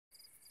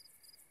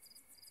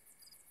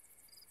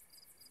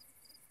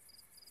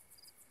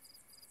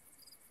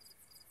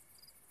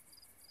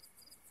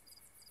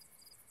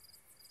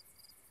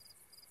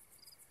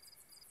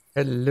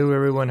Hello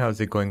everyone,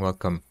 how's it going?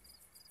 Welcome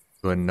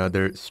to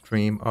another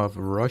stream of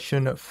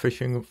Russian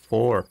Fishing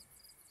 4.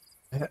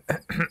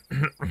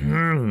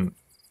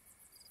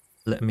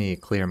 Let me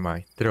clear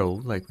my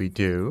throat like we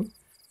do.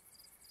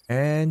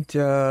 And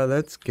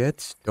let's get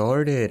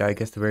started. I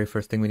guess the very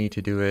first thing we need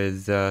to do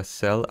is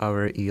sell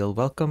our eel.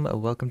 Welcome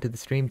to the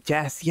stream.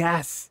 Jess,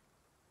 yes!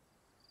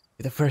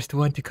 You're the first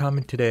one to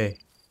comment today.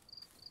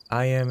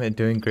 I am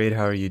doing great,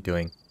 how are you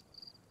doing?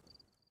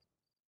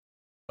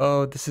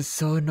 Oh, this is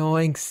so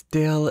annoying.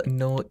 Still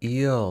no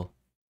eel.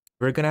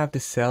 We're gonna have to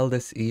sell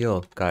this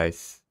eel,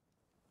 guys.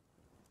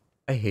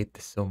 I hate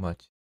this so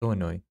much. So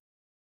annoying.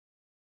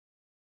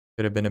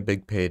 Could have been a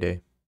big payday.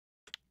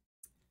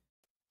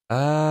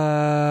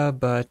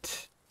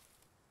 But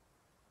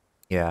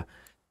yeah.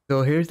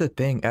 So here's the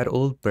thing. At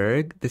Old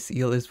Berg, this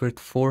eel is worth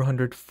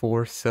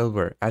 404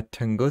 silver. At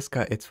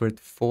Tunguska, it's worth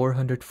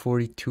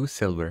 442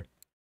 silver.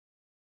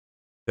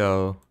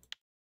 So,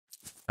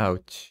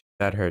 ouch.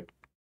 That hurt.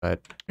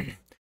 But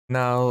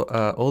now,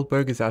 Old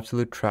Berg is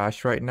absolute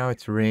trash right now.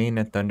 It's rain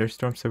and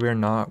thunderstorm, so we're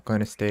not going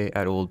to stay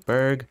at Old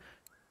Berg.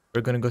 We're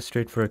going to go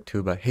straight for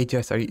Akhtuba. Hey,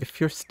 Jess, if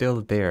you're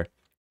still there,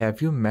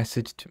 have you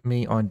messaged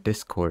me on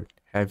Discord?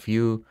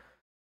 Do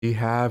you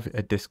have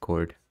a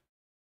Discord?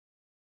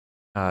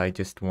 I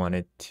just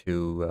wanted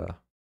to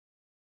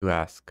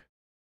ask.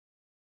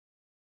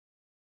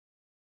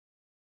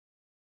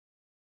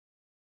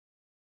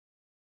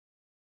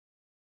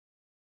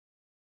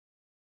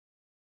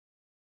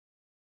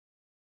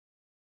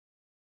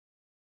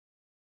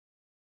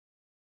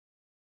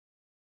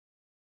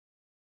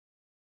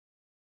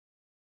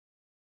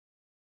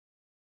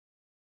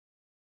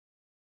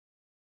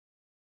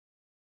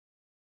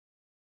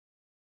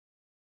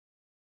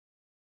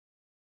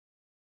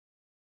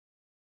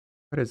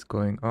 What is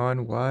going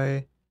on?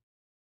 Why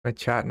my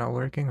chat not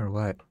working or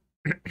what?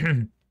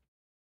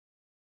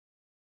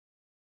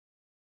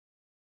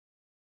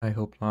 I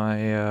hope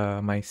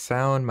my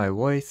sound, my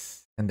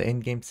voice, and the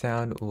in-game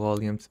sound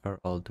volumes are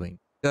all doing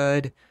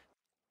good.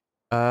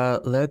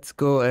 Let's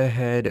go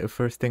ahead.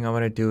 First thing I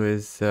want to do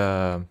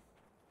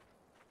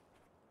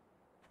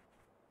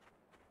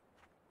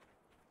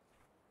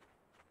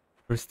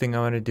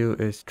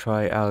is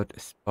try out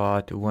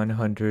spot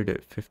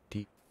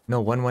 150.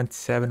 No,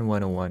 117,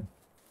 101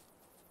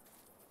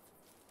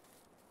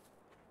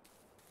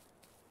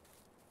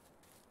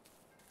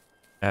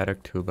 at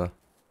Akhtuba.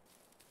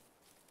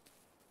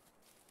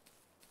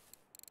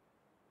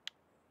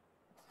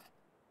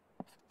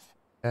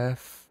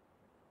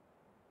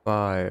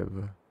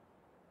 F5.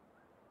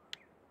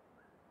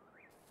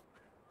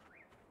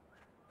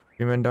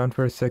 We went down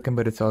for a second,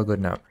 but it's all good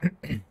now.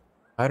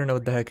 I don't know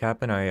what the heck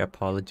happened. I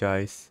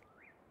apologize.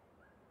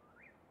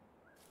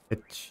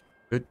 It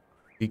should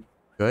be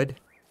good.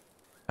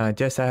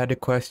 Jess, I had a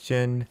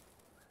question.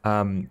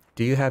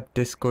 Do you have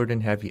Discord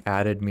and have you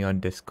added me on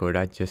Discord?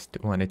 I just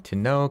wanted to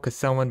know because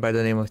someone by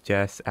the name of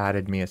Jess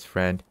added me as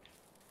friend.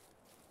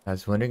 I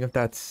was wondering if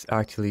that's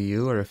actually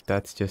you or if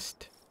that's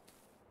just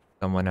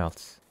someone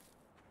else.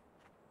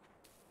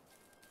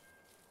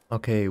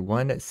 Okay,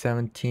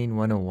 117,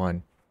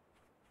 101.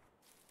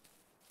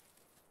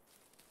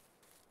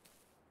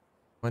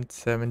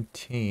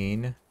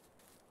 117.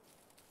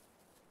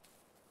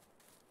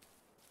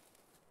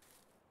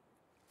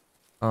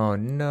 Oh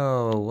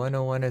no,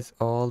 101 is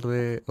all the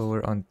way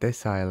over on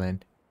this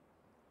island.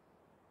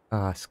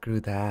 Ah, screw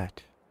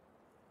that.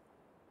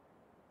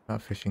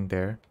 Not fishing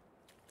there.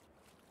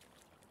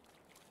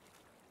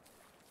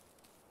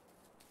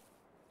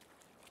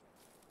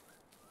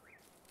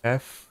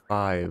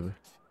 F5.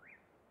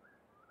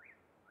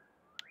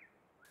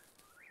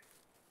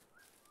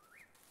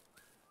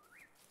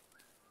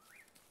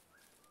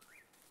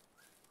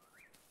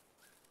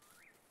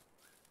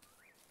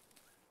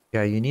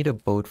 Yeah, you need a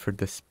boat for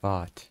this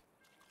spot.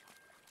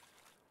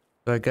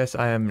 So I guess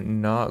I am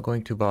not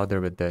going to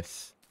bother with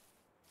this.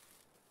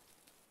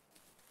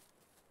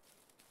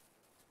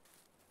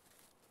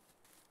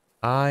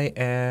 I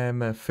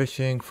am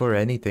fishing for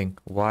anything.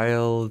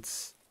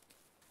 Wilds,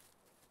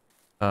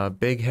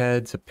 big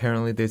heads.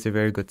 Apparently there's a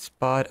very good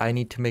spot. I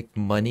need to make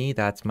money.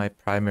 That's my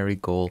primary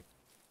goal.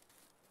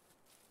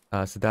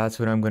 So that's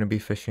what I'm going to be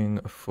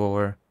fishing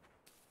for.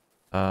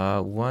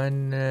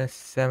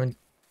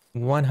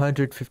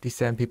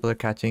 157 people are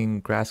catching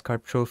grass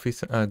carp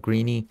trophies.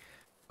 Greenie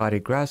got a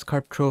grass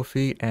carp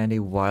trophy and a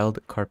wild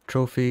carp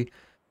trophy.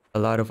 A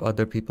lot of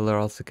other people are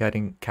also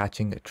catching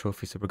a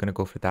trophy, so we're going to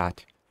go for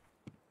that.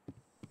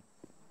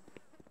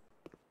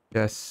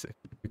 Yes, if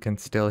you can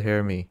still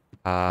hear me.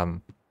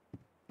 Do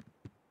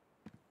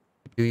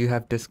you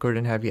have Discord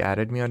and have you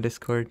added me on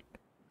Discord?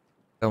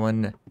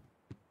 Someone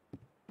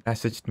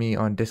messaged me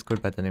on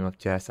Discord by the name of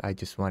Jess. I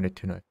just wanted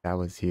to know if that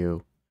was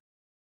you.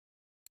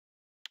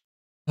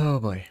 Oh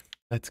boy.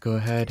 Let's go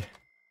ahead.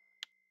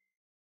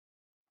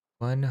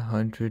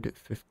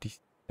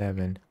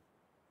 157.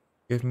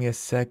 Give me a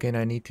second.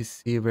 I need to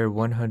see where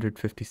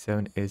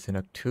 157 is in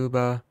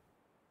Akhtuba.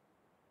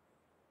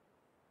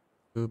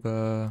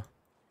 Akhtuba.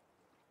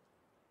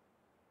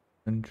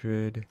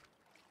 157.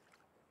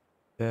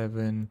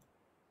 7.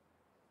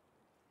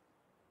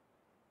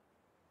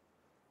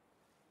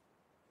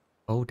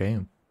 Oh,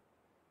 damn.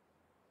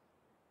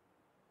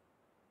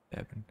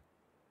 7.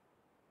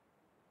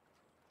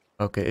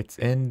 Okay, it's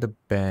in the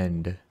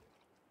bend.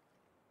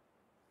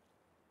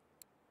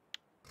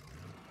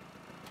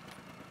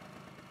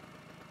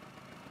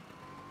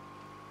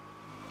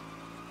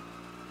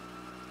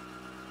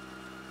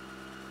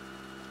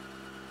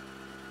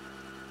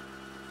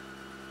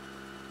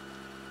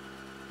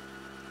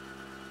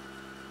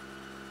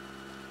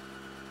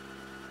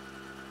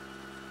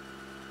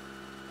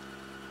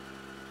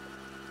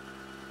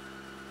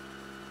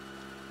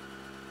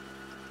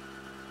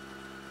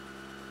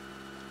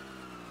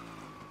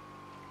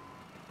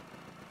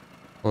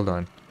 Hold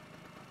on.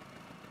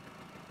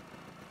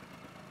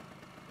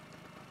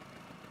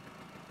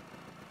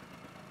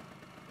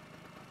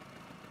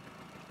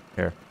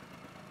 Here.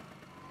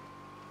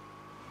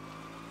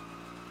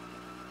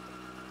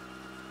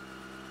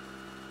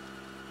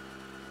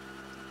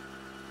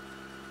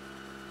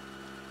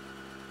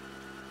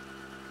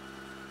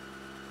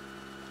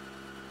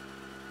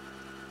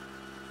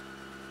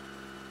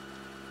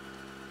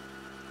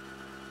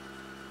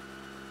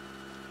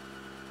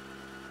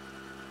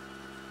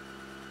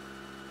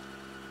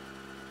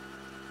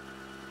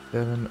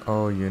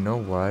 Oh, you know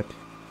what?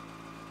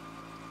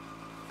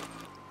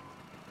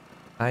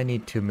 I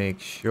need to make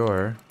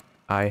sure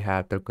I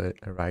have the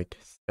right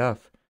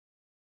stuff.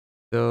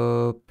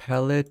 So,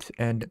 pellet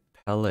and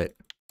pellet.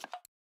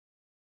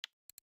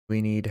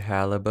 We need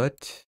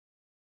halibut.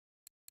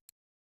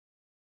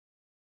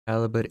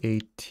 Halibut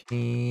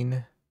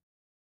 18.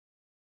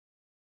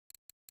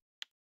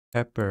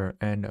 Pepper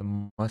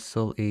and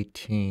mussel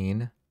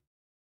 18.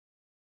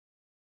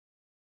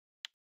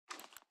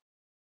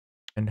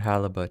 And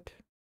halibut.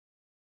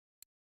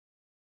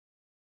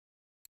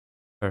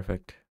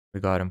 Perfect. We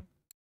got him.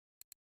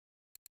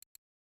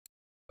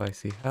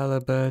 Spicy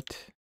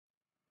halibut.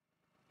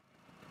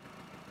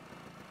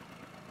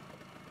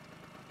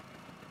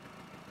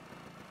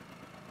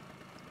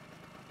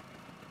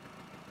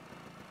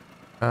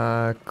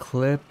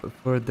 Clip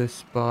for this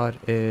spot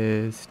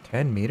is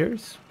 10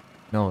 meters?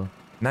 No,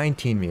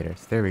 19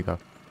 meters. There we go.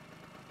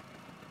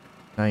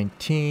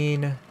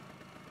 19.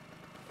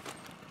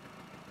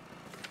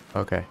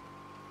 Okay.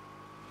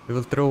 We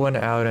will throw one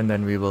out and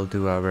then we will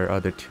do our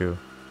other two.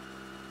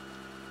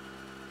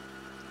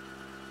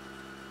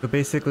 So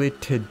basically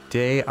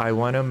today I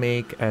want to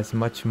make as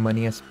much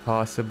money as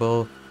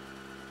possible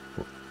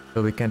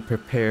so we can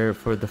prepare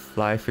for the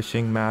fly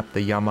fishing map,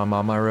 the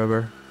Yamamama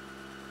River.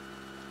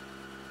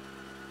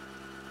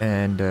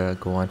 And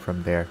go on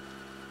from there.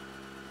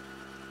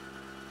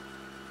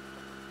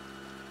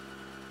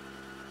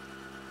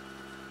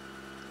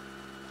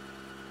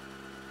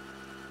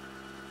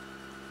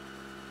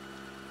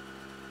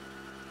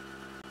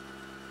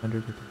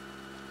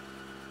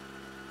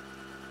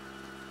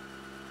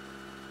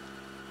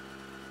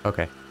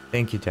 Okay,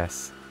 thank you,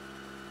 Jess.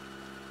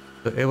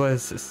 So it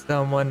was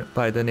someone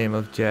by the name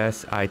of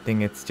Jess. I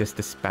think it's just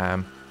a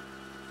spam.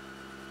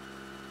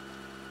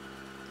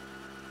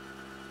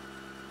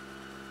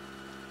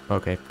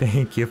 Okay,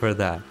 thank you for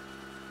that.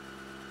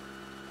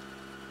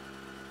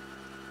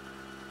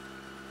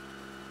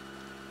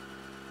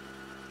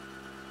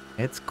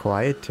 It's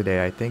quiet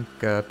today. I think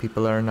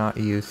people are not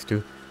used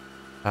to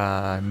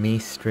me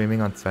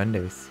streaming on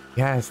Sundays.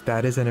 Yes,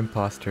 that is an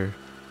imposter.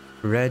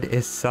 Red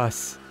is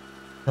sus.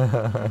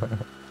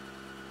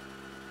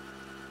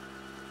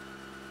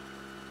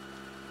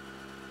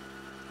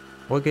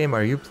 What game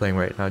are you playing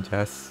right now,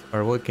 Jess?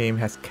 Or what game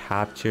has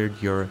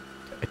captured your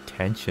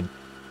attention?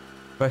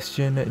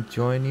 Question,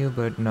 join you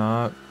but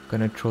not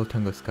gonna troll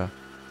Tunguska.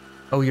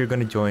 Oh, you're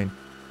gonna join.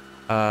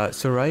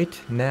 So right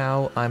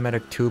now I'm at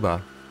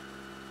Akhtuba.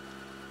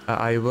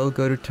 I will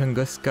go to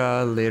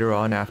Tunguska later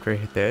on after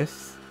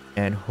this.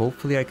 And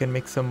hopefully I can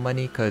make some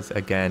money because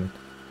again,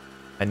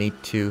 I need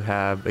to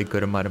have a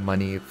good amount of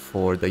money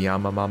for the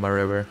Yamamama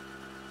River.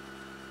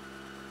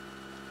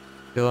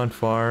 Still on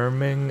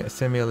Farming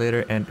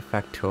Simulator and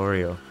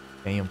Factorio.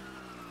 Damn.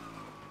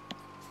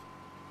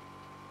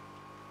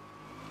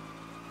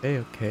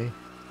 Okay.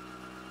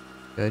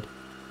 Good.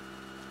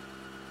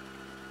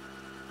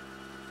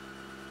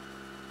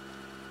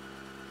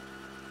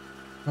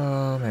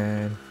 Oh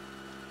man.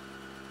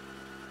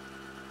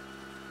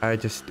 I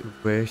just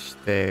wish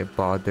they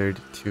bothered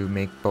to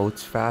make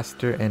boats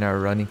faster and our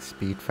running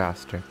speed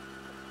faster.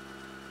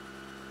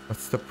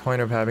 What's the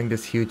point of having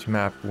this huge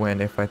map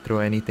when if I throw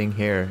anything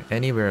here,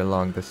 anywhere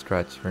along the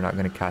stretch, we're not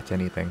going to catch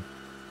anything?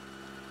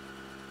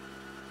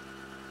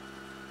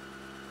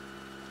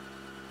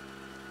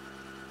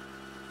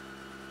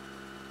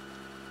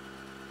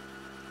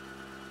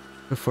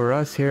 So for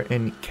us here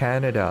in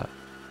Canada,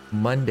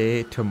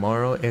 Monday,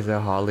 tomorrow is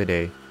a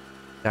holiday.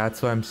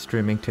 That's why I'm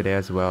streaming today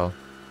as well.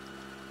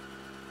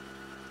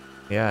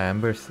 Yeah,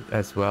 Amber's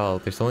as well.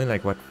 There's only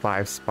like, what,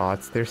 5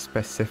 spots there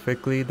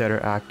specifically that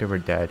are active or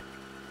dead.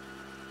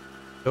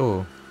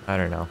 Oh, I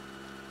don't know.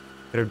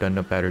 Could have done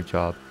a better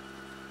job.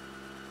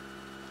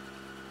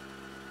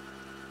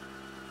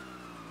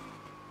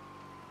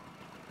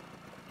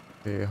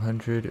 Okay,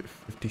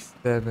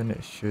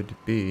 157 should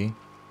be.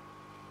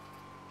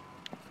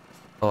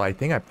 Oh, I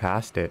think I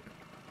passed it.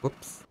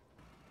 Whoops.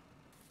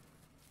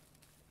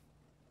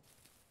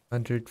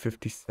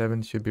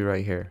 157 should be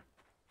right here.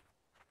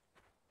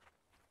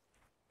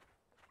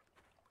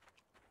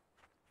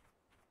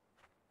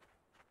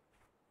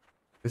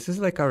 This is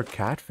like our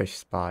catfish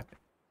spot.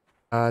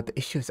 The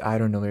issue is I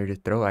don't know where to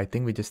throw. I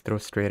think we just throw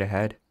straight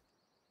ahead.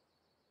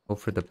 Hope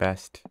for the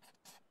best.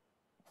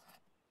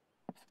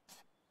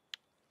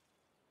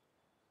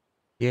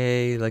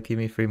 Yay, lucky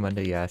me, free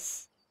Monday,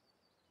 yes.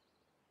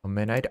 Oh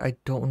man, I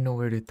don't know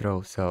where to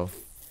throw, so.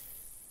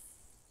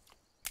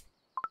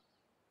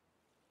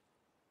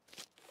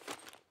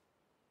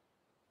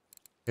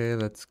 Okay,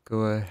 let's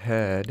go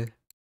ahead.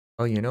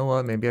 Oh, you know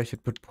what? Maybe I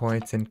should put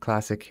points in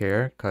classic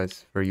hair,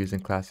 because we're using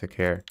classic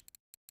hair.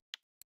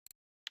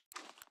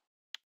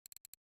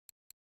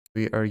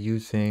 We are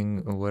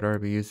using, what are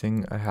we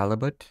using? A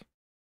halibut?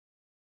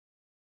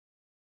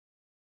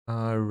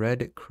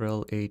 Red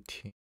krill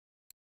 18.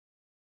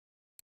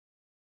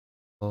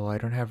 Oh, I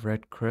don't have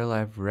red krill, I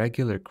have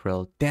regular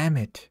krill. Damn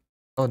it!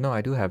 Oh no,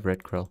 I do have red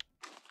krill.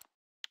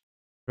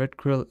 Red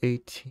krill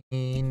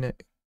 18,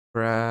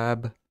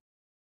 crab,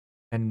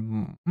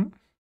 and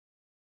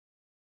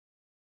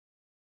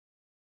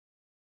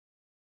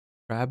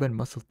crab and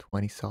mussel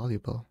 20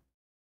 soluble.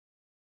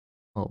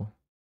 Oh,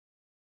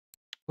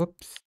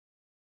 whoops.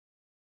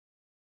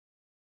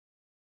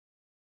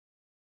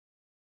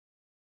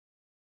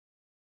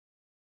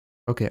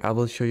 Okay, I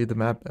will show you the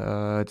map.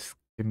 Just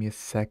give me a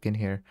second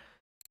here.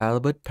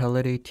 Halibut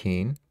pellet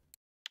 18.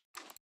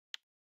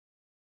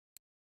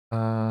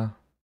 Uh,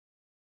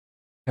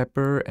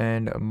 pepper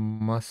and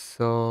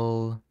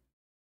mussel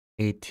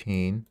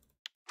 18.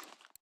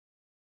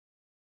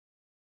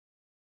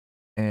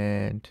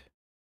 And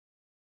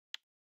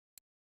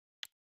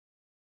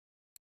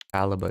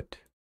halibut.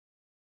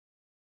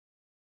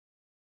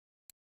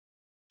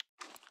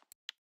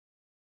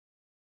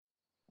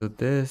 So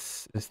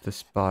this is the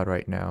spot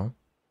right now.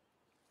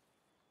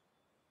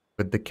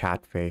 With the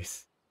cat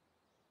face.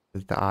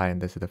 This is the eye and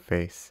this is the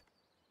face.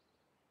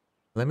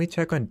 Let me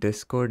check on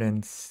Discord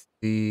and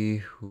see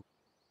who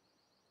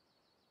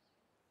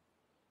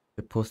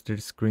they posted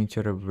a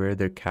screenshot of where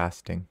they're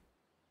casting.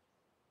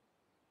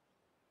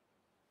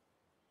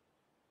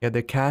 Yeah,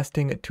 they're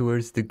casting it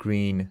towards the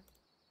greenery.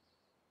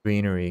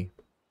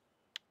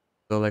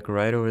 So like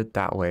right over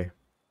that way,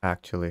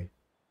 actually.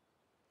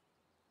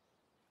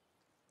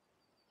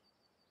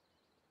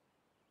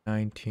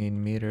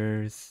 19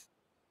 meters.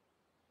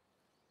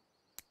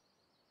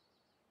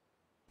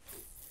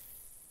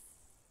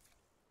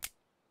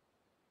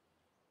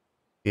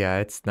 Yeah,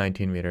 it's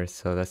 19 meters,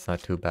 so that's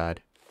not too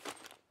bad.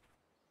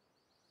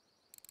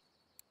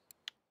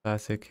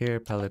 Classic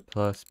here, palette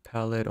plus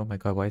palette. Oh my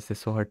god, why is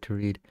this so hard to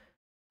read?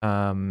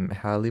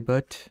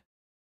 Halibut.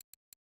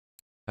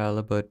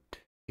 Halibut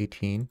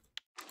 18.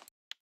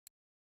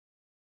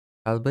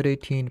 Halibut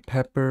 18,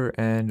 pepper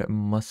and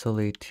mussel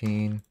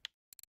 18.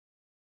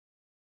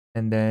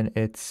 And then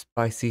it's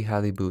spicy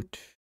halibut.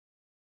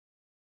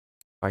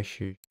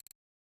 Spicy.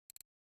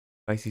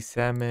 Spicy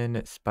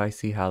salmon,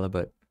 spicy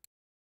halibut.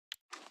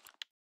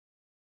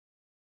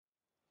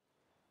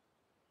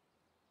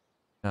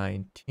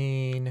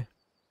 19.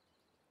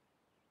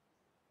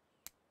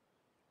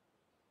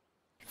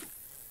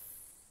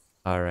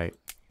 Alright.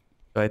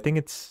 So I think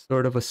it's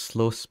sort of a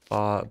slow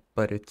spot,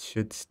 but it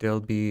should still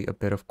be a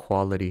bit of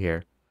quality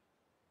here.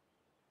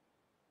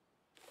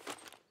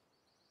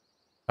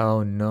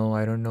 Oh no,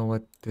 I don't know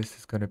what this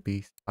is gonna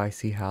be.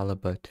 Spicy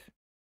halibut.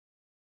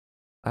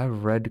 I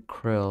have red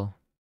krill.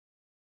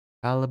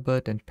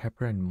 Halibut and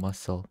pepper and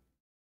mussel.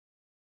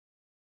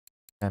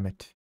 Damn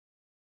it.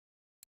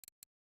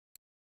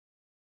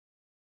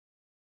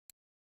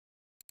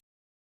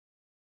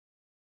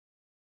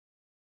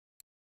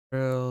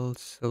 Krill,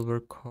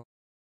 silver carp,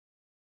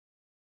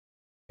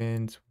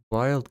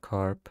 wild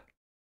carp.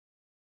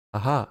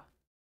 Aha!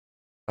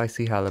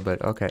 Spicy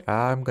halibut. Okay,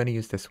 I'm gonna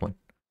use this one.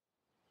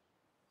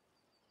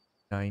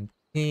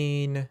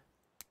 19.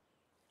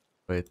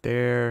 Right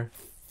there.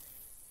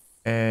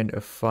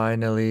 And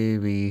finally,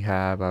 we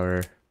have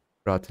our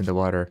rods in the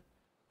water.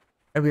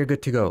 And we are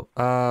good to go.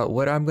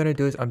 What I'm gonna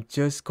do is I'm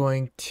just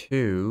going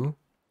to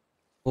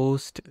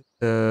post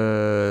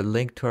the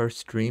link to our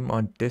stream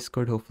on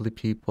Discord. Hopefully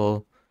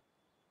people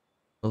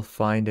will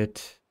find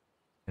it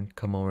and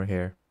come over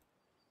here.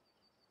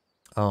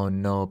 Oh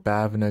no,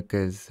 Bavnik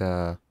is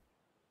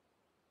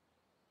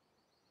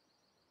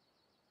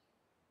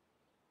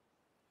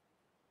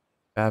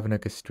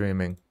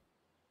streaming.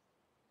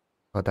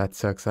 Oh, that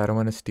sucks. I don't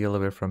want to steal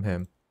away from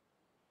him.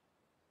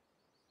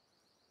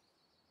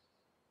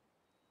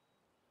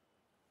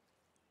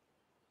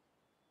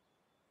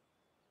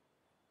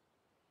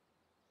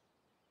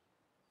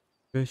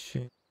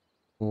 Fishing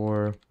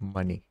for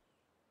money.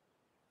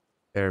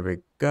 There we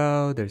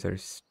go. There's our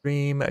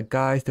stream.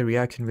 Guys, the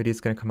reaction video is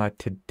going to come out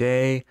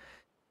today.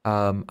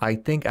 I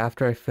think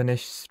after I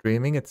finish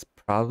streaming, it's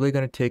probably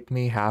going to take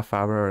me half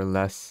hour or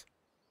less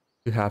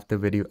to have the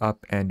video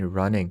up and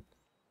running.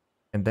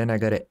 And then I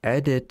gotta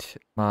edit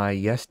my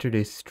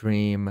yesterday's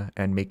stream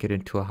and make it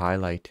into a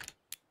highlight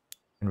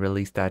and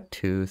release that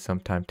too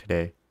sometime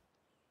today.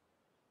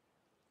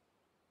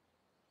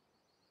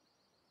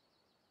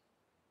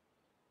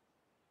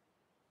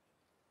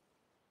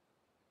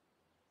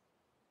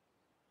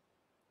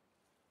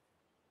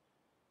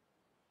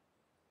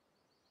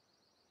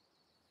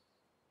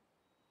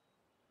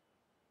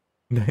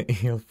 The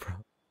eel pro.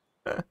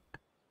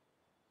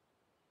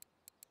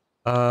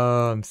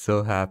 Oh, I'm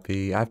so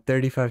happy. I have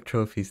 35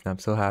 trophies and I'm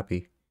so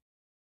happy.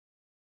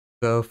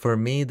 So for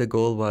me, the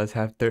goal was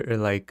have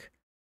like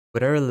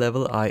whatever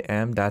level I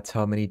am, that's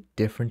how many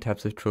different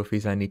types of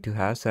trophies I need to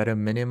have. So at a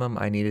minimum,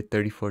 I needed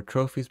 34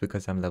 trophies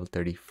because I'm level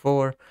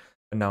 34.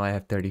 But now I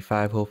have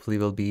 35. Hopefully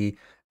we'll be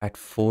at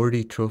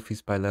 40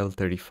 trophies by level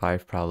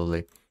 35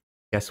 probably.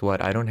 Guess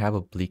what? I don't have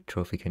a bleak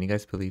trophy. Can you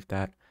guys believe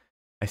that?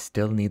 I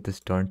still need this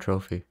darn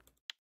trophy.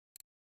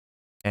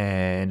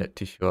 And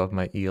to show off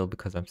my eel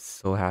because I'm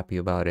so happy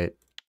about it.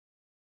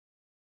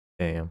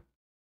 Damn.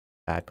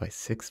 Bad by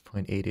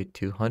 6.88,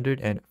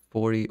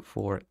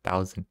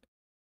 244,000.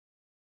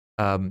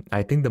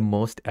 I think the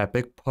most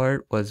epic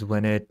part was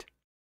when it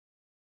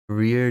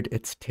reared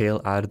its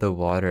tail out of the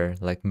water,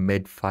 like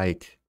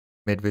mid-fight,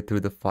 midway through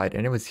the fight,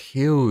 and it was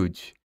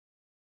huge.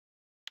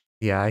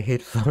 Yeah, I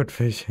hate float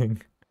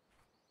fishing.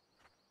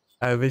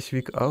 I wish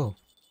we could. Oh,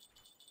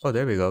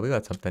 there we go. We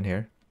got something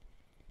here.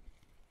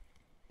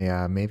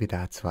 Yeah, maybe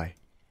that's why.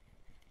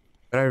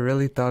 But I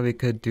really thought we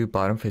could do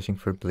bottom fishing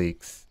for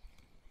bleaks.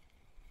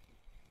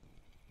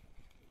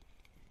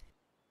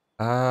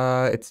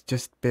 It's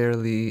just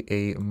barely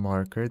a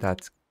marker.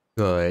 That's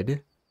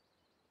good.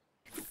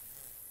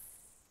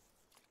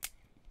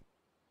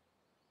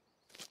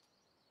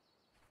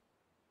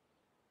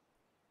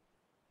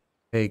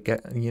 Hey,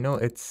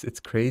 it's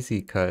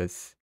crazy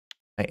because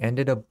I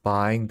ended up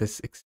buying this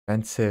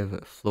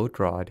expensive float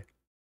rod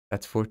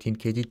that's 14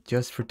 kg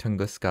just for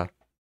Tunguska.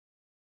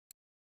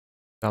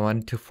 I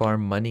wanted to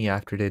farm money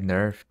after they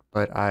nerfed,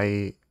 but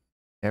I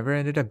never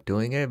ended up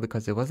doing it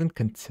because it wasn't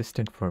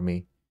consistent for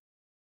me.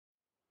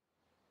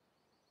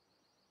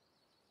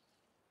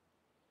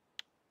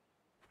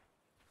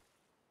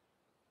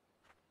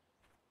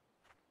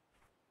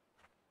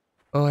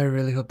 Oh, I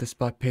really hope this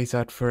spot pays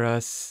out for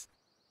us.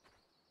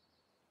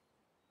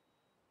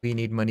 We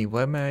need money.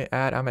 What am I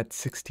at? I'm at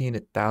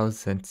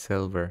 16,000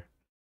 silver.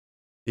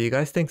 Do you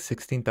guys think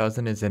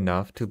 16,000 is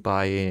enough to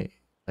buy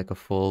like a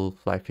full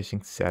fly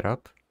fishing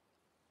setup?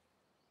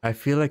 I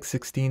feel like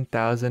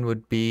 16,000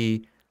 would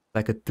be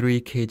like a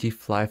 3 kg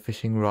fly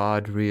fishing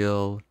rod,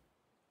 reel,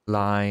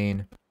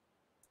 line,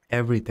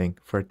 everything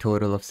for a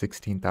total of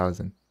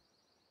 16,000.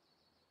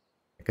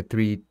 Like a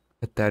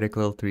pathetic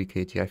little 3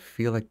 kg. I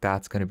feel like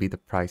that's gonna be the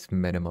price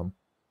minimum.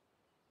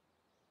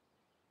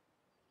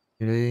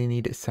 You really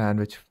need a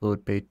sandwich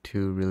float bait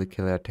to really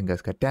kill that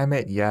Tunguska. Damn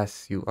it,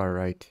 yes, you are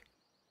right.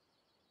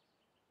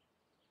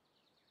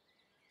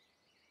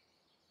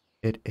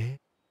 It is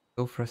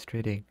so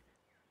frustrating.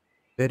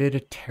 They did a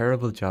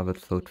terrible job at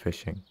float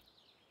fishing.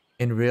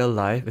 In real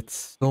life,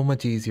 it's so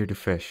much easier to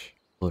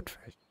float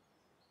fish,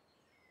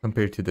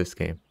 compared to this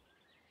game.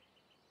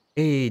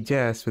 Hey,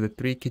 Jess, with a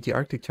 3 kg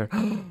Arctic char.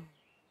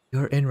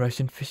 You're in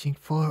Russian fishing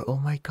 4. Oh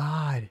my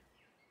god.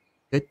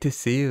 Good to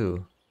see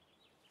you.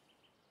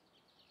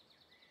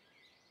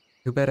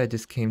 Too bad I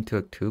just came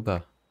to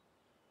Akhtuba.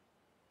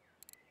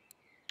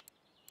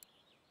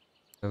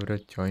 I would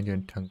have joined you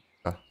in Tunga.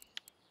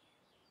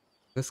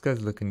 This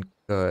guy's looking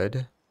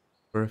good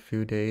for a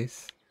few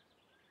days.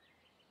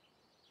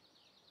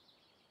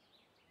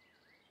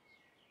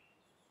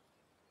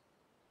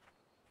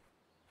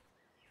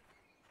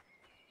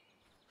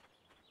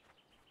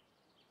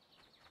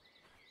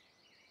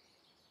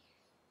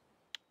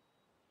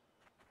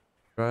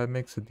 Try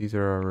mix, so these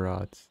are our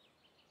rods.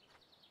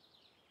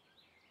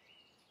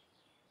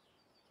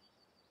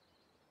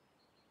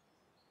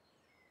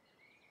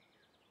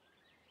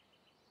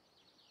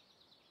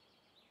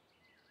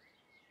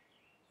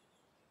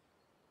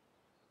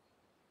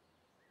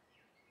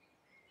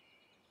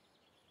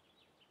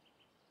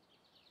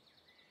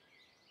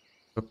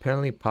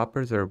 Apparently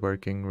poppers are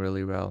working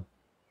really well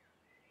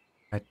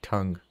at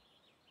Tung.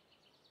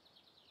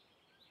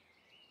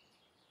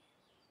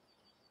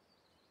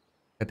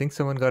 I think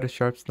someone got a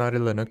sharp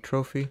snouted Linux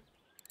trophy.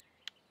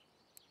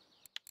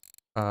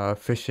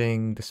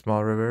 Fishing the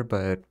small river,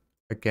 but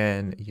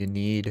again, you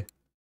need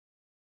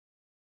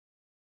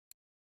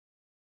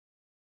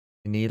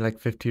like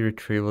 50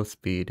 retrieval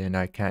speed, and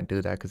I can't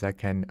do that because I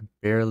can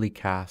barely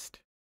cast.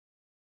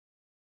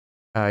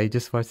 I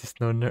just watched the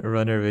Snow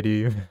Runner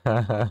video.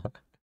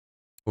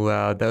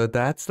 Wow,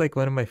 that's like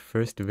one of my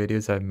first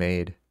videos I've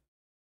made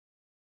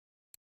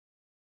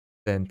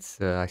since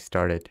I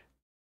started.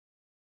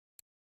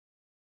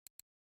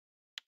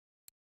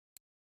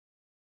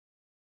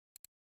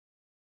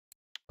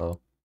 Oh,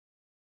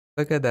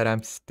 look at that!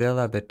 I'm still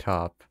at the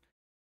top.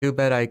 Too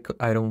bad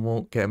I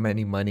won't get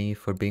many money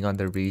for being on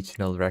the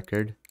regional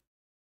record.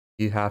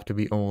 You have to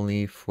be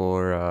only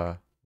for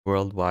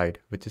worldwide,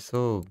 which is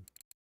so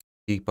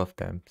cheap of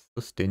them,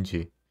 so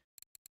stingy.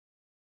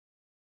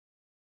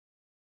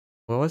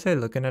 What was I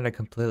looking at? I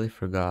completely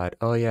forgot.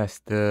 Oh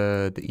yes,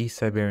 the East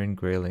Siberian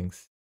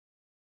Graylings.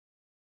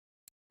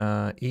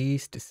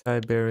 East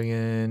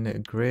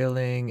Siberian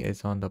Grayling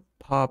is on the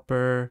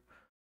popper.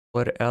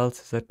 What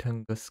else is at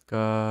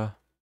Tunguska?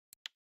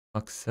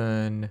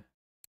 Muxon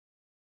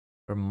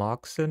or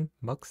Moxon?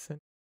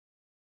 Muxon?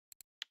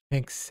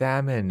 Pink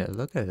salmon.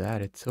 Look at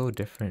that. It's so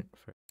different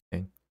for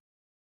everything.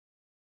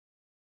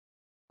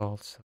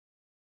 Also,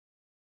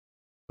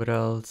 what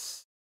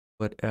else?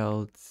 What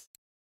else?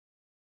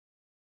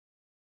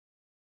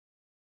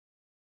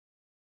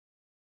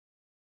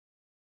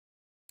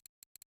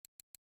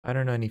 I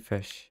don't know any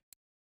fish.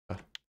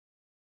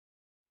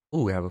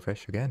 Oh, we have a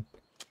fish again.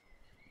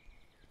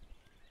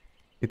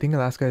 You think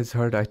Alaska is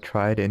hard? I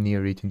tried in Neo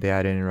region. They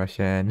added in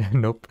Russia and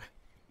nope.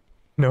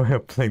 No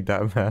help like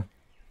that, man.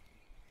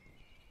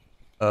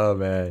 Oh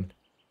man.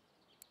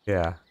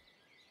 Yeah.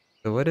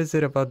 So what is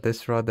it about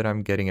this rod that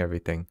I'm getting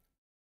everything?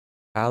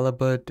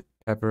 Halibut,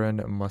 pepper,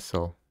 and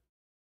mussel.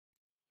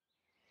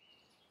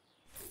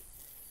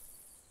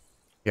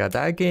 Yeah,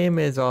 that game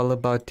is all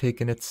about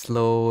taking it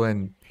slow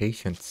and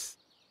patience.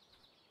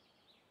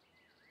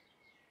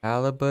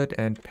 Halibut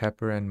and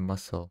pepper and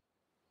mussel.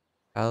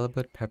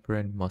 Halibut, pepper,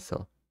 and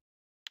mussel.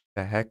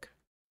 The heck?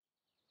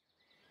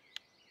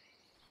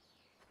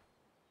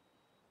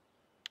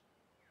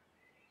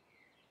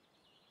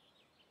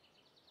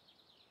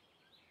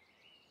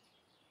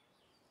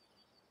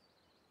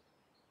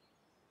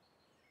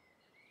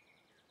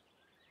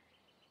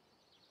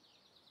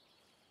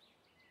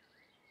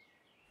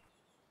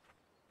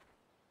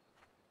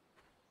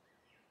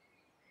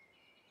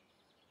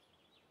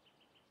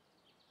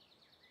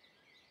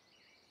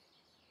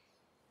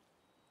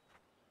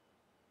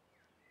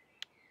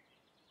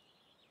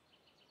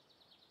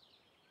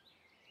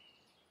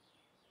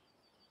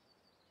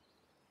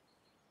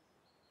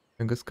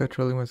 Tunguska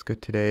trolling was good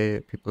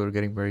today. People are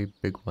getting very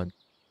big ones.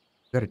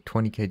 Got a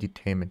 20 kg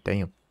taman.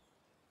 Damn.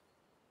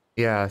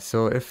 Yeah,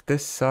 so if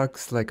this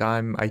sucks, like I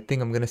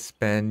think I'm gonna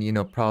spend,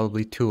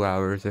 probably 2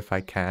 hours if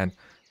I can,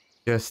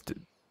 just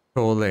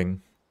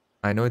trolling.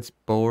 I know it's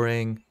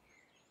boring,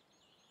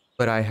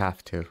 but I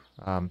have to.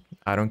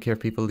 I don't care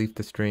if people leave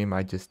the stream.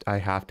 I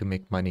have to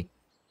make money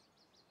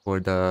for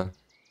the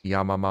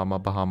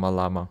Yamamama Bahama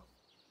Llama.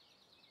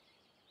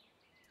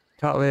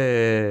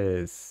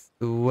 Tawiz,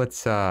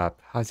 what's up?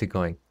 How's it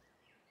going?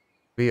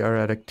 We are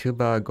at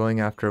Akhtuba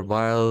going after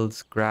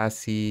wilds,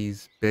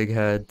 grassies, big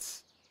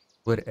heads,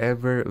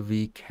 whatever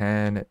we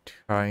can,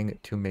 trying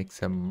to make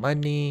some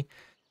money.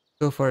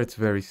 So far, it's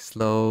very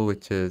slow,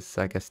 which is,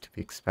 I guess, to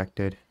be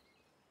expected.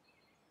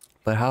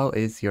 But how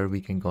is your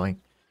weekend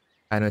going?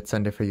 I know it's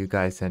Sunday for you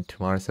guys, and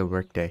tomorrow's a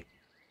work day.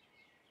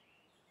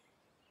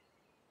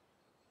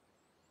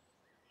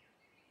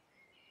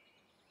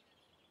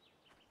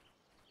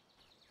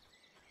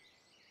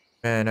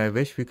 And I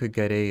wish we could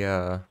get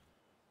a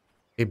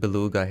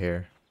beluga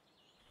here.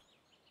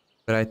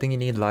 But I think you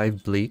need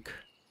live bleak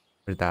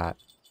for that.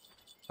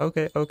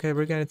 Okay, okay,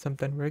 we're getting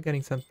something. We're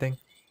getting something.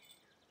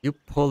 You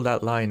pull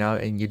that line out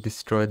and you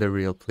destroy the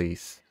reel,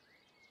 please.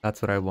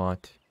 That's what I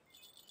want.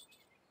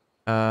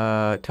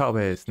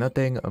 Topways,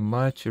 nothing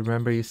much.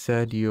 Remember you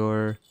said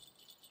you're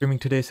streaming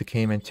today, so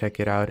came and check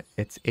it out.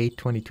 It's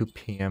 8:22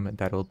 p.m. at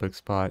that Oldberg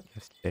spot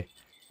yesterday.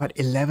 Got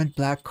 11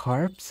 black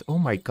carps? Oh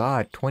my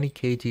god, 20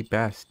 kg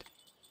best.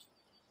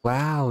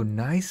 Wow,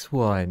 nice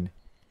one.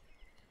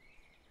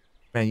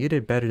 Man, you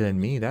did better than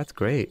me. That's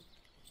great.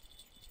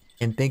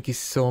 And thank you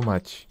so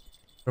much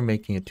for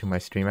making it to my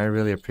stream. I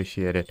really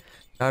appreciate it.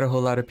 Not a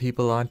whole lot of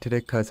people on today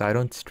because I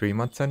don't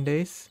stream on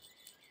Sundays.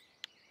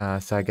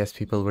 So I guess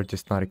people were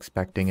just not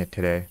expecting it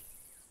today.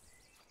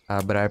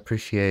 But I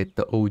appreciate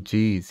the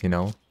OGs, you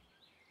know.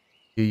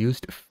 You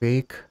used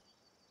fake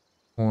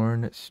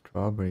corn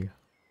strawberry.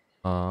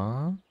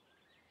 Huh?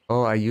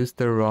 Oh, I used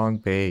the wrong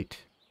bait.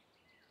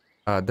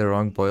 The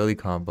wrong boilie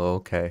combo.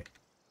 Okay.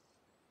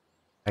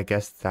 I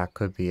guess that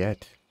could be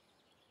it.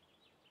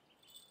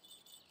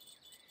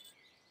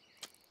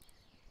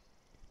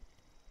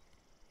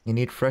 You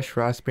need fresh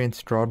raspberry and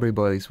strawberry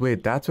boilies.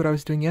 Wait, that's what I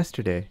was doing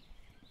yesterday.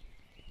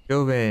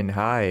 Joven,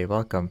 hi,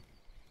 welcome.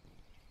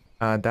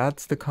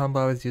 That's the combo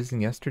I was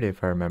using yesterday,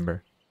 if I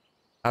remember.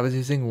 I was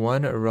using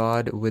one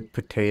rod with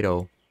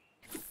potato,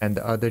 and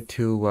the other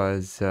two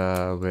was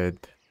with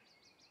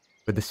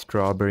the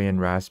strawberry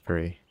and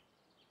raspberry.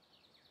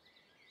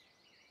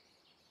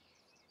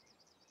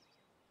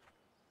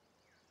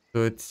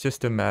 So it's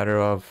just a matter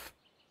of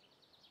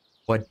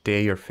what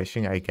day you're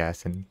fishing, I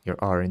guess, and your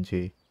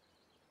RNG.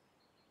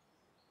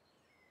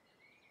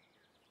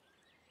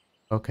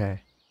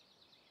 Okay.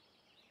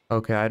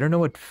 Okay, I don't know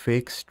what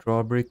fake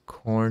strawberry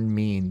corn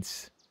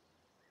means.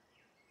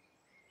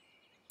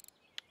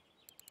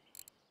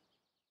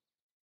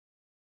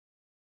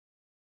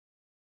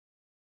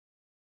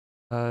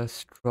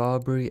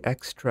 Strawberry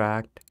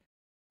extract,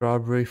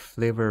 strawberry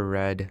flavor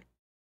red,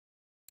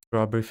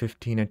 strawberry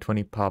 15 and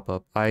 20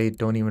 pop-up. I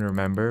don't even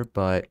remember,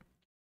 but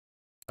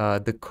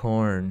the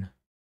corn.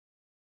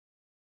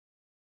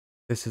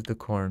 This is the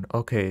corn.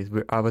 Okay,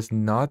 I was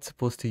not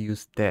supposed to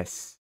use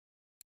this.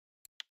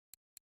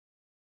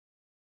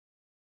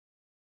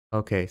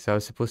 Okay, so I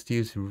was supposed to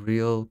use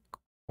real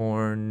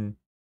corn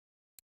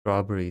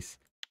strawberries.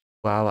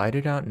 Wow, I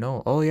did not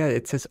know. Oh yeah,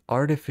 it says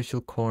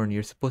artificial corn.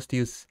 You're supposed to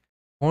use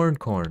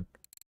corn.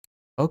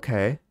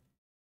 Okay.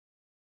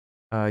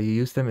 You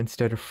use them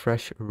instead of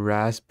fresh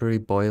raspberry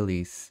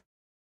boilies.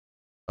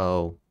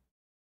 Oh.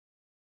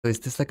 So is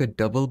this like a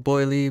double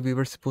boilie we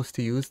were supposed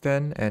to use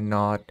then, and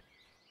not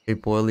a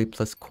boilie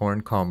plus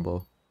corn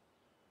combo?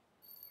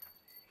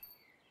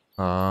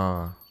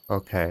 Ah,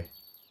 okay.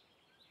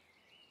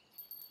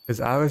 Because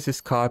I was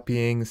just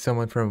copying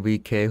someone from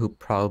VK who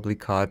probably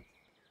caught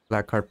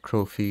Black Carp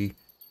Trophy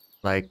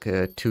like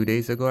 2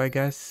 days ago, I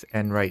guess.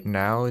 And right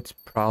now it's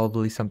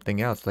probably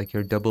something else, like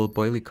your double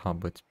boilie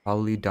combo. It's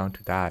probably down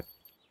to that.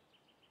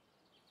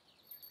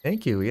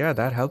 Thank you. Yeah,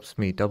 that helps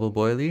me. Double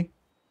boilie.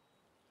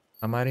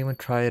 I might even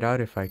try it out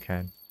if I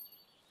can.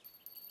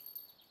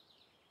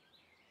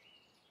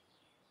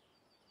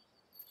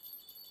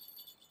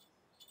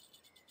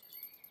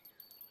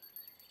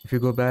 If you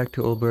go back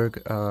to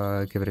Oldberg,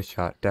 give it a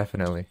shot.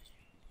 Definitely.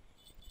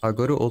 I'll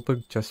go to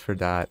Oldberg just for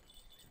that.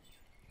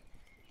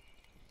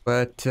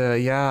 But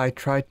yeah, I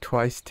tried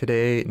twice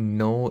today.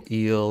 No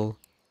eel.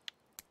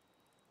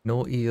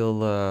 No eel,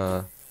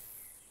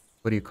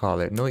 what do you call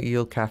it? No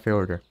eel cafe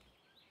order.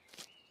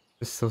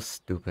 It's so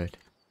stupid.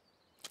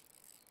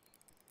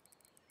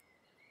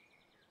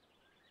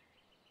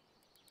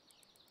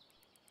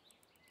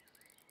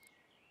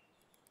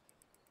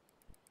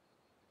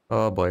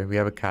 Oh boy, we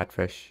have a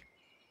catfish.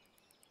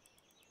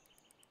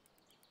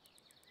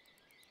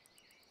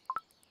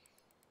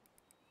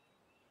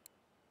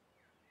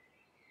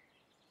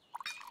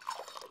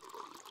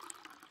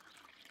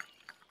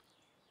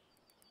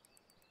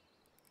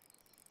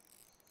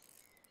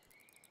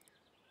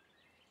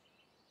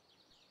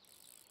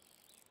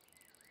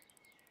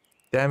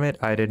 Damn it,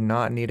 I did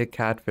not need a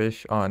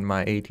catfish on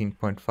my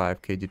 18.5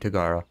 kg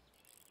Tagara.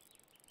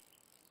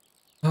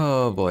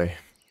 Oh boy.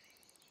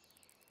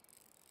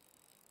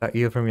 That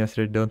eel from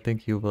yesterday, don't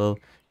think you will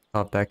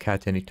top that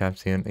catch anytime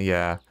soon.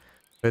 Yeah.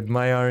 With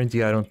my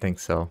RNG, I don't think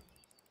so.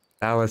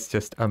 That was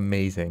just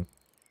amazing.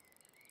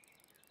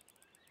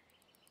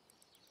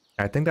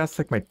 I think that's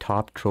like my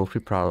top trophy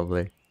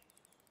probably.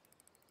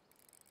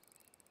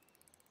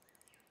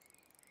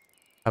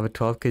 I have a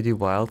 12 kg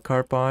wild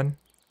carp on.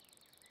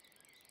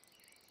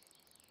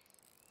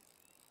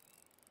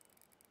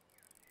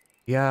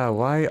 Yeah,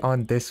 why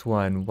on this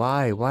one?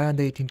 Why? Why on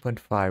the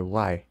 18.5?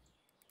 Why?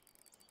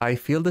 I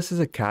feel this is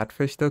a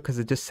catfish though, because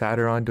it just sat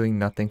around doing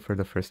nothing for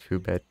the first few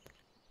bit.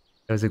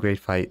 It was a great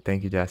fight.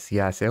 Thank you, Jess.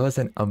 Yes, it was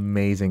an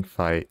amazing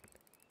fight.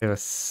 It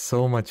was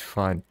so much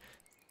fun.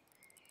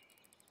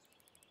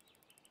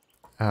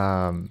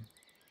 Um,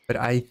 but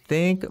I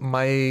think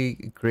my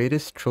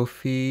greatest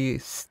trophy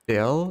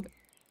still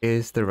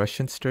is the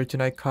Russian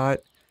sturgeon I caught.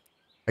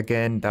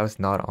 Again, that was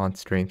not on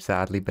stream,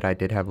 sadly, but I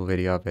did have a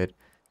video of it.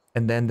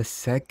 And then the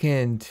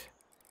second,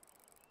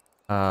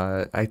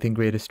 I think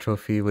greatest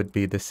trophy would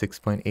be the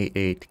 6.88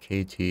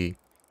 kg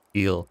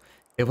eel.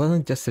 It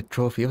wasn't just a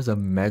trophy, it was a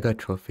mega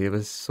trophy. It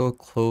was so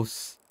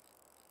close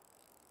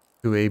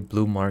to a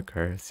blue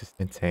marker. It's just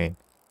insane.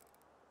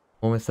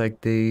 Moments like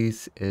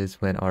these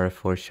is when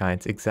RF4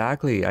 shines.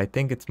 Exactly. I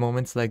think it's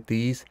moments like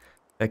these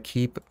that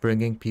keep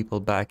bringing people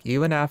back.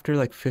 Even after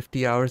like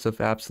 50 hours of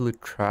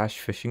absolute trash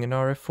fishing in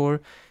RF4,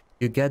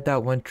 you get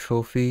that one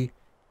trophy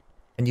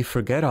and you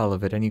forget all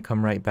of it and you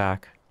come right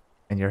back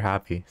and you're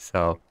happy.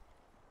 So,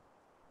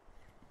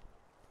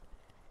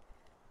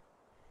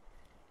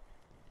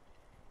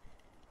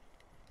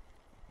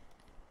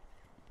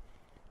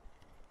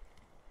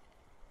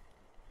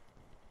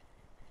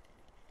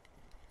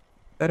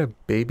 is that a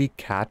baby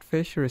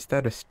catfish or is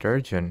that a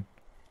sturgeon?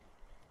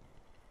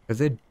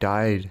 Because it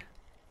died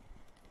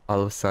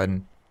all of a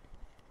sudden.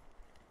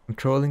 I'm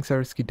trolling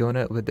Sarsky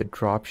Donut with the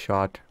drop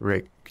shot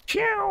rig.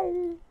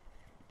 Chow!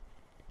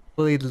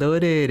 Fully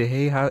loaded.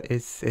 Hey, how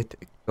is it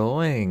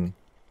going?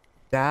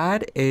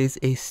 That is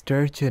a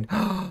sturgeon.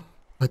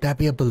 Would that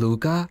be a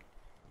beluga?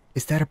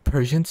 Is that a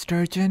Persian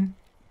sturgeon?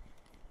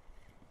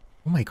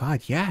 Oh my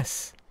god,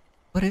 yes.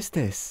 What is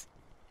this?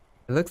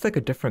 It looks like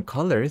a different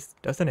colors,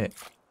 doesn't it?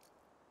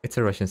 It's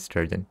a Russian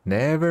sturgeon.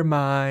 Never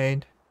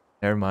mind.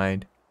 Never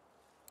mind.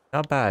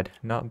 Not bad.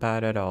 Not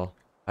bad at all.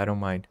 I don't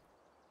mind.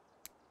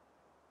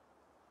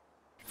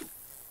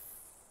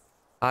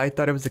 I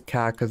thought it was a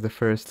cat because the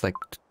first like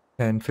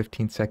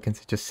 10-15 seconds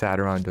it just sat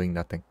around doing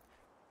nothing.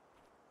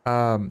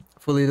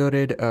 Fully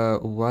loaded,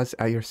 was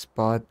at your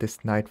spot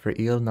this night for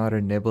eel, not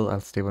a nibble.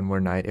 I'll stay one more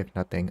night. If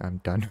nothing,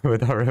 I'm done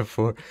with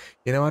RF4.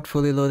 You know what,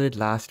 fully loaded,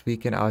 last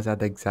weekend I was at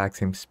the exact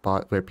same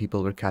spot where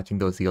people were catching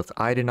those eels.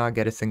 I did not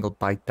get a single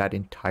bite that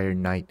entire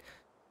night.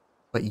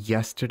 But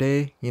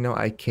yesterday, you know,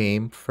 I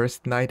came.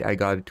 First night, I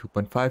got a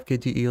 2.5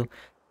 kg eel.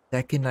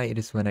 Second night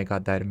is when I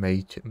got that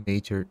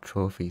major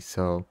trophy.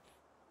 So,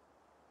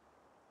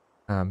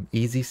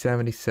 easy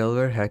 70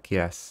 silver, heck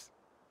yes.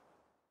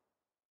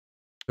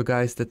 So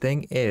guys, the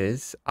thing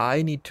is,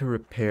 I need to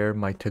repair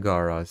my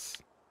Tagaras.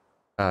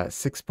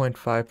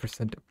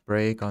 6.5%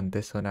 break on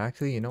this one.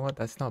 Actually, you know what?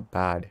 That's not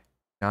bad.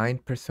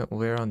 9%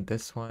 wear on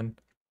this one.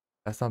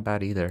 That's not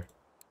bad either.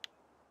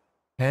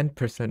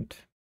 10%.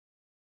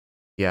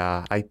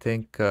 Yeah, I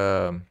think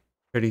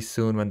pretty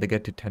soon when they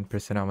get to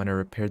 10%, I'm gonna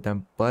repair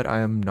them. But I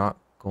am not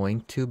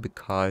going to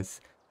because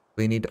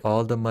we need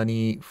all the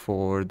money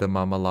for the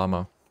Mama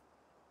Llama.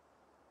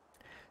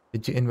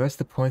 Did you invest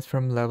the points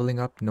from leveling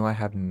up? No, I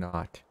have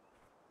not.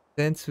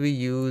 Since we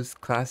use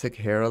classic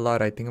hair a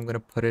lot, I think I'm gonna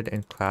put it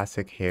in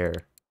classic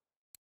hair.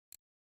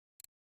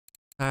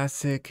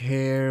 Classic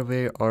hair,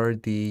 where are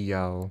the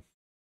Yao?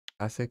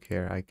 Classic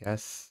hair, I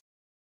guess.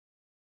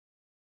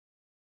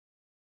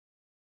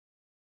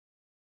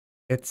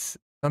 It's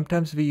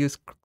sometimes we use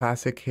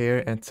classic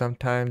hair and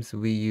sometimes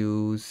we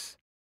use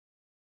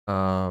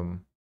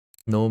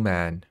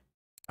Snowman.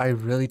 I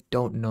really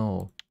don't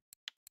know.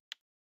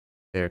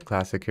 There,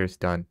 classic hair's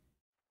done.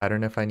 I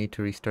don't know if I need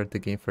to restart the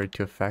game for it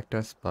to affect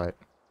us, but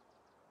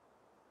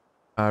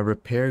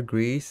repair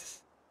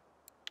grease,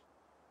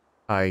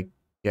 I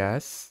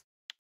guess.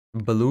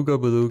 Beluga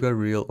Beluga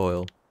real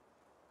oil.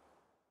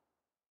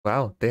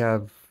 Wow, they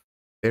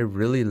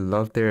really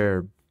love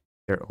their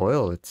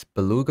oil. It's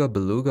Beluga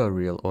Beluga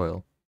real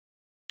oil.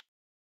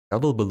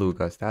 Double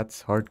belugas,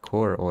 that's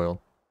hardcore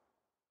oil.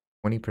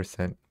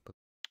 20%.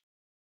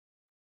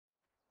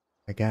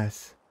 I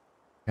guess.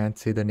 Can't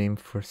say the name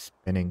for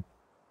spinning.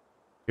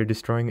 You're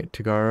destroying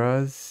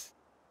Tagaras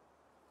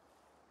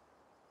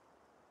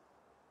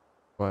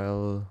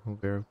while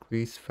we're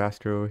grease,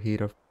 faster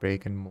overheat of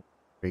brake and more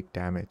brake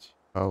damage.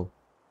 Oh.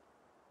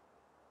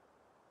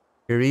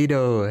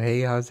 Garrido,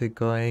 hey, how's it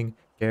going?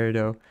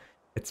 Garrido,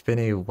 it's been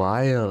a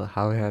while.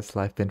 How has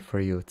life been for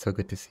you? It's so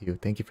good to see you.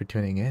 Thank you for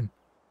tuning in.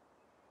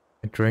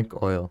 And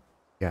drink oil.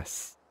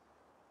 Yes.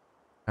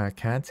 I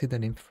can't see the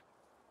name.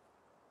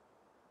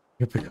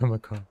 You become a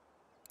car.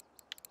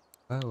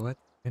 Oh, what?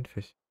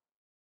 Finfish.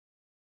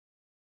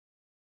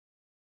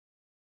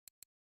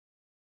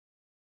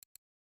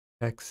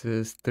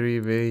 Texas,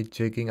 three-way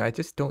jigging. I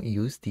just don't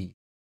use these.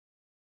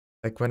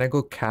 Like when I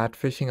go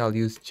catfishing, I'll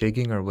use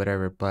jigging or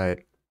whatever,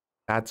 but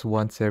that's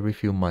once every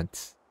few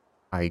months.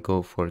 I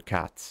go for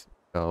cats.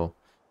 So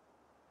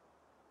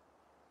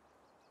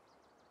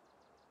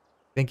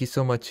thank you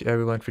so much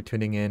everyone for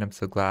tuning in. I'm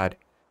so glad.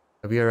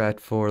 We are at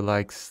 4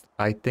 likes.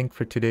 I think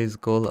for today's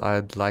goal,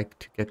 I'd like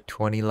to get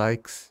 20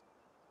 likes.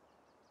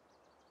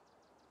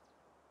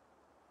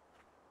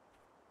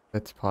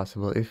 That's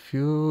possible. If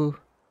you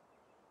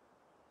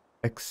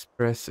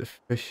express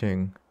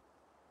fishing.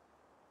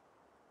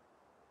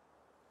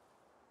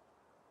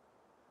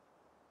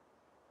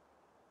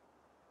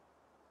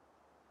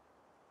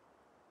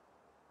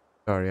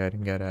 Sorry, I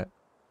didn't get it.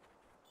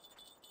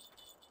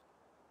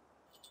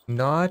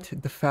 Not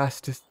the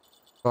fastest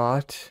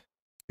spot.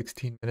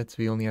 16 minutes,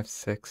 we only have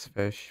 6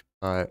 fish,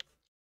 but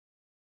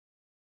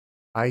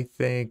I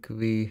think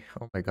we...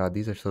 Oh my god,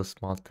 these are so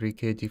small. 3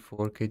 kg,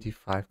 4 kg,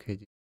 5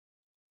 kg.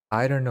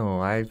 I don't know.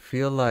 I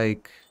feel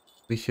like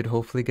we should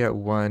hopefully get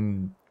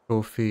one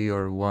trophy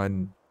or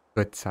one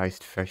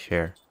good-sized fish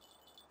here.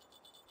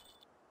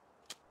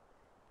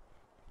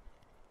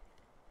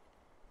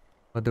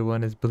 Other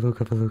one is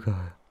Beluga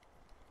Beluga.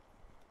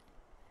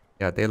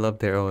 Yeah, they love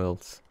their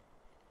oils.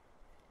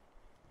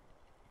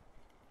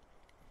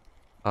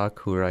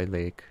 Akurai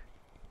Lake.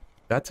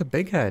 That's a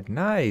big head.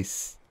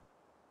 Nice.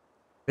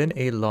 Been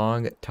a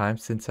long time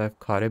since I've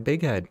caught a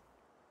big head.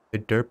 The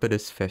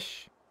derpidus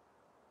fish.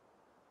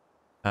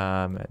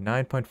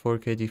 9.4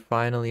 kg,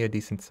 finally a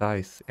decent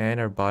size. And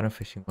our bottom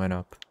fishing went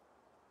up.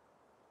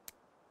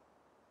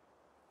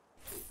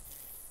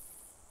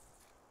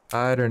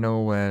 I don't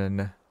know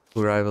when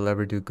Kurai will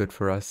ever do good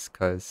for us,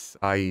 because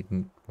I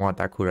want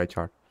that Kurai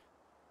char.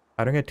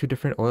 I don't get 2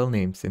 different oil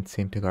names in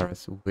same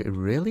Tagaras. Wait,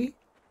 really?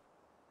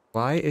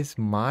 Why is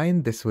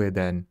mine this way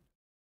then?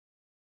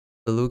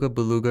 Beluga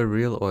Beluga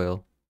real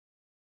oil.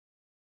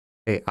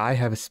 Hey, I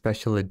have a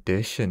special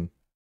edition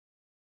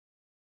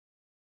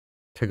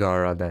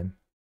Tagara then.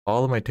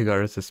 All of my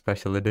Tagaras are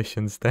special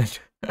editions then.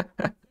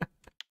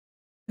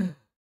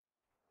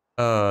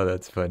 Oh,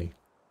 that's funny.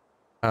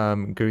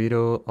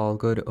 Garrido, all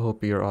good.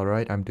 Hope you're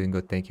alright. I'm doing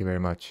good, thank you very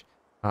much.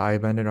 I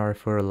abandoned R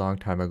for a long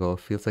time ago.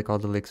 Feels like all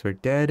the lakes were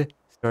dead.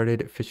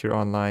 Started Fisher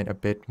Online, a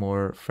bit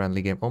more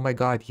friendly game. Oh my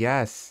god,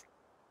 yes!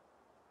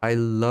 I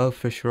love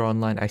Fisher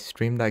Online. I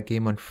stream that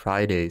game on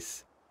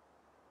Fridays.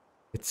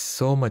 It's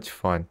so much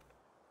fun.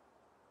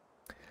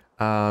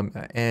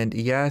 And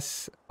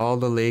yes, all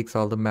the lakes,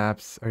 all the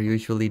maps are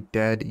usually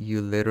dead.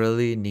 You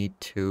literally need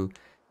to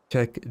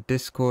check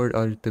Discord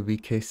or the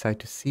VK site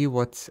to see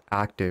what's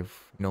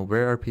active. You know,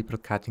 where are people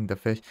catching the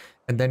fish?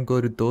 And then go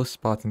to those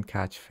spots and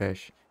catch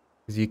fish.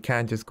 Because you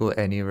can't just go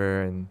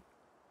anywhere and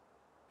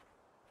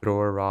throw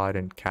a rod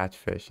and catch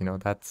fish. You know,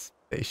 that's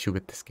the issue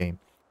with this game.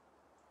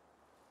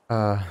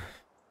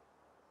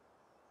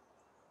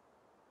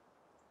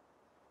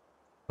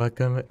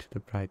 Welcome to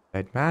the Bright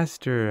Side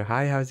Master.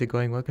 Hi, how's it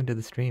going? Welcome to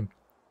the stream.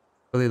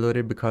 Fully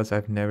loaded because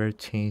I've never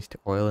changed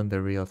oil in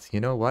the reels. You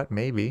know what?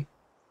 Maybe.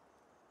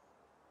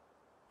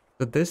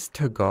 So this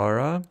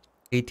Tagara,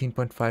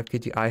 18.5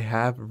 kg, I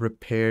have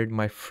repaired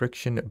my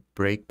friction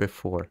brake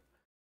before.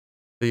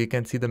 So you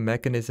can see the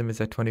mechanism is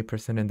at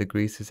 20% and the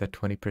grease is at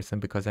 20%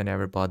 because I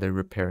never bothered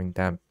repairing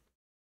them.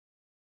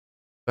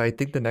 So I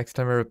think the next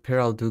time I repair,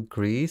 I'll do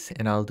grease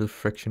and I'll do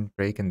friction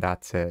brake and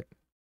that's it.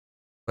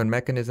 When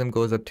mechanism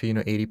goes up to,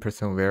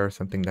 80% wear or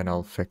something, then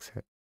I'll fix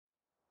it.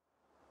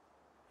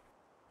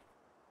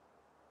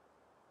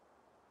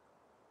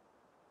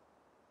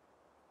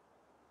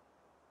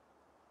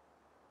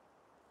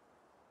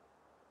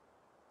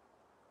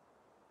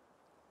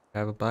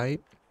 Have a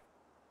bite?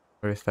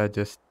 Or is that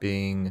just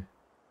being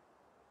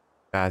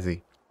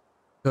spazzy?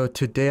 So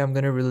today I'm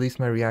going to release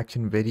my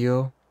reaction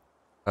video.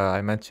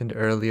 I mentioned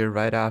earlier,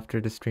 right after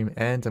the stream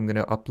ends, I'm going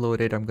to upload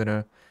it. I'm going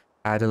to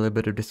add a little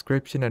bit of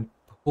description and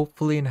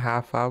hopefully in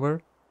half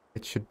hour,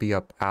 it should be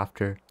up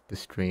after the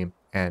stream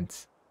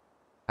ends.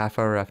 Half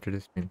hour after the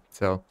stream.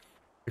 So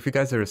if you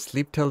guys are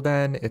asleep till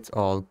then, it's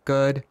all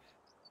good.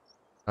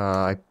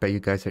 I bet you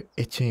guys are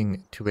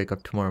itching to wake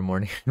up tomorrow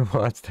morning and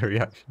watch the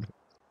reaction.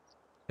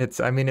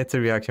 I mean, it's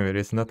a reaction video.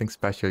 It's nothing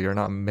special. You're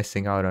not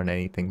missing out on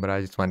anything, but I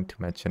just wanted to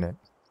mention it.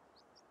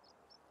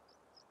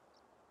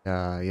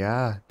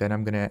 Yeah. Then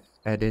I'm gonna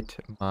edit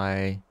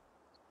my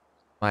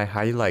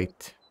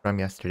highlight from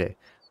yesterday.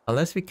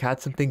 Unless we catch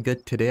something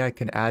good today, I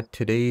can add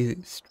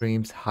today's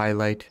stream's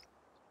highlight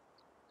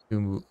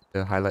to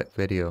the highlight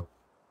video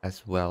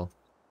as well.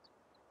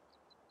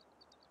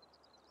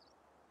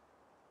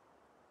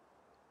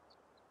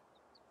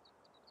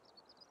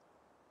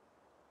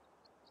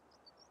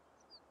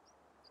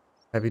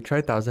 Have you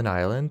tried Thousand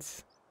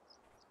Islands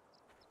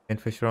in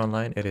Fisher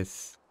Online? It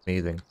is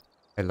amazing.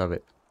 I love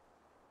it.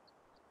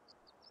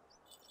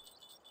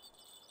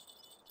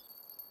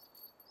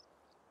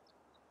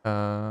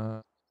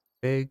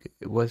 Big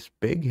was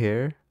Big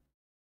here.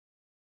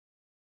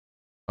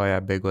 Oh yeah,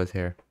 Big was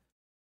here.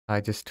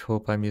 I just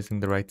hope I'm using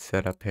the right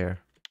setup here.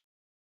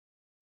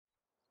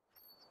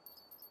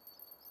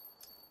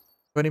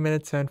 20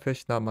 minutes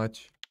sandfish, not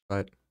much,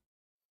 but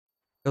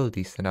still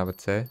decent, I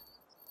would say.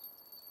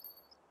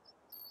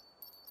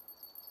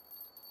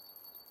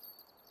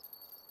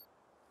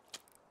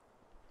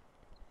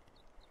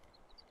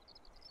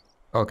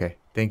 Okay,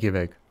 thank you,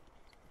 Big.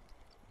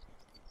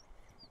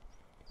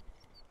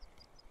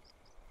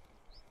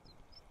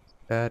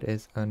 That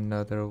is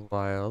another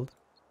wild.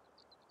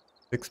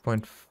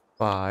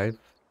 6.5.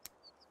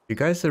 You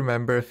guys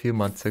remember a few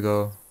months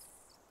ago,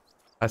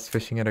 us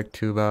fishing at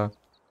Akhtuba,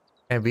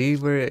 and we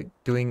were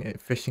doing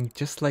fishing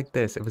just like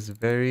this. It was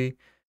very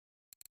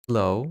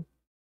slow,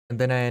 and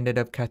then I ended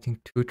up catching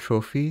 2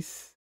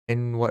 trophies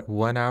in what,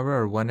 1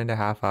 hour or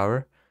 1.5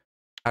 hour?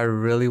 I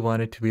really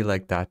want it to be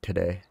like that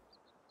today.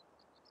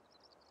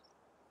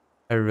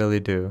 I really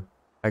do.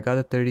 I got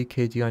a 30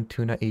 kg on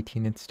tuna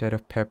 18 instead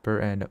of pepper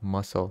and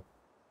mussel.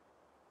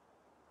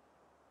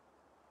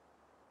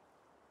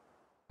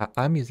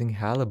 I'm using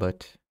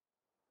halibut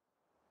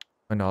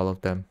on all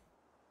of them.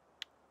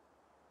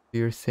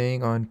 You're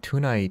saying on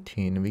tuna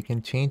 18, we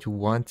can change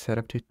one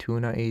setup to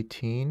tuna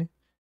 18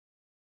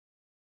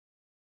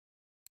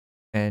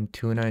 and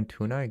tuna,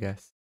 I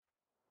guess.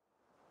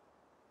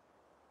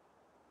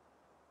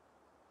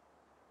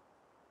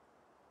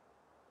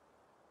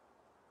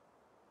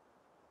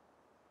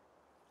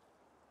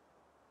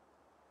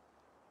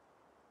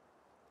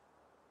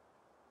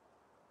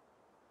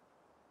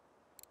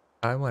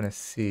 I want to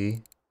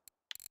see.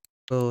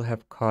 We'll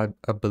have caught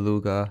a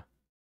beluga.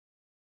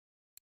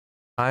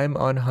 I'm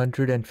on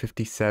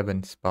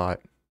 157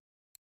 spot.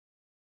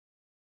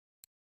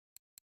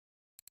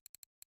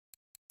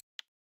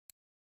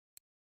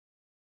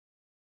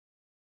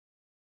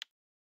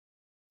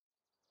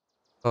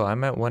 Oh,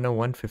 I'm at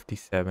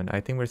 101.57. I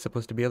think we're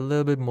supposed to be a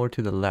little bit more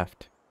to the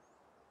left.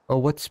 Oh,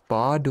 what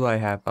spot do I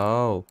have?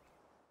 Oh,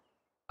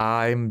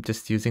 I'm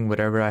just using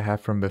whatever I have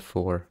from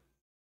before.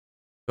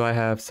 So I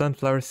have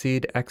sunflower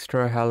seed,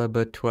 extra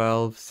halibut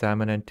 12,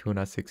 salmon and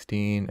tuna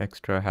 16,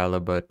 extra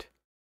halibut,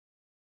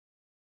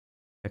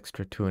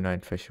 extra tuna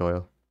and fish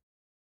oil.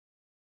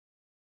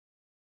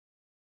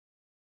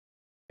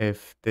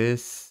 If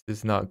this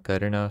is not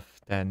good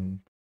enough, then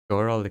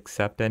sure, I'll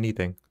accept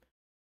anything.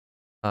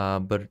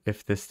 But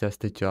if this does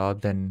the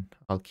job, then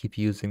I'll keep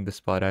using the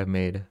spot I've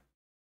made.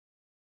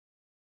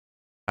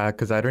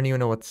 Because I don't even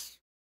know what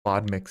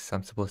spot mix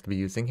I'm supposed to be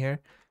using here.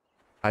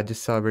 I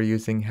just saw we're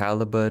using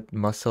halibut,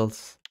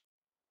 mussels,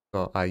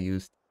 so I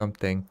used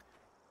something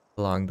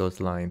along those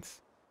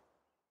lines.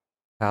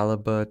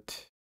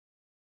 Halibut.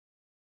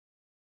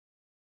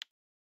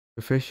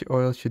 The fish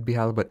oil should be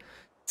halibut.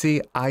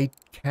 See, I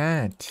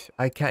can't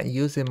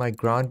use it. My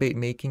ground bait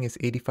making is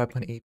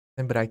 85.8%,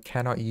 but I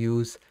cannot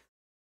use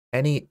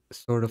any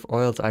sort of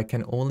oils. I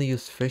can only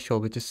use fish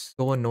oil, which is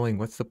so annoying.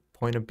 What's the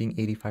point of being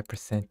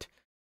 85%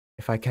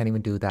 if I can't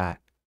even do that?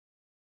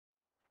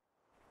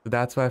 So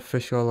that's why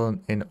fish oil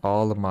in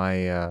all of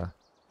my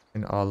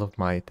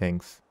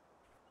things.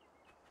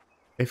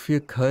 If you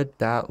could,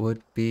 that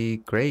would be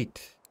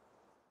great.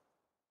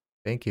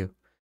 Thank you.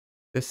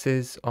 This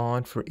is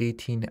on for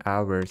 18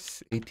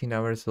 hours. 18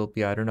 hours will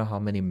be I don't know how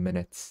many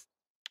minutes.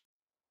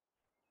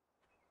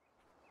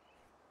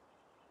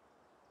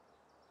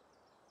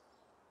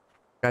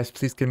 Guys,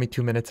 please give me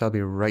 2 minutes. I'll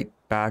be right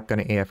back.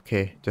 Gonna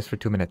AFK just for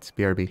 2 minutes.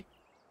 BRB.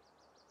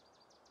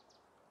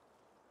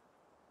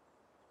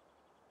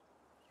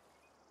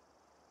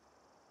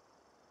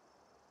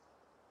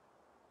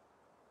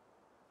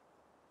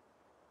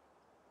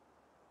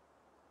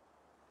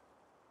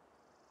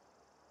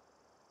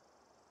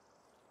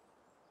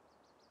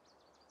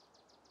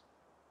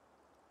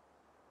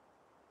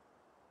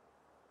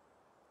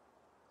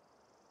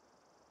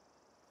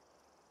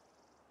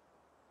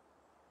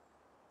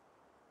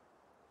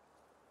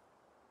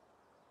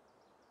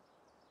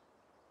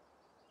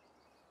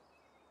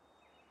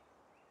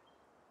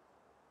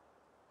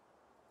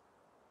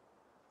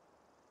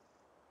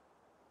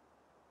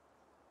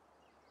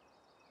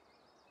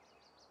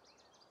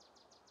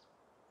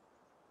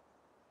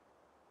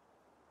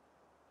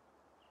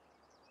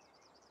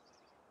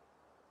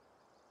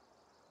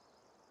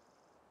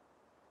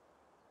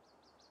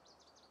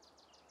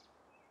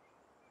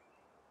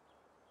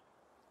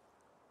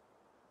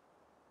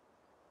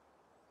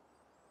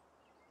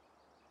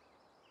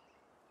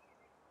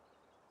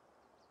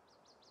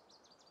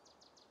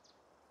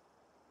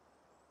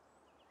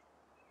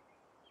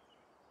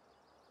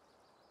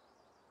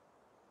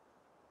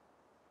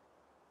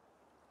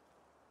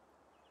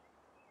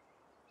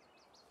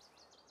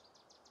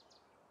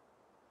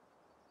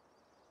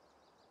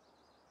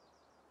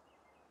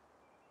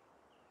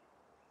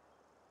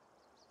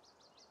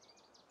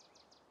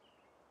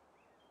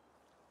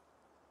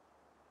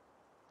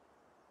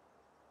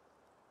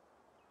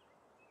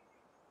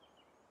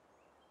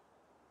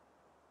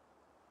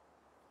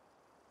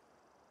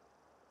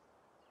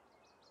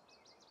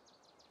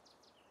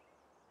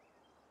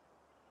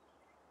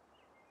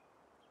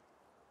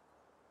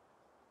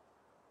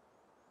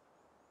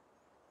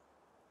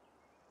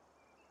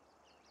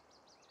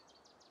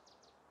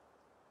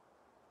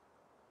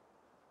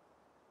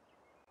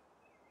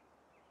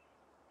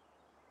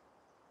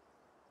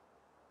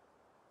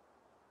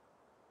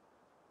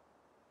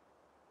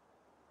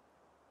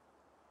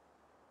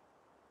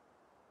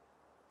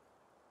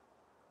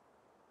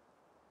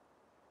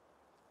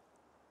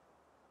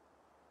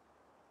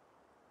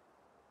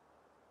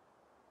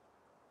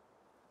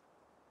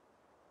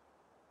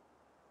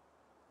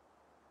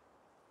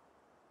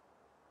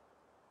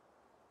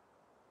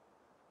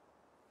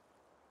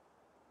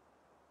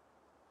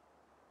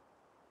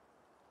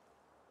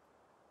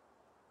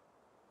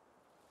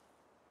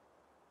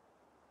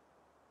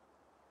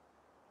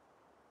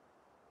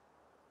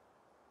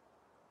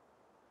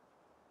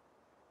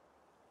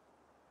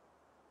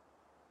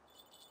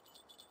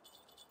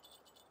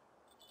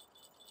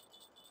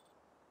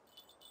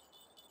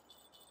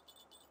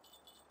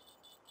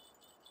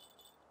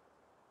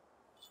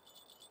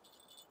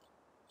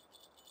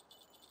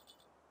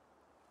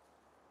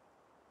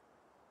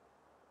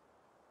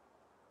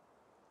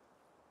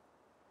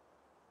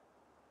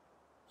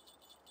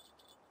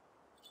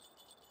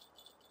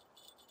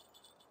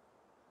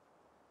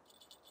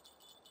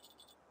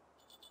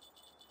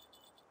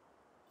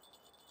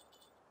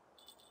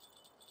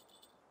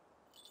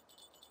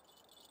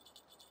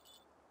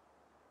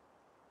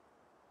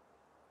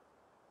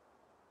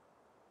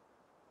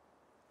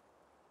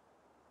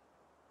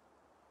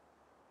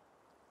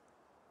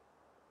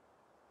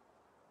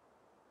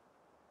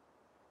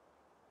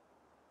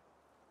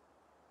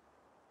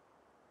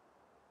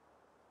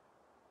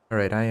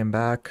 Alright, I am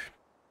back.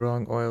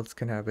 Wrong oils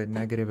can have a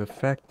negative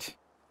effect.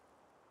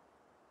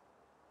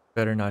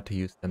 Better not to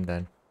use them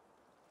then.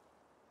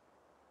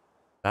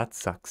 That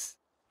sucks.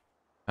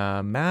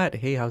 Matt,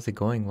 hey, how's it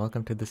going?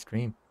 Welcome to the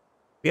stream.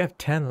 We have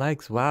 10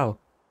 likes. Wow.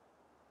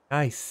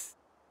 Nice.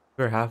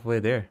 We're halfway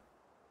there.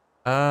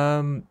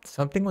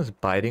 Something was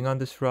biting on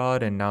this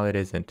rod and now it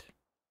isn't.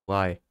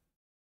 Why?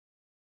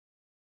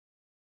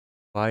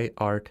 Why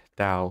art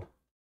thou?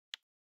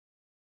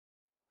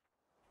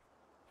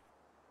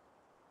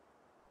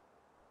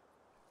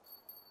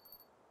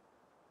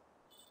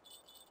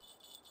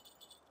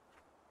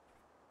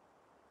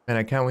 And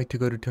I can't wait to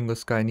go to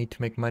Tunguska. I need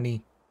to make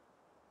money.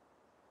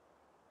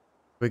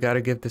 We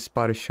gotta give this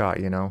spot a shot,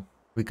 you know?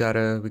 We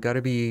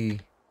gotta be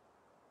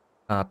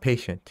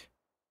patient.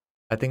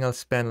 I think I'll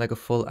spend like a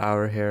full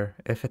hour here.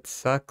 If it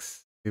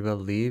sucks, we will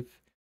leave.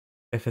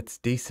 If it's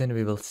decent,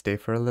 we will stay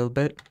for a little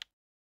bit.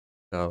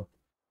 So,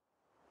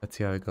 let's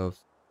see how it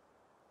goes.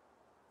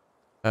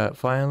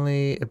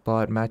 Finally, I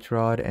bought match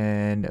rod,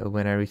 and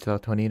when I reach level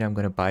 28, I'm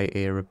gonna buy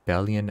a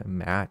rebellion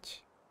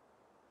match.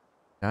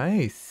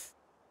 Nice.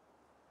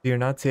 So you're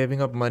not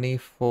saving up money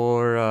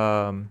for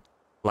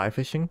fly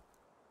fishing?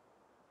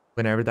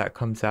 Whenever that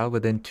comes out,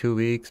 within 2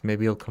 weeks,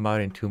 maybe it'll come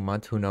out in 2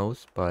 months, who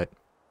knows? But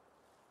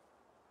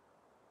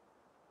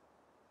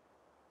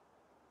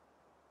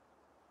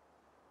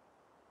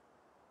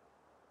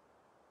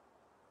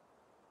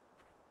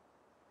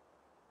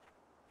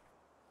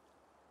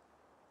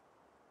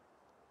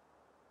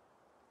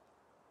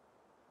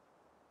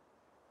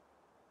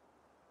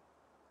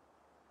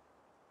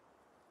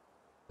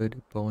good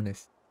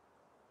bonus.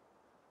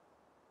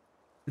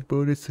 Good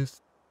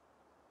bonuses.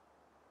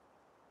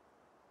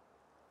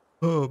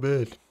 Oh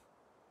man.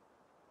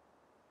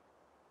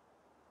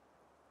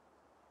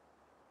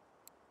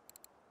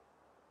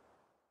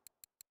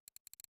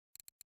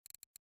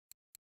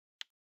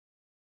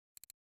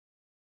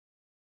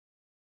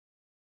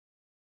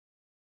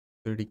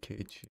 30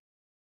 kg.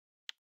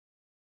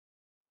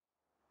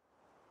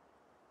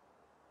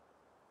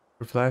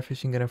 For fly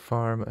fishing in a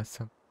farm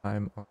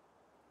sometime or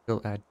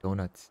still add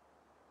donuts.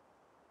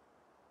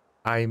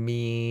 I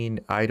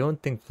mean, I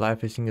don't think fly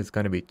fishing is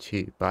gonna be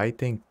cheap. I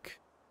think,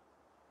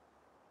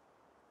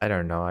 I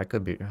don't know, I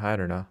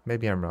don't know.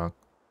 Maybe I'm wrong.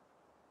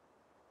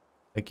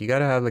 Like, you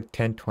gotta have like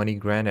 10, 20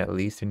 grand at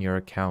least in your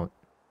account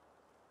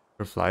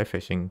for fly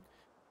fishing.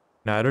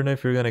 Now, I don't know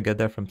if you're gonna get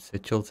that from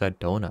Sitchell's at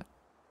Donut.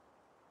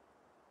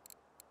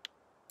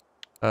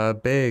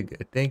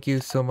 Big, thank you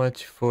so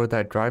much for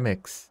that dry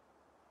mix.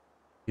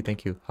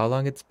 Thank you. How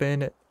long it's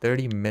been?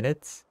 30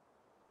 minutes?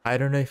 I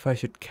don't know if I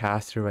should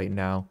cast it right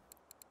now.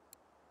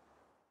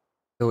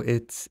 So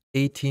it's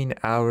 18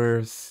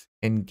 hours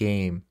in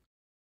game.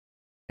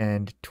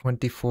 And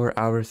 24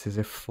 hours is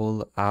a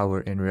full hour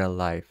in real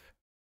life.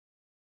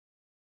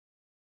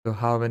 So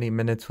how many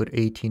minutes would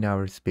 18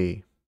 hours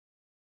be?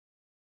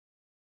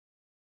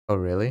 Oh,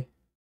 really?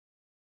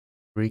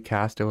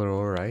 Recast it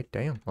all right?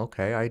 Damn,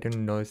 okay. I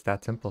didn't know it's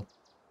that simple.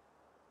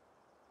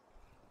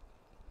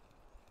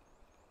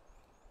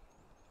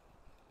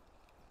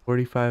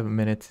 45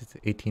 minutes is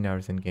 18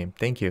 hours in game.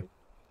 Thank you.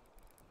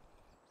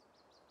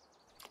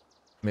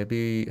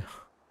 Maybe...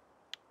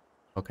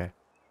 Okay.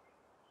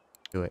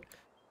 Do it.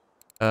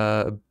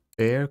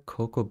 Bear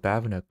Coco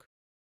Bavnook.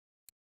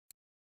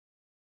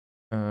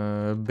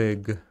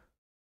 Big.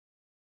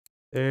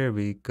 There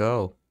we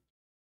go.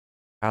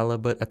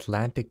 Halibut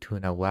Atlantic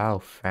tuna. Wow,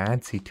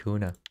 fancy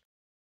tuna.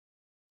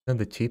 And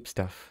the cheap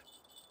stuff.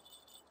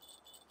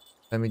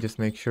 Let me just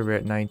make sure we're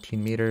at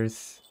 19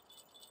 meters.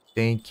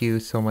 Thank you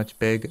so much,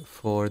 Big,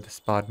 for the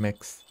spot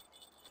mix.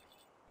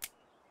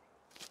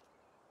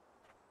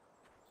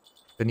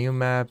 The new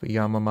map,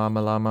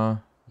 Yamamama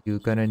Lama, you're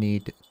gonna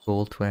need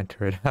gold to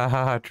enter it.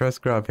 Haha,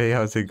 Trust Grub, hey,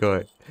 how's it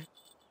going?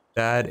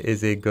 That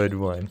is a good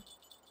one.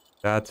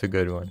 That's a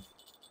good one.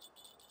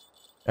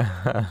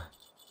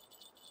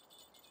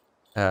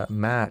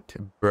 Matt,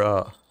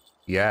 bruh.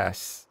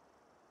 Yes.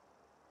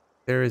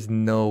 There is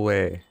no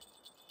way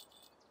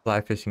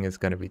fly fishing is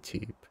gonna be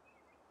cheap.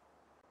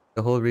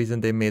 The whole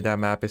reason they made that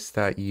map is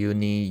that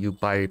you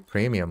buy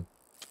premium.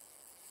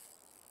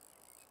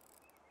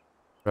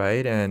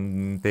 Right?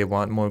 And they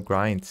want more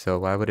grind, so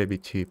why would it be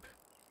cheap?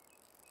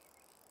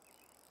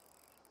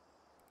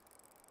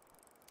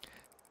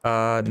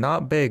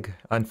 Not big,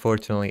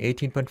 unfortunately.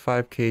 18.5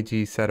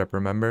 kg setup,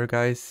 remember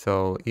guys?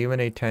 So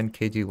even a 10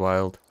 kg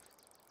wild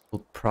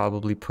will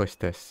probably push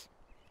this.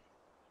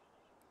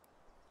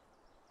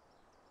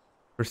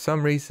 For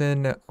some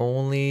reason,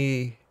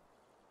 only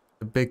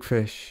the big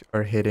fish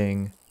are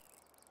hitting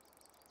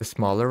the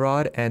smaller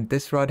rod, and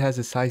this rod has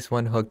a size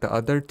 1 hook. The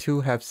other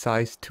two have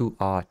size 2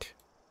 aught.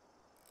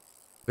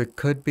 It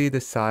could be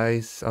the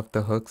size of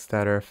the hooks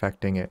that are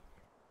affecting it.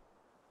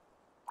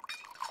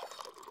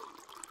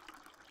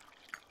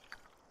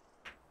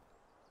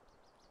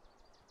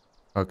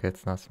 Okay,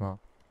 it's not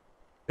small.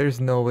 There's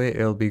no way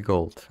it'll be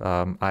gold.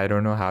 I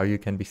don't know how you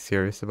can be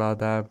serious about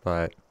that,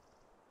 but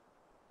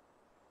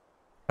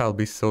that'll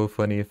be so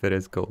funny if it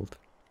is gold.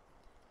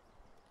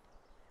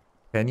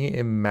 Can you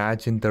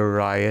imagine the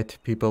riot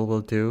people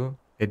will do?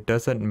 It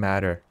doesn't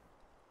matter.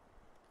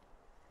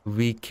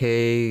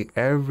 VK,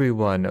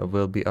 everyone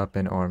will be up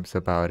in arms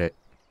about it.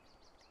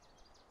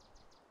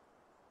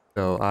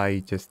 So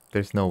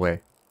there's no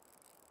way.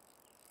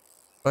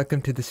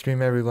 Welcome to the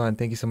stream, everyone.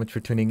 Thank you so much for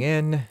tuning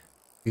in.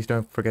 Please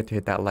don't forget to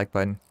hit that like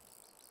button.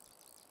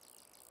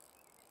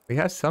 We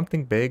have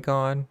something big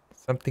on,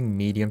 something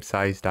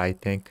medium-sized, I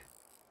think.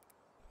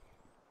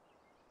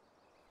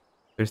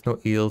 There's no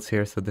eels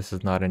here, so this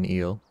is not an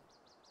eel.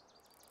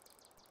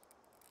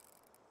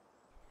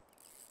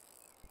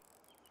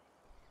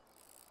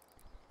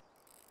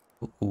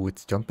 Ooh,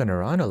 it's jumping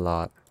around a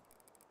lot.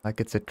 Like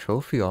it's a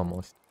trophy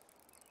almost.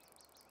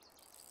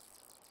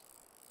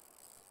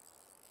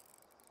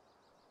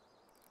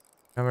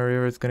 Kama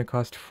River is going to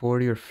cost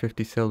 40 or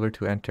 50 silver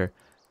to enter.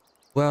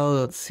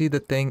 Well, see, the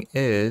thing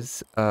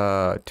is,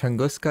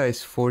 Tunguska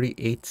is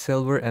 48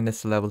 silver and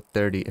it's level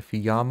 30. If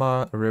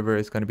Yama River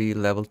is going to be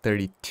level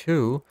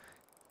 32,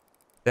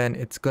 then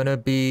it's going to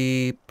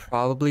be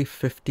probably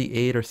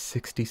 58 or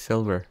 60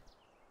 silver.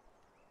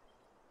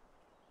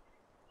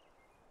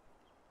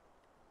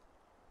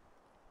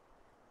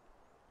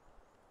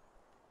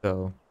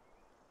 So,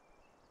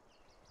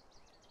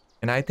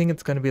 and I think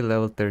it's going to be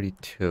level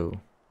 32.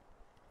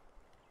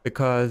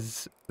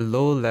 Because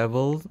low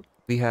level,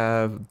 we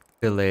have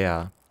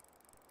Bilea.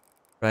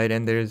 Right,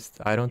 and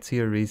I don't see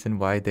a reason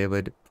why they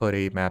would put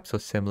a map so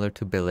similar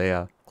to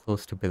Bilea,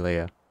 close to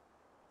Bilea.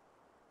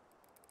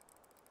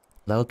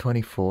 Level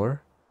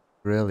 24?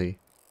 Really?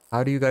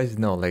 How do you guys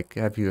know? Like,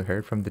 have you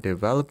heard from the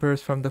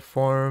developers from the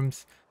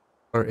forums?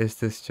 Or is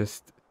this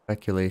just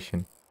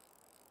speculation?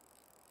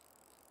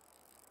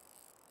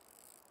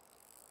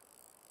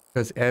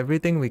 Because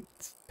everything we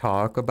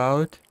talk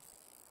about,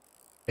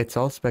 it's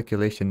all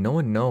speculation. No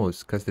one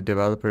knows because the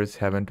developers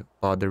haven't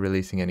bothered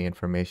releasing any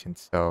information,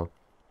 so...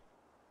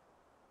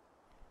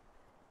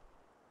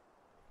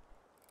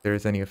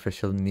 there's any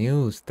official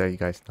news that you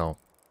guys know,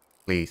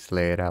 please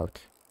lay it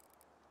out.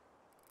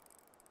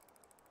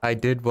 I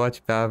did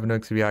watch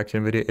Bavnook's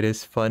reaction video. It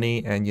is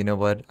funny, and you know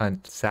what?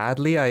 And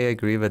sadly, I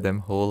agree with him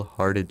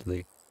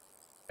wholeheartedly.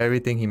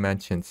 Everything he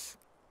mentions.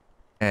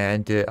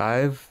 And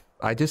I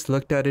just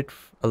looked at it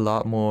a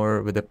lot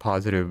more with a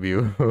positive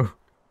view.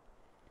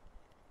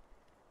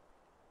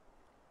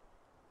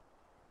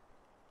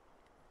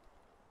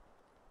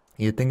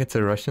 You think it's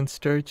a Russian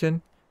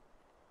sturgeon?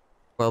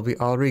 Well, we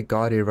already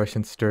got a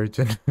Russian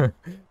sturgeon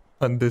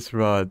on this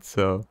rod,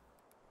 so.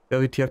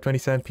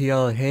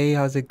 WTF27PL, hey,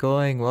 how's it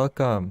going?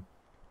 Welcome.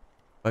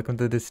 Welcome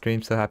to this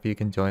stream. So happy you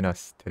can join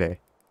us today.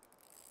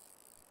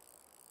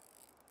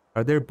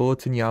 Are there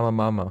boats in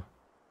Yamamama?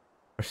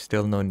 Or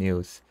still no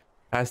news?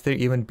 Has there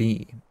even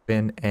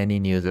been any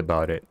news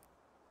about it?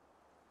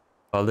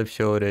 All they've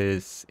showed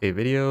is a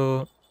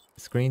video,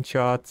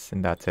 screenshots,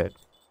 and that's it.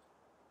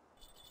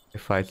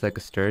 It fights like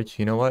a sturge.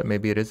 You know what?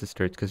 Maybe it is a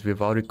sturge because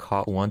we've already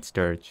caught one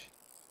sturge.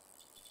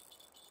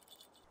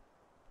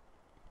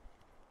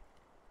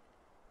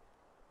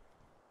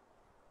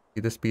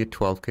 Could this be a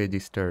 12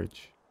 kg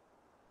sturge?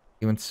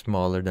 Even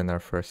smaller than our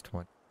first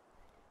one.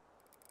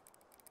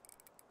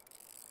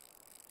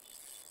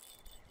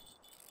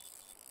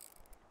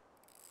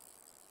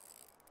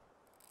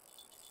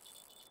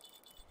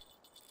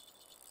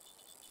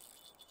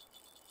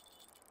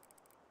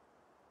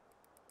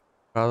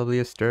 Probably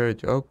a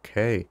sturge.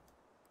 Okay.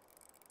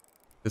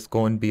 Let's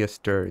go and be a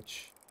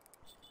sturge.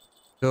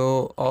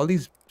 So all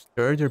these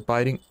sturge are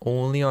biting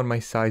only on my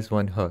size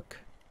 1 hook.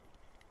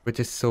 Which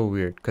is so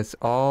weird because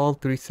all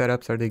 3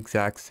 setups are the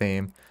exact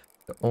same.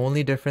 The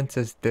only difference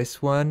is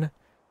this one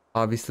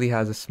obviously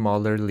has a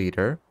smaller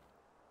leader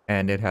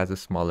and it has a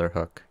smaller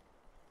hook.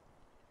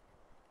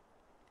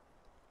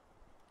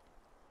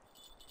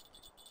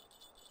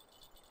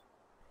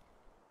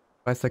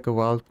 That's like a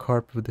wild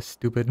carp with a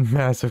stupid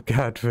massive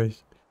catfish.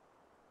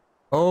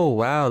 Oh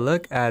wow,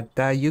 look at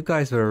that. You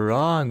guys were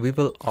wrong. We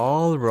were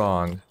all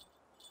wrong.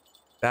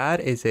 That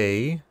is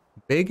a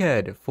big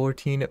head,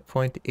 14.8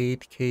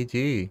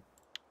 kg.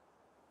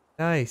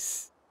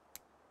 Nice.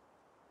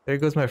 There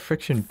goes my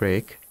friction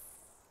brake.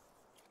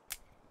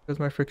 There's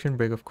my friction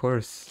brake, of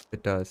course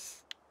it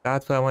does.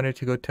 That's why I wanted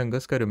to go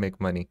Tunguska to make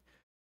money.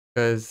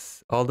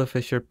 Because all the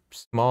fish are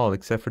small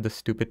except for the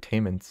stupid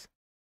taimens.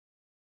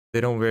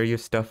 They don't wear your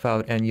stuff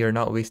out and you're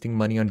not wasting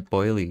money on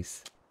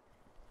boilies.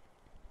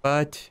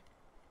 But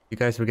you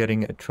guys were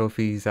getting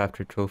trophies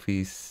after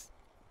trophies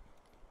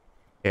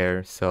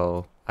here,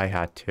 so I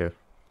had to.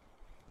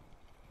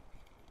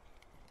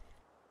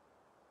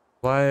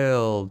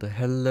 Wild,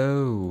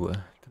 hello,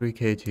 3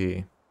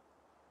 kg.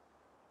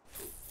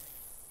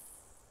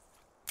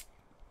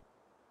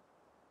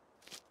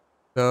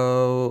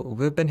 So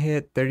we've been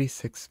hit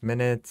 36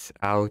 minutes,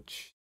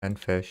 ouch, 10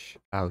 fish,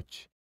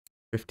 ouch.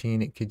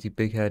 15 kg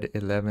big head,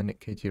 11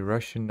 kg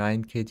Russian,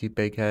 9 kg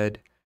big head.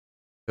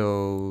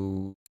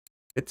 So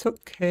it's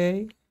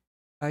okay,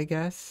 I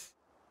guess.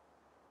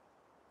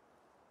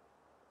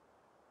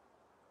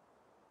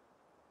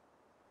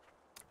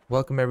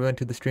 Welcome everyone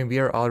to the stream. We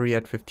are already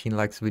at 15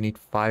 likes. We need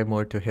 5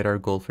 more to hit our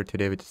goal for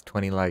today, which is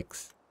 20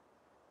 likes.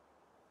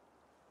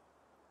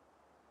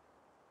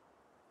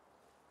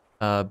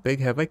 Big,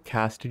 have I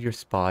casted your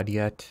spot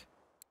yet?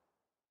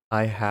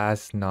 I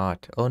has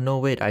not. Oh no,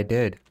 wait, I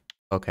did.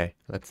 Okay,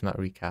 let's not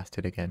recast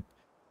it again.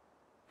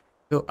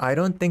 So I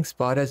don't think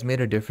spot has made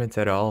a difference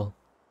at all.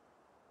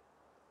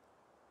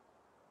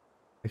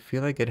 I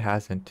feel like it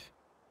hasn't.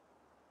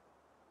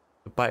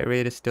 The bite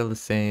rate is still the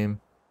same.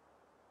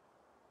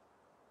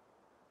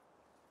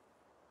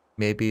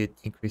 Maybe it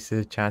increases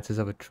the chances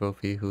of a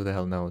trophy, who the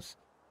hell knows.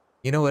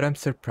 You know what I'm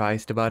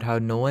surprised about? How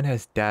no one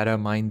has data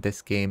mined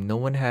this game. No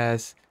one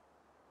has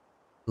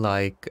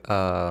like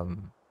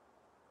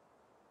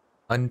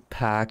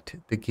unpacked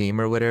the game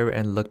or whatever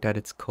and looked at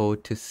its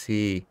code to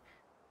see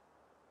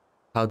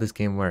how this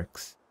game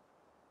works.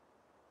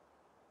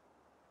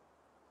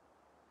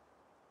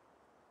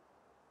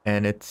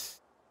 And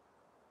it's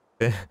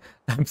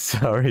I'm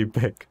sorry,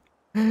 Beck.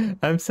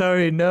 I'm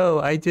sorry,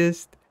 no,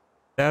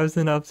 that was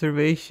an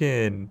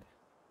observation.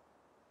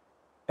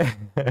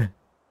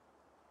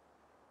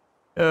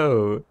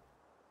 Oh.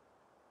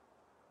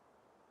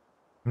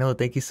 No,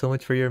 thank you so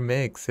much for your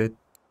mix.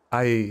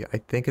 I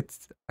think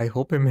I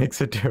hope it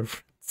makes a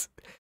difference.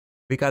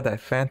 We got that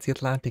fancy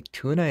Atlantic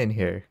tuna in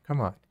here.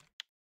 Come on.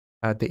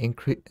 They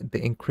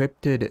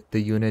encrypted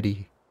the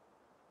Unity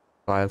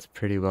files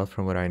pretty well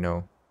from what I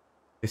know.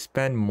 They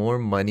spend more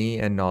money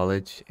and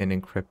knowledge in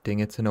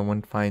encrypting it so no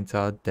one finds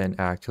out than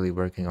actually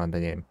working on the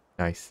game.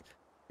 Nice.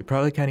 You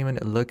probably can't even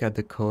look at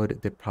the code.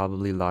 They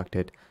probably locked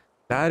it.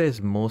 That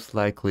is most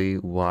likely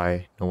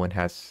why no one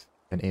has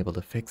been able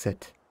to fix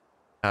it.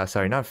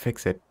 Sorry, not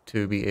fix it.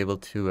 To be able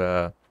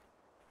to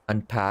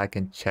unpack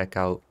and check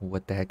out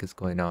what the heck is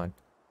going on.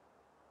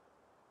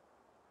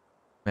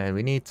 Man,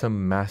 we need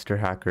some master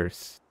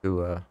hackers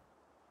to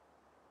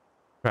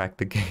crack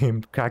the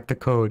game, crack the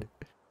code.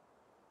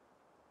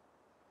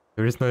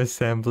 There is no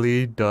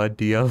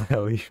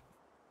assembly.dll.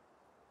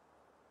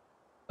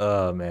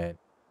 Oh man.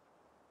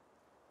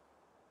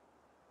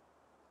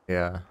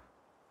 Yeah.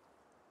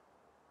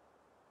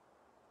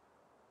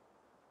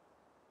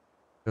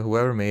 So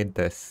whoever made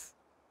this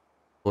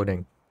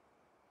coding,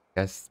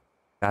 guess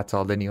that's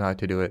all they knew how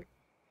to do it.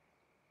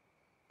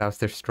 That was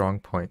their strong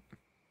point.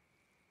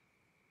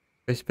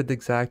 Fish at the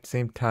exact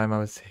same time I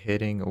was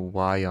hitting a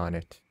Y on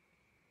it.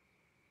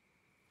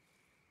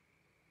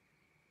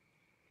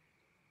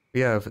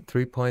 We have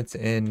 3 points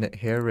in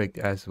hair rigged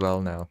as well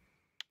now.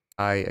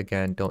 I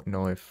again don't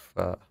know if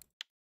I'm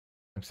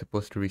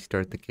supposed to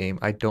restart the game.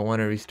 I don't want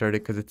to restart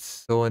it because it's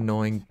so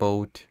annoying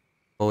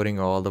boating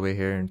all the way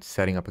here and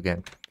setting up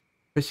again.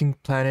 Fishing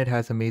Planet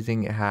has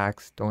amazing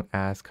hacks. Don't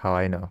ask how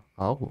I know.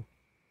 Oh.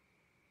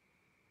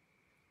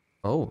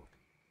 Oh.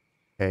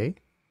 Okay.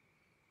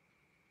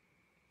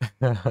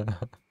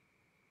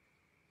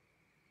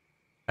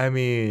 I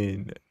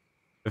mean,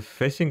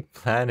 Fishing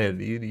Planet,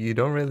 you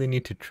don't really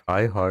need to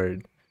try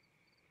hard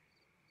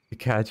to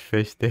catch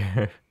fish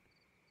there.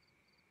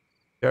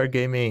 Star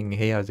Gaming,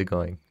 hey, how's it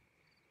going?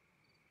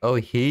 Oh,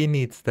 he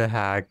needs the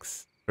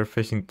hacks for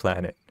Fishing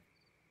Planet.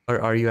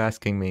 Or are you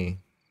asking me?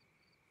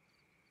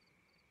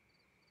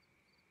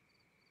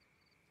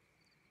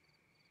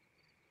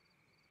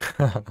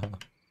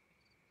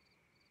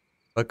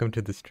 Welcome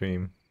to the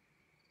stream.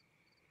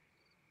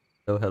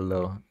 Oh,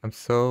 hello.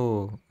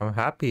 I'm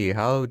happy.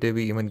 How did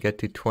we even get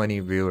to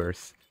 20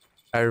 viewers?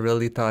 I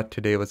really thought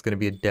today was going to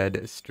be a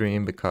dead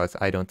stream because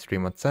I don't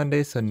stream on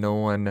Sunday, so no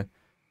one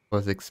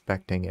was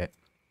expecting it.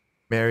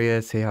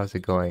 Marius, hey, how's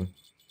it going?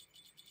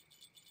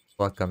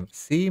 Welcome.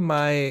 See,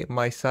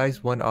 my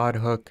size 1 odd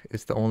hook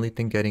is the only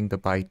thing getting the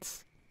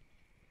bites.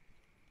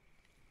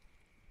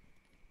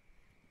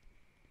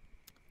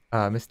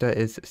 Mr.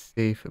 is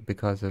safe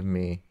because of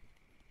me.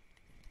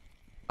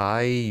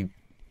 I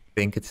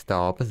think it's the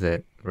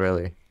opposite,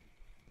 really.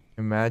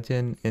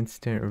 Imagine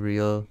instant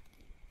reel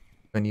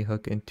when you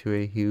hook into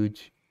a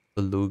huge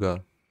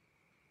beluga.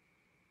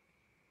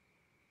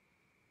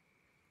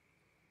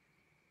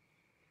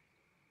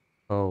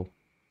 Oh,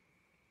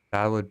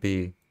 that would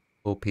be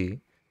OP.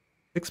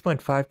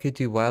 6.5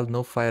 kg wild,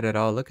 no fight at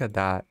all. Look at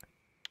that.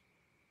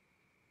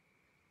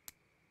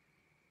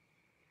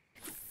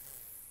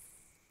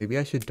 Maybe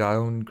I should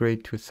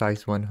downgrade to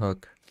size 1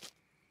 hook.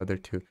 Other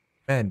two.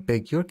 Man,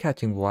 Big, you're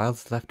catching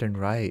wilds left and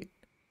right.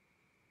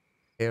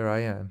 Here I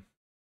am.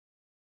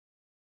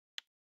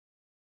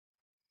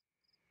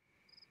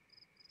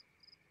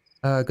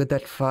 Good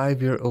that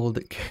 5-year-old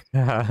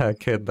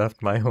kid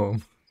left my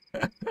home.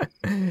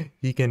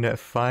 He can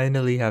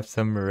finally have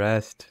some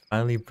rest.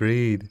 Finally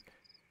breathe.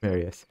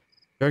 Marius.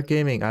 Dark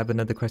Gaming, I have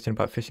another question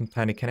about Fishing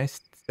Planet. Can I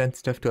send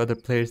stuff to other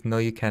players? No,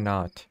 you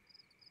cannot.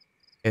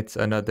 It's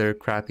another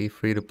crappy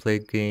free-to-play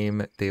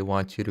game. They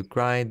want you to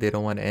grind. They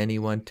don't want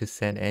anyone to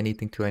send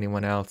anything to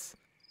anyone else.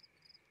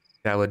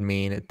 That would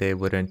mean they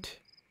wouldn't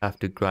have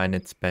to grind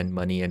and spend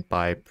money and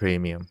buy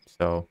premium.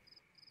 So,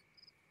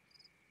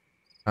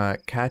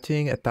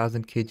 catching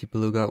 1,000 kg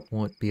beluga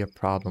won't be a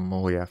problem.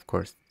 Oh yeah, of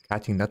course.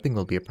 Catching nothing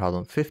will be a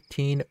problem.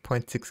 15.6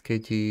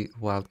 kg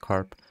wild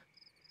carp.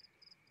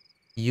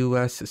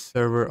 US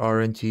server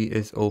RNG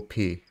is OP.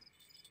 We're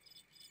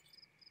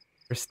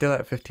still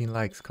at 15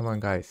 likes. Come on,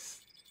 guys.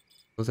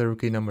 Those are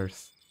rookie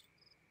numbers.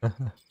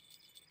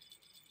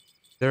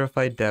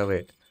 Verified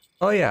David.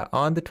 Oh yeah,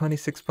 on the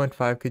 26.5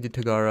 kg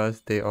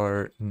Tagaras, they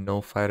are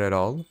no fight at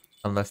all.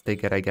 Unless they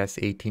get, I guess,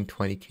 18,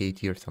 20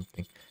 kg or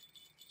something.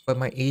 But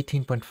my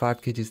 18.5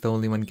 kg is the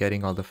only one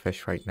getting all the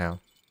fish right now.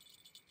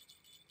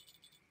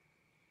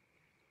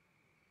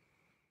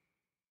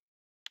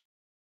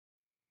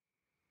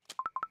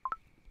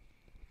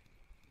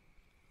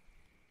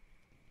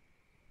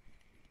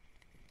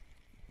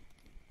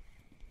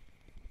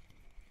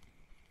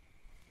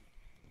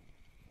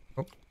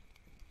 Oh,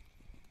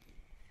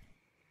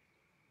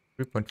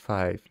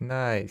 3.5.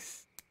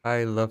 Nice.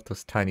 I love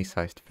those tiny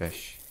sized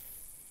fish.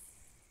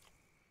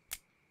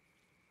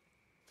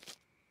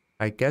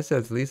 I guess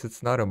at least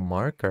it's not a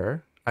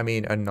marker. I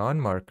mean, a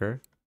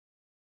non-marker.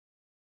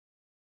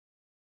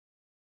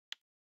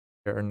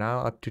 There are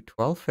now up to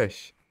 12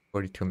 fish.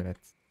 42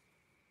 minutes.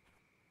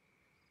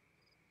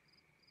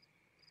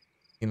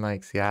 15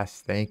 likes.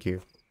 Yes, thank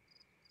you.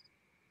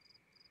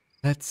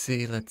 Let's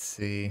see, let's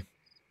see.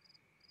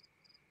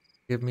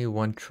 Give me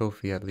one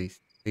trophy at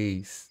least,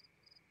 please.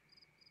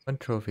 One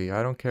trophy.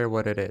 I don't care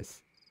what it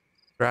is.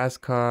 Grass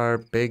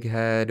carp, big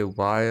head,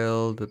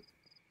 wild.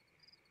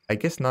 I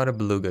guess not a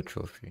beluga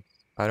trophy.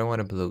 I don't want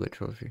a beluga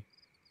trophy.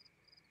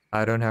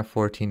 I don't have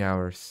 14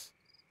 hours.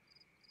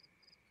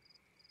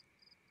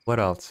 What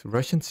else?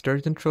 Russian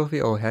sturgeon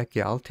trophy? Oh heck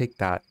yeah, I'll take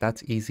that.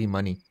 That's easy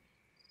money.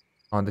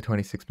 On the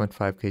 26.5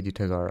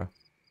 kg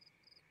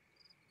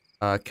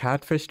Tagara.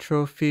 Catfish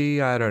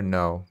trophy? I don't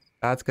know.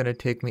 That's gonna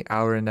take me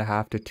hour and a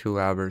half to 2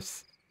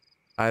 hours.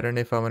 I don't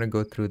know if I want to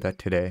go through that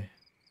today.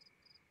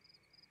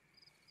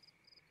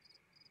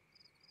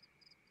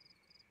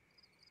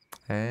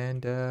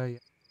 And yeah.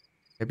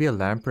 Maybe a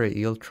lamprey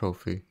eel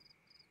trophy.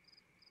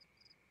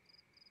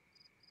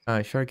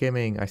 Shark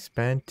Gaming, I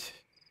spent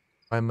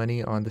My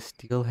money on the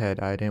steelhead.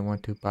 I didn't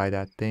want to buy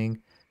that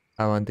thing.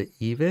 I want the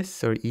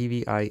Evis or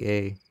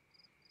EVIA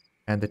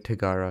and the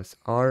Tagaras.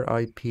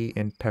 RIP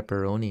in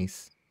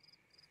pepperonis.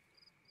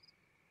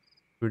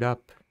 Screwed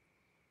up.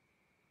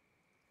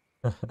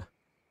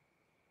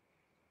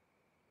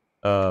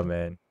 Oh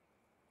man.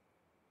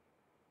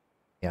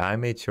 Yeah, I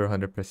made sure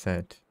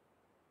 100%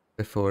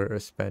 before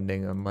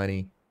spending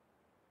money.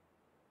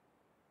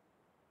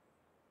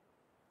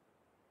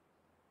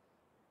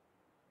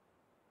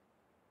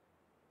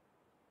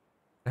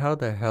 How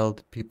the hell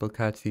did people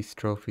catch these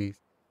trophies?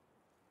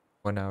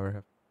 1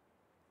 hour.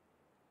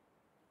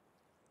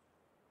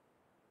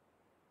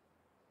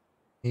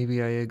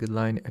 EVIA, good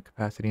line,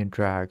 capacity, and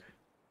drag.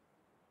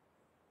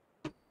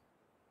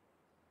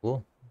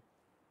 Cool.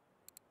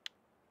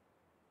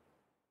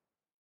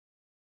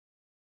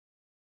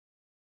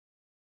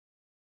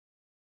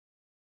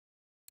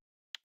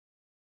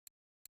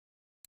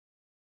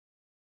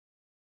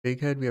 Big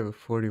head, we have a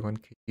 41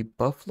 kg.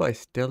 Buffalo, I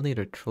still need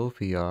a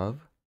trophy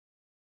of.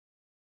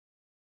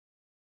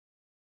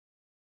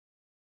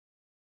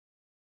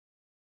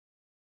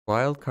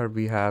 Wild card,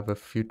 we have a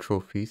few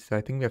trophies. I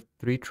think we have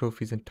 3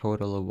 trophies in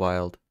total of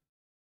wild.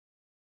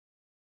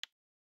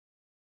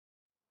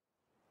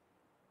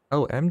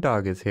 Oh,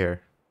 M-Dog is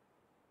here.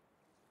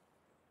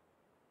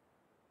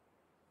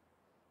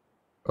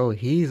 Oh,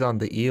 he's on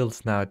the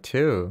eels now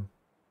too.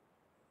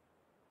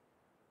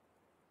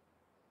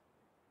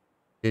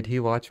 Did he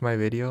watch my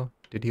video?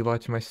 Did he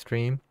watch my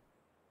stream?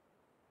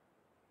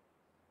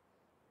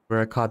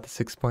 Where I caught the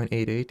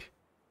 6.88?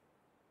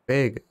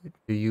 Big,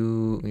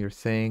 you're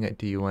saying,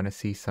 do you want to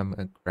see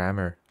some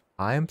grammar?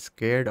 I am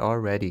scared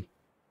already,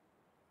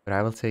 but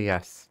I will say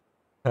yes.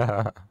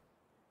 Not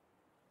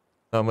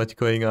much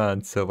going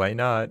on, so why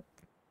not?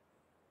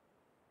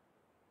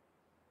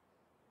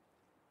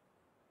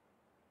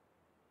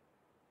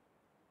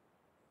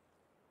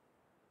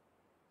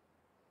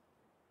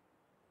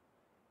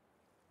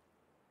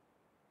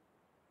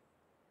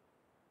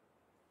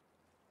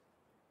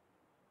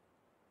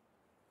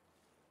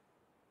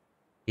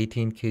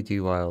 $18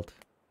 kg wild.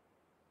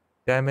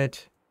 Damn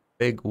it.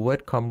 Big,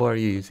 what combo are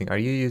you using? Are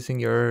you using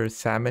your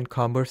salmon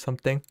combo or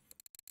something?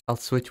 I'll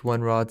switch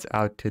one rods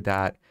out to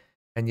that.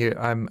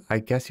 And I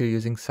guess you're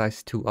using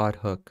size 2 odd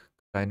hook.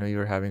 I know you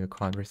were having a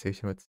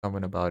conversation with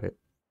someone about it.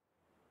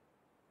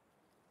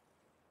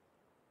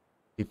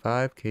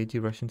 55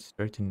 kg Russian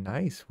sturgeon.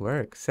 Nice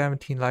work.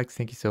 17 likes.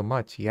 Thank you so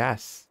much.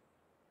 Yes.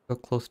 So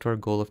close to our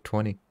goal of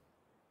 20.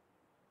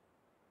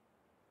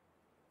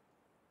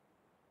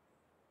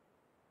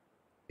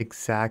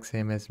 Exact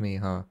same as me,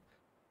 huh?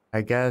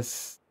 I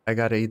guess I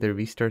gotta either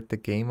restart the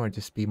game or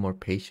just be more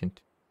patient.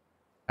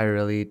 I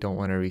really don't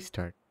want to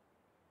restart.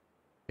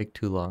 Take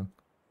too long.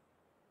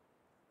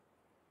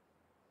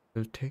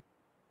 It'll take.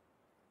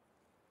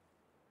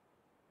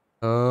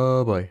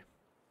 Oh boy.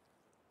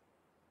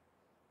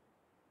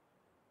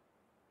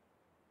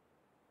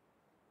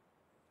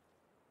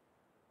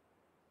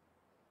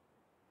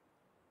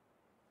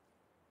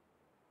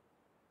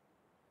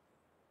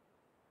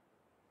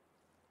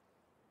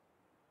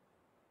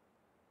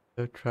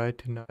 So try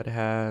to not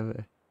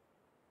have.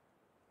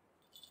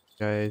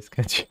 Guys,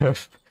 can you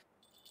have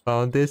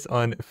found this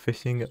on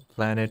Fishing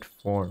Planet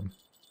forum?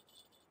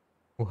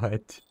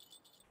 What?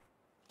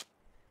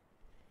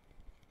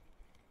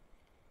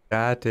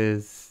 That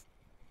is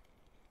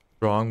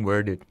wrong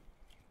worded.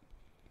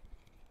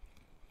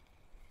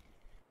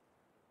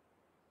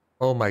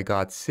 Oh my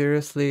god,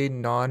 seriously?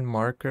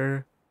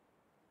 Non-marker?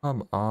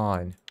 Come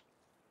on.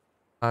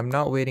 I'm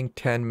not waiting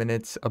 10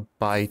 minutes a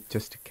bite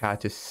just to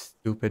catch a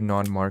stupid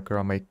non-marker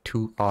on my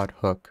 2 odd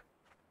hook.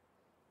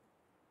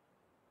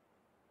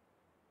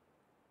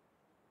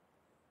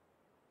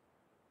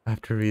 I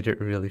have to read it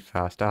really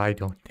fast. I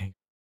don't think.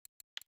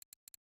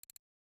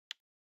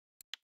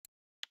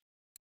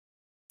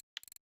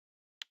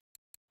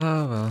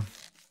 Oh well.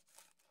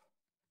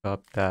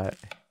 Stop that.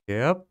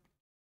 Yep.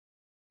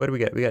 What do we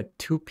get? We got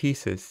 2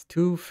 pieces.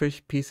 2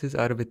 fish pieces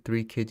out of a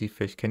 3 kg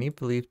fish. Can you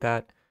believe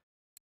that?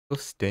 So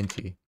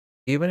stingy.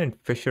 Even in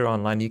Fisher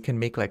Online, you can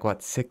make like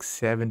what, 6,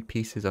 7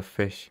 pieces of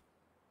fish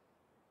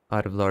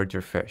out of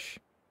larger fish.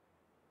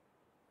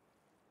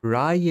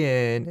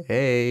 Ryan,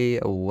 hey,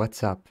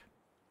 what's up?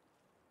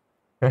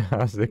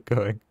 How's it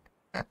going?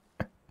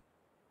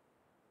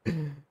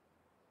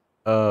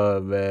 Oh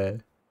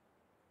man.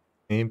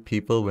 Same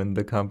people win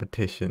the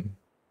competition.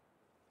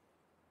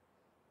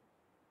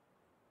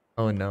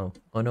 Oh no.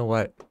 Oh no,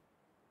 what?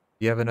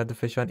 You have another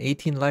fish on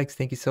 18 likes.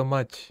 Thank you so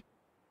much.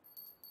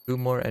 2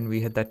 more and we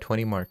hit that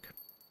 20 mark.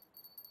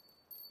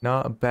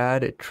 Not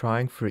bad at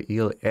trying for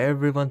eel.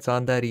 Everyone's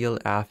on that eel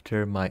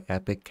after my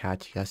epic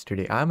catch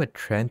yesterday. I'm a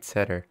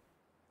trendsetter.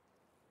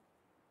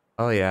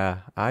 Oh yeah,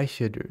 I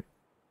should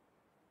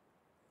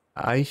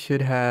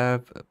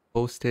have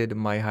posted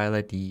my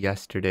highlight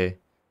yesterday.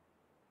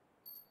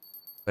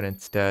 But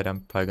instead,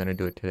 I'm probably gonna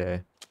do it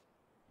today.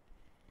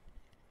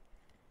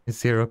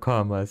 0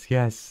 commas,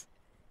 yes.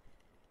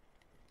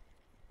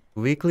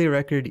 Weekly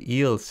record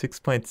eel,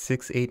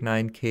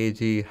 6.689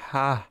 kg.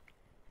 Ha!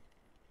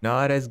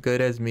 Not as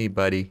good as me,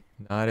 buddy.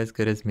 Not as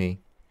good as me.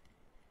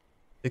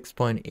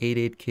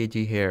 6.88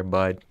 kg here,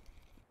 bud.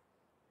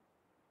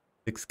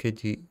 6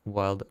 kg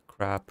wild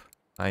crap.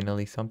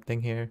 Finally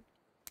something here.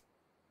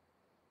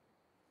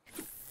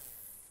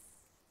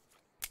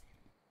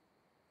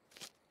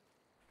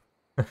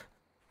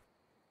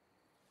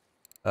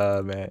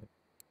 Man.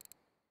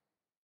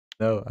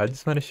 No, I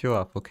just want to show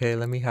off, okay?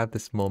 Let me have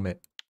this moment.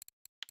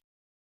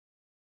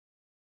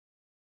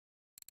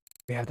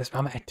 We have this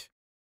moment.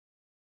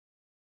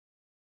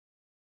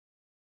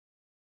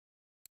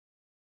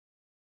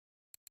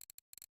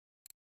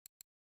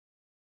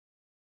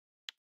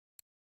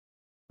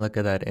 Look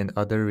at that, in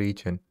other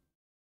region.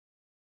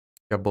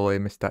 Your boy,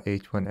 Mr.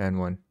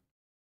 H1N1.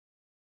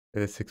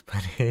 It is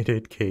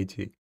 6.88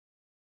 kg.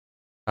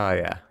 Oh,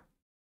 yeah.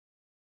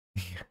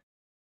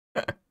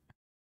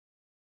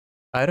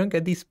 I don't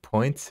get these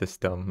point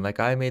system. Like,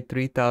 I made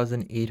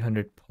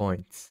 3,800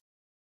 points.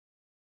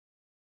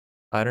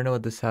 I don't know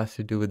what this has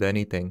to do with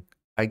anything.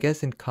 I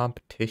guess in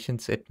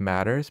competitions it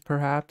matters,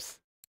 perhaps.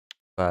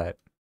 But,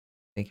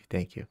 thank you,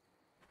 thank you.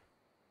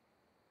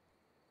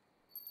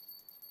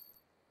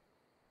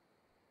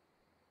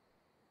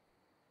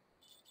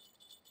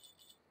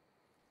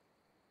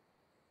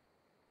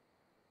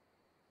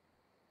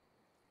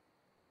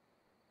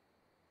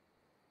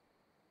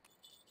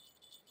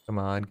 Come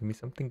on, give me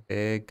something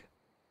big.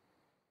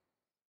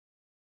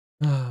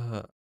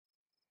 I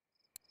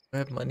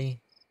have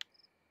money.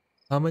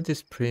 How much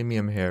is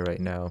premium here right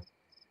now?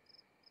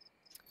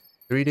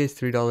 3 days,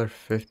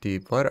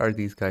 $3.50. What are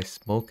these guys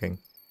smoking?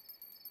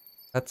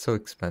 That's so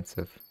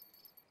expensive.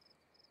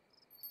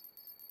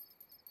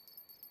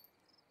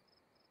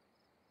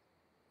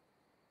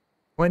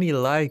 20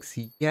 likes,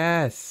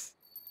 yes!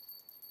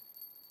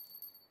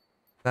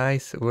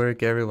 Nice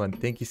work, everyone.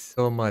 Thank you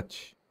so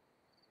much.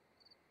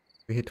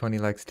 We hit 20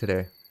 likes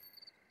today.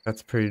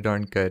 That's pretty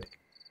darn good.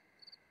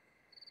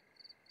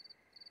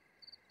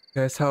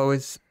 Guys, how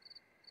is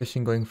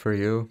fishing going for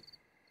you?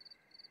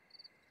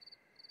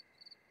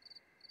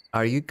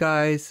 Are you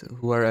guys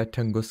who are at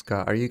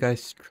Tunguska, are you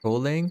guys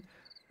trolling?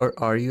 Or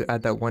are you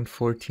at that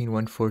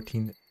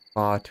 114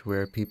 spot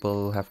where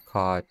people have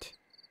caught,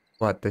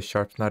 what, the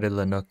sharp-snouted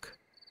Lanuk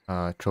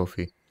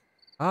trophy?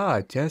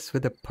 Ah, Jess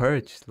with a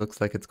perch.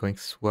 Looks like it's going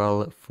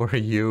swell for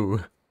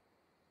you.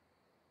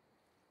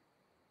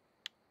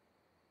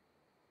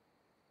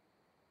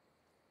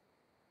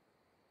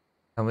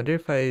 I wonder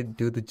if I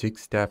do the jig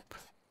step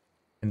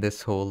in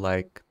this hole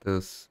like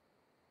this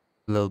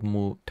little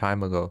move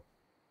time ago.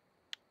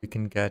 We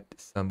can get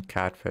some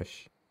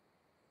catfish.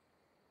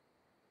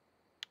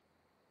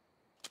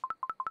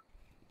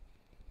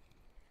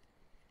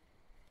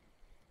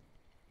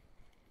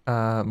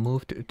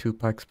 Moved to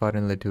Pike Spot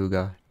in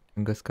Ladoga.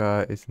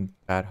 Tunguska isn't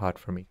that hot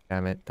for me.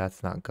 Damn it,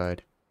 that's not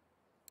good.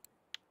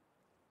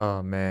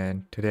 Oh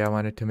man, today I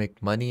wanted to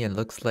make money and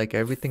looks like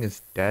everything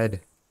is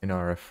dead in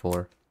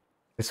RF4.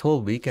 This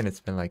whole weekend it's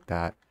been like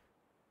that.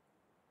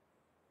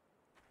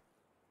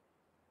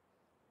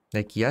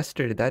 Like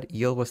yesterday, that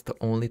eel was the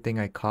only thing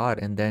I caught,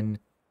 and then,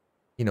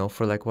 you know,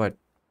 for like what,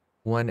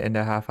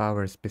 1.5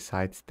 hours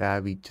besides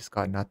that, we just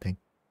got nothing.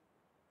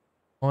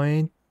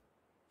 Point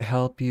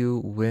help you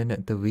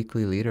win the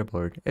weekly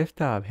leaderboard.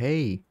 Iftab,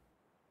 hey,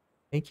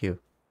 thank you.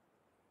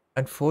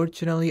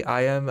 Unfortunately,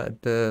 I am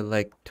the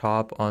like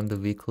top on the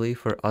weekly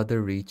for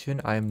other region.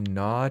 I'm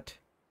not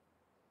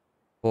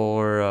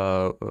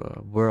for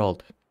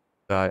world.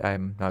 So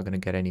I'm not gonna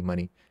get any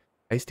money.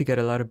 I used to get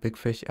a lot of big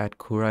fish at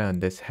Kurai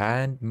on this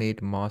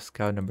handmade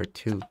Moscow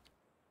 #2.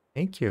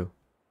 Thank you.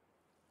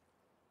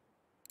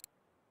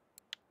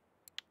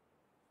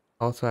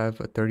 Also, I have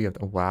 30 of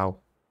them. Wow.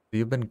 So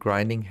you've been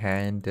grinding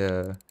hand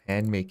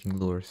making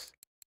lures.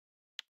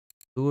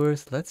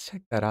 Lures, let's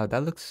check that out.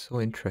 That looks so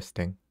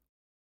interesting.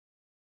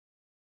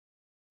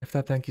 If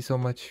that, thank you so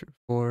much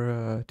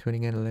for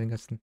tuning in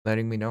and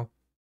letting me know.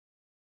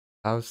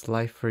 How's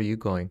life for you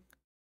going?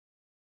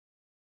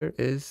 There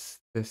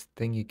is this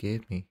thing you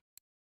gave me.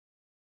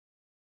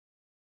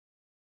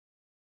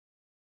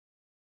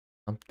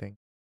 Something.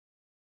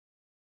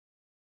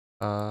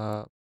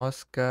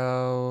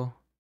 Moscow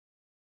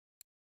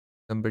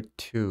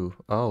 #2.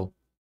 Oh,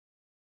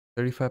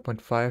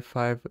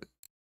 35.55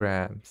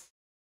 grams.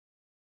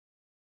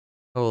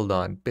 Hold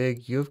on,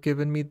 Big, you've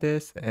given me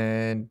this,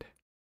 and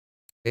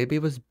maybe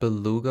it was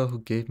Beluga who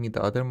gave me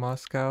the other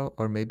Moscow,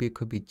 or maybe it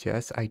could be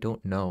Jess. I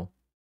don't know.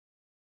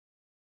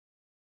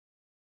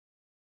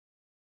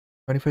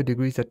 25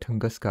 degrees at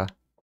Tunguska.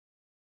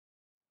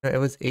 No, it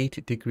was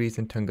 8 degrees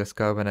in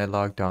Tunguska when I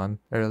logged on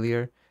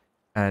earlier,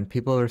 and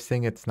people were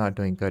saying it's not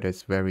doing good.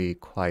 It's very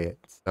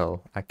quiet,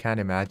 so I can't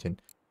imagine.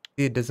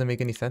 See, it doesn't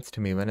make any sense to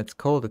me. When it's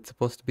cold, it's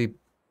supposed to be,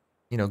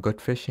 you know, good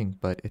fishing,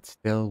 but it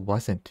still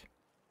wasn't.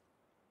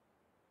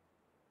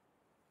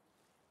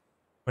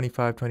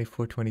 25,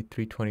 24,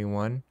 23,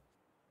 21.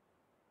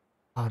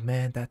 Oh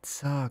man, that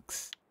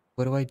sucks.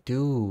 What do I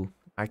do?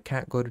 I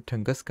can't go to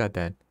Tunguska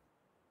then.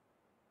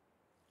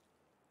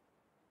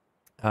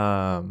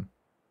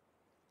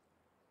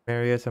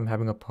 Marius, I'm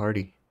having a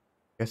party.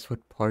 Guess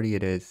what party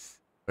it is?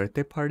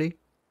 birthday party?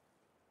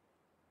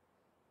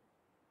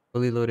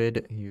 Fully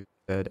loaded, you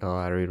said. Oh,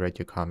 I already read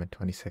your comment.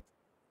 26.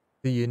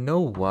 So you know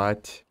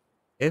what?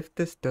 If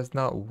this does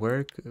not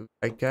work,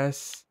 I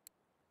guess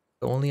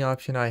the only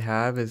option I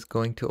have is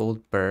going to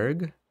Old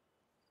Berg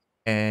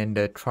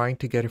and trying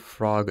to get a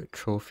frog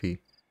trophy.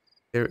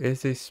 There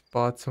is a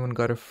spot someone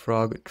got a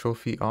frog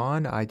trophy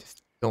on. I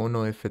just don't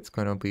know if it's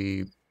gonna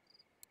be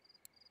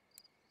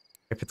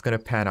if it's gonna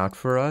pan out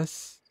for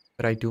us,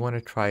 but I do want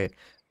to try it.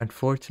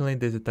 Unfortunately,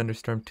 there's a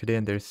thunderstorm today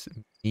and there's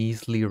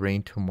measly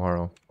rain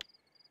tomorrow.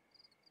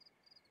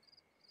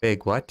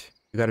 Big, what?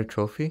 You got a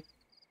trophy?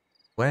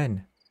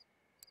 When?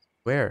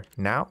 Where?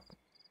 Now?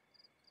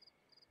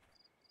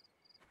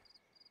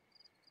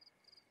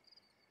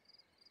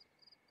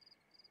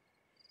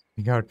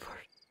 Yard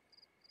party.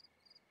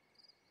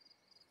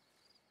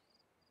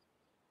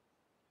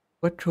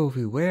 What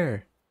trophy?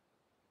 Where?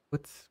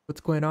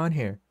 What's going on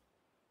here?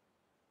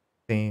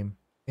 Same.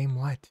 Same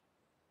what?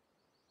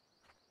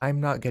 I'm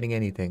not getting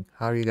anything.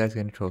 How are you guys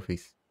getting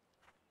trophies?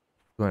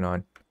 What's going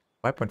on?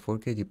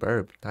 5.4 kg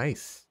burb.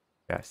 Nice.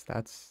 Yes,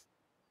 that's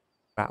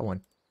that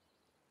one.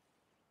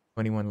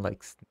 21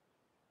 likes.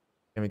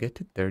 Can we get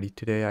to 30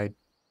 today? I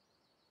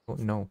don't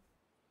know.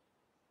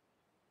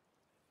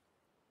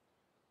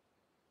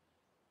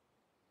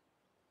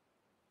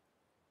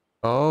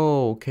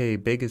 Oh, okay.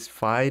 Big is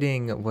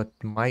fighting what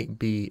might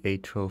be a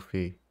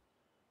trophy.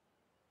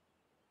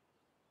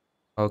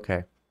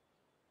 Okay.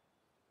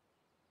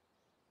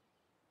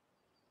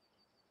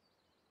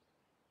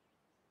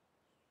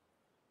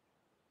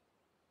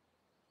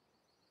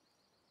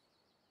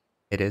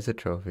 It is a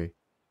trophy.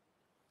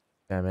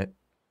 Damn it.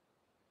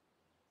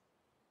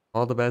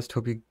 All the best.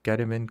 Hope you get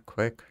him in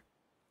quick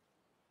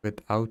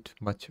without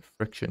much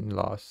friction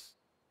loss.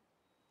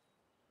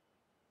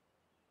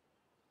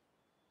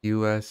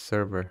 US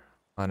server,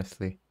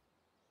 honestly.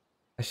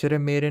 I should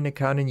have made an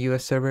account in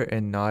US server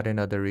and not in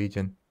other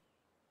region.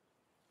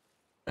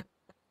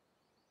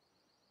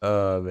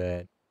 Oh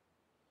man.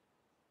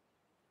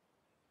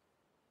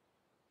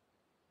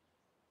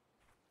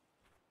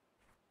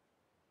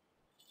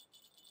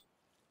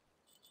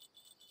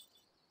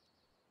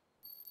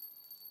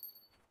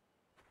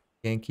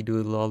 Yankee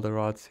Doodle all the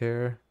rods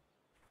here.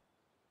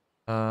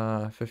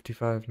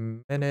 55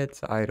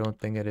 minutes. I don't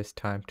think it is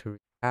time to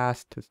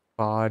recast to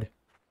spot.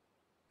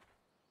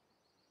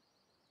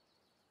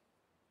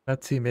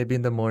 Let's see, maybe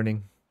in the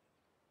morning.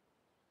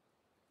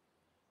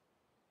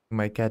 We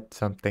might get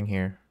something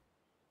here.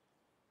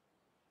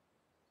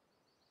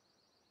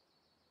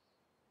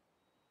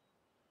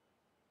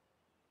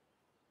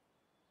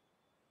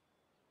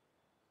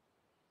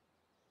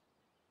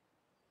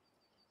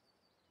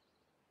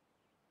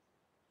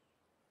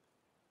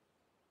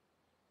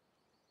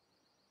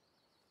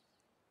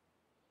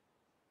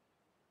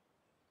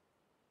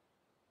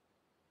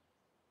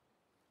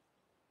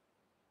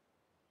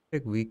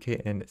 Big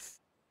weekend and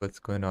what's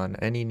going on?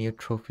 Any new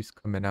trophies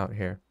coming out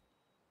here?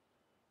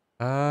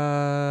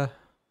 Uh,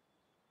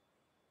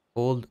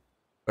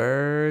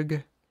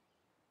 Oldberg.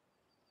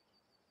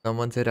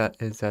 Someone said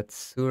is at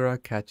Sura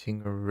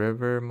catching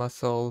river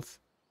mussels.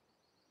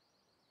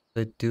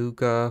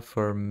 Laduga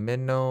for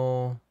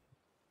minnow.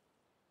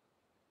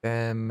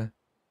 Them.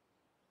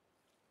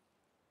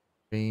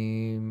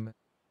 Dream.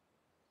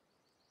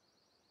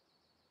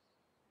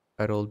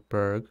 At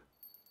Oldberg.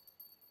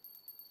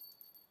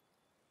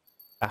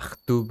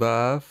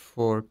 Akhtuba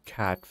for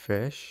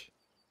catfish.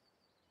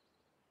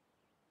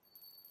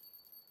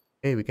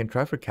 Hey, we can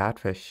try for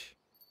catfish.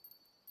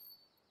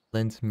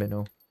 Lynn's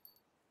minnow.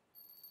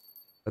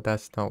 But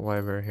that's not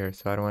why we're here,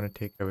 so I don't want to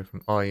take it away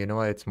from... Oh, you know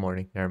what? It's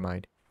morning. Never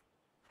mind.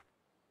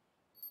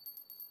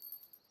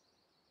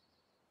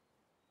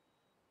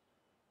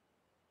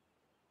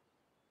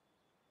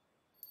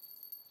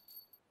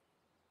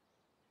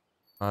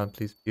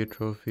 Please be a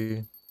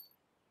trophy.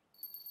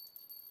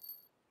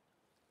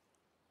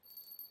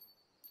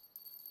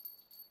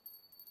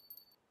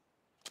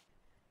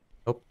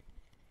 Oh,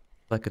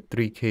 like a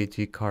 3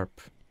 kg carp.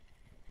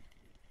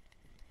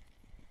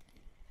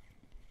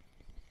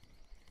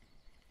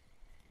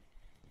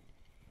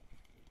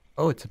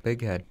 Oh, it's a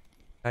big head.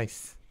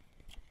 Nice.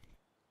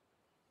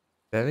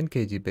 7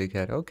 kg big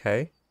head.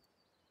 Okay.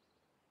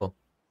 Cool.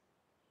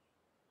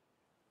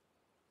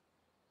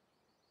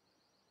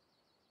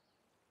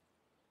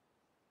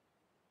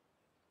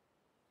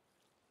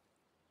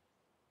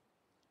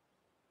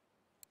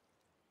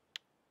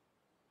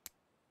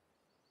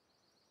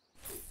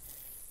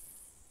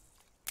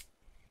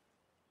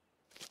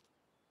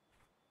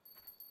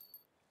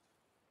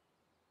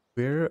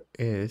 Where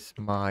is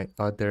my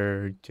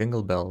other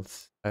jingle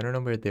bells? I don't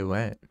know where they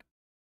went.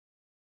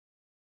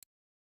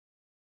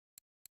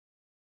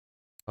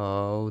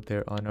 Oh,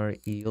 they're on our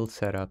eel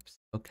setups.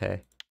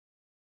 Okay.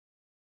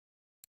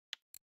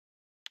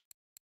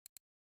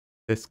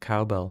 This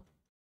cowbell.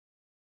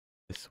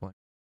 This one.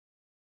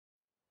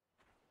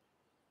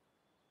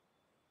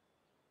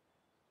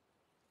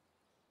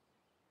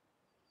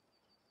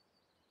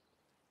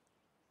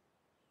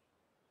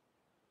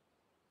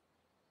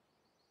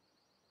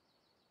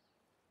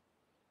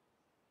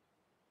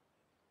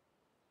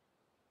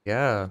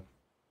 Yeah,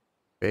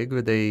 big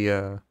with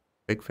a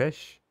big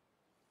fish.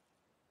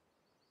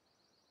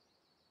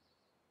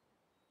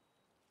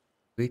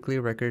 Weekly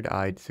record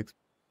eyed six.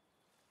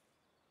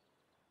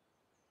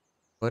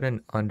 What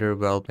an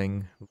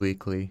underwhelming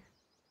weekly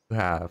to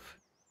have.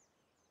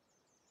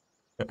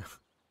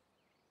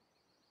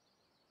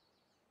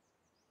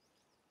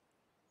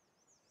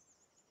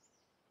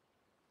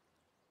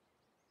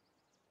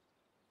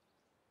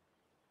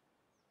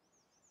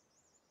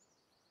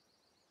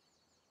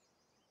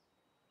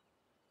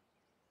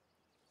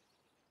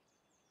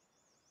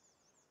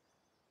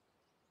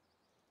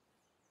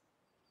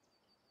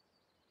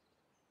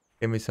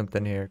 Give me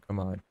something here. Come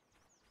on.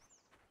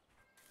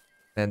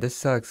 Man, this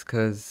sucks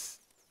because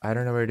I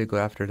don't know where to go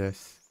after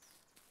this.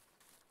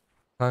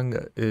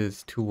 Tongue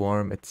is too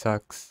warm. It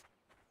sucks.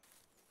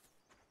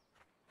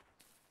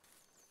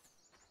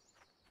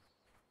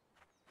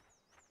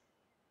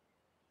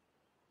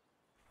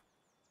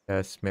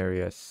 Yes,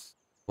 Marius.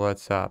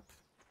 What's up?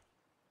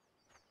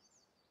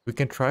 We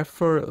can try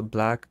for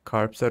black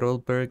carps at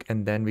Oldberg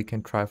and then we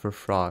can try for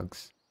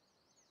frogs.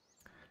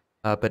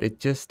 But it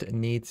just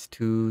needs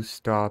to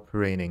stop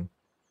raining.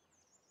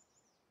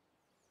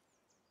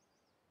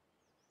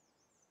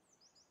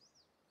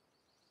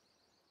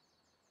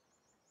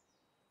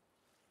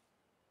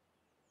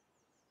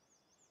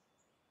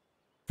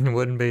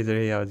 Wooden Baser,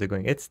 hey, how's it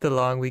going? It's the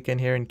long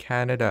weekend here in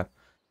Canada.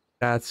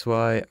 That's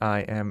why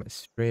I am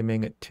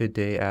streaming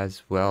today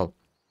as well.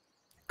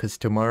 Because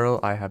tomorrow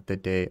I have the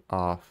day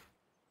off.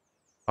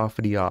 Off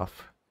the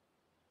off.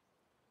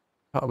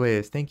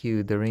 Hotways, thank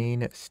you. The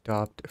rain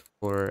stopped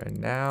for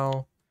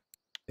now.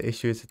 The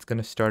issue is it's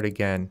gonna start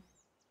again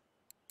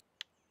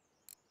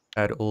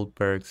at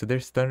Oldberg. So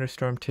there's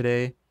thunderstorm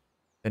today,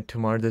 and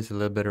tomorrow there's a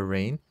little bit of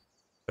rain.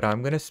 But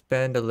I'm gonna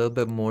spend a little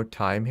bit more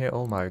time here.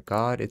 Oh my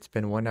god, it's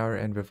been 1 hour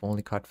and we've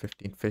only caught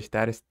 15 fish.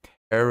 That is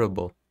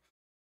terrible.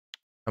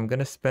 I'm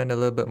gonna spend a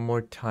little bit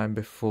more time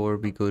before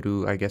we go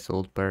to, I guess,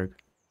 Oldberg.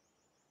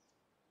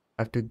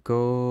 I have to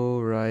go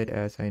right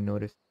as I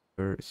notice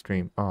your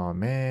stream. Oh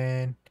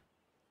man.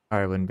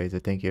 Alright,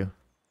 Winbeza, thank you.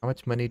 How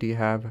much money do you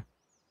have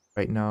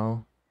right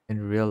now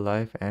in real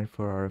life and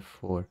for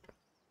RF4?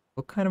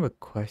 What kind of a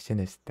question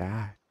is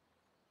that?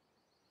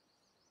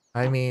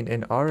 I mean,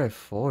 in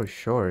RF4,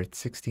 sure, it's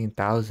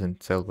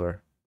 16,000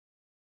 silver.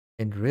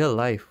 In real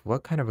life,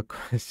 what kind of a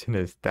question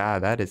is that?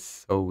 That is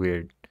so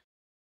weird.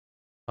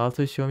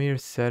 Also, show me your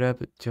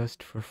setup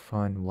just for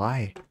fun.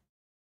 Why?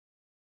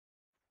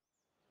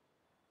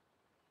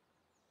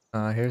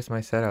 Here's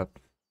my setup.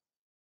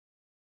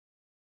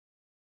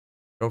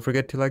 Don't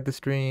forget to like the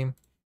stream.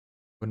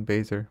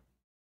 Winbazer.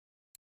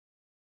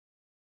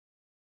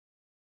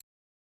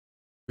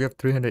 We have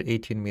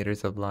 318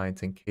 meters of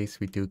lines in case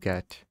we do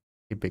get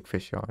a big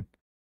fish on.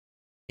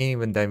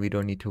 Even then, we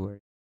don't need to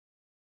worry.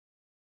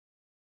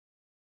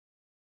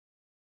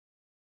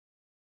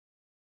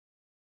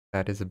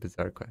 That is a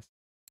bizarre quest.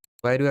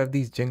 Why do I have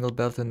these jingle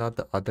bells and not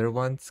the other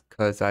ones?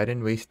 Because I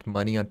didn't waste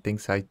money on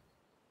things I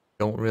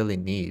don't really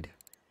need.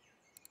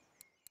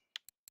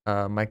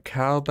 My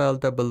cowbell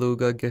the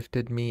beluga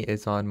gifted me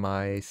is on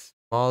my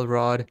small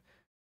rod.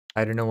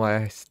 I don't know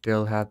why I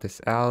still have this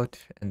out.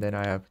 And then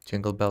I have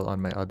jingle bell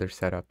on my other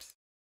setups.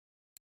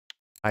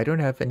 I don't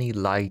have any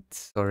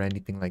lights or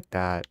anything like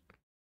that.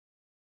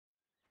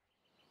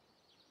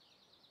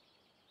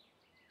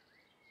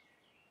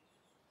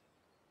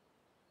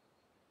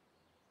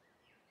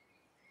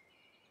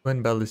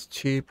 When bell is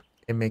cheap,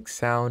 it makes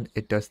sound,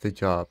 it does the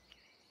job.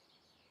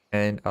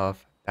 End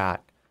of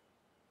that.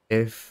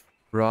 If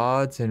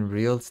rods and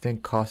reels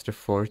didn't cost a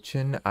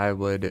fortune, I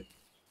would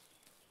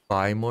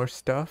buy more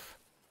stuff.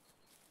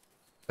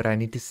 But I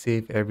need to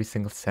save every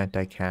single cent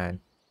I can.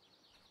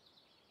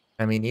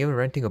 I mean, even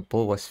renting a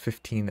boat was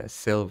 15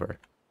 silver.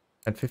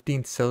 And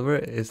 15 silver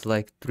is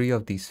like 3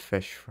 of these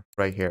fish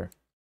right here.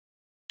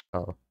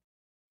 Oh.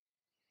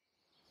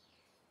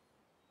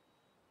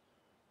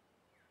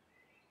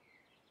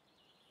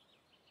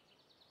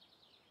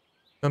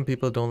 Some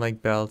people don't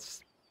like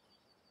bells.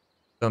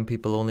 Some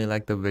people only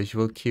like the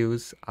visual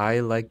cues. I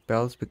like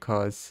bells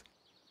because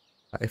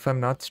if I'm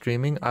not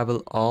streaming, I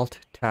will alt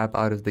tab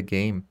out of the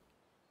game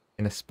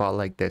in a spot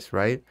like this,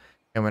 right?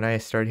 And when I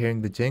start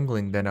hearing the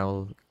jingling, then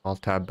I'll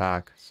tab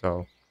back.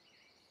 So,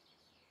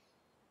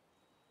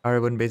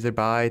 alright, Wooden Baser,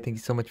 bye. Thank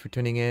you so much for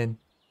tuning in.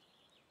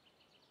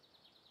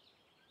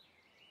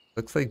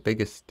 Looks like Big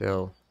is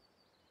still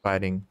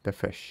fighting the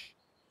fish.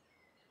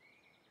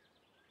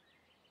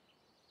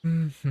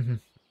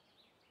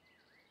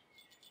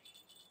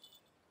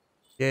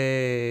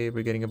 Yay,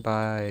 we're getting a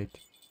bite.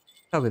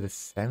 Oh, with a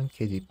 7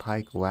 kg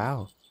pike.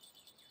 Wow,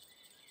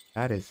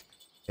 that is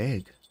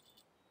big.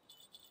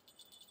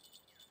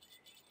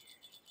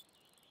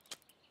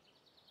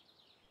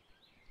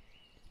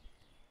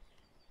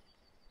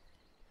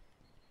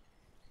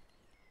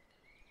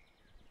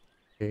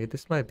 Okay,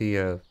 this might be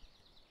a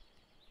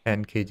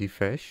 10 kg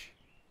fish.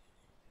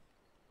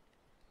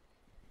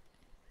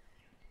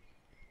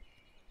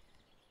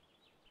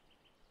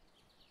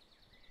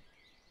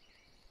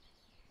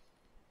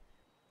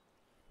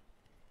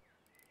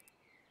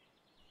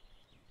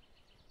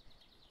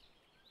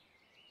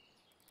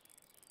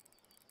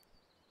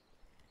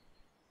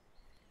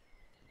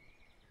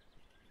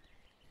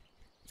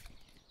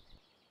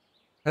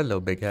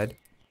 Hello, big head.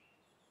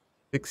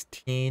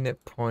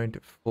 16.4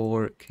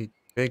 kg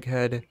big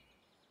head.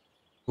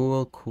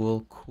 Cool,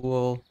 cool,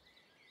 cool.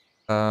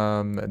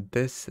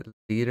 This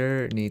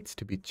leader needs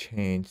to be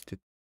changed.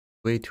 It's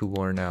way too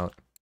worn out.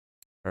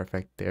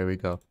 Perfect. There we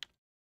go.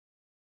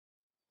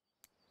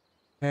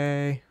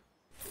 Okay.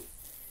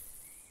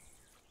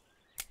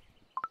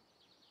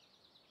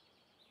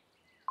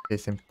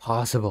 It's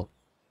impossible.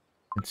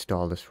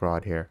 Install this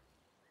rod here.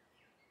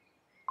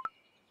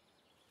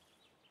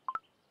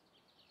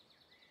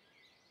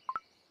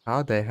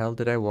 How the hell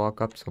did I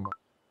walk up so much?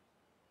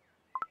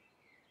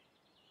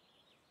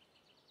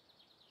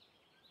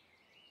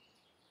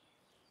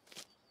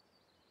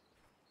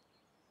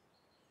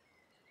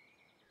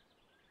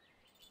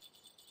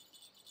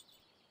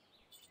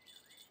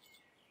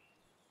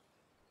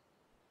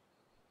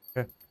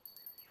 Okay.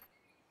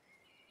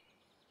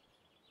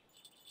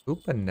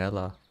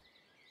 Upanella.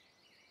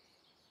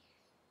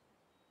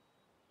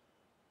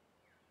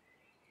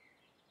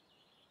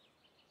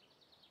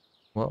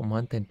 What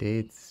month and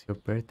date is your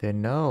birthday?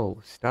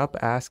 No, stop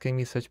asking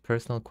me such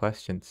personal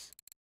questions.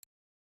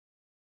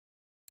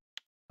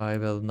 I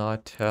will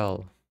not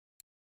tell.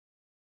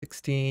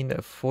 16,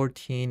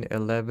 14,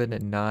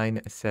 11,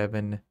 9,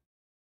 7,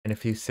 and a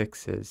few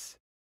sixes.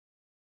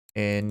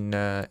 In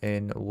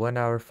 1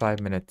 hour, 5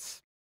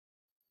 minutes.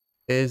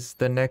 Is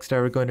the next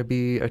hour going to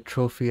be a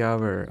trophy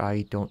hour?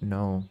 I don't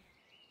know.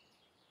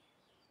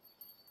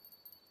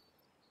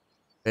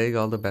 Big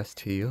all the best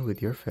to you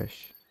with your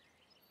fish.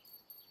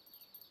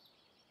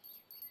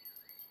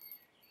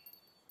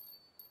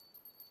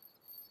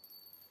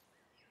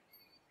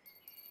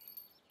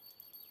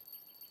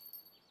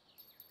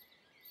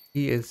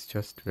 He is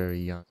just very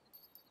young.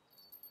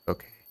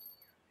 Okay.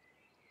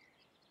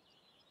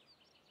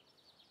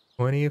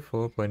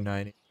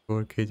 24.94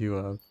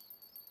 kg up.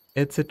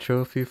 It's a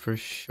trophy for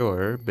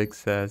sure, Big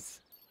says.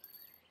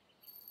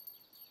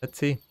 Let's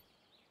see.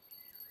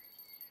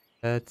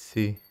 Let's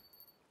see.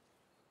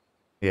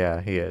 Yeah,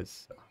 he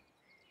is.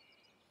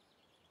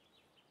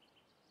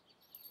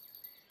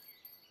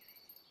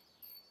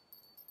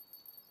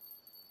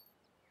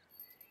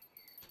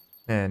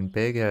 And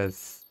Big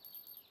has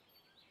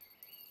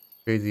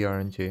crazy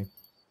RNG.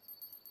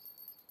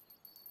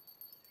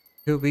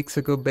 2 weeks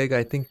ago, Big,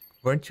 I think,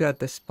 weren't you at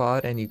this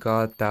spot and you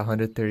got that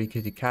 130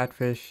 kg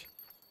catfish?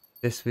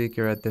 This week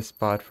you're at this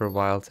spot for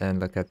wilds and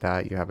look at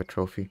that, you have a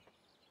trophy.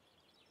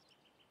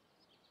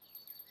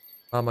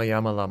 Mama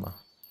Yama Lama.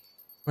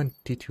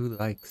 22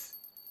 likes.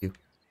 You.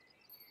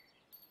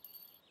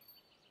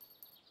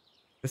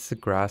 This is a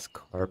grass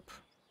carp.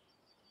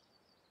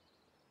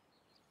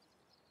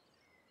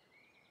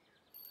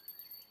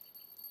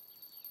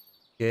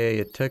 Yay,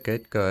 you took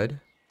it. Good.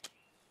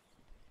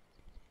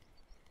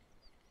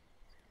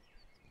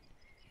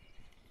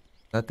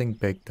 Nothing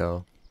big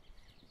though.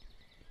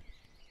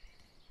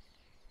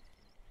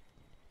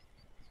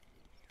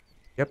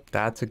 Yep,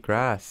 that's a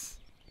grass.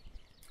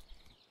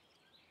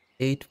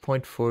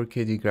 8.4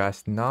 kg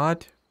grass.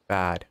 Not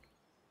bad.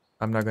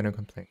 I'm not gonna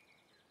complain.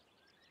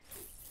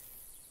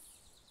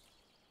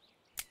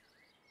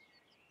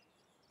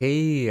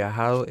 Hey,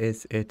 how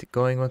is it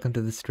going? Welcome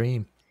to the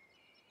stream.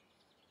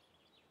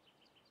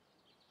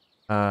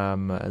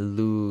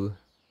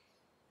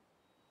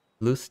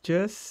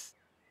 Lucius?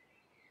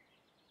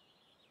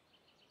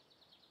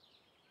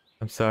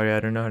 I'm sorry, I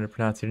don't know how to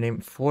pronounce your name.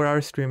 4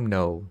 hour stream?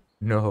 No.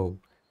 No.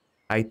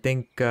 I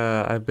think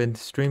I've been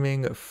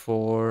streaming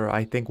for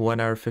I think 1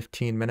 hour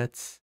 15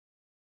 minutes.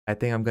 I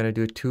think I'm gonna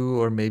do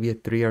 2 or maybe a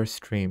 3 hour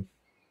stream.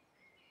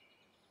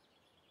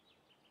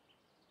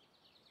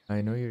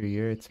 I know your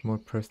year, it's more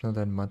personal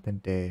than month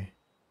and day.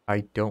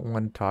 I don't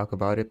want to talk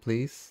about it,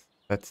 please.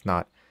 That's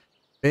not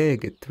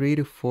big. 3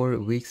 to 4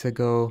 weeks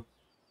ago,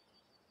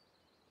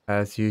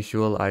 as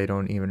usual, I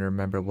don't even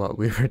remember what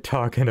we were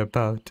talking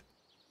about.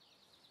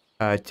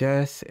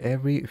 Jess,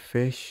 every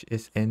fish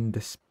is in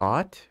the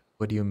spot?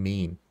 What do you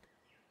mean?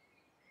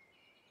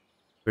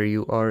 Where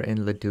you are in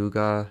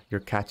Ladoga, you're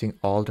catching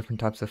all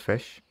different types of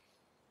fish?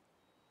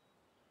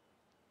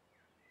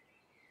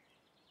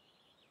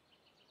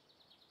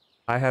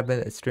 I have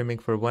been streaming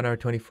for 1 hour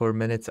 24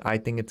 minutes. I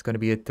think it's going to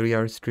be a 3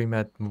 hour stream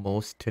at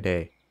most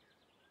today.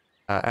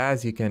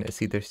 As you can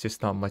see, there's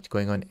just not much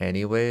going on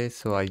anyway,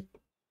 so I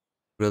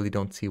really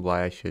don't see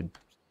why I should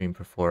stream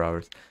for 4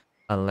 hours.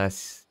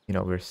 Unless, you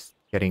know, we're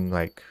getting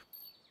like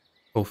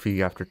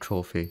trophy after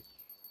trophy.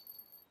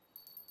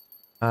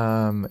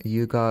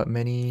 You got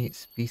many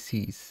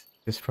species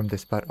just from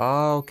this spot.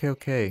 Oh, okay,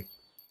 okay.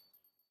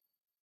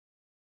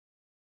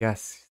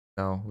 Yes.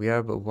 No, we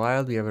have a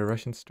wild, we have a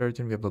Russian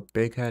sturgeon, we have a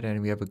big head,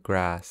 and we have a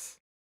grass.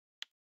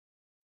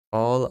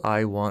 All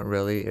I want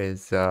really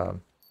is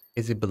a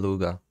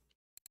beluga.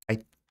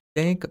 I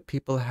think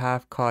people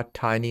have caught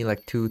tiny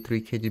like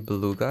 2-3 kg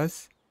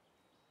belugas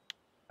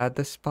at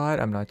the spot.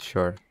 I'm not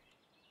sure.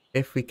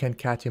 If we can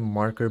catch a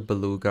marker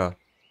beluga,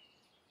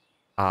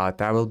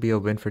 that will be a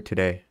win for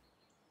today.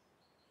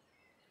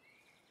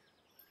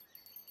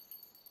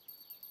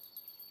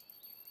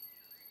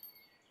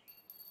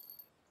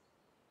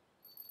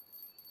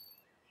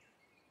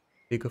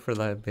 You go for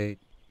live bait.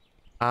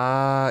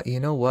 You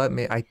know what,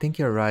 mate? I think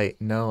you're right.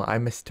 No, I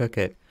mistook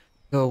it.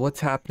 So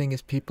what's happening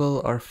is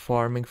people are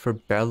farming for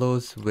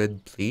bellows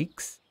with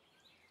bleaks,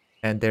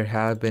 and there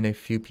have been a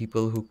few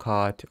people who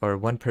caught, or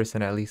one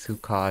person at least who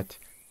caught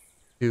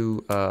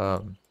two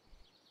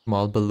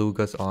small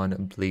belugas on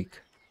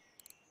bleak.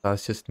 I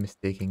was just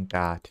mistaking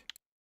that.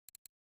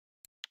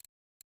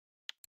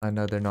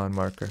 Another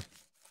non-marker.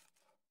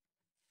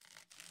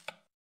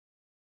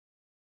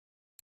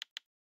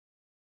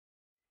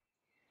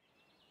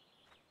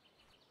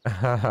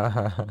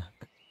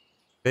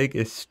 Big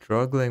is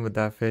struggling with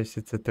that fish.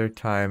 It's the third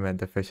time, and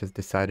the fish has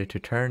decided to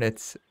turn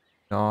its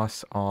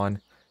nos on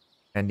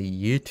and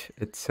yeet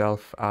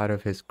itself out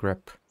of his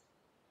grip.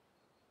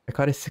 I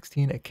caught a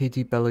 16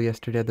 kg bellow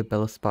yesterday at the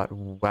bellow spot.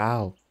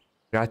 Wow.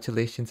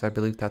 Congratulations. I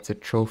believe that's a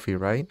trophy,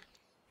 right?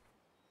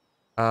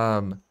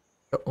 Um,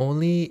 the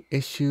only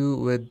issue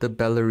with the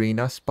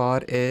ballerina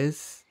spot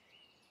is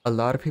a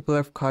lot of people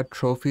have caught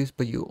trophies,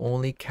 but you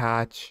only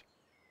catch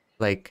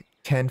like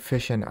 10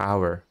 fish an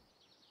hour.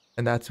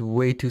 And that's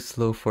way too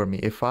slow for me.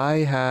 If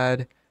I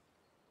had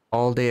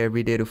all day,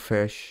 every day to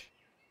fish,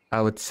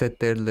 I would sit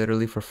there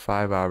literally for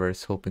 5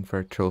 hours hoping for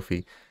a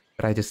trophy.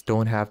 But I just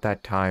don't have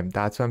that time.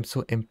 That's why I'm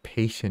so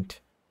impatient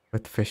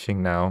with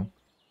fishing now.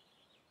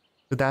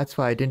 So that's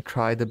why I didn't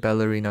try the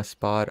ballerina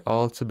spot.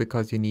 Also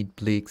because you need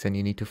bleaks and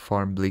you need to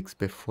farm bleaks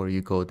before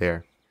you go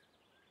there.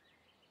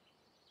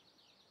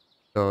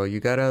 So you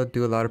gotta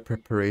do a lot of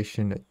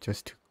preparation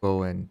just to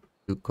go and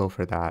go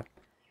for that.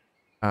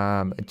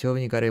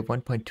 Joven, you got a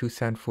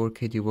 1.274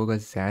 kg Woga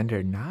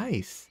Xander.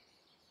 Nice.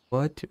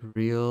 What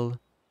real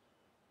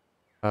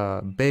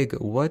big,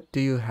 what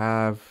do you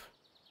have?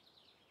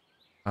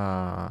 Do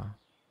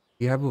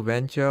you have a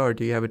Venja or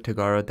do you have a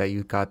Tagara that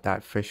you got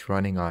that fish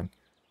running on?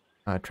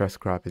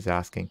 Trust Crop is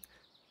asking.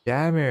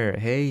 Jammer,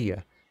 hey,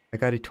 I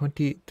got a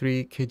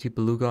 23 kg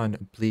beluga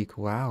on bleak.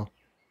 Wow.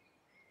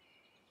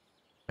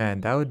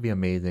 Man, that would be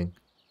amazing.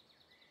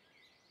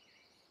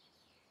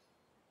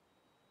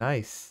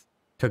 Nice.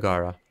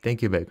 Tagara.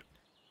 Thank you, Big.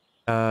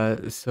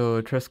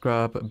 So Trust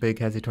Crop, Big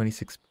has a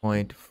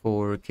 26.4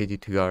 kg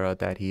Tagara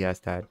that he has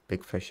that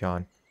big fish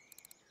on.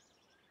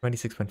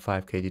 26.5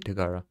 kg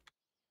Tagara.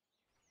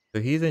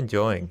 So he's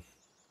enjoying.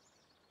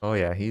 Oh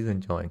yeah, he's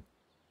enjoying.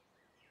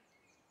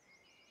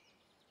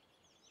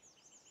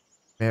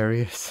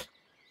 Marius.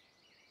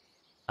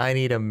 I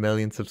need 1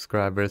 million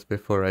subscribers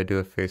before I do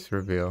a face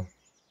reveal.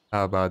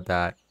 How about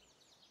that?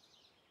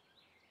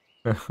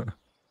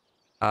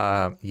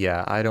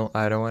 Yeah, I don't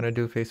want to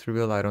do a face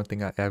reveal. I don't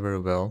think I ever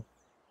will.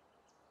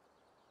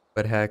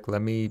 But heck,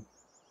 let me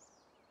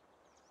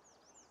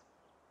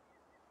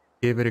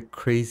give it a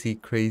crazy,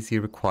 crazy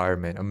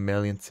requirement. 1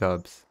 million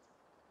subs.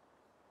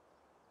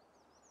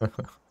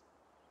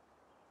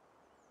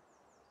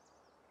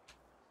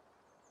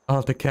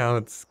 All the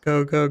counts.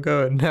 Go, go,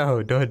 go.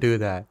 No, don't do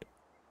that.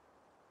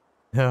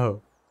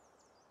 No.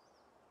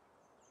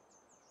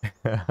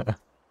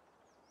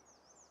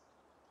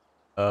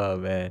 Oh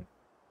man.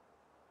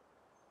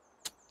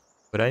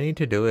 What I need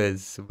to do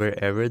is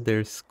wherever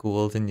there's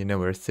schools and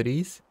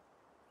universities,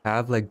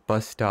 have like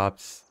bus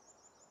stops,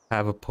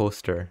 have a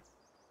poster.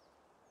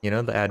 You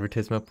know, the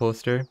advertisement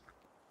poster?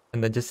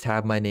 And then just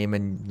have my name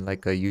and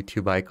like a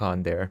YouTube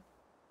icon there.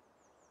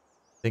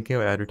 Thinking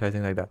of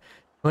advertising like that.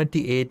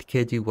 28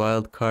 kg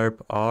wild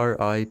carp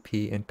RIP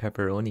in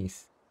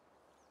pepperonis.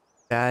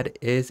 That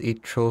is a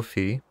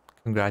trophy.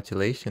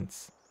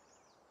 Congratulations.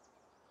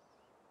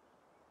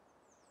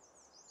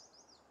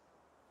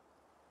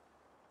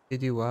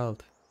 Kg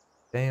wild.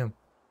 Damn.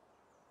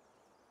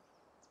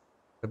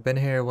 I've been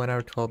here 1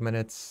 hour 12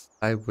 minutes.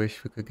 I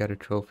wish we could get a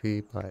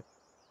trophy, but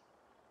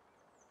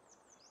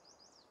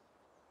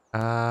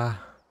uh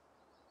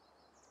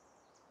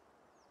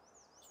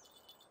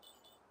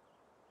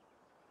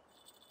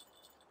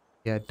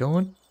yeah,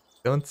 don't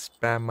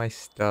spam my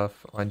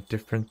stuff on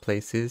different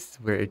places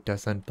where it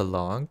doesn't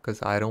belong,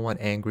 because I don't want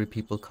angry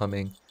people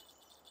coming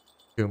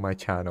to my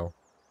channel.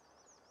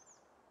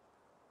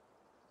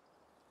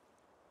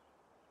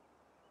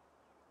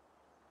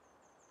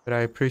 But I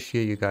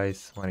appreciate you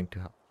guys wanting to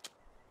help.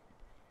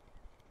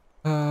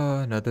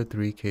 Another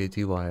 3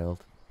 kg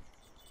wild.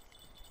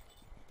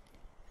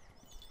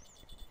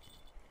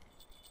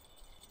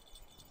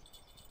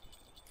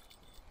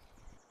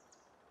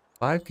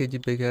 5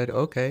 kg big head,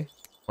 okay.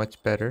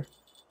 Much better.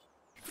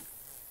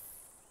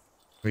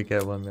 We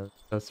get 1 million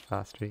subs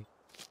faster.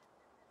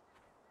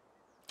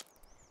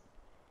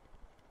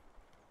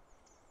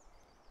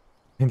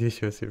 And you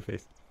shows your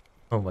face.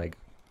 Oh my god.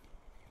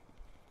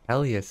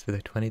 Hell yes, with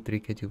a 23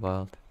 kg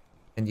wild.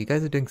 And you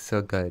guys are doing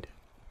so good.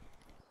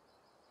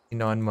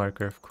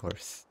 Non-marker, of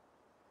course.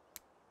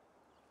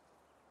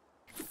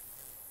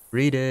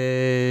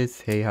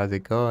 Readers! Hey, how's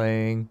it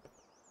going?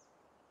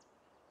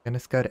 Gonna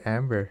scout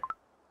Amber.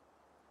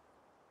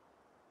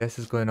 Guess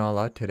is going all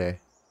out today.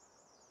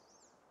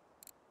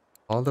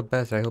 All the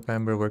best. I hope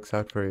Amber works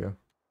out for you.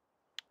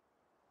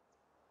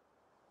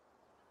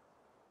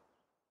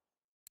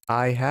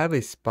 I have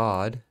a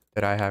spot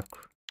that I have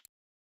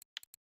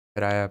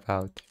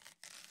out.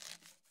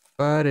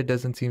 But it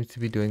doesn't seem to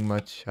be doing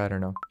much. I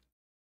don't know.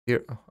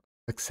 You're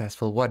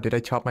successful. What? Did I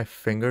chop my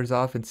fingers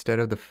off instead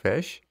of the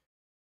fish?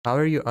 How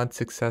are you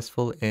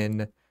unsuccessful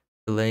in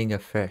filleting a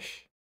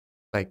fish?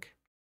 Like,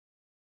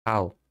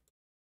 how?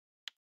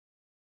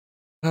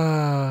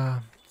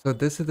 So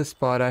this is the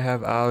spot I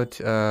have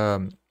out.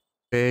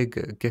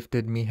 Big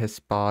gifted me his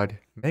spot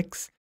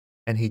mix,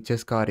 and he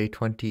just got a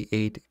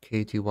 28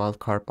 kg wild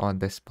carp on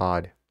this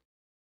spot.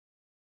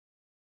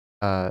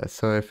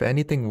 So if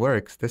anything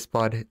works, this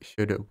spot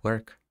should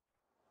work.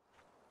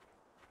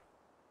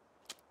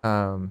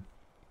 Laduga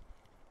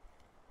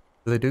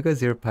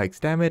 0 pikes.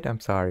 Damn it,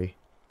 I'm sorry.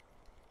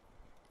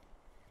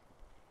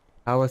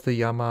 How was the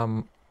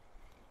Yamaha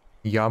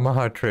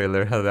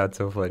trailer? That's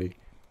so funny.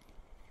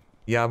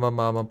 Yama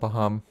Mama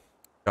Baham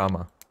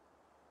Drama.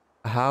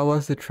 How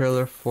was the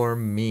trailer for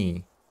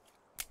me?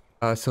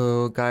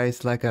 So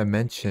guys, like I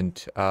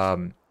mentioned,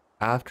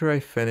 after I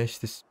finish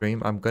the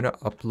stream, I'm gonna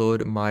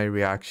upload my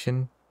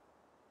reaction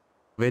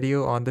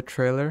video on the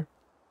trailer,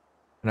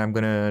 and I'm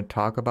gonna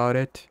talk about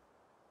it.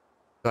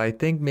 So I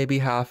think maybe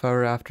half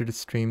hour after the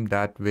stream,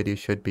 that video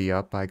should be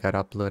up. I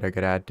gotta upload, I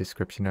gotta add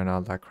description and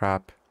all that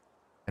crap,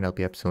 and it'll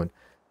be up soon.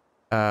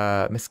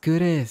 Miss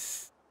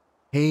Goodis,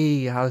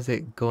 hey, how's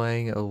it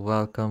going?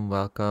 Welcome,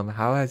 welcome.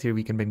 How has your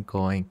weekend been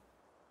going?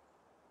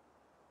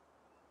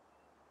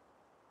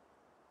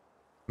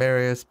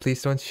 Marius,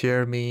 please don't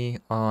share me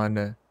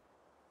on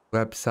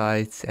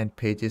websites and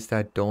pages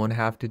that don't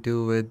have to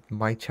do with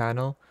my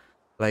channel.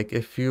 Like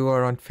if you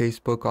are on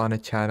Facebook on a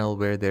channel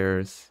where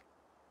there's,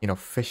 you know,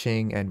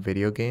 fishing and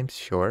video games,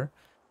 sure.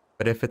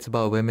 But if it's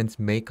about women's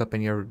makeup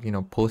and you're, you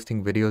know,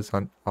 posting videos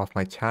on off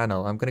my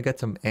channel, I'm gonna get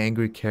some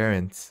angry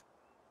Karens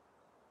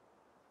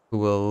who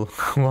will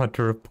want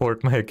to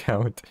report my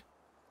account.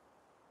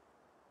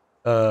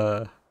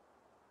 Uh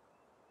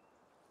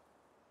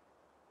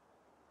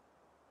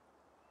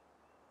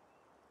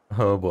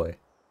oh boy.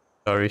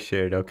 Sorry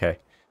shared, okay.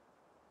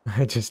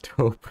 I just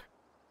hope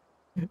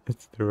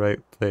it's the right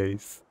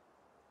place.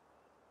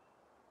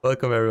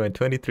 Welcome everyone,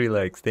 23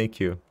 likes, thank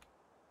you.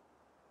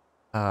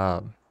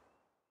 I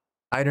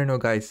don't know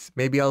guys,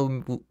 maybe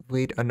I'll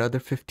wait another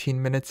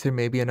 15 minutes or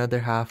maybe another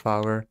half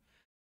hour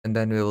and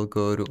then we will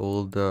go to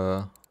old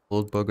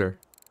booger.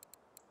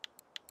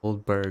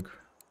 Old Berg.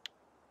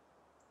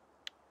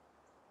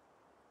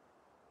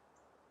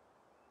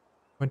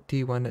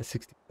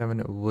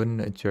 2167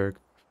 wooden jerk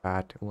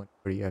fat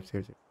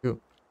 140 F002.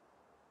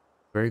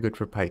 Very good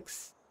for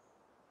pikes.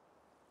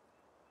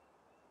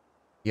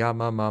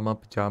 Yama mama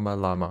pajama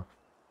llama.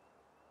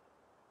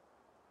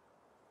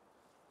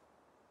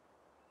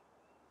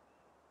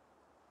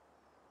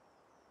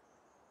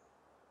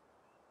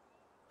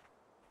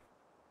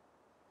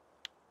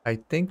 I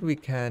think we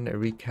can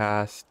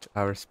recast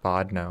our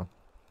spot now.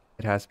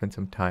 It has been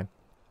some time.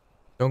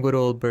 Don't go to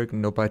Old Berg,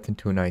 no bites in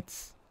 2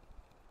 nights.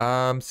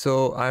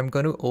 So I'm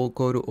gonna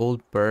go to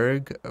Old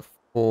Berg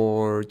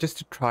for just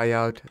to try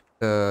out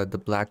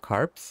the black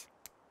carps.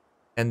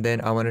 And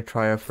then I want to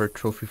try out for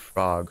trophy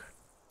frog.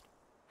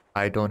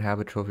 I don't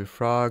have a trophy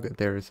frog.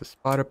 There is a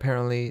spot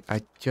apparently.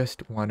 I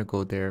just want to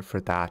go there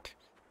for that.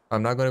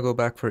 I'm not going to go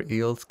back for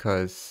eels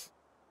because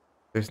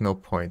there's no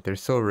point. They're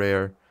so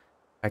rare.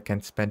 I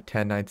can spend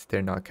 10 nights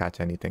there, not catch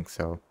anything.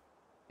 So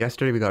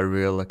yesterday we got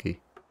real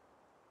lucky.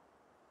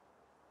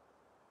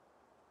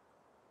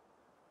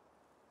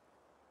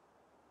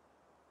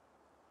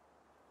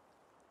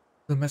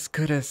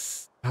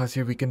 Lumascutus, how's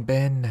your weekend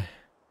been?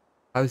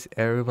 How's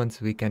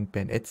everyone's weekend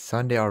been? It's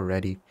Sunday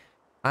already.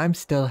 I'm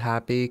still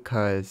happy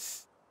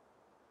because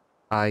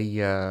I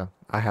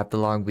have the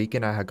long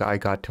weekend. I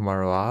got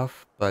tomorrow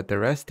off, but the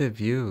rest of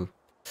you,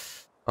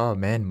 oh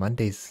man,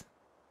 Monday's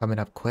coming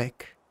up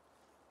quick.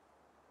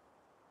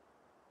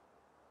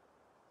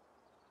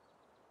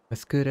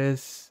 As good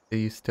as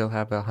you still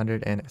have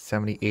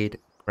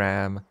 178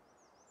 gram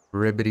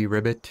ribbity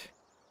ribbit.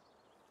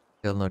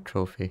 Still no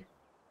trophy.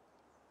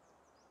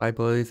 Buy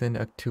boilies in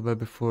Akhtuba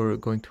before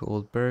going to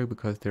Old Berg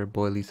because their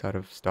boilies out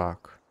of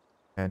stock.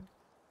 And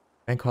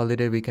bank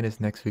holiday weekend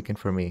is next weekend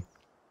for me.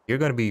 You're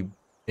gonna be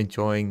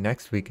enjoying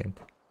next weekend.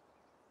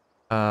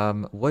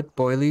 What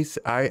boilies?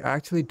 I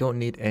actually don't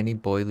need any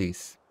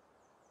boilies.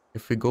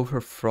 If we go for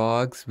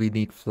frogs, we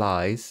need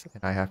flies,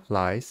 and I have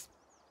flies.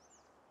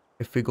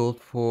 If we go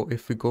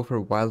for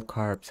wild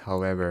carps,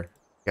 however,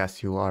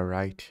 yes, you are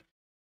right.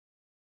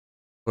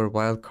 For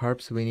wild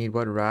carps, we need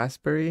what?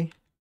 Raspberry?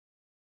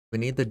 We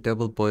need the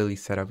double boilie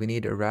setup. We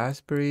need a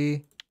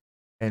raspberry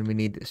and we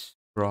need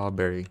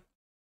strawberry.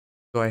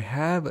 So I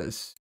have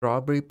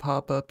strawberry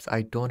pop-ups.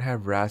 I don't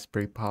have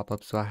raspberry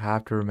pop-ups, so I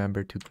have to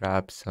remember to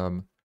grab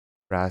some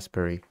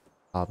raspberry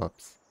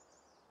pop-ups.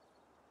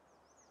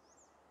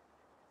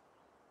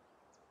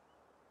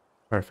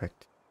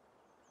 Perfect.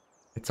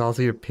 It's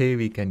also your pay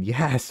weekend.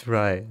 Yes,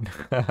 right.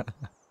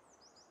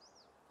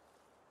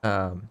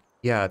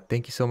 Yeah,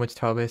 thank you so much,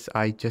 Thomas.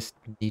 I just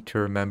need to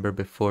remember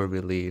before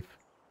we leave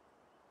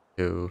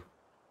to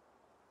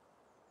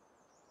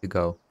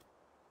go.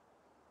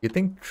 You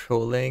think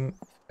trolling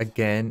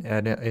again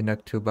in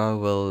Akhtuba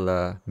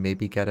will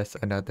maybe get us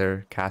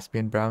another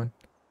Caspian brown.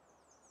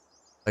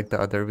 Like the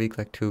other week,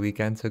 like 2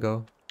 weekends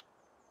ago.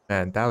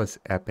 Man, that was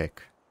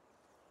epic.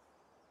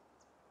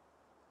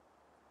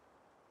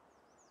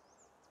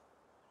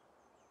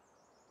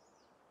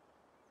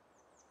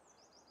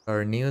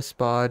 Our new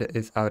spot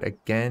is out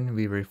again.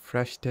 We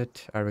refreshed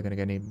it. Are we gonna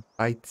get any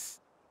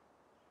bites?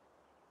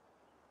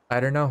 I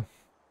don't know.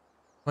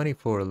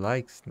 24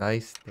 likes.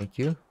 Nice. Thank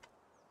you,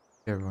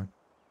 everyone.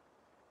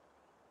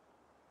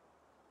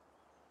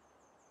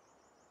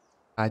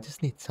 I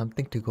just need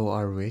something to go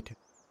our way to.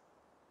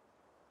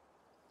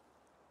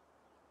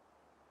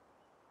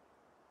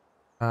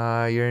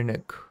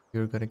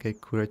 You're gonna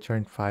get Kurachar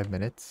in 5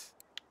 minutes.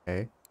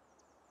 Okay.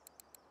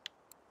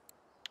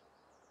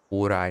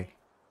 Urai.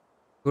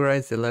 Urai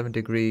is 11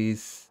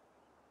 degrees.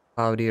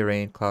 Cloudy,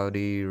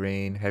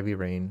 rain, heavy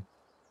rain.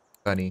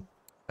 Sunny.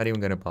 Not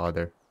even gonna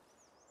bother.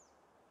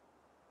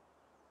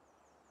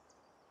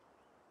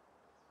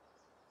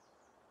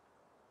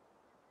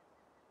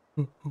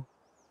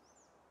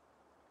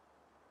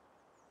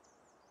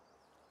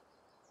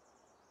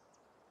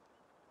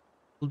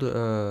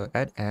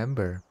 At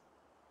Amber.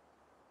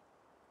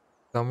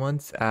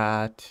 Someone's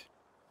at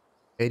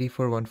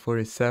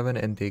 84,147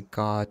 and they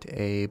got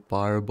a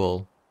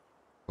Barbel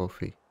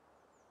trophy.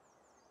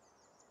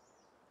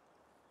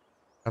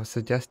 I've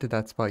suggested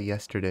that spot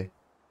yesterday.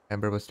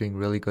 Amber was doing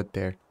really good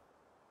there.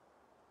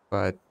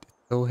 But it's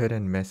so hit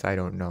and miss, I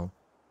don't know.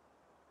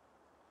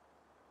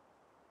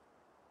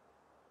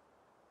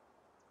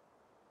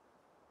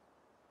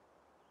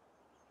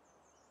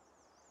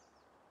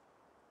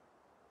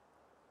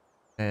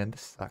 And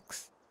this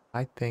sucks.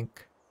 I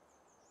think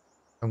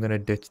I'm gonna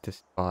ditch this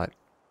spot.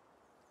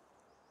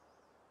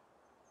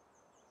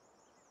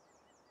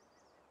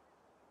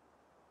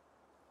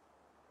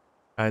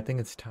 I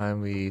think it's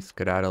time we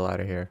skedaddle out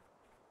of here.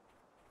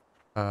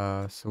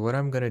 So what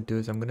I'm gonna do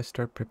is I'm gonna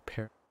start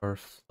preparing our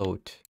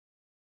float.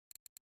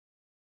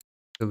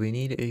 So we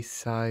need a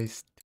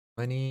size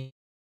 20.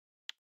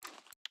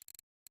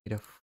 Need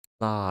a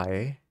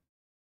fly.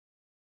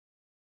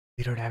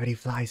 We don't have any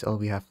flies. Oh,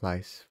 we have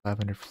flies.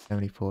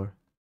 574.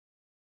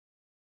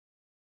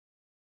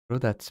 Bro,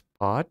 that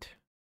spot?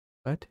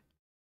 What?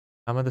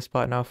 I'm on the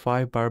spot now.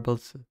 5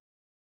 barbels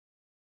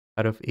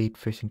out of 8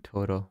 fish in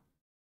total.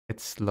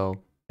 It's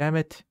slow. Damn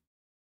it.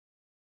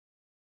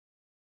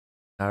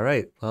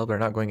 Alright, well, we're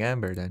not going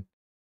amber then.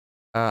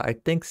 I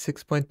think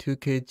 6.2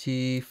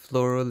 kg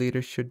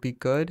fluoroliter should be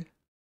good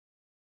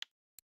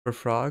for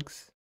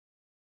frogs.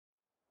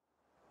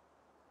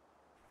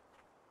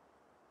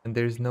 And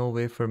there's no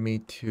way for me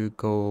to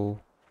go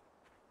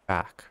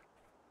back.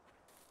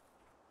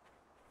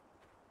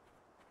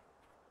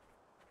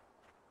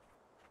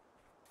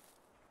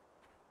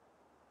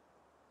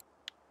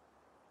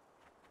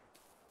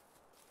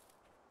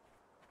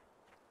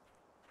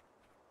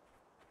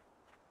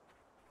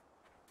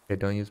 Okay,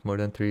 don't use more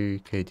than 3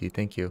 kg.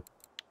 Thank you.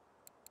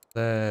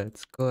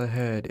 Let's go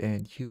ahead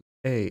and use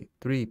a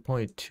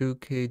 3.2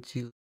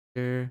 kg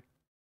liter.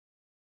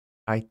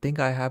 I think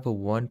I have a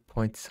 1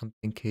 point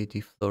something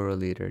kg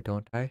fluoroliter,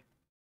 don't I?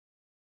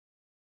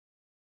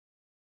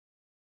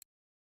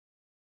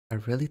 I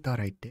really thought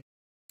I did.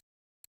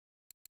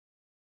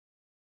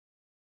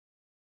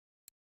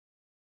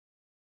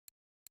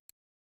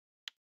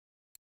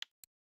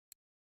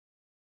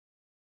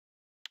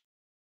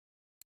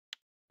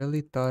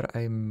 Really thought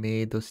I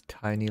made those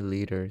tiny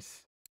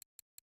liters.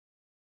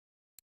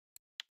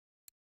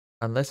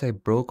 Unless I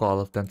broke all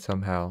of them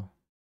somehow.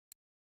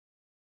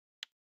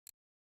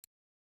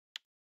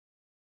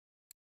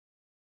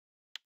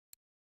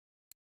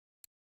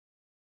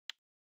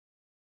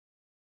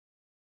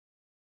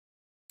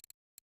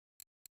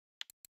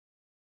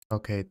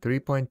 Okay,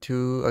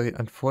 3.2. Okay,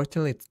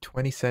 unfortunately, it's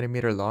 20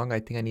 centimeter long. I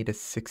think I need a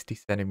 60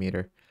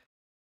 centimeter.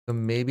 So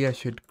maybe I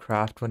should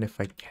craft one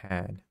if I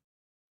can.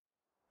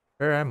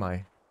 Where am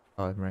I?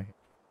 Oh, I'm right here.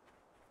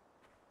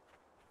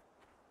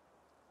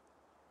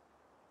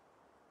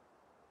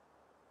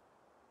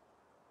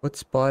 What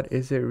spot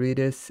is it,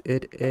 Redis?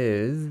 It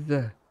is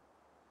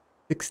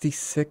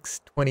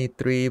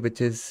 6623,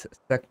 which is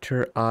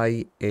sector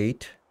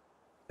I-8,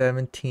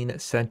 17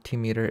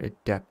 centimeter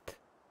depth.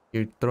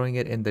 You're throwing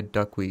it in the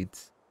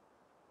duckweeds.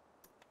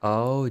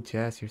 Oh,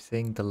 Jess, you're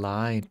saying the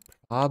line.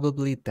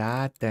 Probably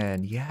that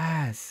then.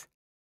 Yes,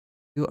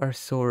 you are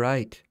so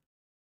right.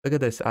 Look at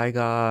this. I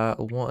got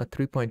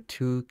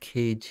 3.2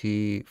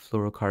 kg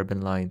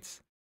fluorocarbon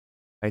lines.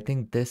 I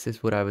think this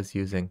is what I was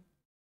using.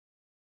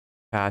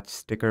 Patch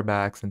sticker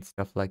backs and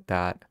stuff like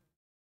that.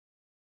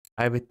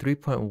 I have a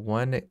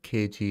 3.1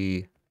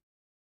 kg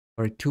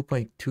or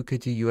 2.2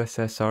 kg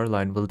USSR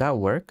line. Will that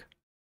work?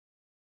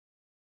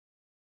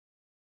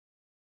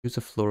 Use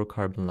a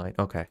fluorocarbon line.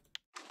 Okay.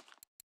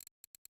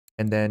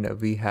 And then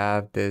we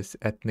have this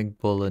ethnic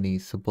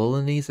Bolognese. So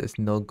Bolognese is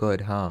no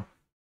good, huh?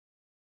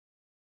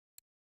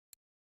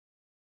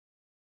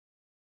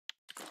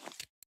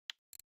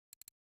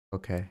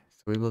 Okay.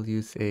 So we will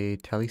use a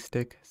telly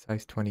stick,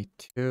 size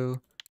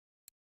 22.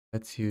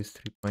 Let's use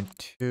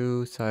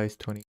 3.2, size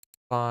 20,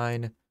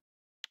 fine.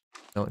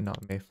 No,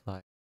 not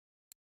mayfly.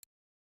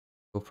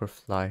 Go for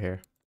fly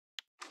here.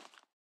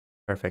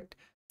 Perfect.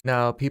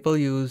 Now, people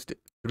used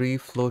 3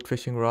 float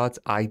fishing rods.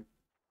 I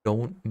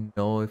don't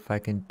know if I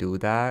can do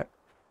that.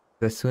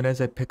 As soon as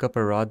I pick up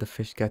a rod, the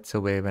fish gets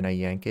away when I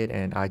yank it,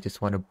 and I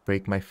just want to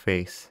break my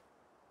face.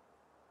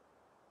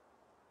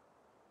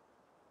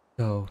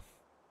 So,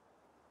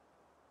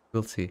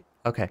 we'll see.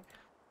 Okay.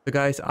 So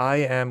guys, I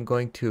am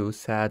going to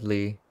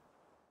sadly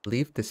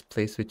leave this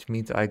place, which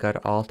means I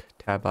got Alt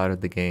Tab out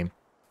of the game.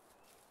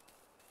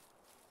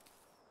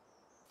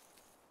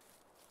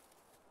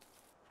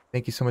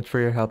 Thank you so much for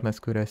your help,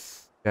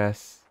 Mascudas.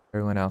 Yes,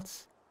 everyone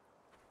else.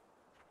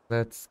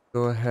 Let's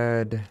go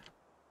ahead,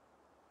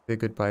 say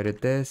goodbye to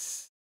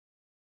this.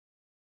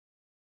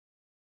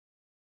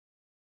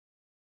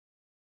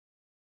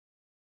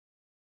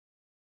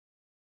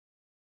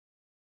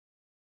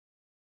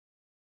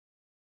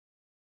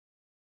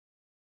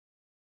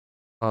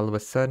 All of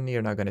a sudden,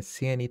 you're not going to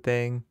see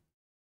anything.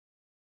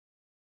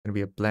 It's going to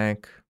be a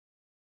blank.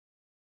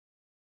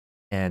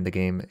 And the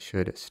game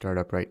should start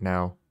up right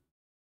now.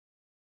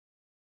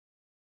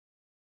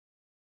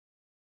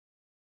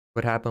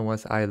 What happened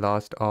was I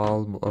lost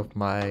all of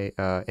my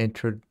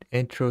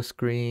intro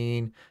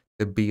screen,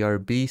 the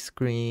BRB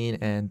screen,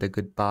 and the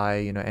goodbye,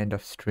 end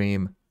of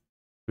stream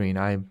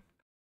screen.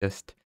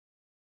 Just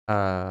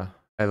I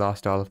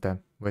lost all of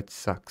them, which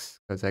sucks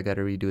because I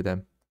gotta redo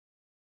them.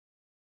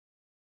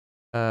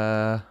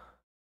 Uh,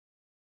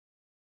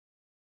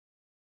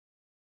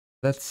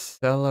 let's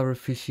sell our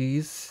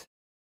fishies.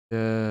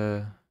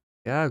 Yeah,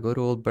 go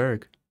to Old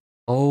Berg.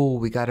 Oh,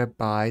 we gotta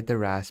buy the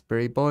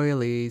raspberry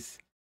boilies.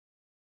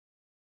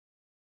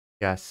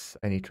 Yes,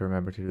 I need to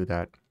remember to do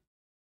that.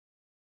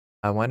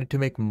 I wanted to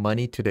make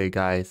money today,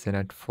 guys, and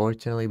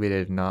unfortunately we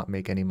did not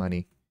make any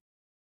money.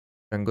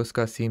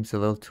 Tunguska seems a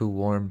little too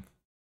warm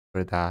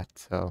for that,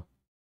 so...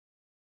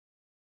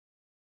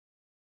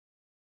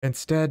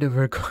 Instead,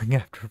 we're going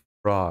after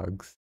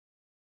frogs.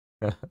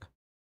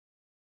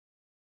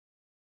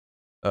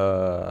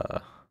 uh...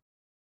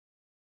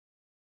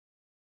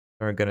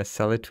 We're gonna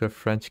sell it to a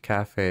French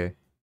cafe.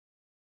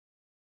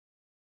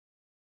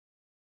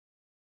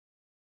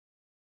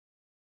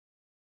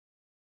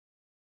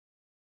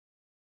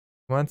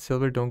 Come on,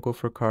 silver, don't go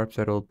for carbs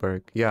at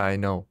Oldberg. Yeah, I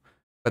know.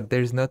 But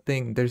there's no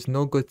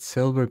good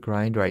silver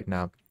grind right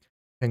now.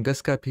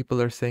 Tunguska people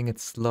are saying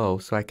it's slow,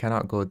 so I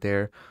cannot go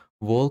there.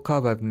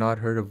 Volkov, I've not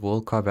heard of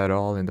Volkov at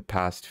all in the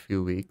past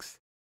few weeks.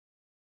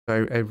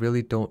 So I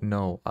really don't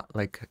know.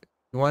 Like,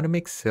 you want to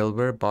make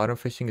silver, bottom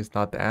fishing is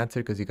not the answer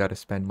because you got to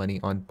spend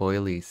money on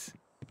boilies.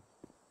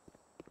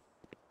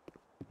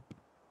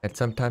 And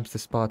sometimes the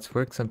spots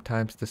work,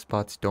 sometimes the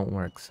spots don't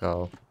work,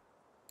 so...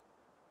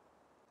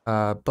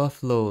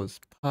 buffaloes,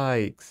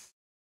 pikes.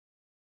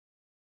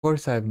 Of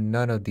course, I have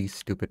none of these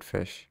stupid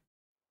fish.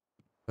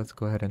 Let's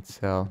go ahead and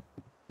sell.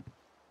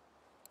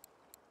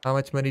 How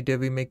much money did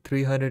we make?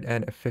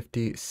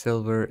 350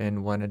 silver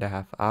in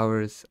 1.5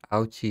 hours.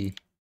 Ouchie.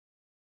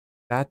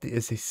 That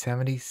is a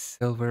 70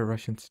 silver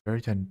Russian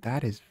sturgeon.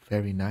 That is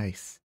very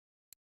nice.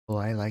 Oh,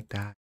 I like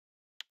that.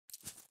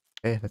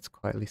 Okay, let's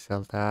quietly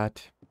sell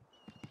that.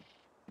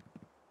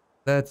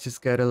 Let's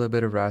just get a little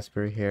bit of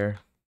raspberry here.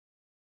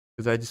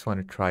 Because I just want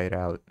to try it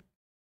out.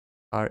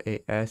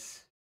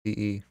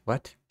 R-A-S-B-E.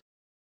 What?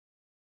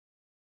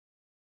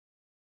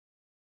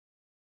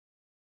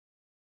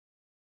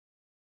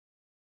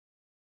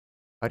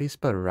 How do you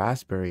spell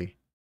raspberry?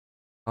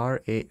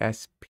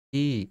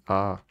 R-A-S-P.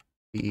 Ah,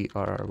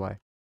 B-E-R-R-Y.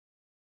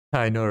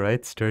 I know,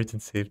 right? Sturgeon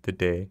saved the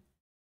day.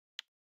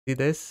 See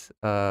this?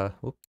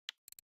 Oops.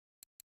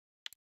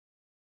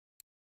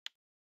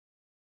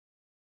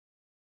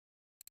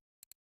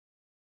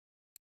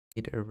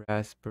 Need a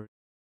raspberry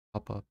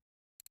pop-up.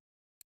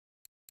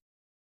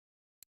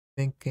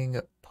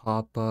 Thinking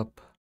pop-up.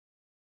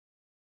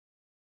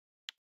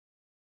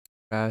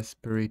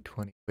 Raspberry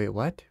 20. Wait,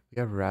 what? We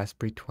have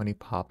raspberry 20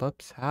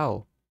 pop-ups?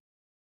 How?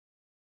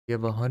 We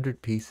have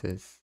 100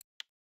 pieces.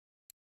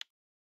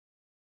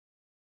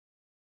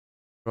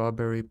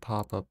 Strawberry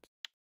pop-up.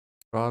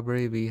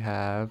 Strawberry, we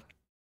have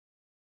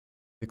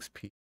 6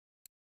 pieces.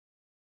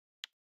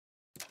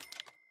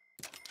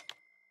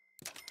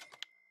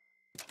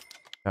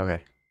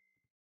 Okay.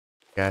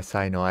 Yes,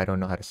 I know. I don't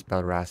know how to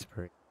spell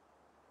raspberry.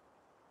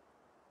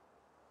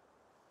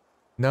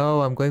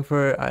 No, I'm going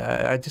for...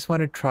 I just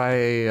want to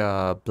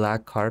try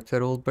black carps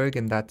at Oldberg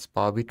in that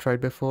spot we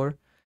tried before.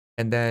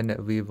 And then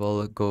we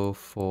will go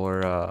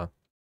for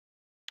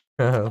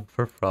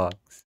for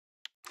frogs.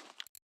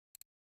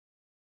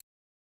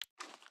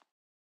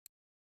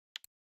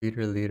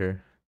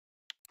 Leader.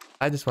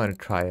 I just want to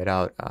try it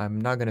out.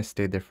 I'm not gonna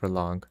stay there for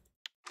long.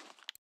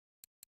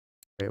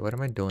 Wait, what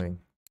am I doing?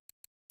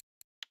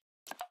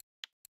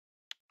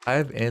 I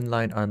have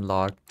inline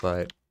unlocked,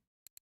 but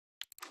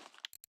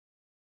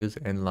use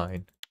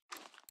inline.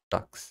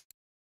 Sucks.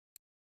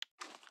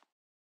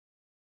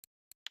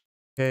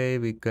 Okay,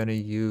 we're gonna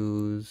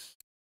use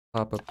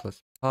pop-up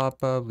plus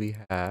pop-up. We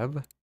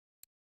have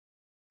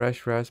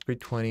Fresh raspberry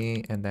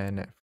 20, and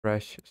then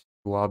fresh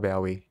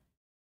strawberry.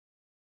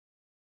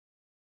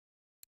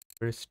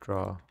 Where's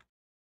straw?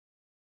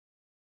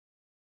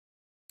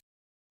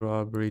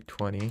 Strawberry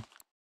 20.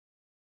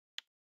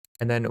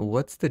 And then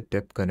what's the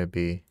dip gonna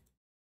be?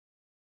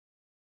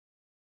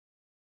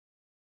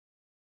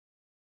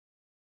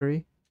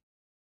 3?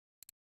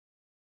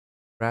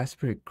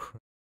 Raspberry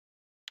cream.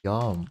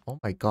 Yum. Oh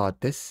my god,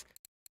 this...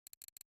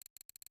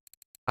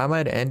 I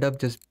might end up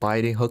just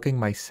hooking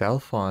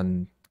myself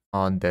on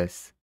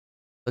this.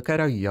 Look at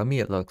how yummy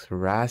it looks.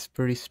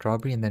 Raspberry,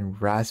 strawberry, and then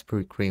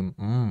raspberry cream.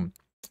 Mmm.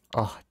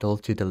 Oh,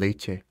 dolce de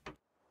leche.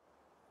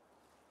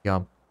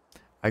 Yum.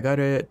 I got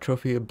a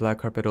trophy of Black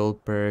Carpet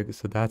Oldberg,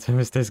 so that's how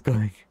this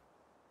going.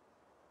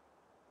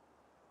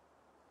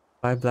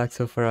 5 black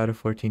so far out of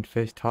 14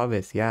 fish.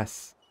 Tavis,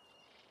 yes.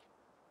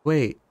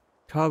 Wait,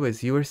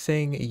 Tavis, you were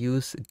saying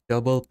use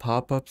double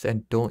pop-ups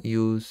and don't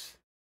use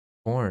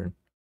corn.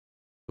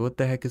 What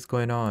the heck is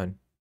going on?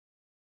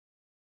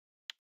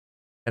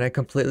 And I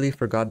completely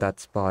forgot that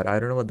spot. I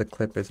don't know what the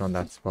clip is on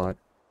that spot.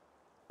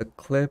 The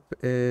clip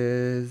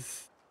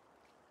is...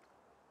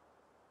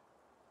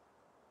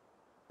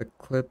 The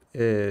clip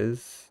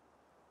is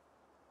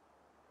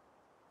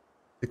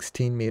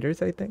 16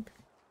 meters, I think.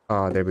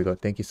 Ah, there we go.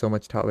 Thank you so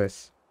much,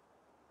 Tavis.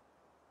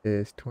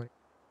 Is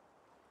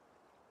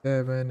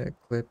 27.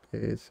 Clip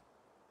is...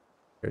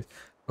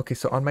 Okay,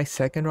 so on my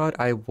second rod,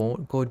 I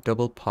won't go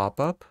double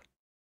pop-up.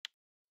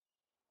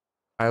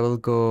 I will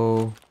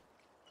go,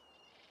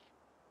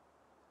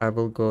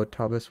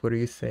 Tavis, what are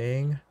you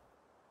saying?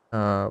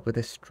 With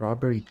a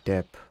strawberry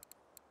dip.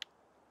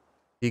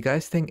 Do you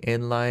guys think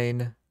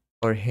inline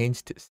or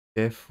hinged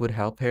stiff would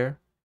help here?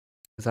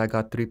 Because I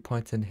got 3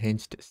 points in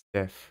hinged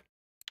stiff.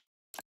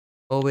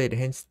 Oh wait,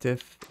 hinged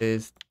stiff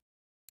is...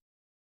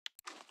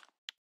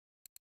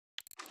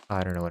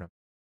 I don't know what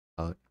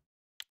I'm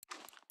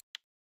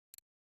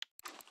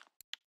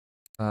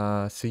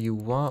about. So you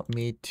want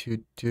me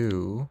to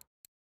do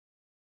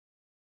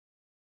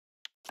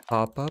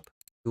pop up?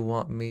 You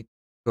want me to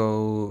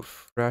go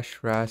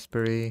fresh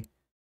raspberry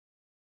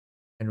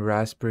and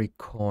raspberry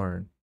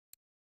corn?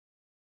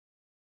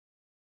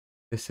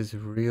 This is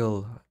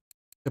real.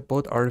 They're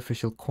both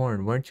artificial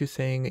corn. Weren't you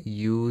saying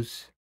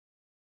use...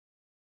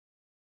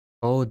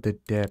 Oh, the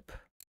dip.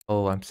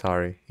 Oh, I'm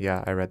sorry.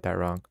 Yeah, I read that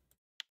wrong.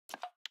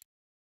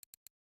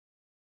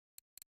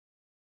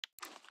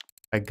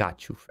 I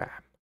got you, fam.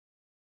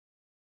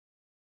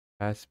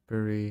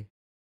 Raspberry,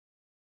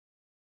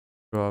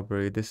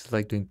 strawberry. This is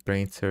like doing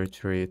brain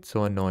surgery. It's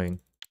so annoying.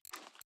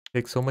 It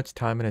takes so much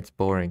time and it's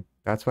boring.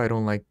 That's why I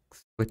don't like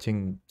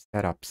switching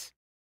setups.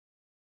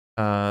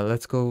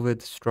 Let's go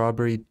with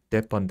strawberry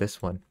dip on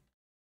this one.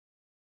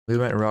 We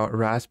went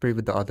raspberry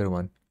with the other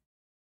one.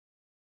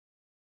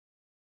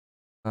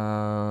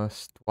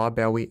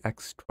 Strawberry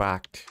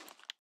extract.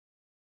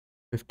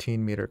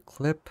 15-meter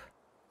clip.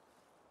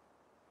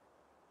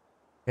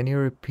 Can you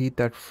repeat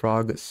that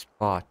frog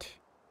spot?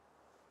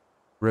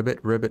 Ribbit,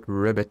 ribbit,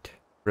 ribbit,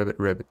 ribbit,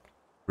 ribbit,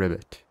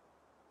 ribbit.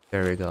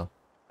 There we go.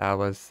 That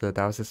was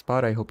the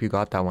spot. I hope you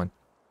got that one.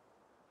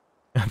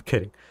 I'm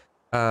kidding.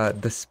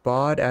 The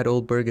spot at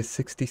Oldberg is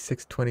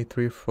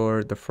 6623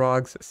 for the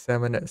frogs,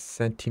 7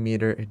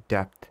 centimeter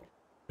depth.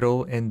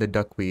 Throw in the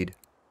duckweed.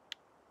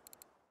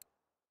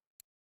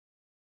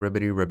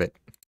 Ribbity ribbit.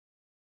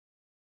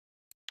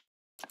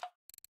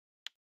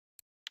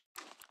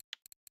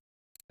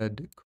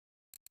 Head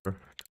core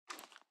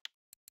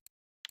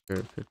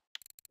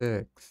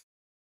 56.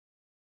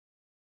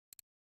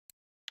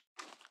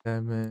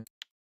 7.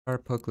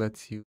 Sharp hook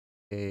lets you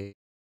a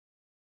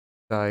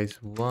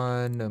size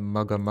 1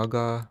 mugga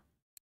mugga.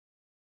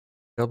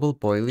 Double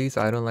boilies,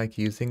 I don't like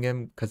using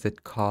him because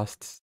it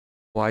costs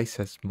twice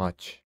as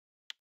much.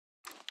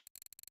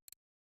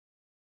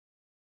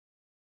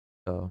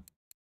 So,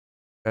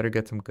 better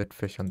get some good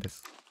fish on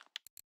this.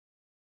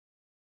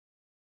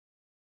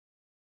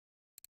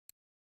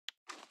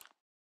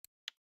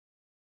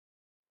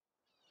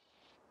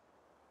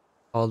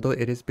 Although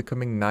it is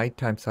becoming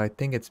nighttime, so I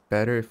think it's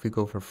better if we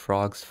go for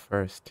frogs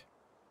first.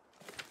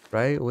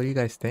 Right? What do you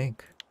guys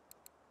think?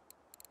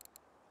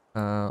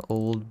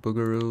 Old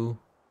boogaroo.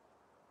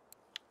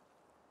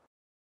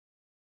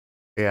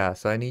 Yeah,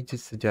 so I need your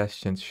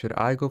suggestions. Should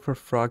I go for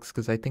frogs?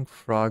 Because I think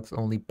frogs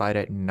only bite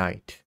at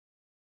night.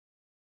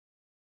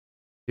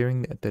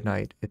 During the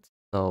night, it's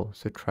slow,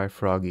 so try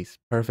froggies.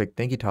 Perfect.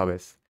 Thank you,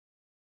 Thomas.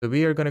 So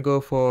we are gonna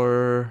go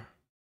for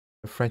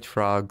the French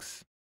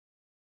frogs,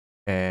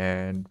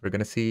 and we're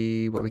gonna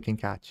see what we can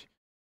catch.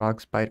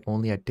 Frogs bite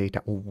only at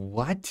daytime.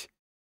 What?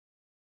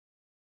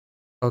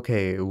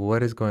 Okay,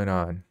 what is going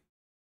on?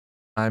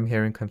 I'm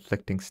hearing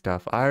conflicting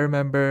stuff. I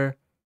remember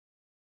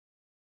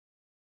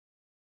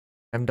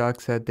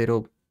M-Dog said they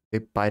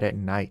bite at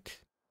night.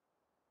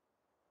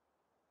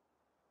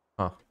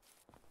 Huh.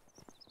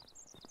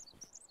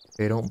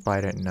 They don't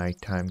bite at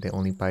nighttime, they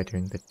only bite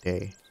during the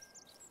day.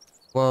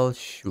 Well,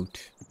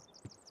 shoot.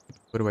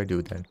 What do I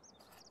do then?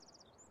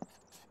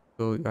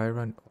 So I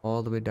run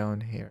all the way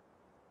down here.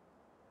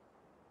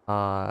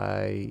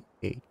 I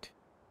ate.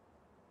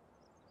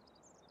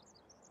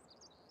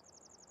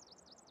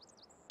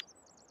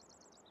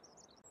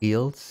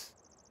 Eels?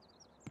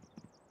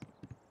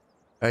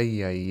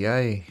 Ay, ay,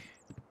 ay.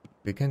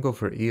 We can go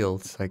for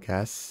eels, I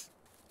guess.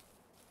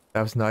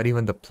 That was not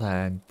even the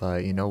plan,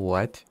 but you know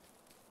what?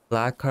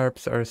 Black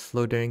carps are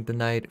slow during the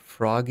night.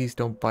 Froggies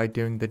don't bite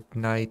during the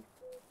night.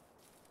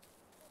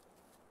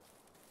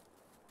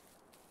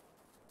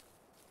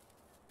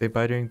 They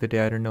bite during the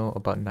day. I don't know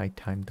about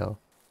nighttime though.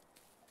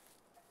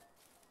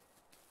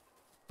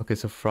 Okay,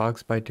 so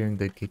frogs bite during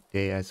the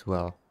day as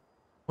well.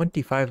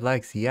 25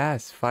 likes.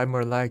 Yes, 5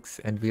 more likes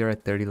and we are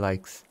at 30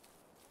 likes.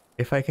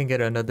 If I can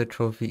get another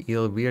trophy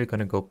eel, we are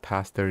gonna go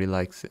past 30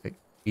 likes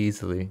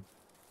easily.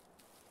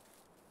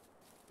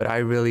 But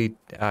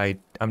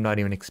I'm not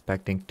even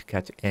expecting to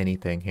catch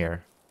anything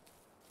here.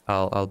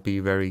 I'll be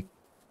very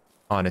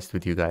honest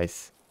with you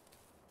guys.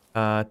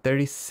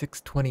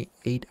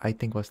 3628 I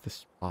think was the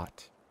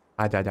spot.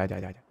 Ah, da.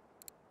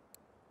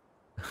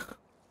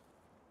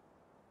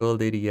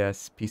 Gold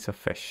ADS, piece of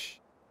fish.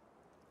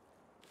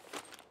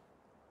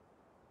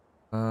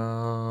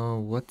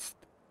 What's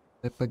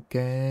the flip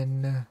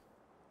again?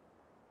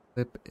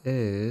 Flip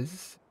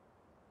is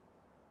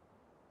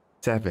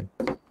 7.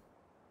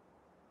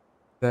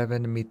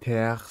 7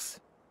 meters.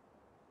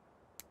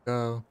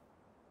 Go.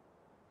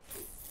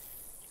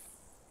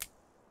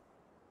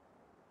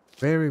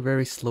 Very,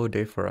 very slow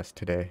day for us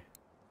today.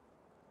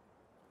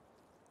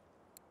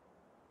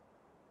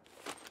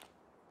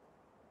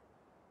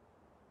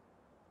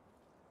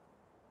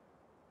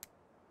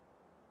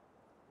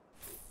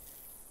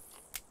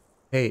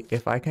 Hey,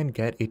 if I can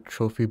get a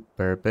trophy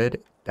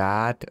burbot,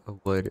 that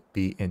would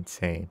be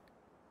insane.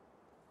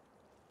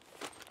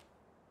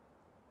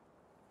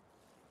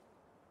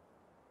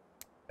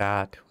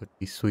 That would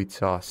be sweet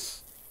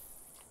sauce.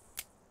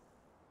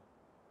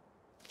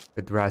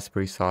 With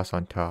raspberry sauce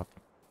on top.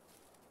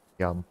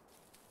 Yum.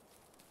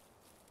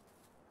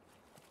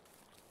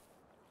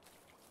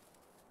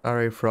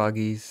 Alright,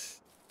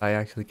 froggies. I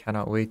actually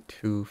cannot wait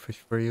to fish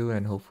for you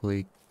and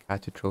hopefully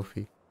catch a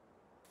trophy.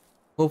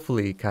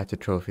 Hopefully catch a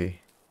trophy.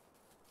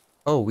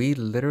 Oh, we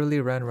literally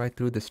ran right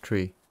through this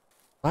tree.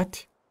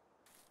 What?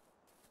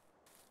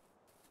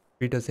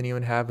 Tree doesn't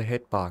even have a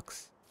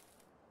hitbox.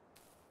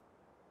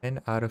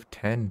 10 out of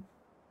 10.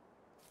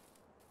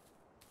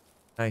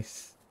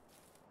 Nice.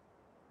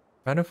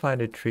 Trying to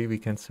find a tree we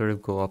can sort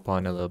of go up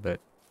on a little bit.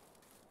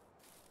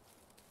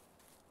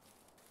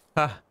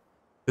 Ha!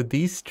 So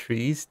these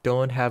trees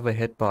don't have a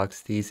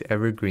hitbox, these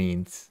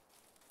evergreens.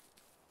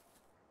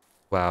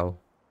 Wow.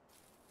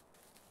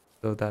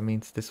 So that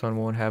means this one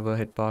won't have a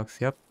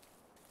hitbox. Yep.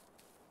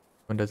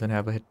 One doesn't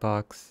have a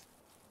hitbox.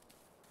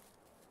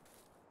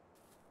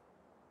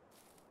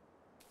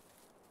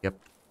 Yep.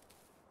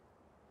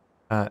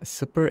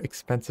 Super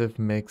expensive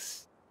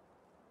mix.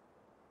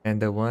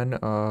 And the one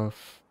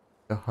of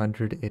the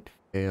 100 it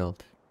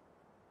failed.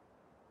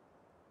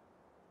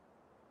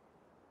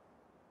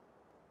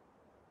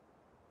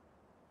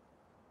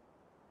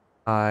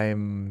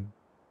 I'm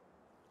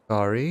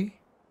sorry.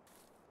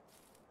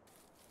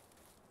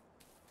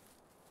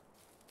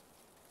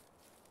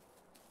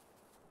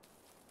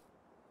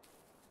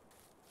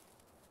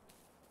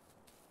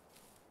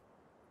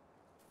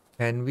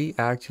 Can we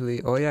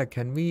actually, oh yeah,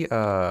 can we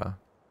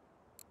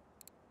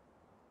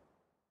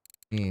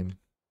team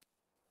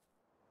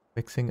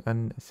mixing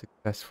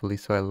unsuccessfully,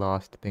 so I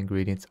lost the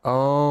ingredients.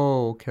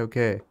 Oh,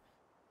 okay.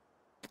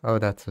 Oh,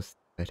 that's so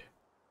stupid.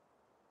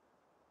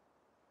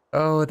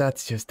 Oh,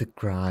 that's just a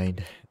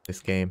grind,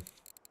 this game.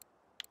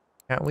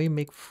 Can't we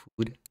make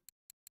food?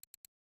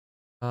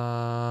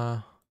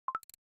 I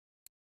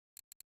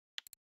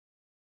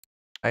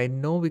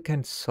know we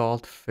can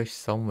salt fish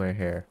somewhere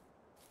here.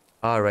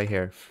 Ah, right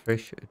here.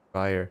 Fish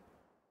dryer.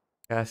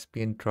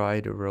 Caspian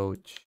dried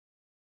roach.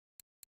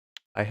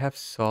 I have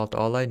salt.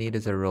 All I need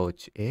is a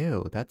roach.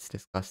 Ew, that's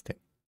disgusting.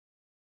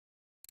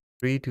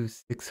 3 to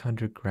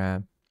 600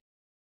 gram.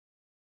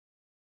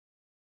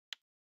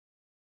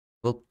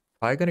 We're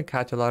probably gonna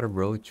catch a lot of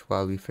roach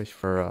while we fish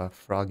for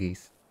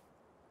froggies.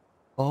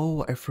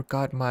 Oh, I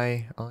forgot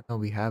my... Oh no,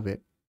 we have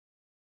it.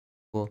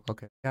 Cool,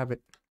 okay, we have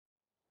it.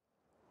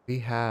 We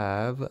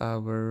have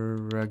our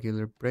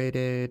regular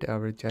braided,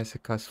 our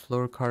Jessica's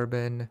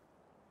fluorocarbon,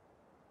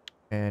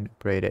 and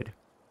braided.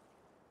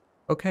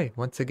 Okay,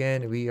 once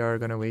again, we are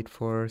gonna wait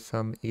for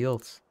some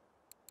eels.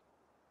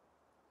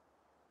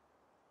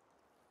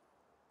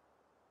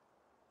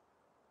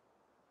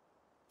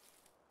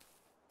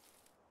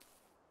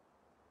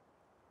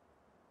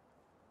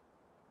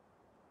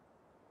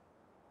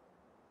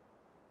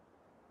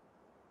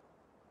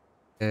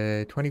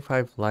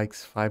 25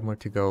 likes, 5 more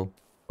to go.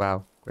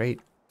 Wow, great,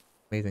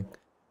 amazing.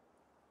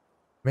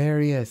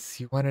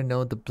 Marius, you want to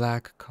know the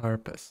black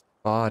carp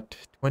spot?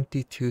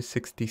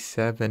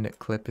 2267,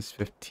 clip is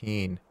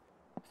 15.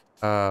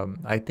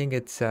 I think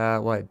it's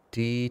what,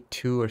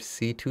 D2 or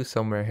C2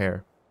 somewhere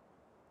here.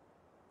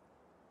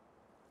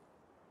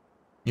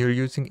 You're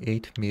using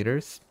 8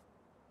 meters?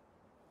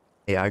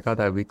 Hey, I got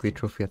that weekly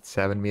trophy at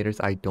 7 meters.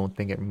 I don't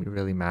think it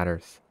really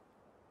matters.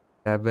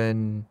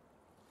 7,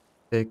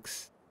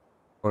 6,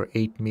 or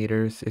 8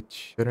 meters. It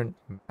shouldn't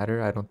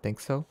matter. I don't think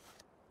so.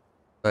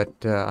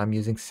 but I'm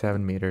using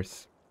 7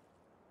 meters.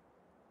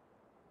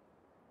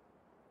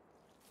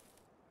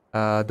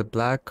 The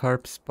black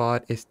carp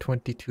spot is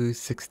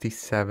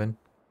 2267.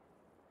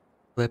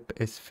 Clip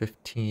is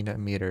 15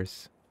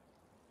 meters.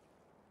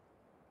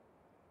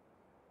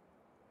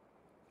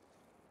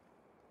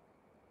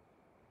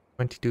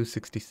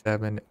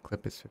 2267,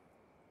 clip is 15.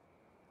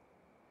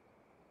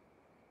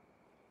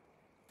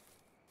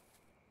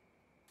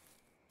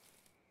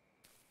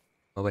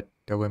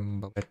 Bawetta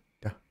wim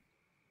bawetta.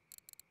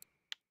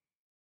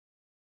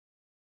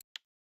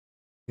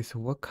 Okay, so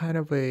what kind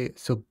of a...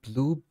 So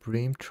blue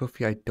bream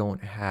trophy I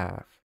don't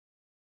have.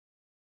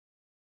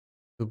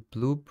 So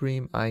blue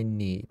bream I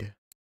need.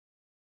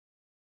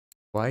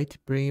 White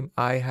bream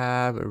I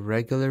have.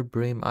 Regular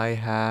bream I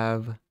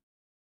have.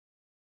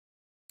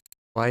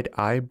 White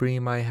eye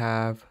bream I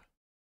have.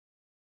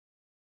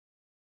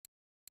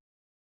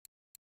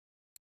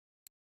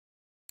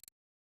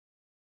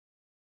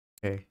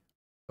 Okay.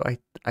 So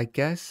I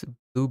guess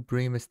blue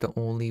bream is the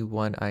only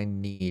one I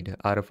need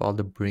out of all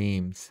the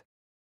breams.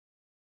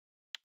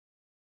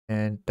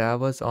 And that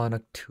was on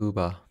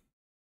Akhtuba.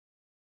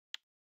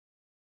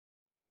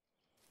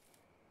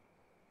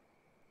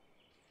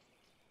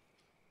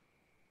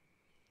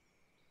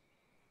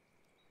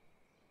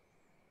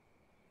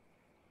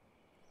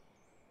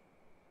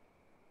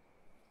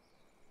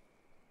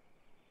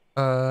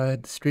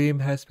 The stream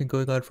has been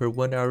going on for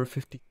 1 hour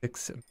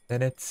 56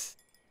 minutes.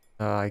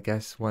 I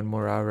guess 1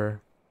 more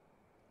hour.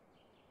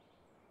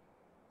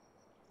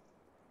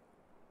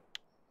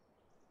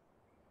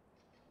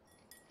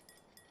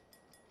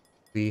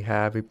 We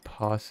have a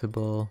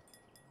possible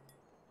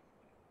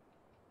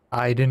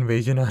I'd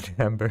invasion on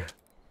Amber.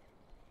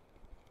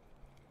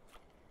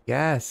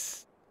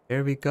 Yes,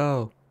 there we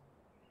go.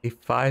 A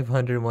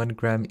 501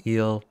 gram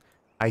eel.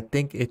 I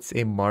think it's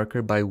a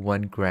marker by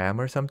 1 gram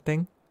or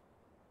something.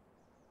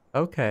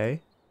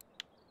 Okay,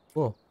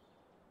 cool.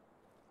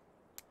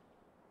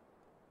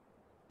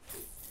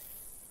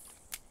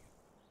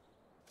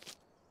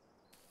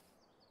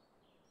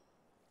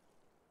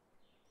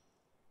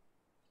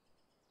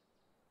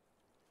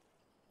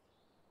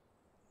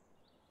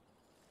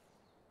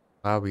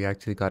 Wow, we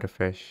actually got a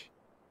fish.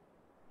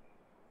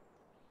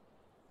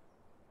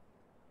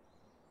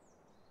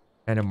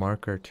 And a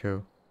marker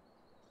too.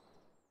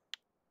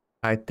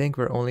 I think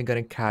we're only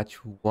gonna catch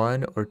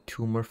 1 or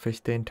 2 more fish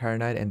the entire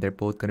night, and they're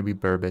both gonna be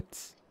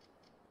burbot.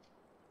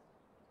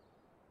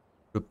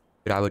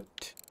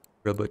 Rabbit.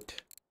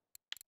 Rabbit.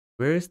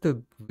 Where is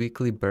the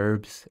weekly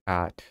burbs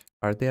at?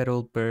 Are they at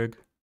Old Berg?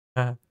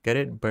 Get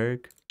it?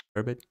 Berg?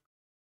 Burbot?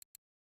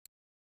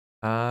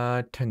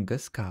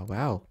 Tunguska.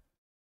 Wow.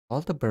 All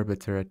the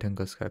burbots are at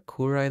Tunguska.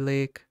 Kurai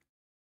Lake,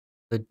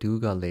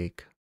 Ladoga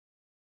Lake.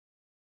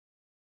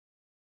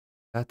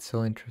 That's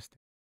so interesting.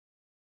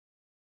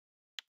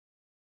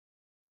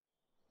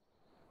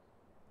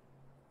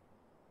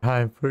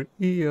 Time for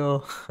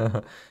eel.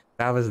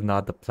 That was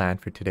not the plan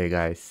for today,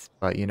 guys.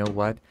 But you know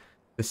what?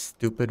 The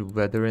stupid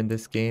weather in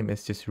this game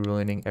is just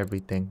ruining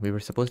everything. We were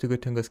supposed to go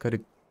to Tunguska to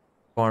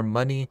farm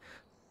money.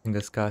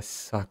 Tunguska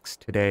sucks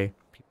today.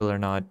 People are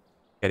not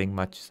getting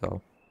much,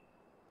 so.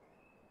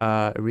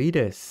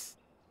 Redis.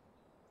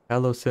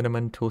 Hello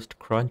Cinnamon Toast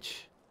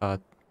Crunch.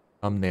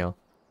 Thumbnail.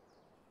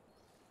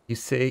 You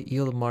say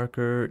eel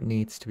marker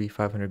needs to be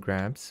 500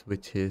 grams,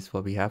 which is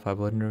what we have,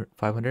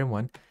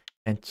 501.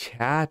 And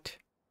chat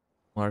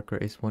marker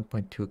is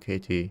 1.2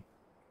 kg.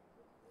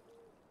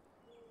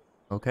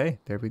 Okay,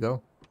 there we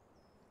go.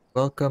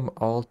 Welcome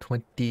all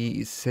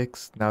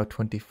 26, now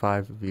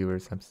 25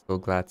 viewers. I'm so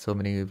glad so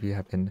many of you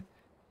have been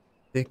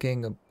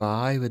sticking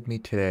by with me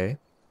today.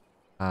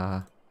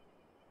 On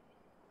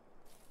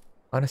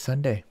a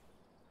Sunday.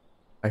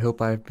 I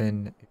hope I've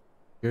been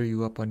cheer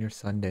you up on your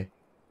Sunday.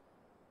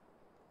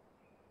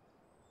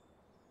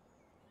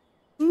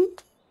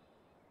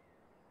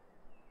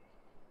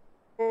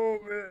 Oh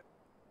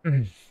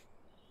man.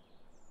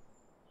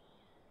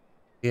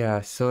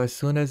 Yeah, so as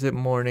soon as it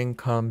morning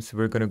comes,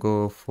 we're gonna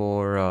go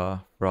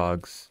for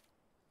frogs.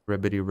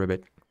 Ribbity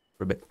ribbit.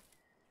 Ribbit.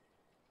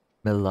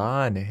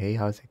 Milan, hey,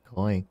 how's it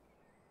going?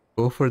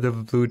 Go for the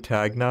blue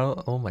tag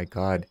now? Oh my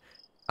god.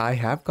 I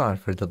have gone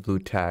for the blue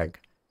tag.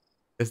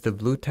 Does the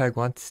blue tag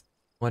want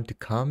to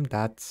come?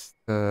 That's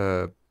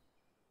the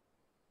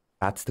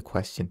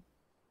question.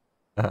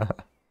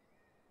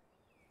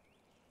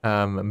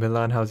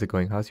 Milan, how's it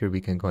going? How's your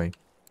weekend going?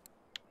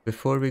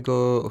 Before we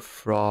go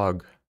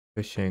frog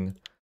fishing,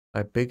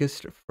 my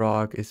biggest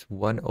frog is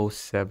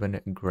 107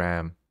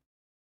 gram.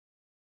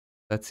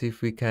 Let's see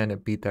if we can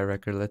beat that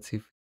record. Let's see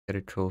if we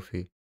get a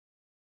trophy.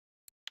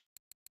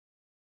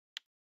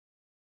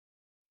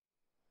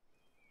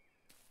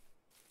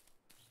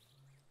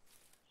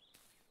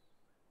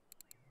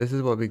 This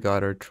is what we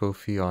got our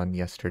trophy on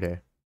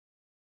yesterday.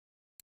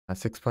 A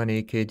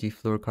 6.8 kg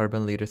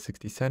fluorocarbon leader,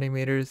 60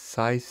 centimeters,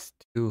 size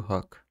 2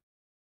 hook.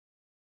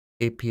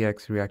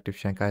 APX reactive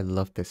shank. I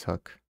love this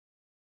hook.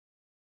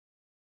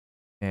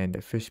 And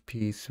a fish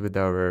piece with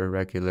our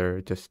regular,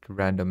 just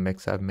random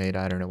mix I've made.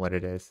 I don't know what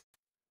it is.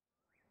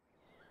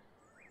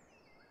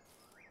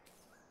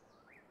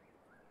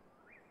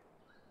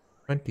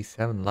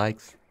 27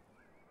 likes.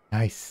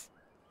 Nice.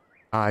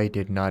 I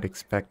did not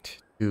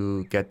expect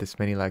to get this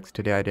many likes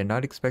today. I did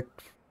not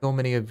expect so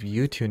many of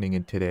you tuning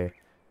in today.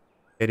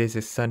 It is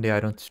a Sunday. I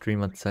don't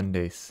stream on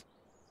Sundays.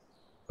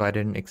 So I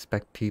didn't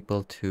expect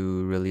people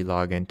to really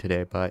log in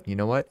today. But you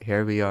know what?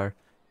 Here we are.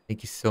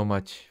 Thank you so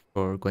much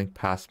for going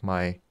past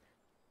my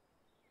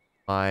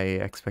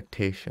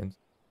expectations.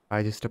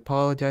 I just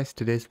apologize.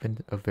 Today's been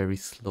a very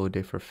slow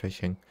day for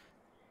fishing.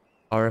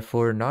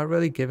 RF4 not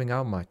really giving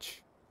out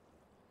much.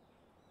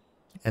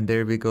 And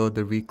there we go.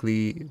 The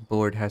weekly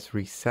board has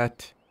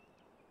reset.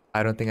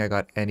 I don't think I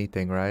got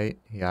anything, right?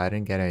 Yeah, I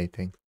didn't get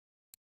anything.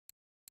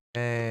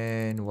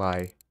 And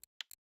why?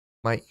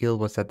 My eel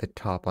was at the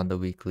top on the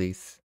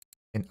weeklies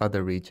in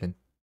other region.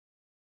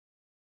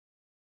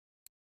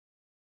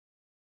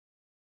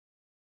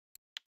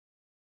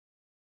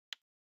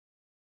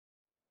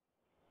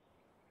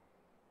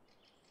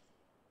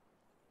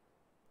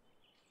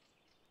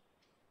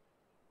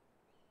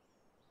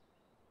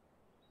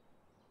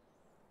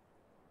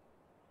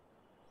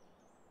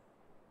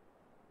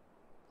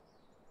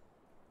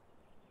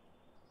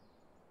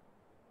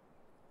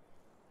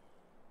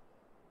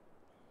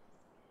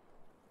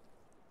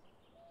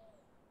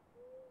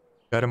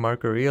 Got a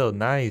marker eel.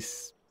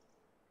 Nice.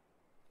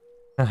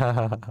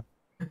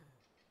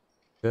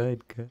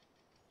 Good, good.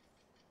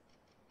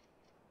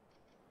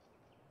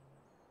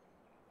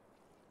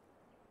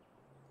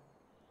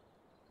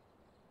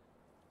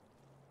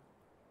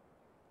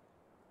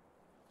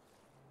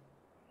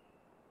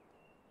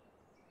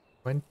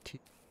 20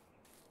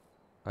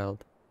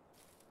 wild.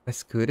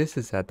 Escudis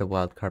is at the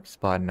wild carp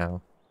spot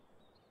now.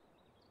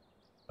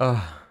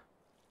 Ugh.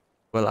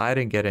 Well, I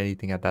didn't get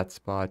anything at that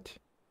spot.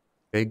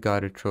 They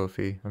got a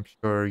trophy. I'm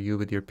sure you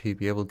with your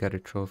PBA will get a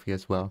trophy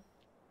as well.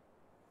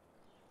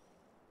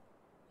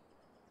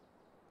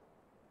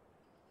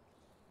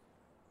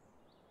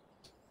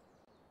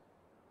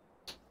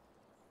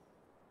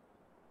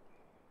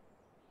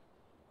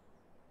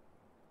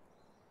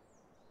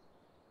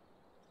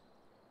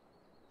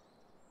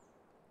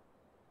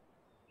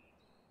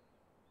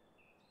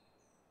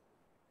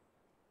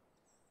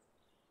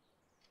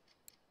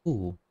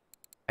 Ooh.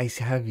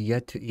 Have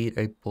yet to eat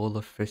a bowl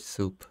of fish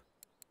soup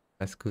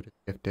Escudis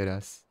gifted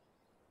us.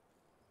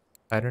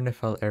 I don't know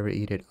if I'll ever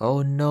eat it.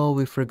 Oh no,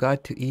 we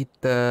forgot to eat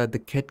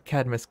the Kit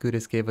Kat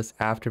Mascudas gave us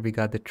after we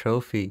got the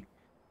trophy.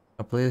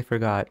 Completely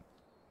forgot.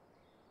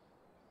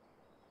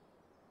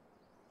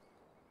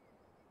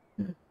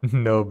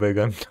 No, Big,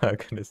 I'm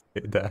not gonna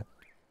say that.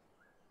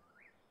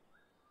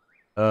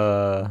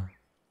 Uh,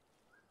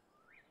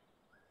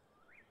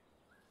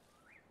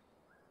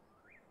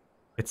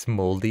 it's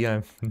moldy.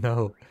 I'm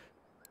no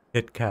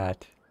Kit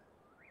Kat.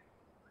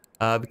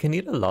 We can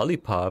eat a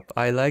lollipop.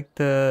 I like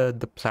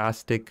the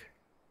plastic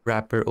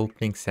wrapper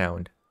opening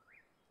sound.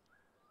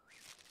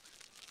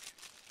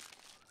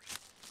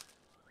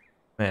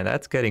 Man,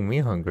 that's getting me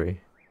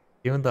hungry.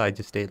 Even though I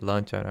just ate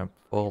lunch and I'm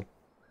full.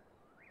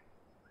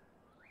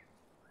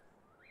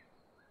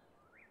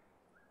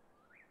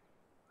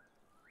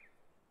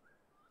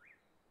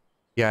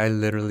 Yeah, I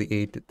literally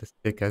ate the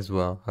stick as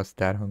well. I was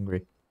that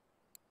hungry.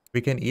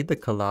 We can eat the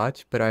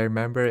collage, but I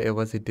remember it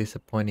was a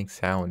disappointing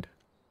sound.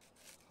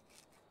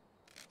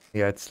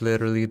 Yeah, it's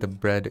literally the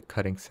bread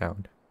cutting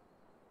sound.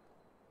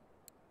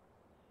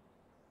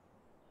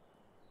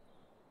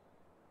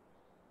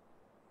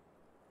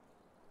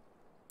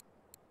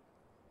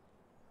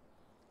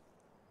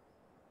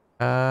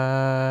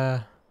 Uh,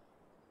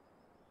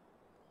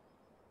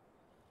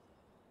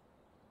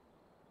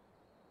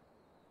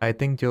 I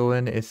think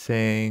Joanne is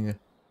saying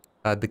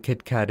the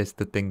Kit Kat is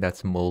the thing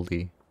that's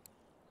moldy.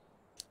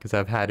 Because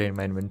I've had it in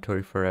my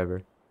inventory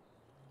forever.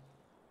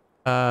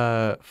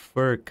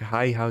 Ferk,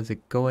 hi, how's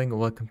it going?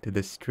 Welcome to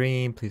the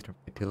stream. Please don't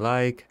forget to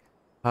like.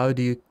 How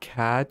do you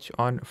catch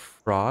on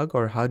frog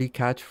or how do you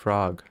catch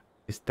frog?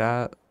 Is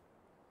that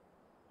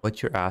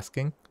what you're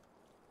asking?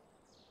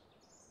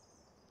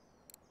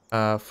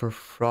 For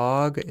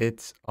frog,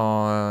 it's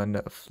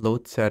on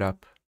float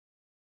setup.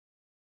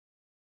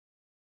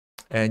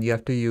 And you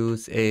have to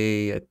use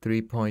a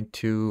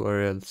 3.2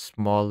 or a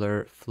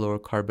smaller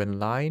fluorocarbon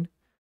line.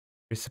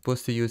 You're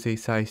supposed to use a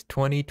size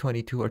 20,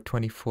 22, or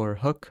 24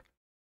 hook.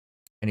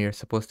 And you're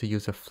supposed to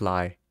use a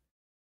fly.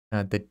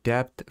 The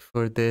depth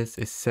for this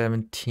is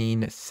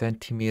 17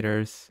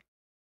 centimeters.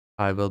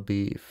 I will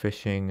be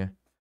fishing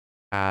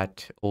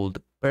at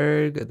Old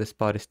Berg. The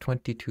spot is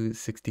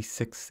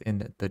 2266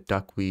 in the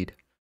duckweed.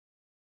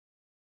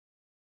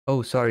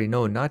 Oh, sorry,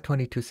 no, not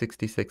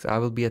 2266. I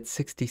will be at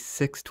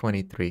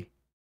 6623.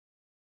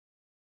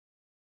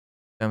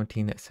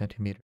 17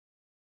 centimeters.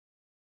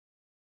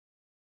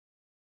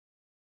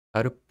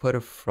 How to put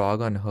a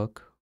frog on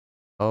hook?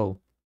 Oh,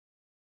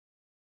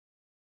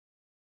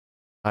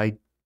 I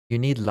you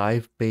need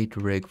live bait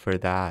rig for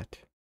that.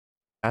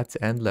 That's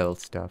end level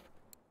stuff.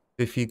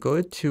 If you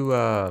go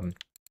to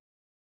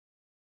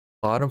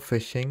bottom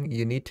fishing,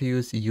 you need to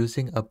use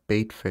using a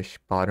bait fish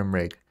bottom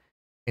rig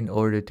in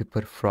order to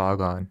put frog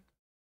on.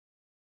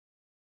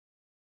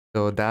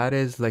 So that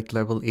is like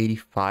level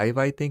 85,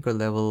 I think, or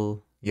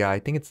level Yeah, I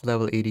think it's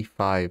level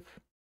 85.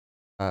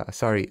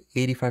 Sorry,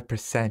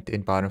 85%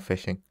 in bottom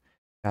fishing.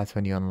 That's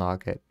when you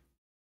unlock it.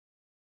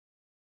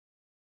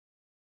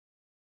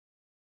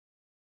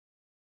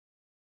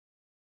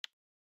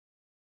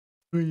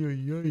 Ay,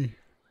 ay, ay.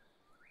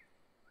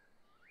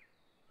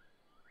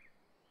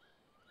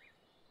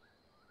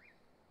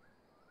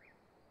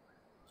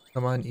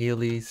 Come on,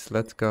 Eelies,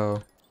 let's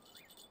go.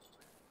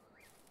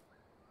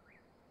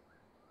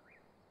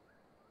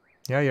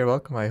 Yeah, you're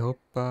welcome. I hope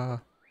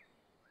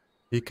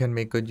you can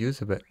make good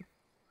use of it.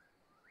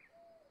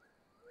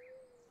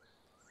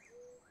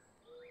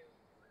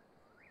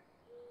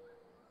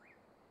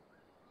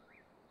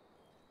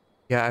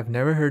 Yeah, I've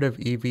never heard of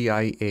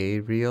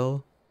EVIA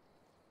reel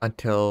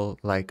until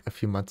like a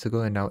few months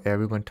ago, and now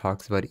everyone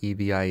talks about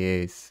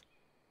EVIAs.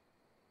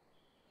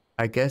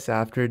 I guess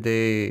after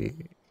they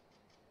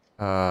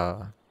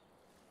uh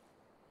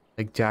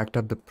like jacked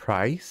up the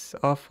price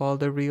of all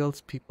the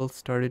reels, people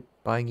started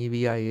buying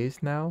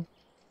EVIAs now.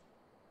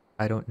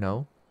 I don't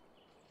know,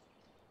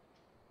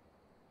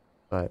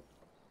 but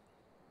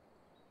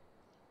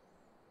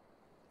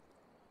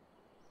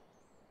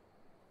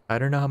I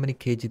don't know how many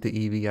kg the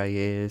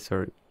EVIA is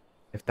or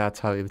if that's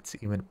how it's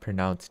even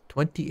pronounced.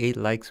 28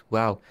 likes.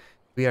 Wow.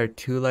 We are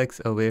 2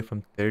 likes away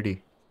from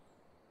 30.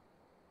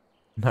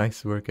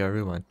 Nice work,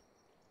 everyone.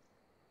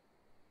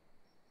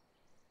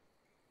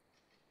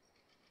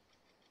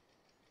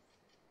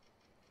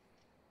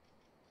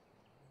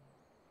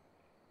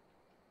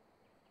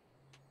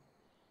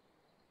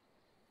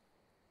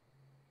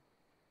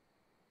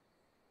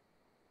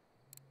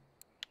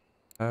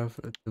 Have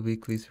the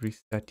weeklies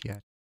reset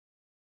yet?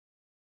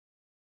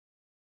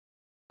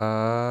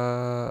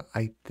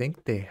 I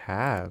think they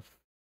have.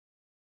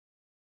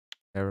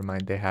 Never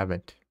mind, they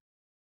haven't.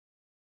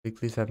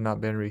 Weeklies have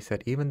not been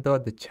reset, even though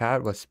the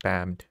chat was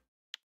spammed.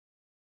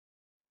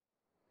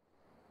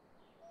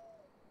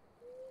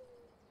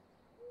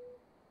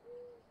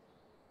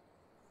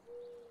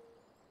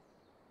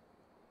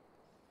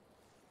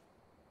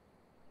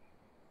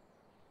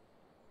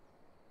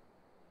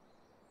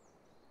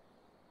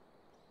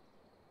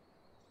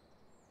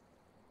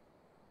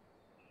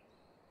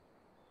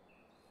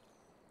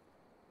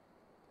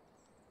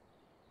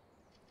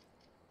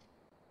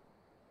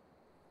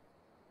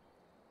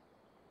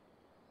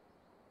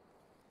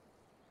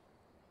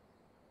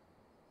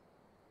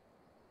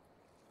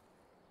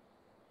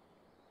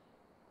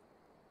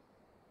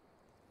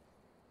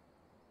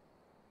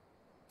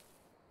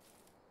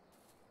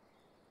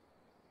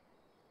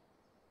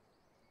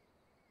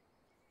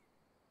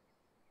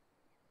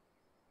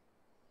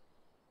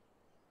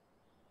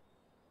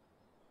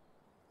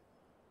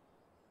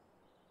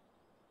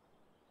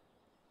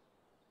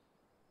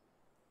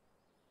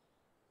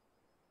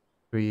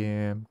 Three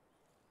a.m.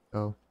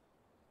 Go.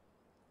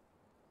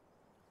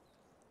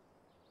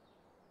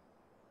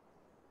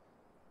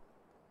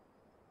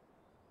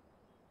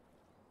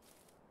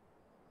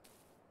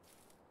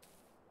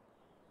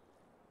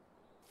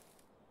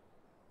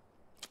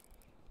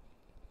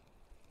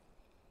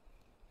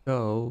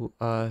 So,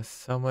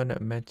 someone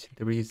mentioned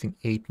they were using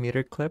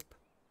 8-meter clip.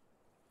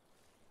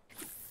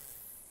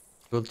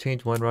 We'll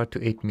change one rod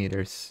to 8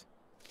 meters.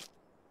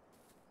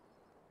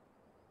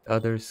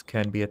 Others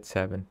can be at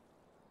 7.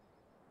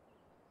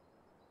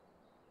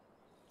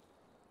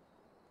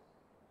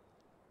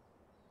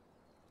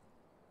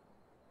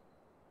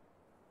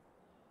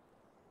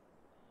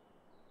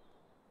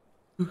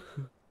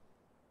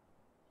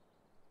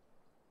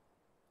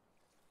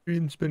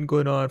 Stream's been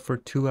going on for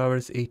 2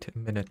 hours, 8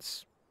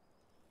 minutes.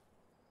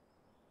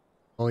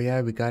 Oh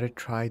yeah, we gotta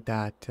try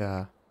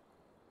that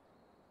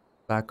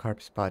black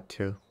carp spot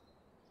too.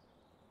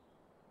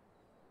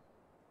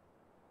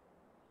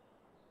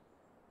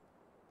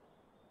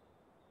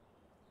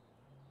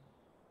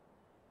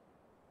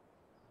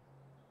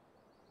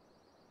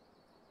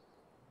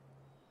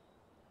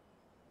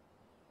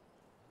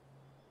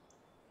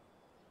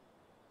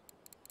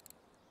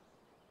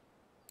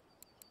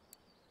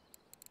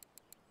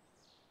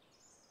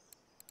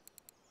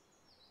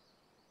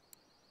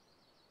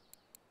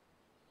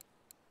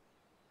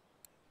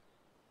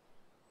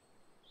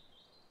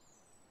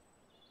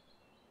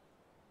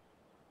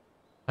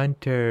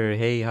 Hunter,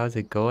 hey, how's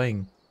it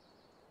going?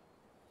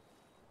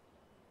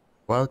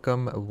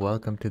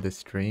 Welcome to the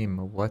stream.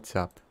 What's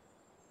up?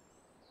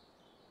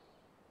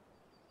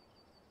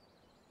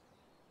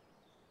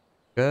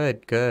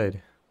 Good,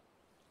 good.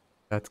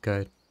 That's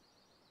good.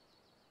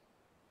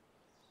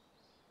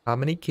 How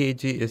many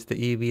kg is the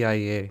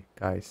EVIA,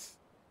 guys?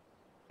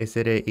 Is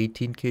it a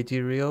 18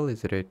 kg reel?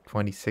 Is it a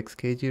 26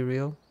 kg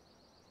reel?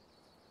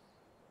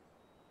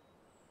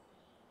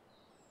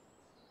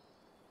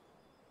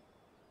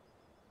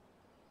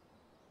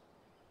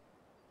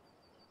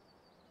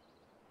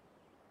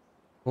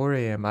 4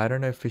 a.m. I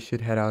don't know if we should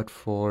head out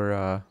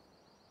for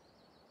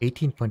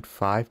 18.5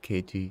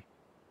 kg.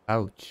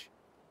 Ouch.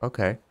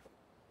 Okay.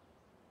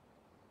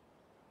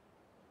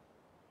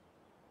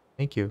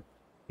 Thank you.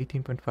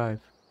 18.5.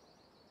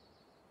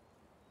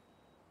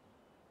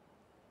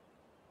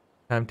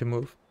 Time to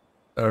move.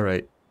 All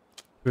right.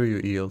 Screw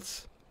you,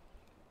 eels.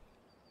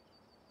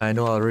 I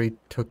know I already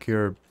took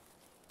your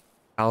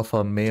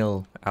alpha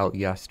male out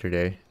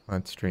yesterday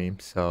on stream,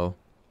 so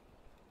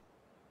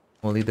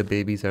only the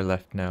babies are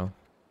left now.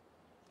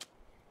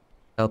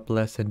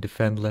 Helpless and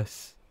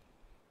defendless.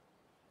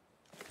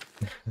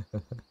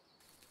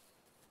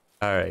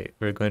 Alright,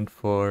 we're going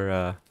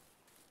for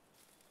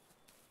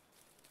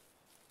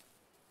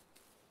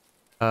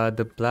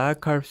the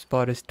black carp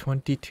spot is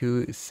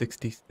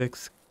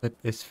 2266, clip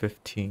is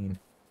 15.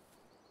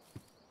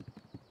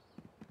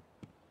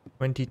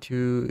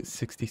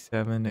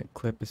 2267,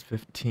 clip is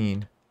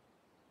 15.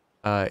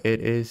 It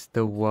is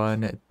the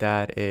one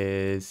that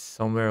is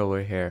somewhere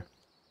over here.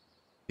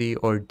 C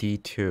or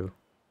D2.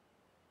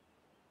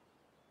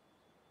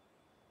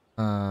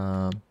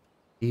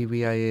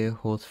 EVIA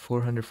holds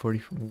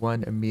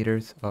 441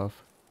 meters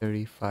of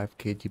 35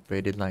 kg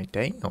braided line.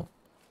 Damn,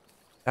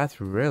 that's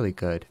really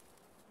good.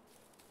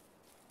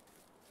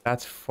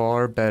 That's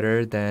far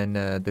better than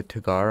the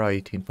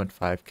Tagara 18.5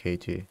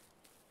 kg.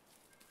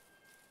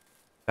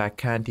 That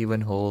can't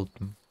even hold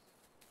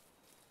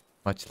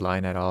much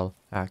line at all,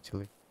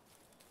 actually.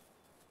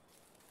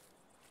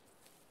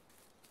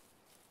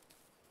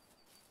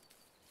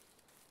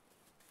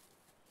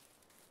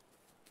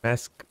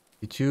 Mesk,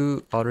 did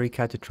you already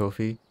catch a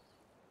trophy?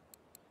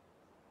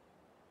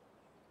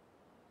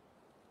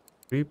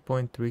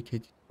 3.3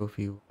 kg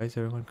trophy. Why is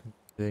everyone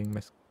considering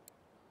Mesk?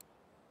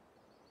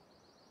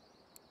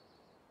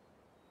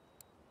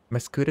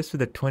 Mescutus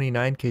with a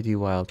 29 kg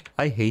wild.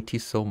 I hate you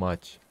so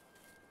much.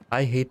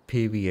 I hate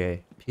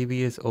PVA.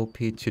 PVA is OP,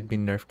 it should be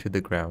nerfed to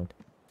the ground.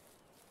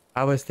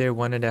 I was there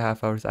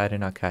 1.5 hours, I did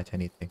not catch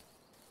anything.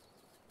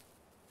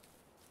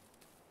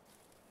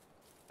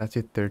 That's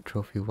your third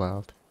trophy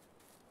wild.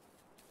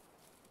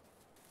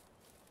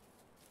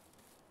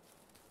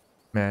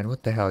 Man,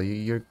 what the hell?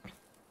 You're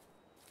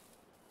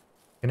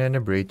gonna end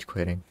up rage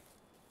quitting.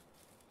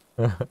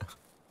 It's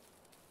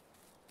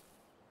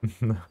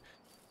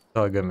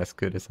all good,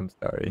 Mescutus, I'm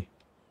sorry.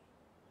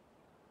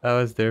 I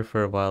was there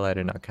for a while, I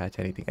did not catch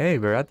anything. Hey,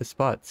 we're at the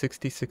spot,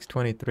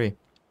 6623.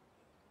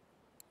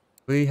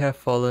 We have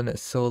fallen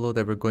solo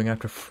that we're going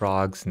after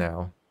frogs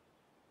now.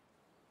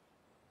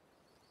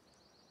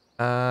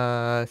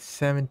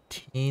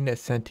 17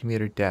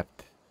 centimeter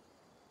depth.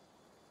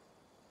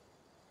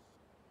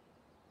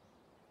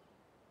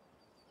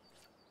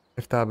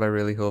 Akhtuba, I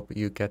really hope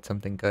you get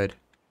something good.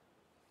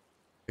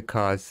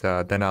 Because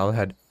then I'll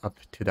head up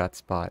to that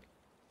spot.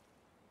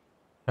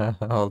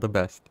 All the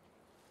best.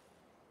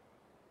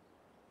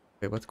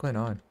 Wait, what's going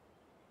on?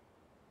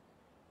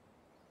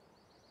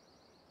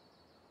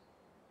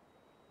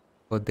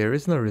 Well, there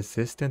is no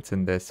resistance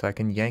in this, so I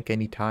can yank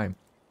any time.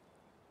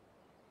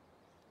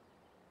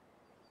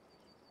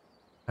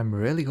 I'm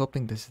really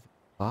hoping this is the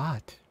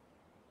spot.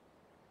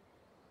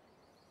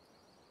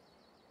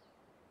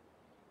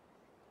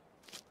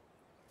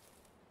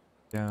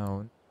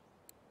 Down.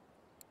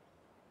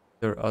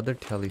 Their other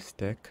telly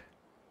stick.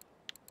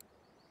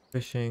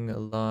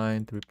 Fishing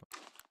line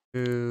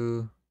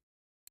 3.2.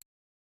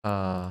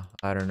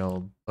 I don't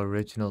know.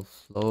 Original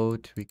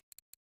float. We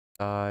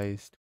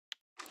sized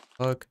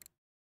hook.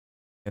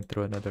 And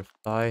throw another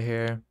fly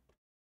here.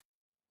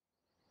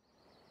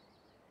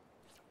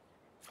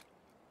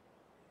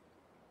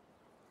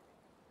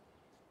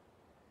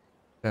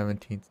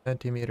 17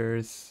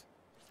 centimeters.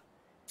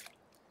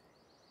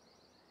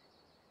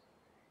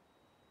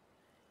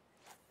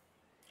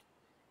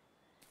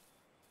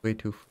 Way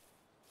too.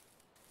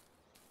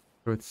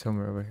 Throw it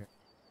somewhere over here.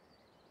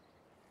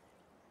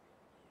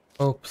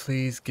 Oh,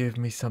 please give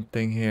me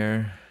something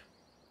here.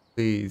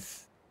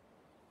 Please.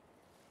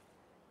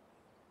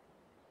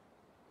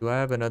 Do I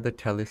have another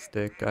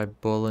telestick? I have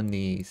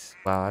Bolognese.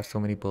 Wow, I have so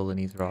many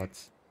Bolognese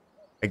rods.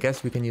 I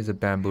guess we can use a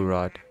bamboo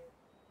rod.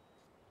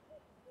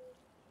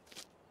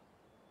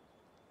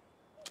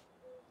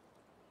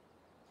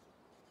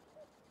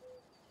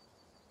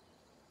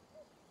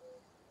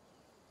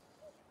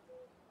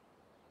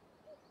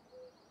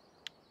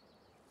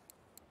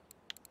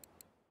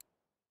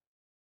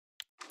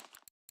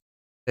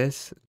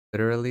 This,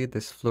 literally,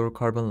 this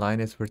fluorocarbon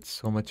line is worth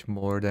so much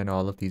more than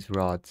all of these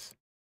rods.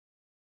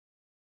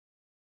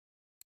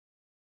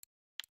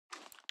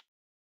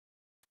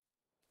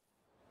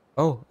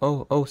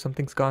 Oh,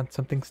 something's gone.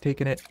 Something's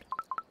taken it.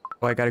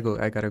 Oh, I gotta go.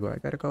 I gotta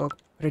go.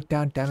 Put it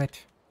down, damn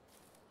it.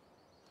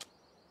 Is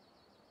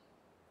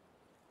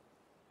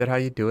that how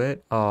you do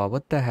it? Oh,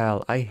 what the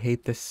hell? I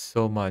hate this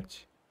so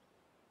much.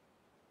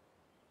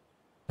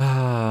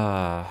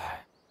 Ah.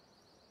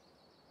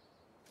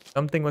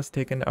 Something was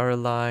taken our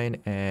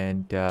line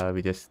and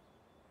we just...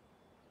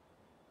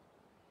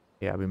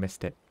 Yeah, we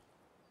missed it.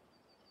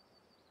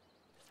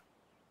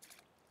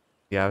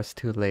 Yeah, I was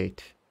too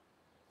late.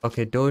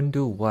 Okay, don't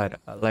do what?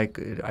 Like,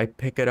 I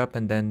pick it up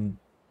and then...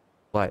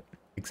 What?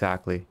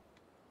 Exactly.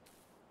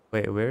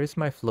 Wait, where is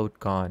my float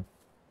gone?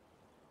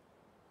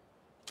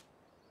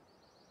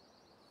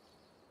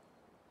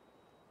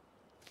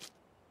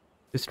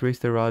 Just raise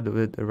the rod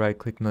with the right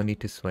click, no need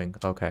to swing.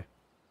 Okay.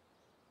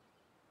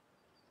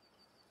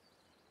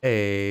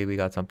 Hey, we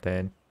got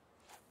something.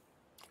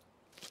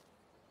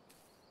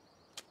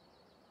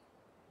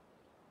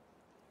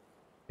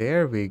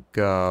 There we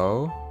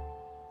go.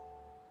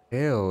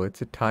 Ew,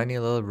 it's a tiny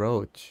little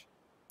roach.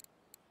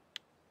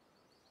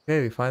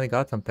 Okay, we finally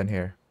got something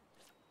here.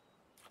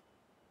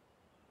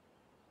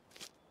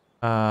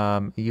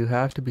 You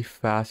have to be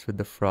fast with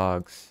the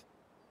frogs.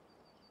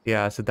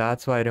 Yeah, so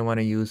that's why I didn't want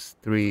to use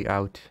three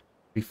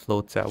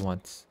floats at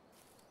once.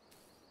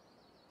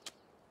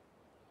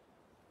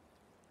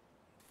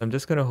 I'm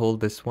just gonna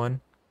hold this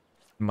one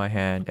in my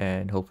hand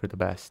and hope for the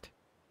best.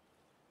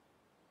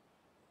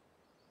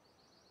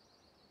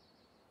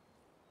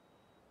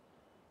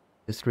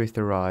 Just raise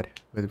the rod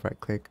with right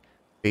click.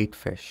 Bait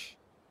fish.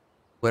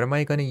 What am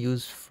I gonna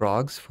use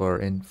frogs for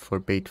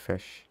bait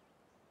fish?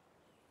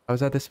 I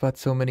was at this spot,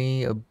 so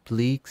many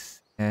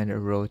obliques and a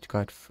roach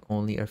got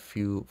only a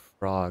few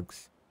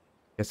frogs.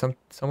 Yeah,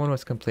 someone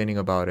was complaining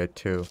about it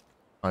too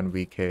on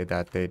VK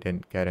that they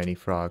didn't get any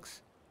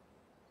frogs.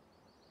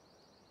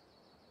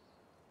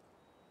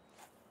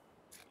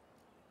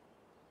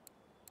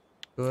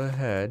 Go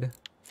ahead.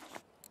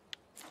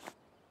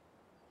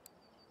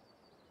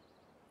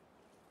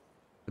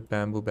 The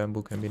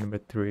bamboo can be number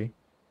 3.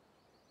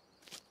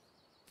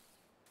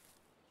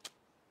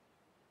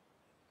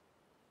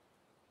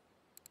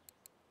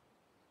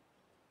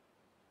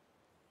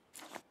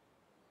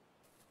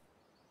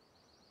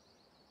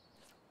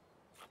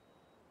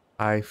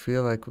 I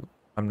feel like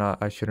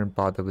I shouldn't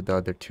bother with the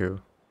other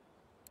two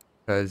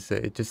because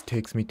it just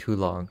takes me too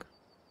long.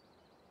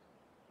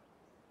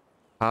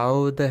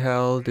 How the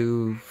hell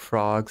do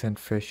frogs and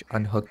fish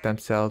unhook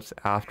themselves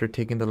after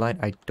taking the line?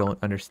 I don't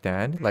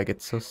understand. Like,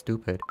 it's so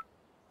stupid.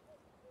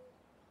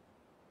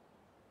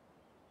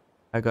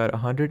 I got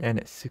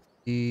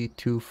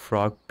 162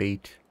 frog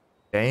bait.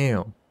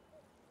 Damn.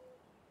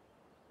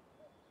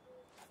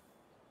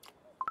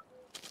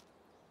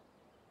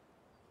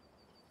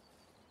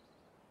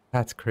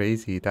 That's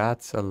crazy.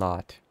 That's a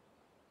lot.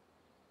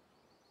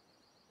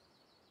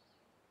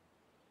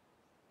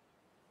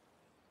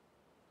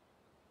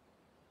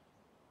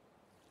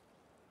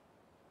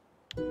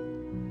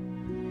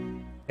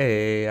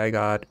 Hey, I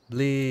got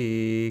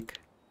bleak.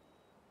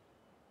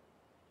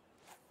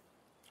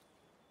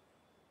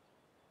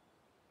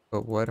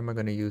 But what am I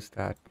gonna use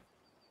that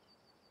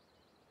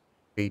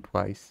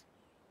bait-wise?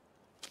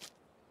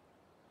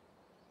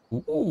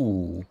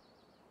 Ooh,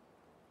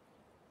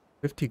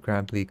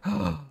 50-gram bleak.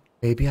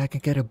 Maybe I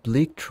can get a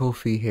bleak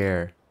trophy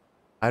here.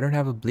 I don't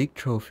have a bleak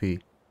trophy.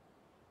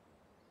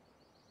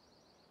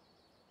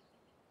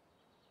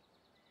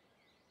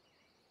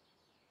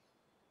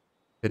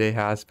 Today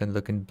has been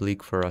looking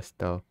bleak for us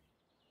though.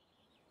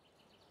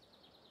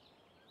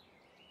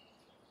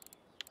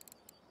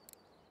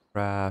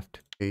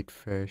 Craft, bait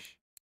fish,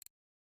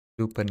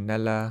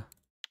 Lupanella.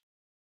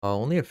 Oh,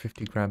 only a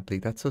 50-gram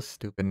bleak. That's so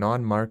stupid.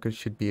 Non-markers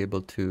should be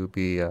able to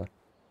be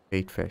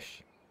bait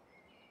fish.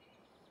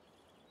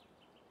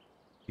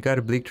 You got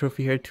a bleak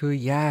trophy here too?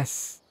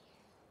 Yes!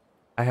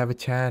 I have a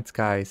chance,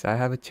 guys. I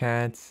have a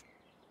chance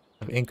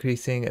of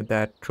increasing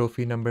that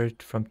trophy number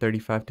from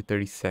 35 to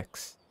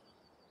 36.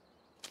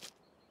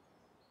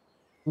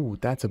 Ooh,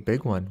 that's a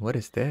big one. What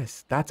is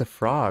this? That's a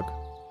frog.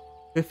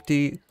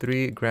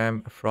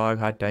 53-gram frog.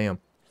 Hot damn.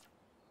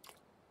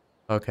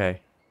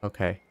 Okay,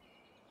 okay.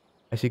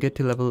 I should get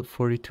to level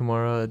 40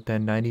 tomorrow,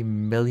 then 90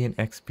 million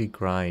XP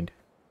grind.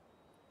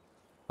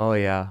 Oh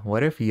yeah,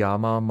 what if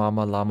Yama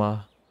Mama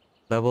Llama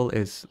level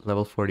is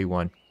level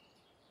 41?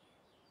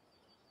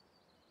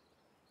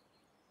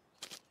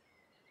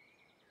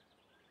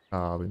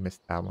 Oh, we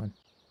missed that one.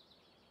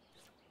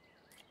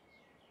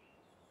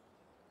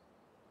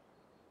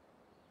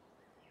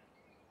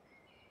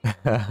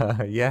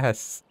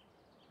 Yes.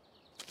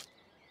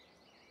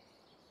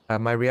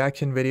 My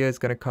reaction video is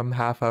gonna come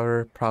half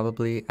hour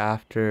probably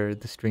after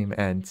the stream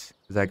ends.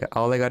 'Cause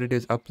all I gotta do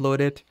is upload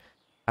it,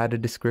 add a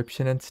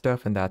description and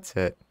stuff, and that's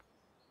it.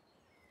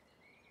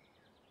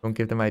 Don't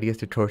give them ideas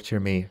to torture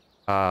me.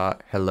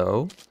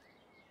 Hello?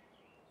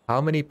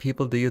 How many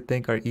people do you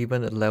think are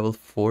even at level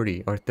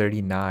 40 or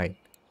 39?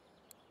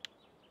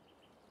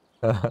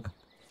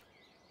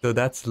 So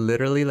that's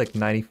literally like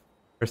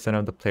 90%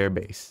 of the player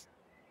base.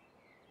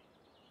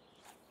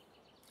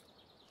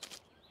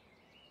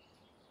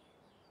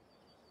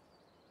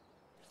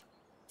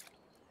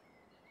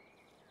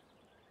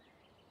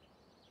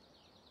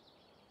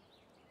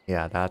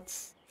 Yeah,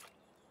 that's...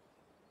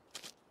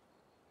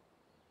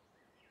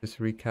 Just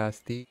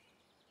recast the...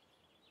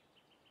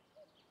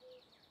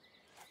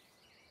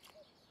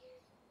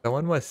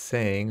 Someone was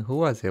saying... Who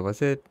was it?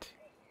 Was it...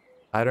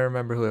 I don't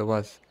remember who it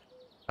was.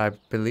 I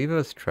believe it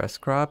was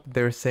Trescrop.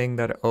 They were saying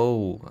that,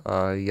 oh,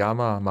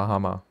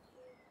 Yamamama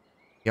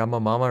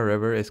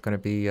River is gonna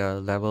be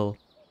level...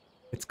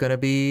 It's gonna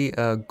be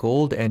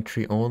gold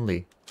entry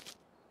only.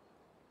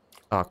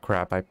 Oh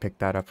crap, I picked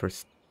that up for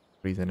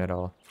reason at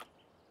all.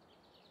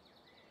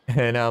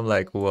 And I'm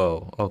like,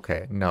 whoa,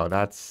 okay, no,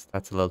 that's a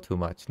little too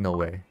much. No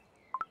way.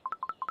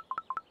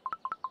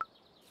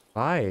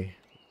 Why?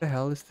 What the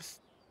hell is this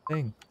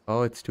thing?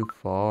 Oh, it's too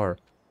far.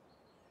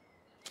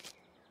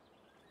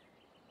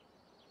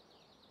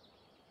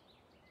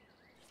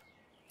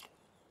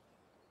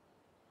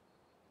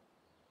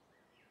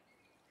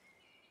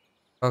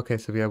 Okay,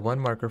 so we have one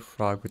marker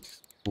frog, which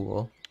is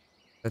cool.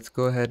 Let's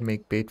go ahead and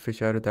make bait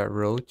fish out of that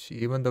roach,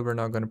 even though we're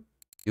not gonna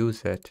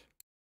use it.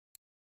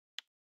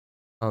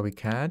 Oh, we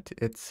can't?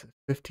 It's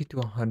 50 to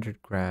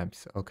 100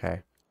 grams.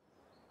 Okay.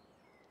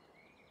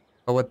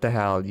 Oh, what the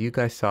hell? You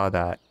guys saw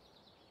that.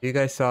 You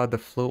guys saw the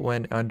float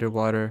went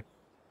underwater.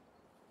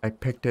 I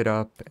picked it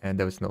up and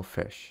there was no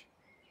fish.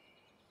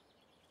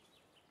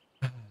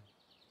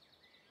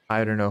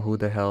 I don't know who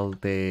the hell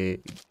they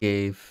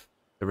gave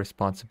the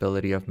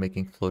responsibility of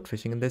making float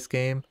fishing in this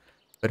game,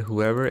 but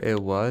whoever it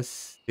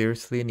was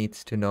seriously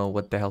needs to know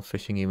what the hell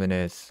fishing even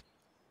is.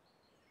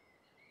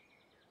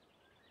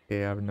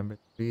 Okay, our number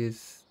 3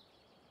 is...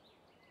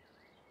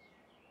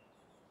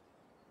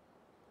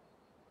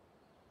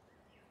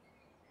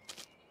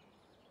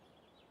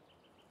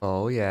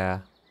 Oh yeah,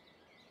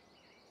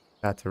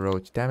 that's a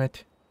roach, damn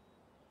it.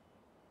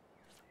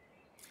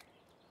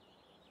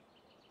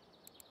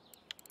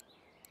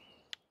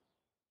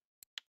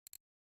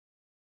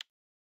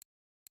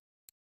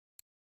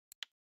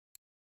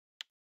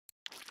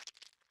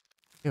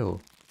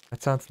 Ew,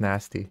 that sounds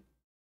nasty.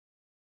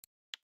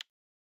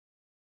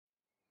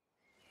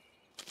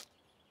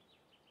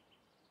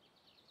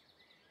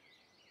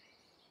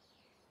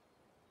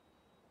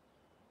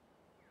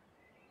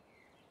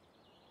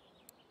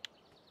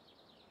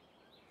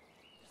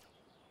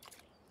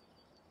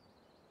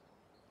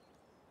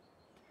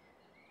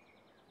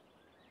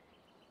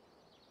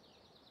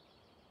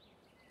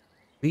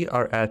 We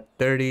are at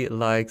 30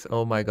 likes.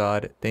 Oh my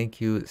god.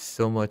 Thank you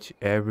so much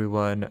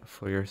everyone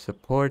for your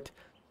support.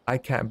 I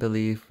can't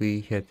believe we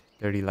hit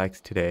 30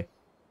 likes today.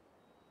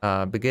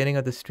 Beginning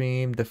of the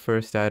stream, the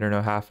first, I don't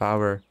know, half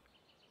hour,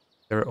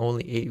 there were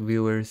only 8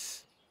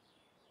 viewers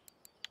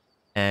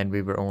and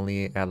we were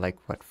only at like,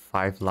 what,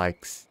 5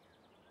 likes.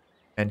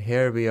 And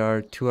here we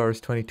are, 2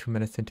 hours, 22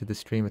 minutes into the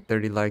stream with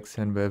 30 likes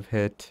and we've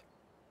hit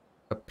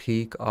a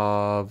peak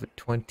of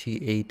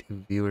 28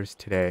 viewers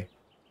today.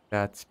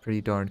 That's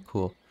pretty darn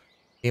cool.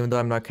 Even though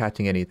I'm not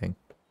catching anything.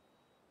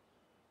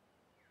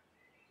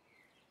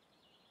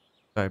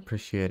 I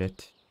appreciate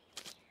it.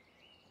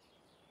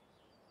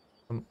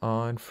 Come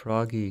on,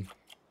 Froggy.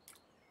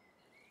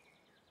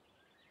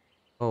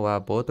 Oh wow,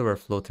 both of our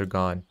floats are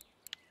gone.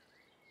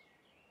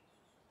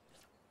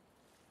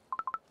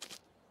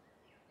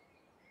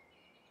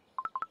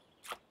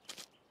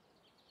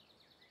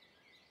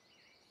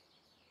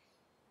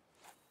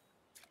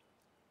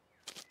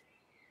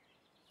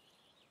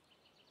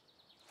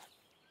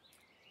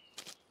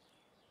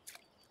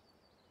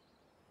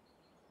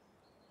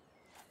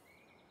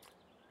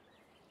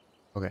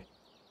 Okay.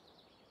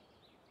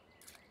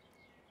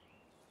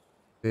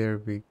 There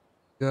we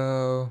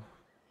go.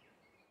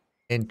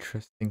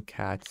 Interesting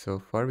catch so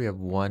far. We have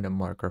one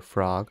marker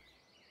frog.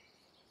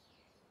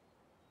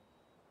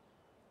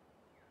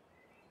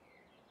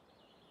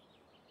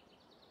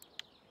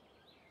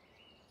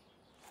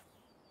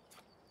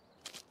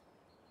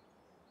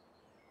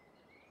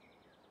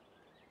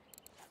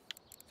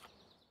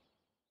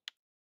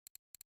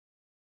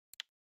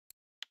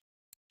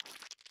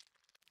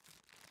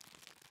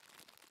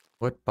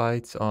 What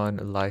bites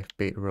on live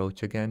bait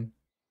roach again?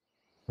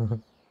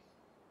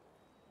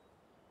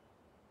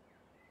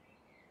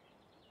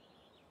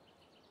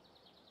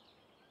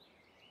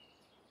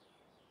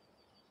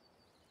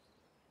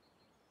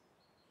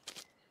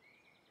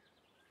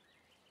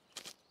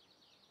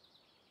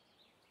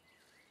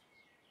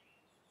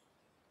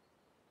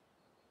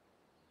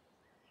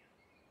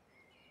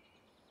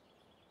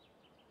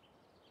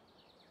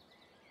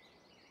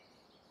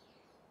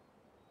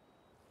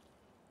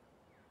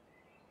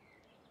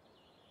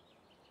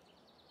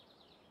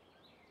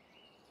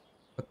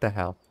 What the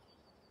hell?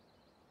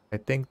 I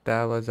think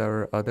that was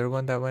our other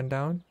one that went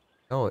down.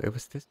 No, it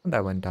was this one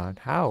that went down.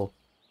 How?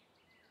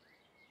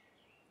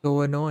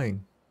 So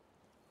annoying.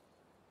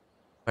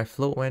 My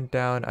float went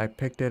down. I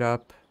picked it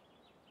up.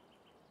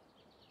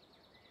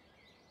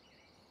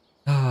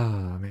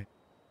 Ah, man.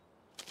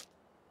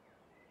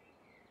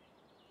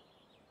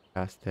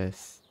 Past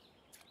this.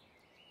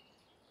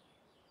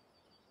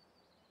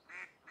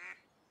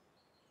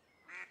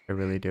 I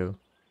really do.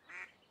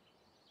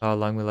 How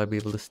long will I be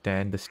able to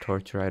stand this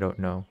torture? I don't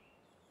know.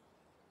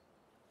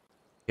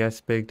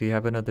 Yes, Big, do you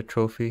have another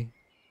trophy?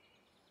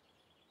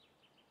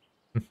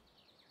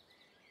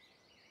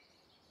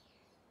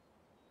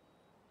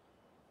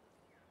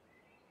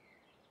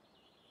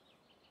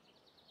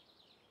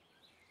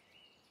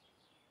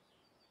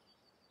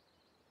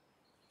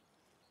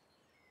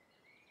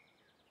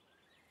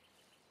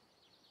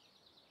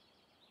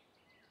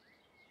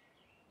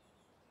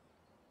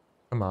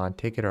 Come on,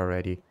 take it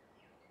already.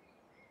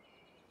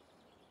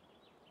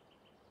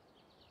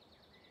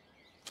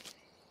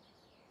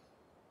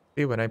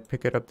 See, when I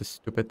pick it up, the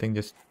stupid thing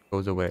just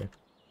goes away.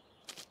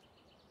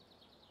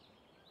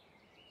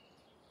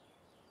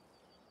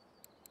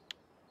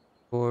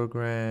 4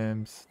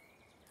 grams.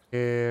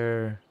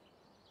 Here.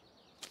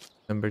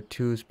 Number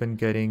two's been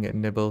getting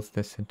nibbles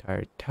this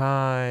entire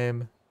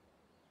time.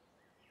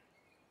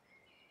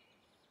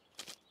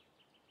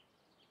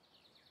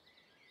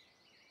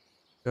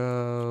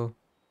 Go.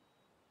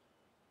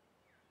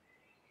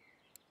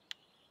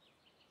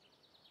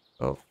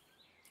 Oh,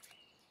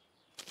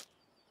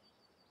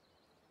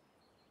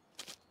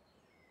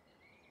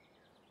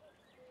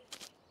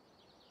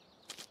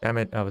 damn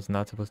it. I was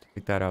not supposed to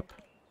pick that up.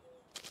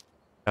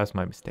 That was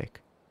my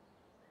mistake.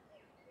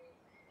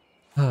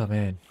 Oh,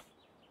 man.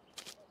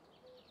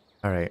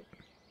 All right.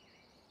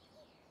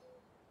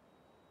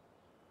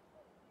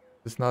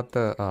 It's not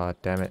the...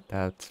 damn it.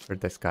 That's for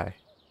this guy.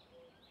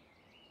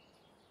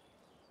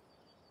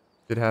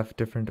 Should have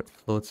different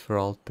floats for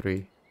all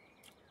three.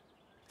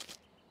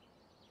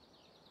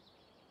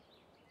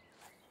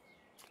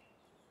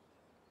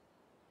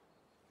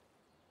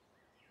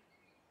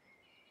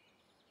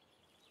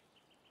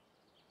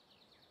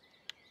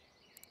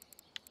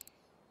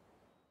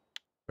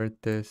 For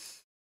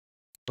this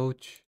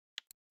coach.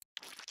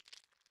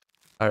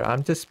 Alright,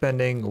 I'm just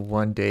spending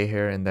one day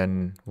here and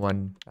then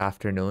one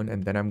afternoon,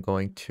 and then I'm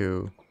going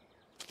to...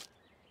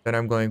 Then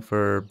I'm going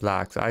for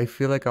blacks. I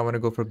feel like I want to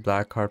go for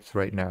black carps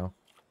right now.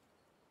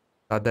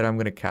 Not that I'm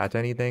going to catch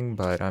anything,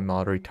 but I'm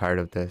already tired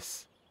of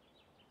this.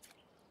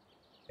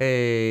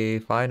 Hey,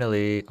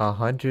 finally,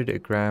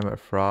 100-gram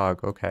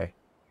frog. Okay,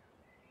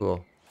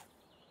 cool.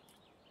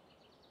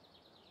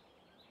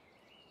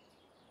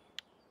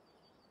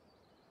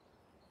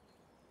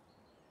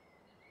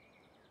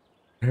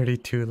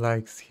 32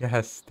 likes.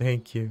 Yes,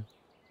 thank you.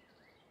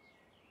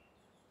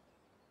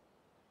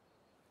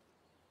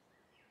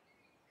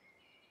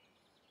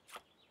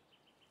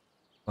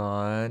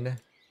 On.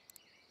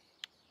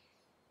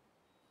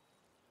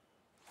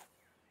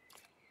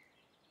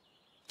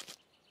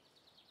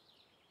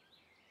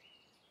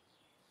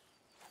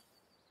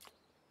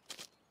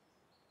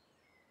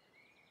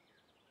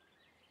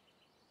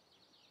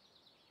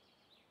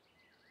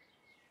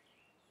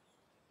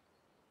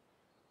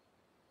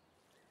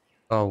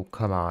 Oh,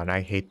 come on. I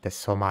hate this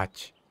so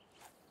much.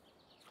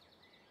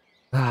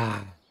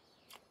 Ah.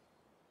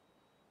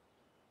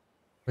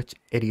 Which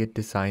idiot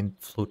designed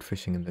float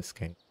fishing in this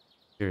game?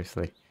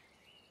 Seriously.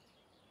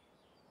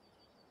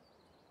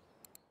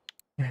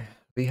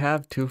 We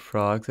have 2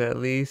 frogs at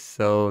least,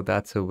 so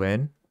that's a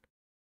win.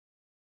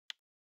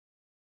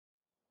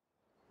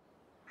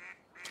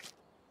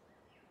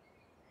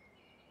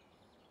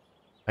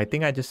 I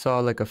think I just saw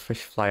like a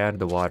fish fly out of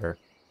the water.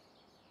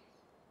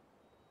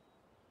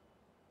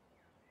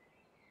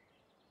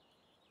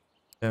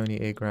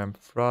 78-gram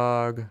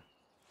frog.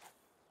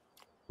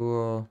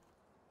 Cool.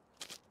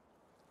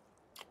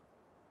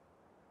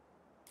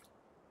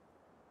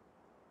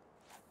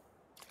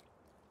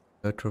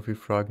 No trophy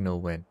frog, no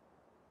win.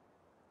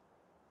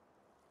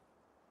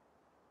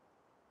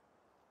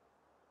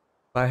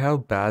 By how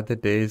bad the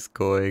day is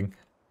going,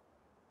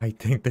 I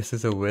think this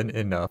is a win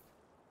enough.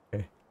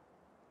 Okay.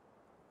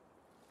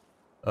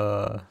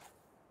 Uh,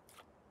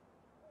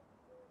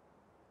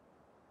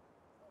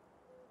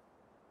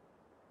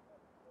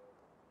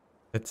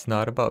 it's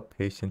not about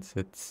patience,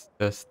 it's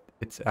just,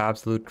 it's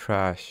absolute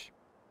trash.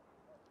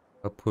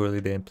 How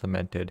poorly they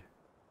implemented.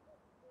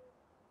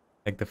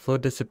 Like the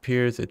float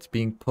disappears, it's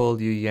being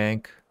pulled, you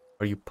yank,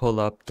 or you pull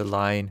up the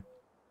line,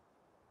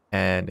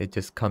 and it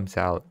just comes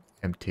out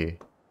empty.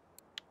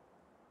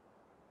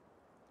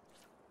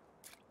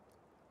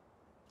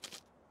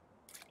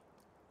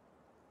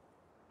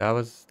 That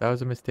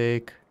was a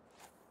mistake.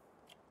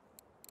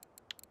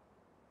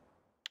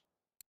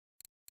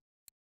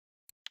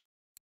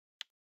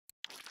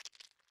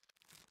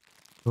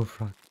 Oh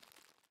fuck.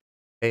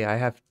 Hey, I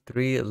have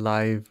 3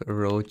 live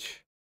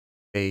roach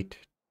bait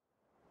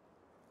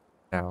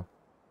now.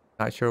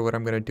 Not sure what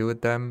I'm gonna do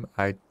with them.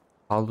 I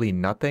probably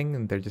nothing,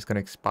 and they're just gonna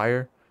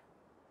expire.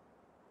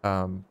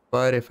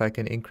 But if I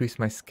can increase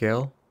my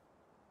skill,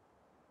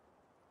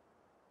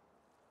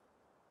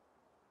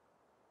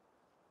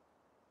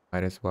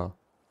 might as well.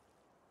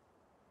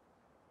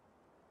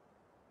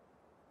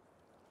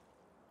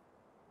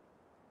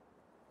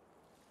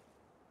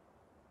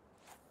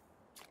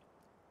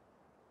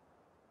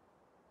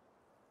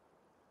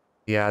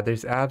 Yeah,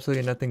 there's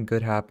absolutely nothing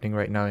good happening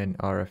right now in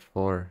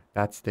RF4.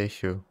 That's the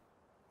issue.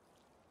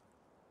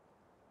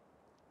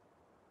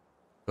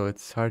 So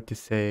it's hard to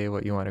say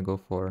what you want to go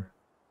for.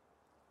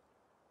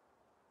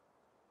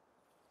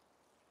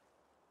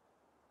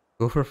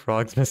 Go for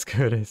frogs, Miss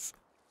Curtis.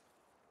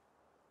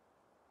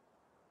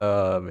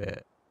 Oh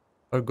man.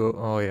 Or go,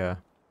 oh yeah.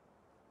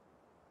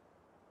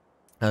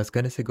 I was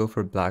gonna say go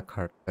for black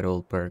carp at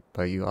Oldberg,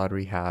 but you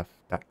already have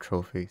that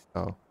trophy,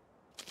 so.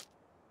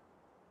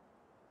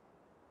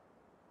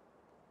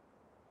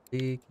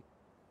 Big.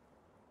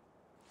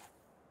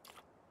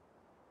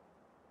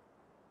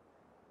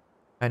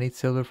 I need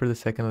silver for the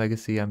second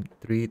legacy. I'm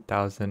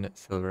 3,000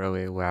 silver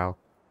away. Wow.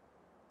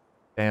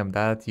 Damn,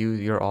 that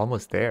you're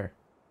almost there.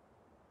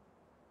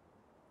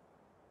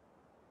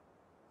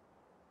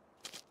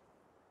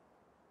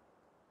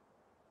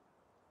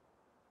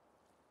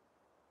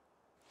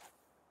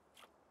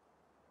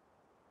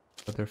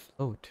 Other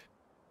float.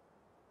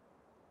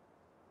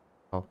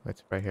 Oh,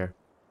 it's right here.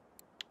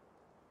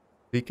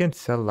 We can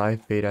sell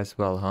live bait as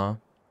well, huh?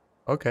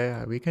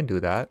 Okay, we can do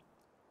that.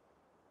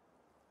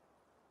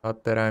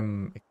 Not that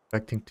I'm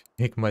expecting to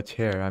make much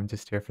here. I'm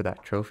just here for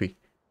that trophy.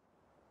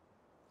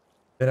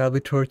 Then I'll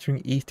be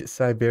torturing East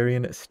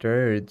Siberian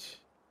Sturge.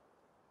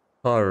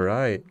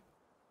 Alright.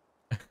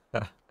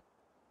 Yeah,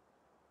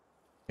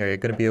 you're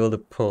gonna be able to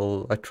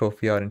pull a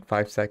trophy out in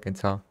 5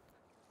 seconds, huh?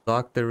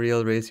 Lock the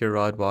reel, raise your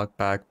rod, walk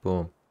back,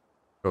 boom.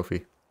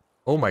 Trophy.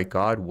 Oh my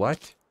god,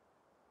 what?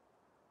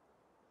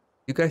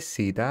 You guys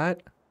see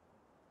that?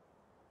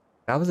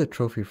 That was a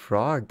trophy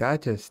frog.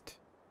 That just...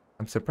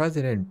 I'm surprised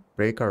it didn't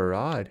break our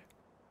rod.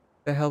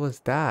 What the hell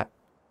was that?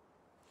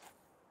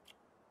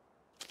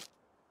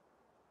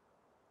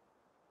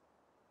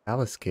 That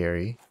was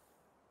scary.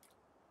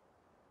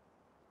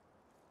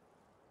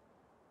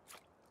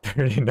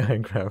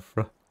 39 gram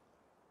frog.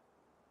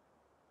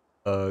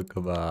 Oh,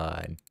 come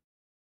on.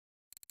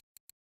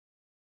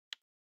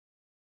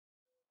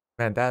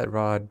 Man, that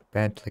rod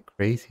bent like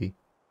crazy.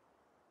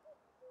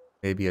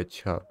 Maybe a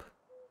chub.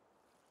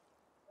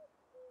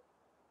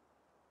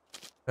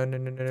 No, no,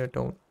 no, no, no,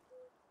 don't.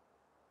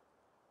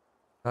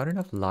 Not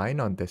enough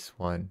line on this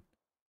one.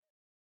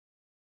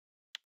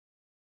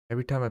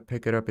 Every time I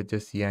pick it up, it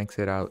just yanks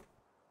it out.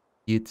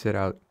 Eats it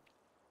out.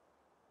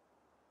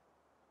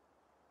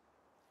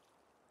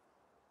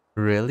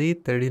 Really?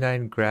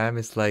 39 gram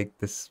is like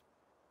this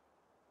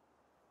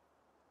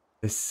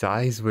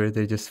size where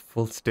they're just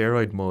full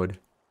steroid mode.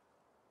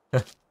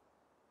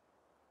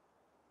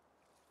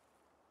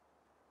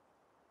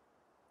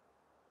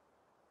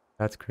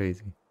 That's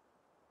crazy.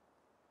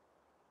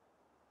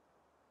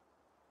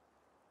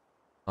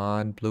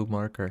 On blue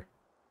marker.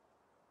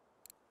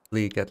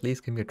 Bleak, at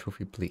least give me a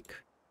trophy bleak.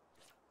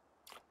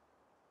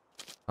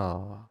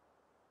 Oh.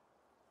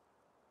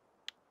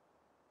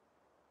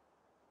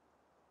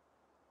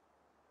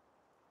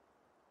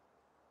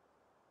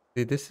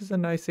 See, this is a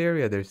nice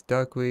area. There's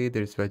duckweed,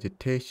 there's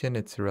vegetation,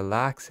 it's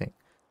relaxing.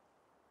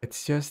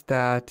 It's just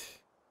that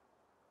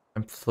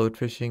I'm float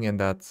fishing and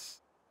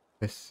this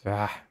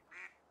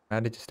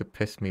manages to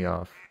piss me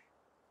off.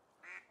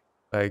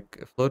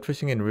 Like, float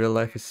fishing in real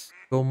life is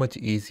so much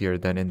easier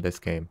than in this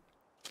game.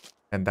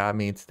 And that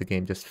means the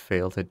game just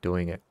fails at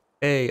doing it.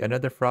 Hey,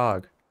 another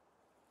frog.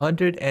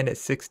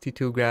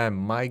 162 gram.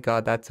 My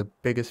god, that's the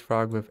biggest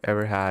frog we've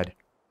ever had.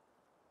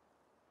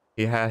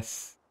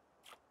 Yes.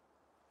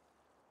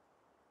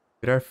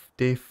 Could our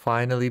day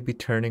finally be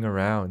turning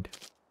around?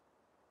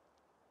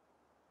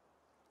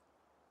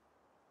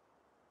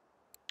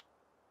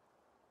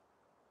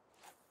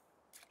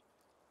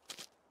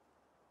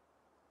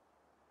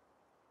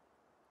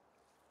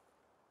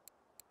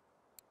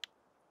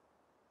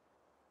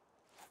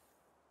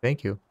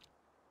 Thank you.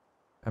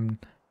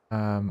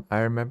 I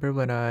remember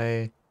when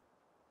I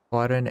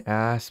caught an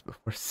asp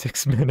for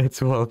 6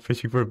 minutes while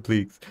fishing for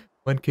bleaks.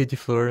 1 kg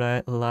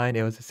floor line,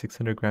 it was a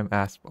 600 gram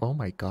asp. Oh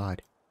my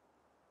god.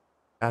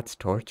 That's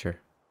torture.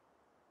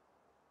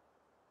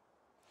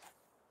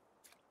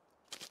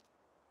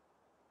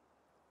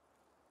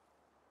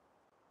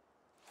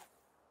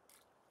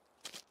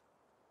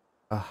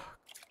 Ah,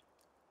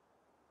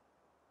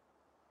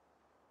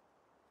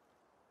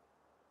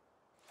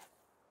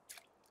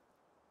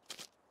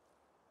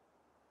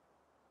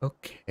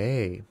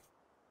 okay.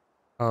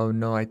 Oh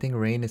no, I think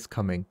rain is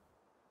coming.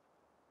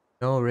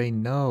 No,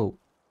 rain, no.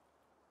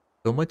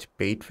 So much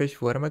bait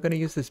fish. What am I gonna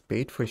use this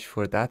bait fish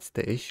for? That's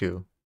the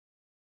issue.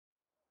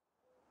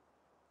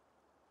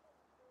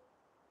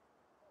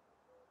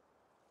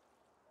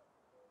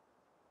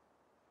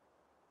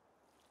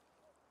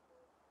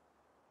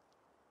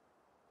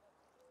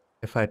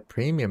 If I had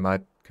premium,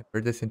 I'd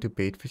convert this into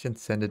bait fish and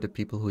send it to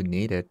people who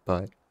need it,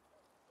 but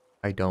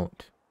I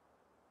don't.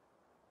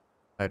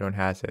 I don't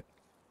has it.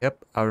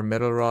 Yep, our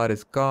metal rod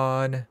is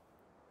gone.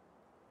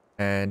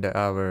 And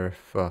our...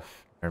 Oh,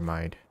 never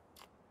mind.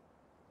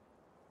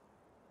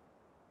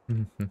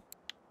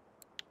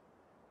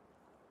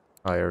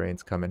 Fire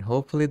rain's coming.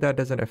 Hopefully that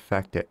doesn't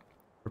affect it.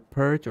 For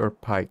perch or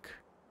pike?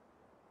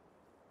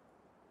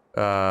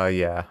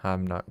 Yeah,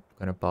 I'm not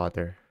gonna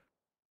bother.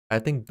 I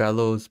think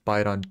bellows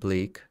bite on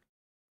bleak.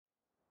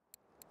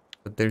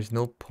 But there's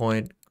no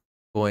point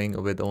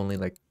going with only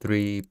like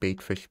 3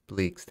 baitfish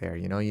bleaks there.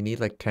 You know, you need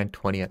like 10,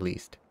 20 at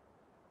least.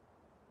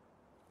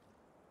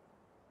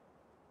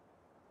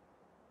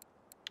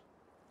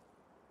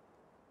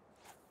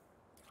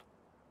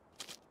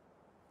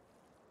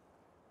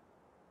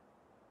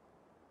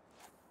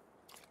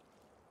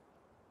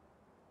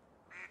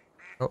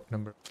 Oh,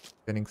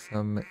 getting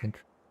some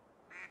interest.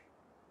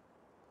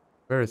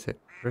 Where is it?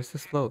 Where's the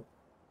float?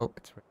 Oh,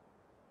 it's right.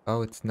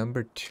 Oh, it's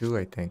number 2,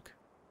 I think.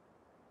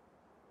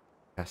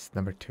 Yes,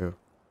 number 2.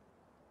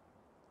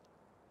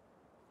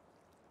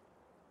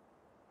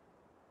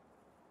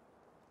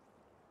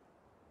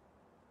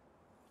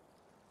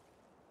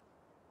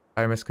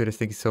 Hi, Miss Goodis.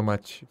 Thank you so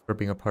much for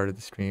being a part of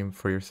the stream,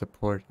 for your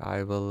support.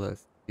 I will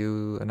see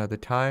you another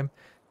time.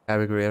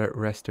 Have a great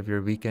rest of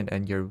your weekend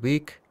and your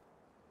week.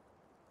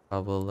 I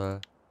will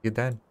see you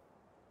then.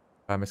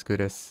 Bye, Miss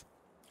Goodis.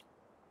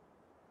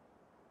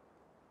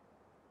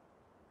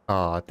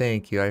 Aw,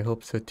 thank you. I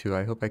hope so too.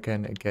 I hope I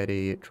can get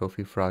a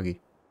trophy froggy.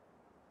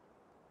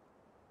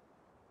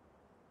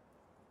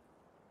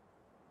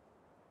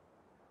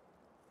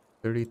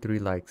 33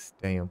 likes.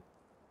 Damn.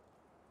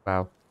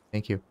 Wow.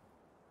 Thank you.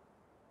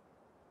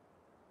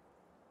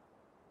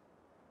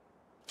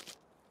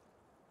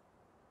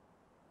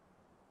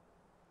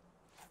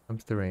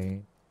 Comes the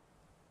rain.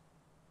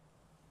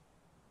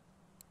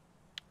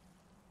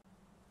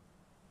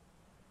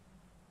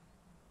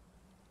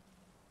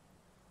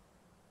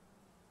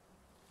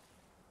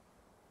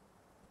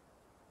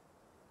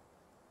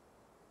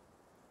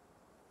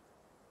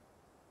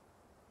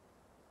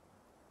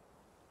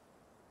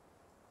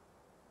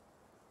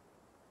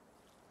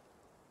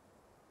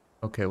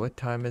 Okay, what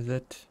time is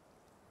it?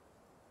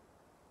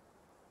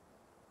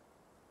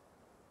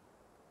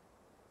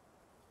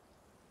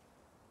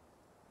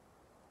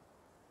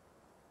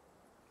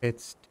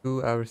 It's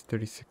 2 hours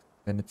 36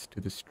 minutes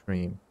to the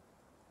stream.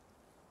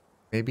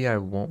 Maybe I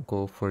won't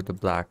go for the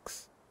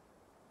blacks.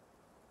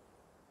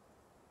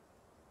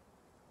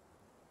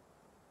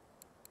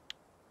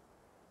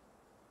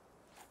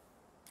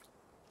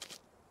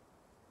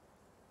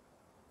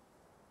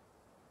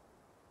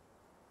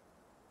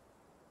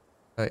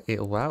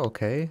 Wow,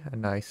 okay. A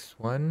nice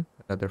one.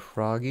 Another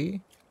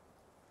froggy.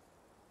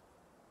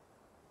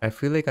 I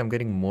feel like I'm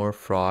getting more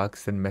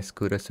frogs than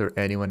Mescutus or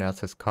anyone else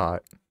has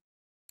caught.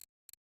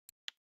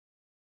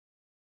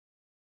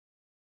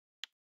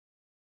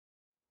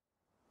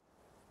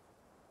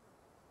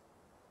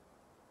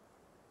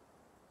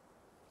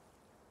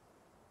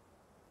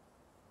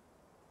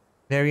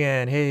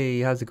 Marianne, hey,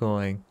 how's it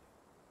going?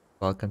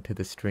 Welcome to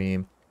the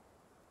stream.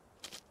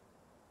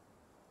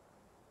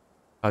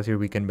 How's your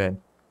weekend been?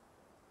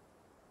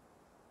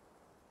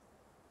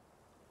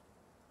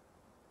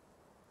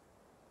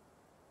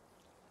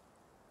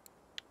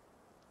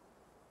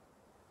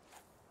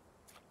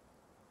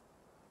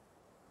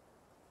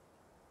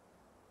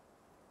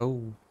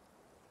 Oh,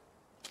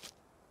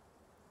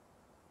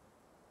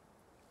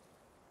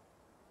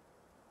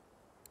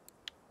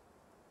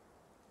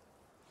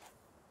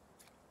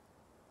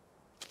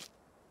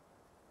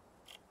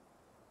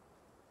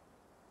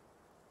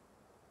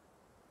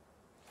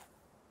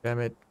 damn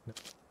it.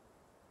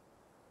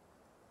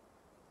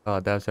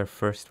 Oh, that was our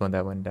first one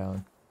that went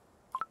down.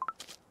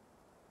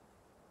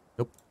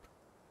 Nope.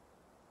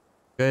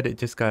 Good, it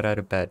just got out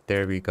of bed.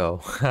 There we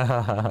go.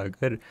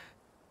 Good,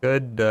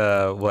 good,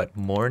 what,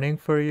 morning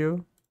for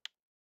you?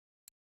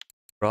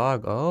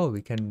 Frog. Oh,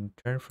 we can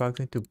turn frogs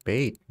into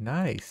bait.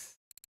 Nice.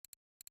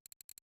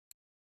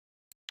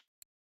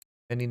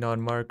 Any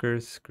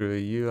non-markers? Screw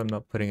you. I'm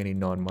not putting any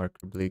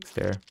non-marker bleaks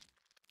there.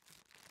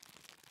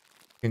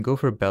 You can go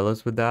for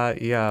bellows with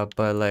that. Yeah,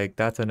 but like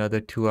that's another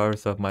 2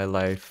 hours of my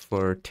life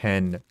for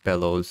 10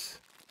 bellows.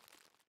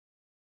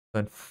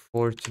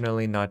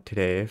 Unfortunately, not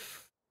today.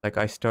 If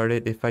I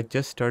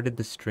just started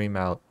the stream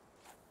out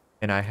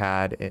and I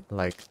had it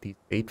like these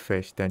bait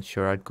fish, then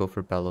sure I'd go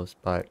for bellows,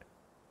 but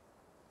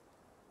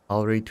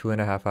already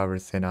 2.5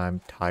 hours in,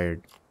 I'm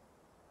tired.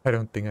 I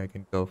don't think I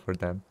can go for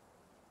them.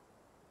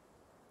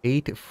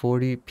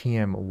 8:40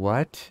 p.m.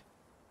 What?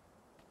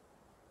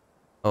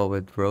 Oh,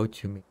 with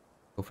roach you mean?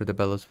 Go for the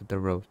bellows with the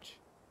roach.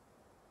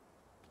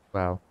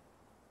 Wow.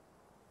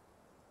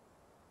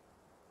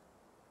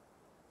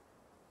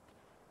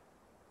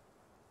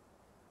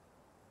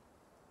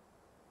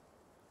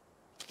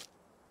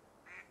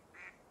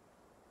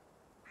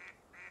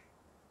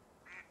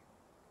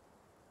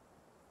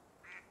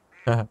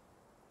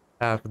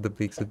 Half of the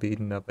bleaks would be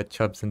eaten up by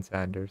Chubbs and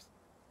Sanders.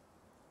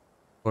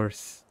 Of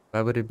course.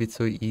 Why would it be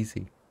so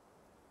easy?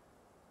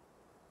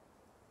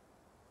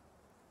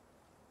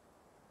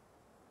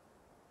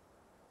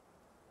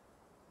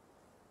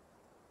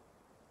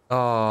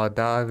 Oh,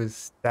 that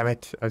was... Damn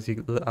it.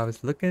 I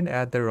was looking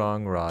at the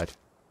wrong rod.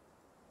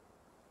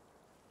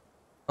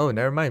 Oh,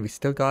 never mind. We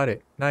still got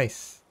it. Nice.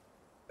 Is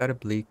that a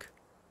bleak?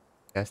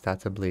 Yes,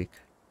 that's a bleak.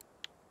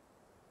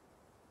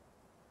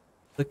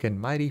 Looking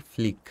mighty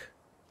fleek.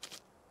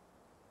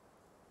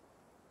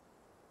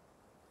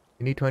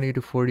 You need 20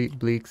 to 40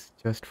 bleaks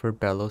just for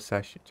bellow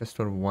session. Just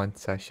for one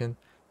session.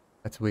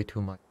 That's way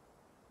too much.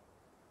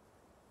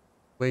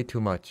 Way too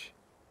much.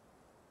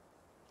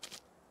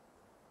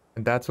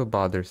 And that's what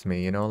bothers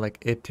me, you know? Like,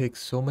 it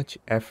takes so much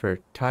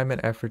effort, time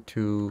and effort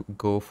to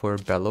go for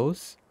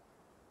bellows.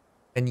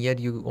 And yet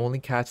you only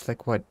catch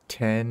like, what,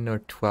 10 or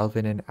 12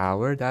 in an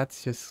hour?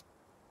 That's just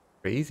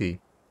crazy.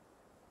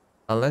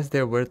 Unless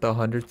they're worth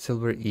 100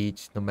 silver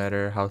each, no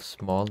matter how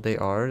small they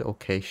are,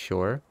 okay,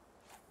 sure.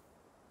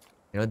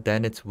 You know,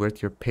 then it's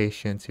worth your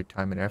patience, your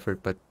time and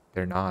effort, but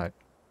they're not.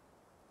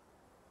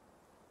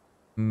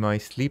 My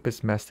sleep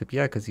is messed up.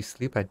 Yeah, because you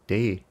sleep at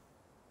day.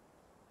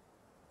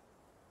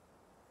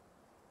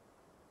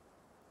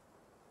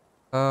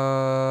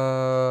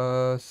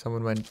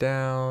 Someone went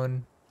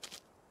down.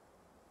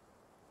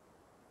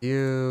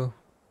 You.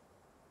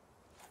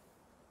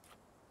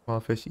 Small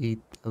fish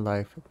eat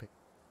alive. Of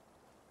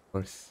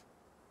course.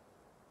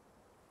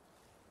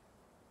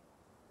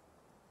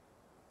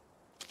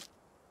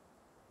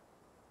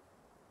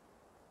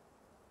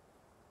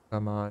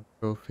 Come on,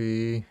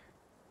 trophy.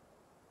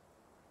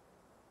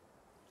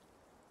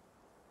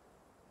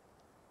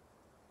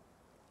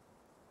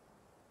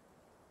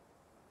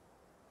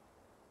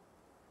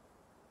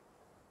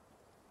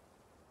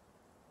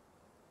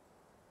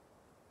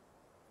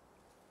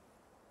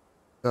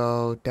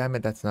 So, damn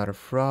it, that's not a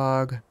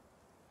frog.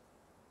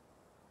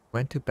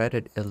 Went to bed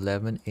at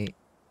 11 a.m.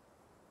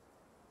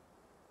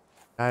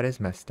 That is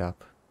messed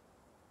up.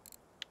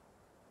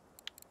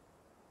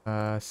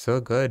 So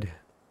good.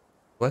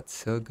 What's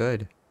so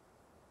good?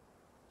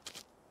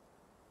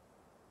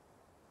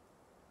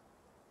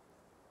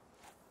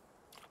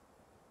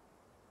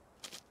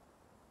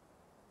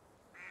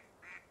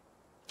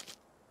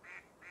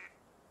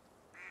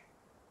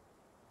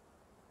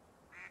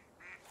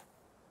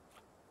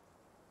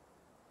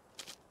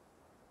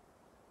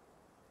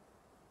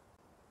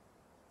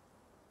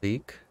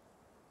 Leek.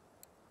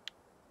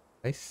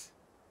 Nice.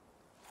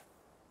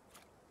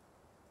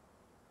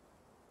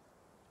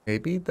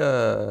 Maybe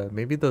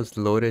those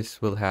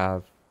lotus will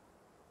have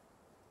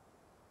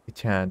a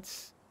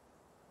chance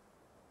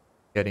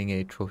getting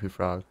a trophy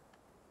frog.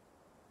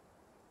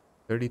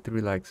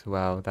 33 likes.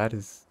 Wow, that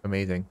is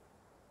amazing.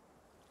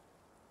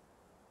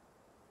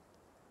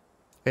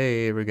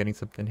 Hey, we're getting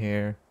something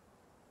here.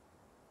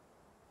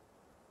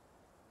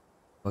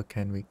 What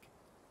can we?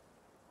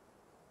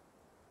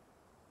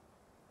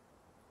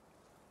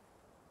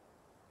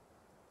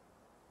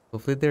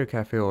 Hopefully there are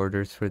cafe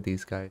orders for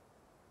these guys.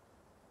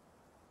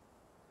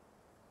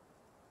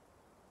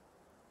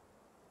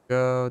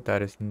 Go.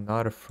 That is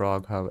not a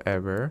frog,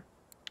 however.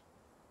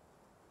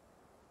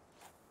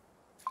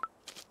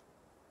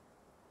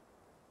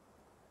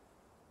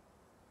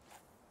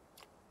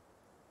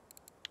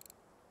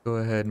 Go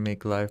ahead and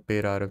make live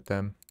bait out of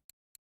them.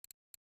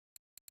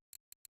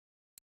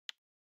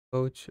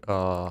 Coach.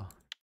 Aw.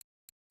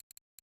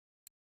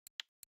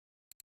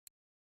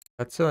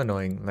 That's so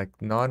annoying. Like,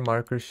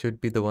 non-markers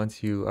should be the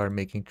ones you are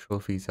making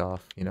trophies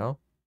off, you know?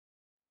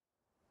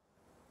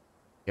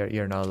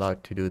 You're not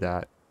allowed to do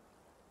that.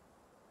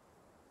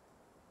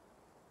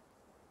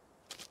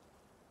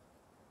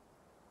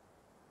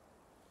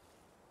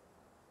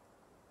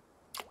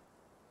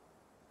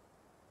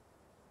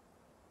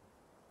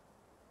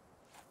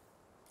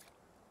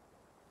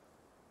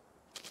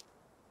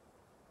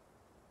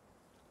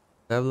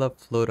 Level up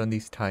float on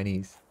these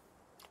tinies.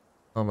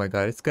 Oh my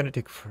god, it's gonna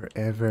take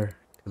forever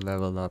to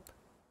level up.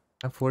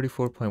 I'm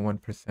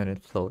 44.1% in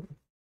float.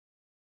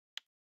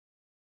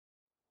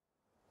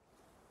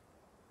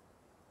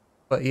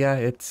 But yeah,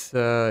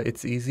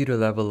 it's easy to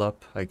level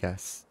up, I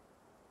guess.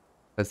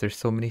 Because there's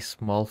so many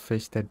small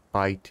fish that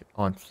bite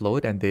on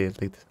float and they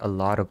like a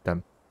lot of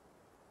them.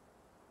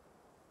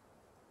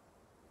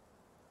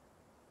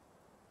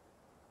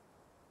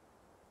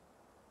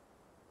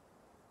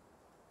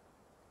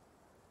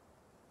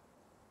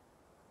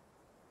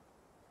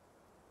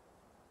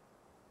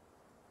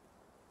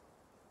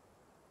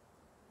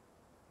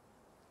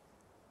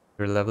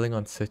 They're leveling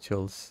on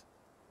sichels.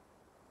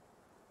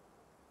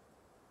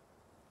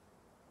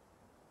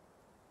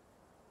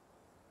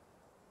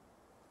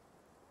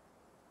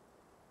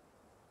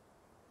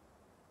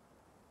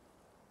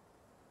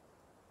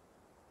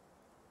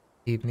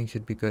 Evening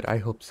should be good. I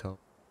hope so.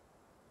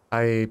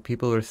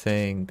 People were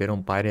saying they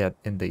don't bite it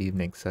in the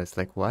evening, so it's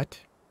like, what?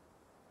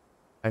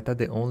 I thought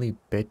they only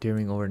bit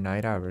during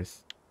overnight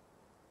hours.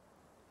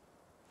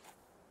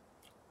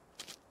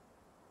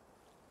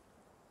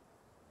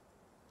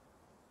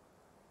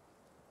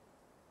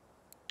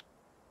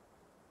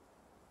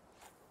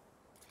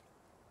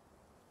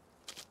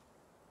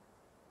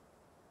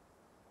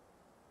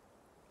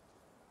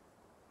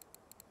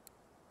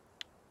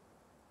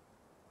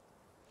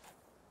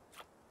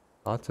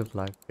 Lots of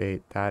live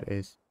bait, that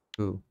is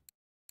true.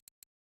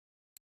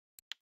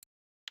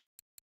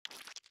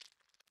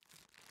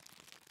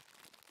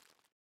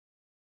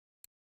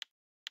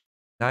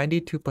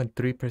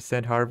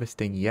 92.3%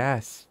 harvesting,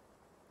 yes!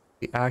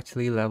 We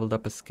actually leveled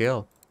up a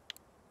skill.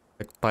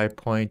 Like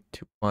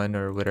 5.1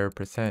 or whatever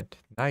percent.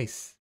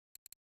 Nice!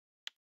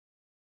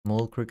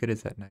 Mole cricket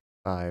is at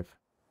 95.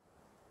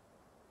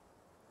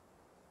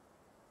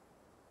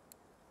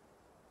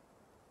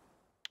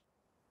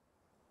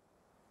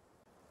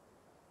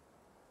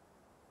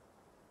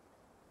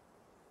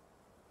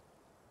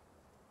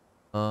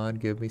 Come on,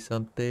 give me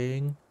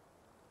something.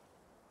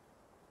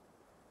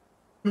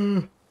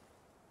 Uh,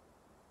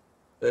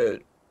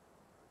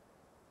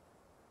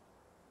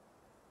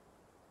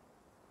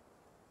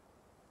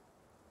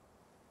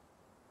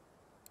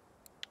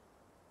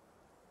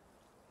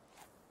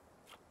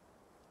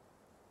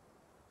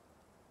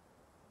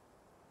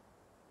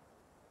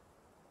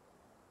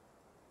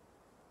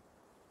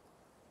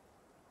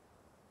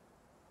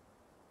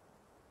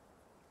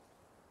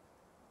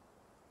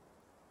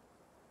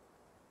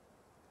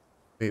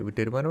 Wait,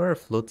 did one of our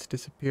floats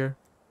disappear?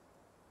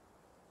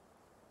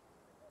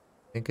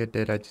 I think it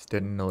did, I just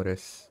didn't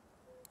notice.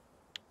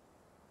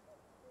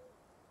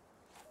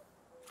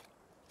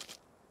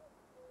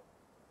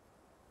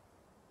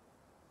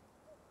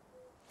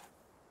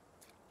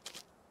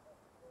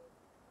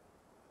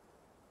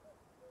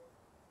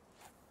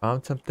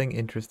 Found something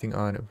interesting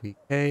on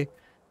VK.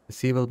 The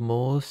sea will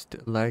most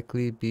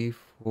likely be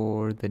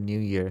for the new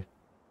year.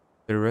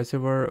 The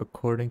reservoir,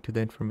 according to the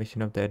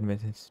information of the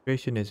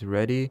administration, is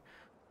ready.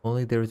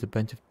 Only there is a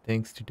bunch of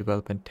things to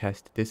develop and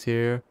test this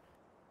year.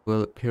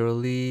 will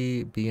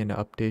purely be an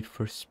update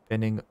for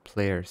spinning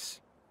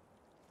players.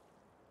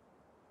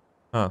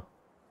 Huh.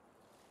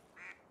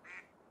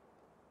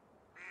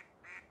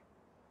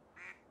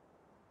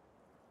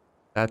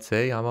 That's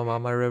it,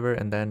 Yamamama River,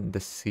 and then the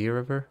Sea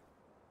River.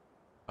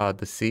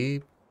 The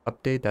Sea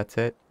update, that's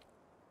it.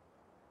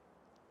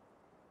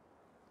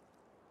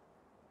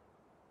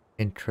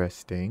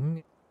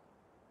 Interesting.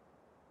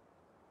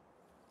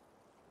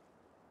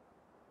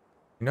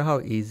 You know how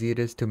easy it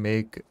is to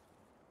make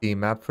the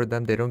map for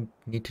them? They don't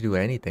need to do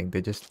anything.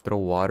 They just throw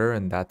water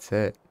and that's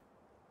it.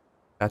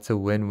 That's a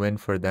win-win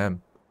for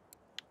them.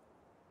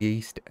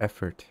 Least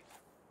effort.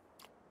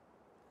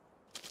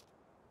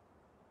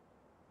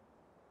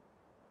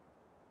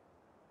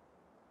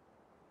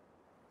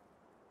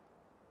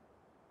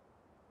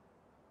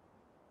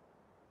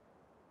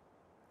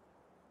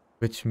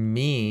 Which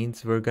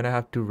means we're gonna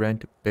have to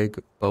rent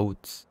big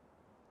boats.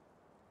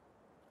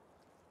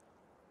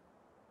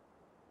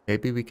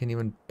 Maybe we can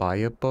even buy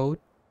a boat?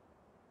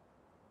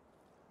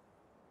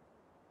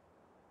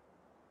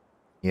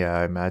 Yeah,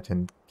 I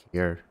imagine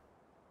here.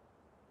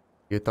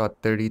 You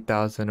thought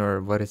 30,000 or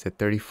what is it,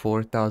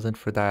 34,000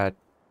 for that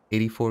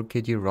 84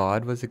 kg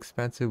rod was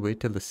expensive?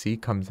 Wait till the sea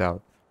comes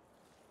out.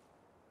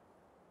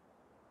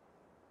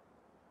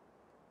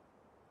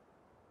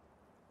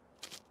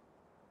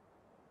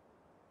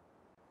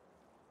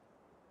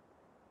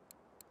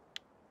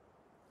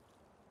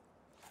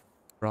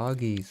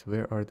 Froggies,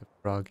 where are the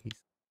froggies?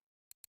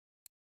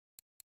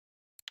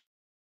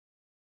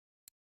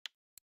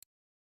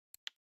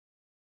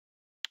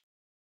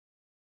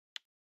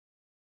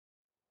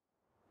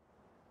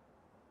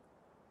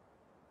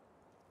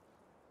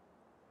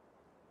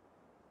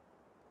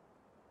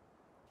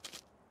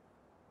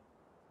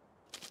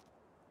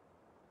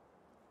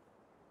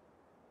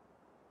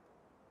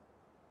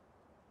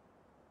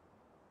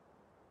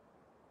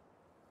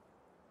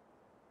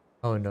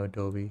 Oh no,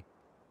 Dobie.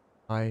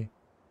 Why?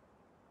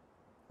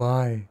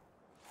 Why?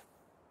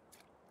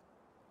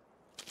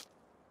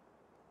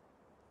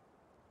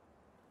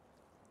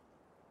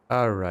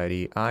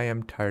 Alrighty, I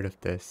am tired of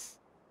this.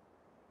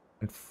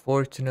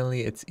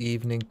 Unfortunately, it's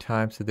evening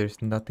time, so there's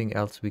nothing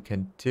else we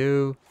can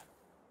do.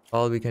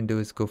 All we can do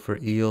is go for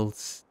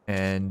eels,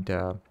 and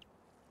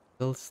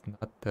eels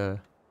not the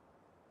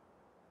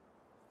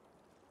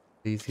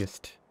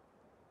easiest.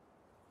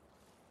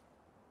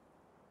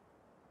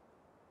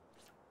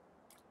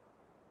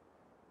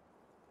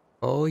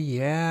 Oh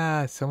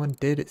yeah, someone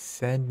did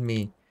send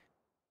me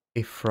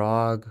a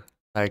frog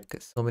like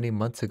so many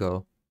months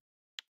ago.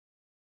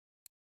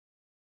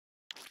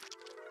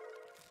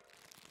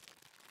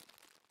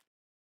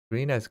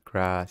 Green as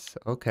grass.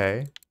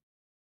 Okay.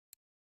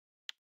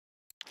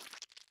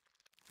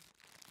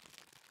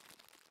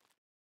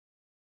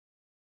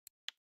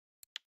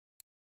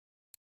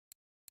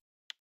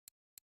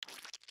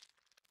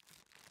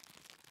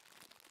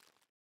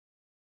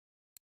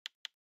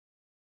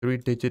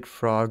 3-digit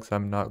frogs,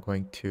 I'm not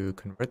going to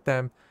convert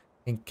them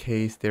in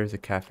case there's a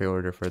cafe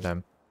order for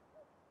them.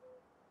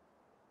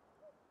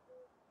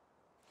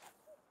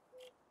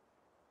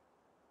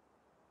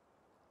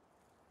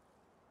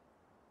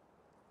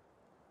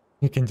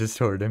 You can just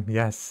store them,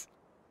 yes.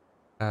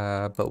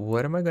 But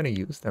what am I going to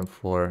use them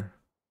for?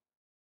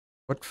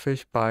 What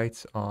fish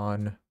bites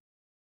on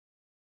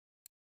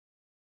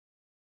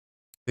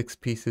 6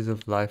 pieces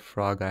of live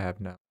frog I have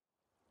now?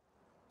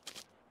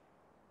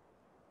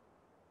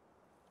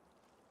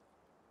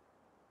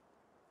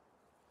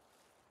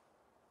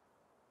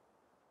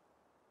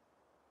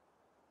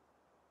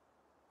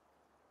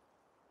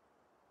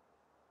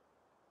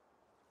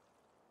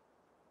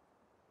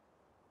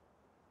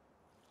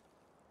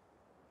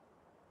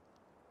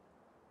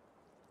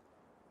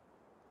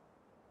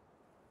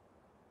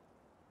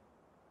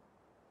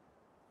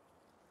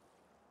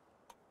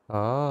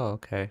 Oh,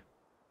 okay.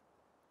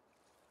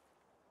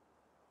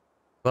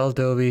 Well,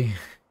 Dobie,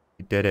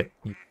 you did it.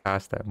 You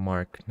passed that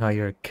mark. Now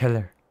you're a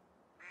killer.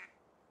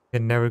 You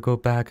can never go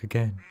back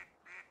again.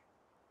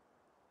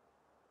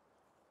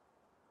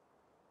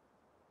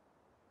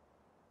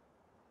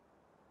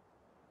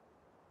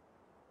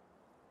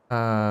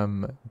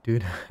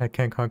 Dude, I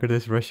can't conquer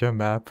this Russia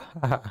map.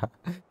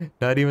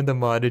 Not even the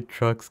modded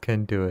trucks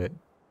can do it.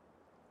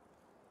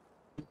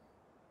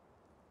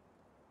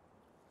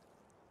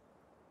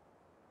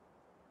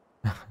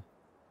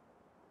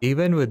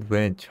 Even with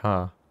winch,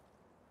 huh?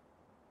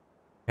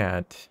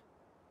 Can't.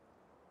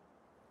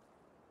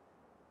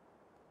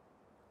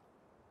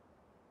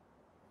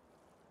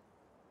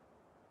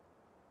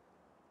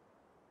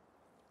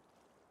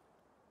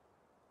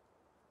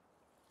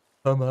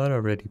 Come on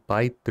already,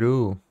 bite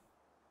through.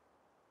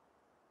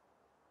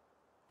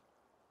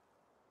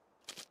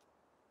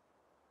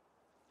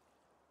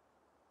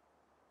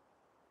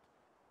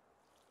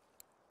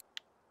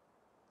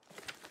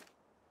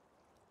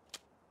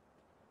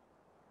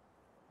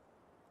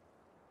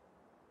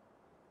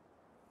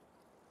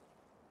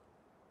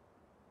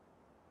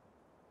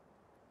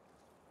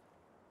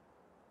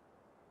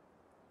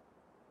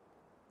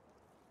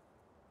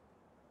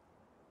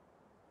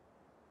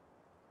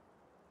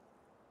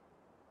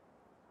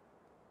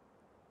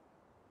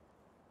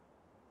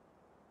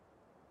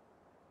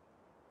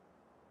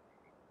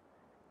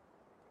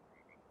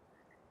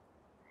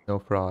 No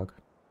frog.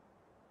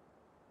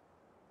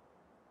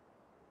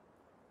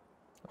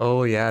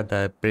 Oh yeah,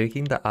 the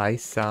breaking the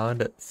ice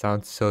sound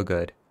sounds so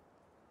good.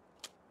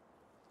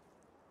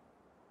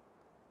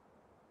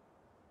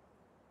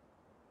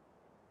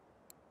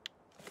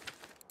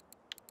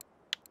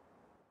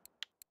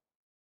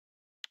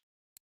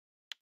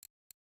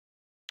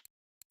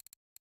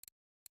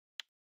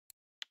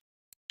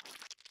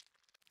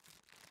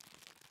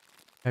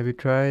 Have you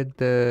tried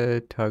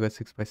the Targa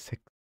 6x6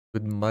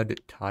 with mud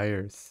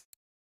tires?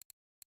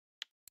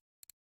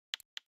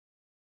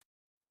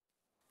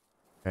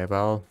 Okay,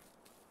 well,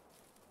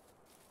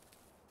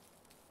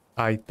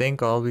 I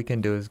think all we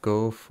can do is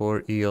go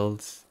for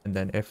eels, and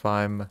then if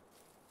I'm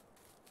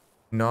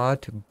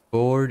not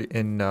bored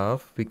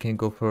enough, we can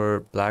go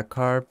for black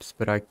carps,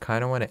 but I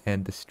kind of want to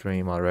end the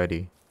stream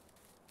already.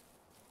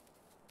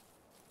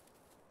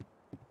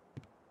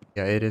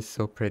 Yeah, it is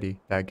so pretty,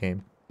 that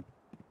game.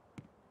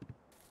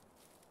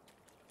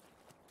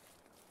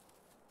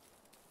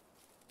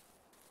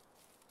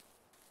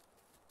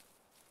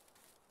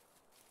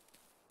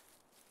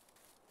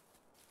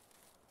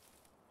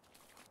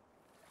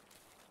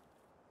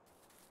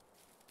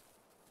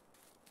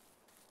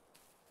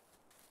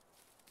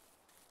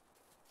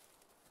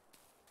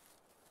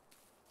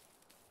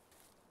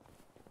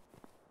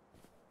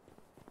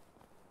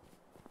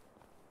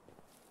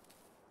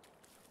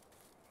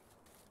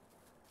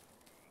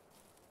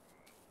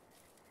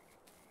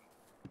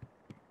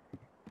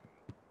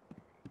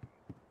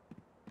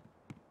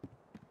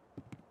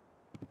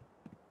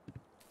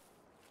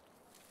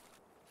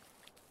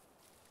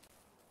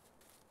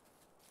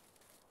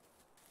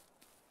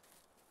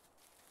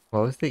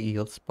 What was the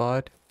eel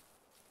spot?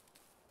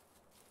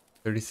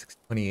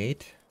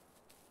 3628?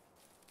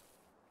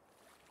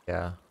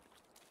 Yeah.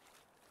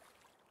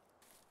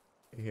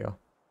 There you go.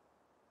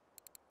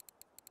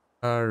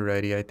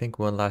 Alrighty, I think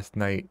one last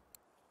night.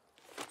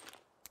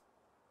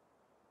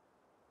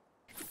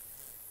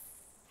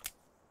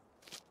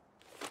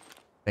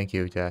 Thank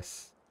you,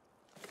 Jess.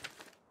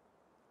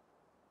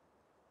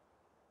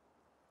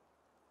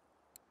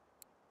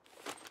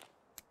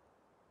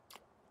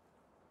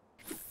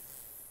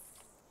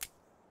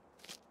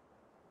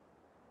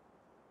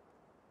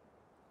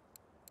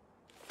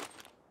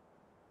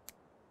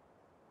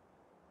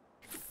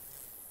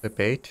 Clip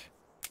 8.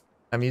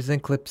 I'm using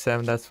clip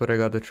 7, that's what I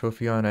got the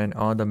trophy on, and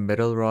on the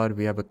middle rod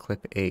we have a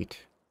clip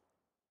 8.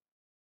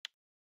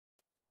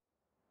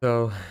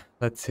 So,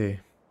 let's see.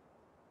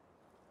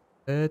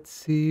 Let's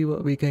see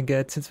what we can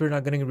get. Since we're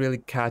not gonna really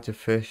catch a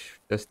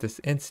fish just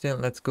this instant,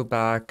 let's go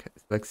back.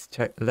 Let's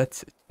check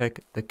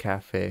the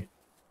cafe.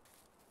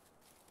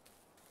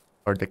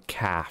 Or the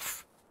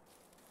calf.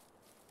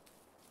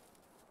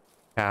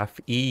 Calf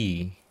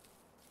E.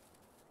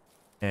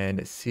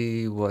 And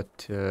see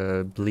what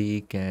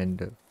bleak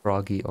and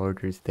froggy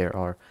orders there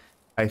are.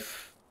 I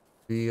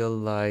feel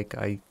like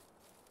I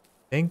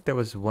think there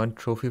was one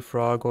trophy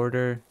frog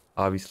order.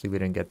 Obviously we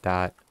didn't get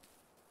that.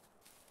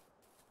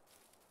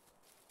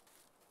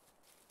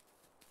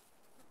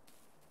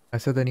 I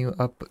saw the new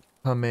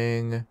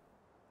upcoming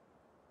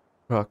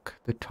truck,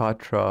 the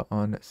Tatra,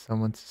 on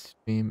someone's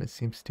stream. It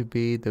seems to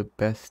be the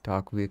best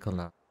stock vehicle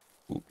now.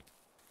 Ooh.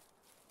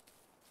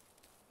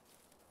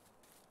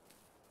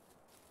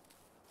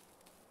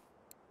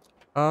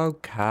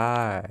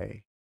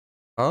 Okay.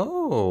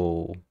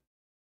 Oh.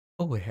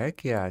 Oh,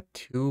 heck yeah.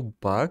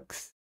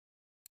 $2?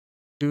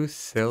 2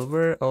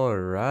 silver?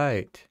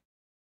 Alright.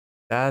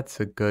 That's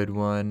a good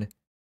one.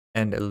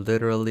 And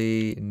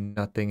literally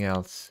nothing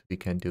else we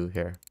can do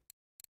here.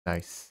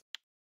 Nice.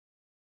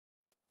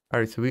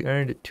 Alright, so we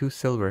earned 2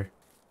 silver.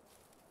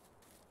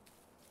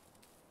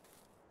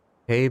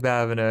 Hey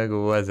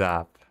Bavanug, what's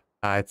up?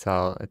 It's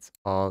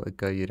all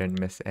good. You didn't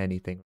miss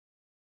anything.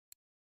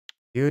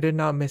 You did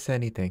not miss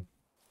anything.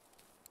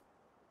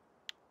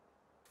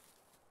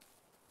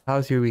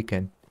 How's your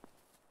weekend?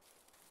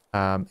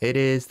 It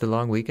is the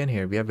long weekend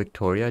here. We have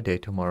Victoria Day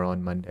tomorrow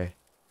on Monday.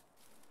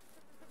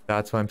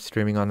 That's why I'm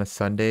streaming on a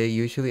Sunday.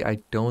 Usually I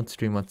don't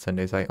stream on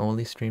Sundays. I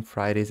only stream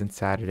Fridays and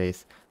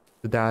Saturdays.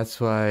 So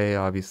that's why,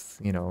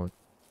 obviously,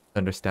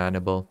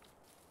 understandable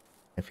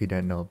if you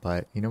didn't know.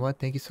 But you know what?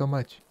 Thank you so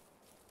much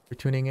for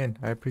tuning in.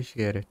 I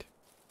appreciate it.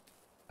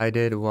 I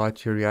did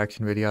watch your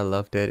reaction video. I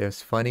loved it. It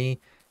was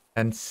funny.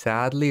 And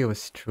sadly, it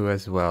was true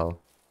as well.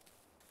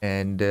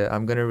 And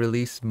I'm gonna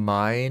release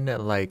mine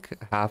like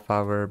half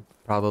hour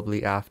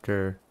probably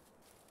after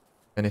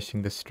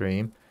finishing the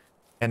stream.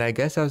 And I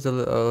guess I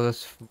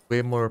was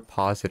way more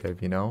positive,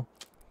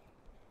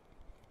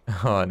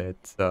 on it.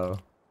 So,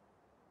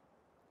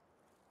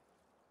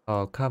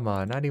 oh come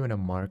on, not even a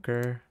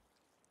marker.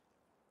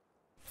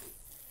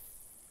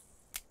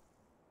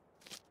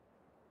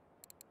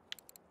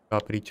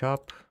 Choppity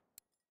chop.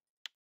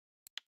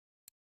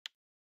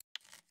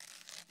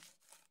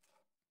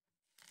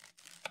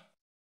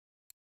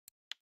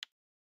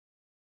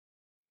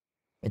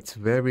 It's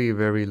very,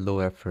 very low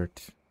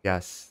effort.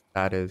 Yes,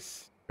 that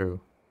is true.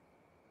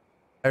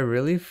 I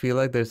really feel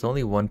like there's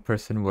only one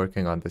person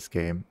working on this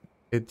game.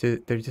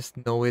 There's just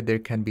no way there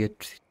can be a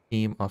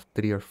team of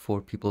 3 or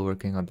 4 people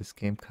working on this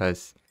game,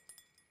 because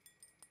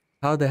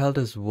how the hell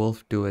does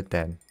Wolf do it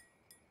then?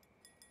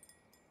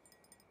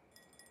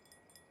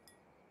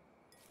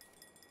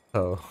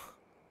 Oh,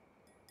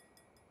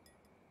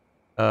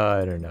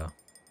 I don't know.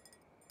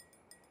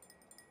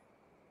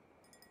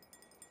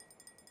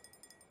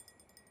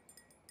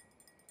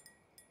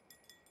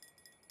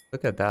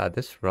 Look at that.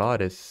 This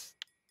rod is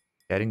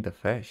getting the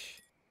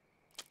fish.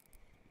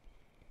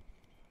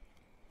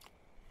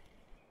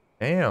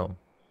 Damn.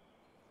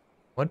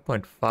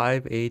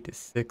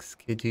 1.586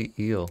 kg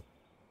eel.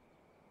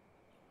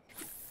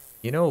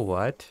 You know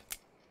what?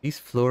 These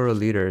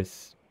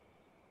fluoroliters.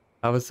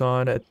 I was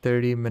on a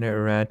 30-minute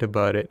rant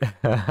about it.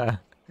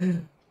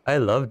 I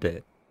loved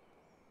it.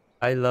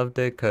 I loved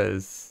it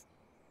because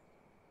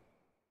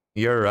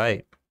you're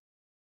right.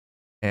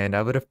 And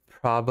I would have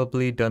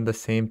probably done the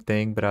same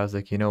thing, but I was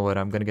like, you know what?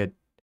 I'm gonna get.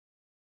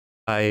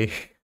 I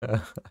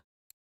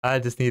I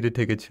just need to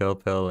take a chill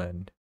pill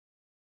and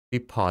be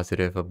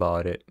positive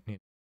about it,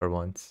 for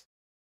once.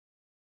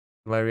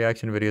 My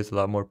reaction video is a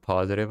lot more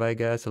positive, I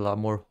guess, a lot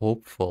more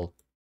hopeful.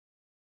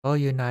 Oh,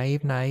 you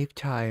naive, naive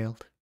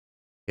child.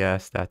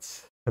 Yes,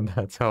 that's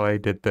that's how I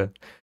did the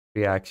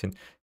reaction.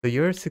 So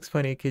your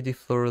 6.8 kg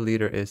fluoro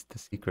leader is the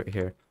secret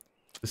here.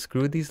 To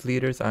screw these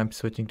leaders, I'm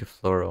switching to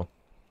fluoro.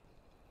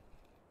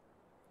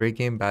 Great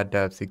game, bad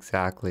devs,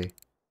 exactly.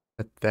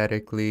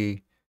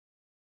 Pathetically,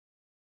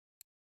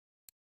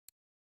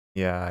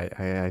 yeah,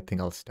 I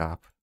think I'll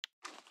stop.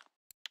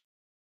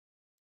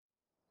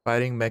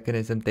 Fighting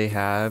mechanism they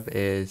have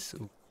is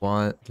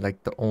one,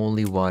 like the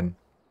only one,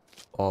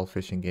 all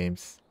fishing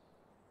games.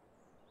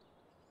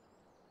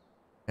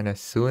 And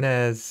as soon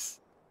as,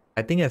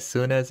 I think as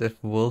soon as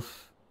if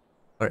Wolf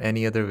or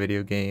any other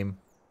video game,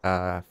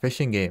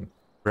 fishing game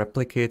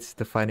replicates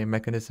the fighting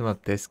mechanism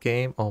of this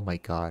game, oh my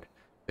god,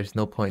 there's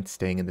no point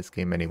staying in this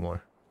game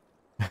anymore.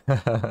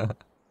 But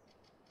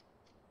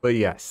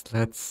yes,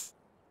 let's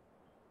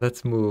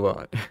move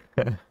on.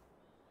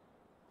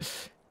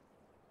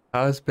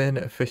 How's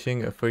been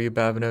fishing for you,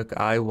 Bavanook?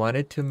 I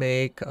wanted to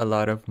make a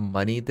lot of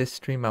money this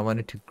stream. I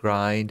wanted to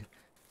grind,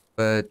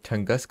 but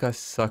Tunguska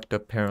sucked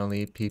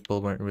apparently.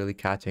 People weren't really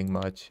catching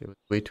much. It was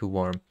way too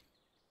warm.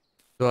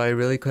 So I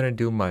really couldn't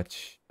do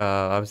much.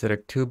 I was at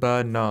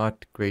Akhtuba,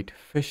 not great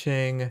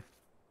fishing.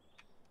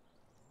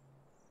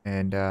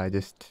 And I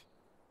just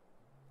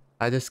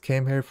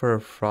came here for a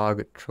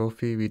frog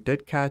trophy. We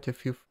did catch a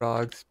few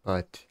frogs,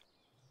 but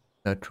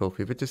no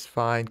trophy, which is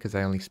fine because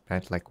I only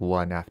spent like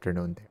one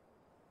afternoon there.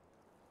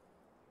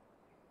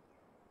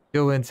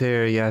 Joan's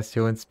here. Yes,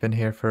 Joan's been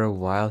here for a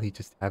while. He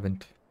just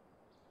haven't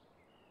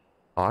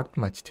talked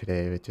much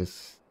today, which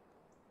is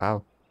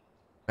wow.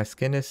 My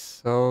skin is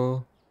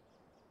so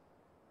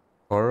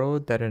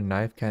furrowed that a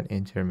knife can't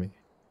injure me.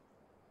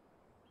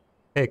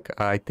 Heck,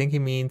 I think he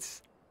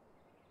means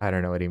I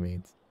don't know what he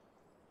means.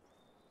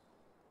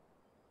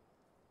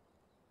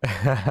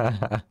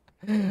 I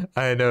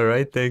know,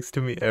 right? Thanks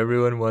to me,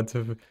 everyone wants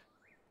a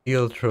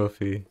eel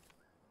trophy.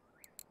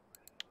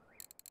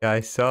 Yeah, I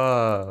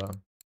saw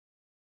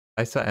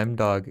M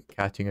Dog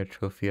catching a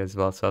trophy as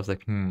well, so I was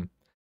like,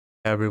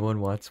 everyone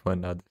wants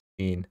one now. The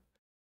scene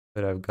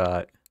that I've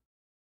got.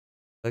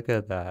 Look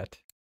at that.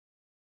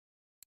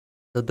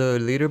 So the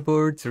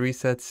leaderboards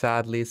reset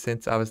sadly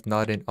since I was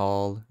not in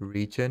all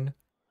region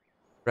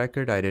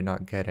record. I did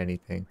not get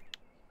anything.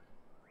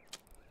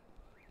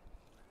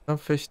 Some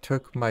fish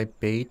took my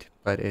bait,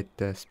 but it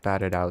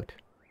spat it out.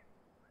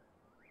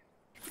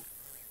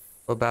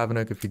 Well,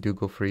 Babanuk, if you do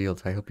go for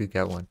eels, I hope you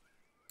get one.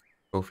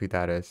 Trophy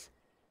that is.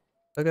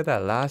 Look at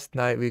that. Last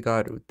night we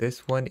got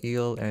this one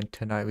eel, and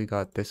tonight we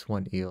got this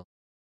one eel.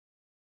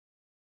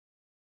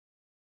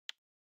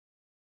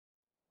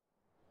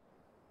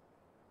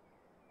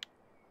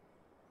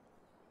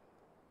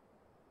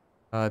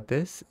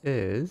 This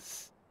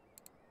is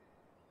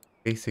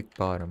basic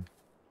bottom.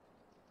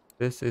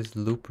 This is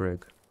loop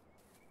rig.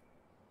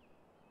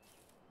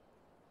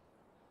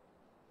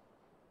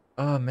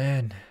 Oh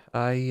man,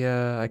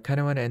 I kind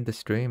of want to end the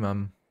stream.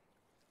 I'm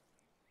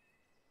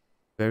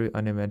very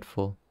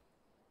uneventful.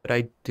 But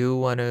I do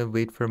want to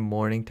wait for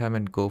morning time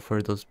and go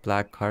for those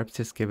black carps.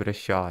 Just give it a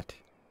shot.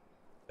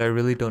 I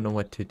really don't know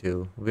what to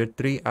do. We're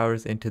 3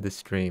 hours into the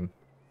stream.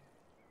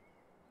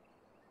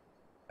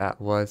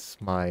 That was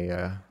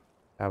my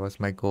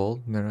goal.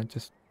 No,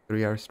 just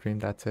 3 hour stream,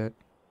 that's it.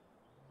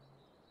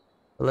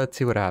 But let's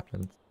see what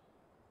happens.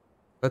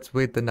 Let's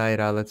wait the night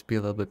out. Let's be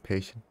a little bit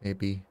patient.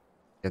 Maybe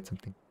get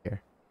something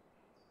here.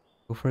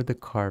 Go for the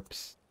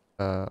carps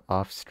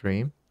off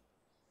stream.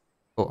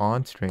 Go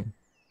on stream.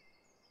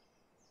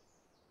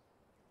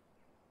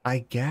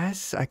 I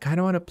guess I kind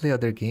of want to play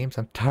other games.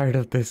 I'm tired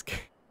of this game.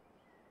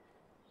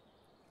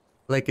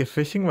 Like, if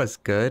fishing was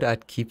good,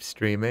 I'd keep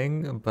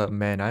streaming, but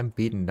man, I'm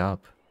beaten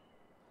up.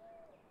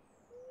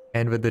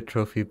 And with the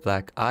trophy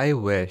black, I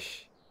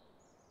wish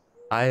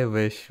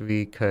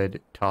we could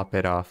top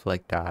it off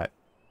like that.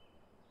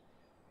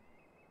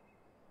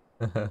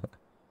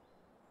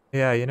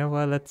 Yeah, you know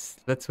what?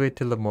 Let's wait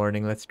till the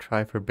morning. Let's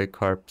try for big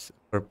carps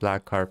or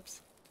black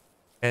carps.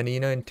 And you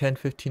know, in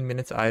 10-15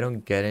 minutes, I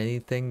don't get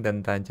anything,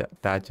 then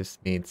that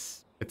just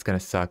means it's gonna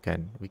suck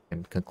and we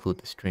can conclude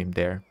the stream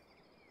there.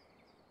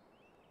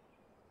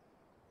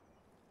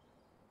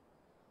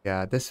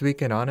 Yeah, this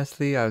weekend,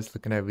 honestly, I was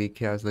looking at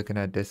Wiki, I was looking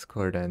at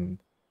Discord, and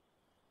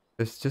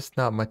there's just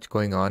not much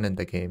going on in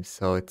the game,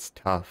 so it's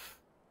tough.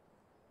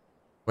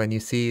 When you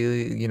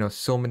see, you know,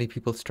 so many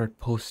people start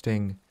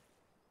posting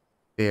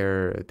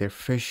their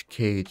fish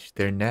cage,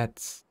 their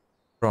nets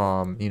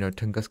from, you know,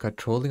 Tunguska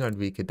trolling on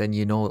Wiki, then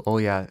you know, oh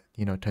yeah,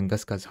 you know,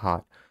 Tunguska's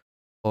hot.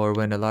 Or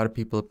when a lot of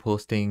people are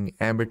posting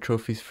amber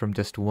trophies from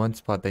just one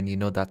spot, then you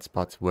know that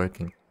spot's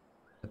working.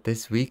 But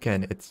this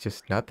weekend, it's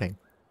just nothing.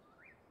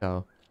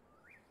 So,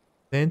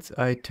 since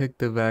I took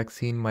the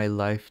vaccine, my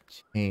life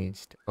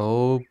changed.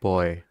 Oh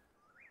boy.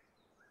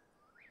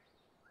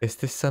 Is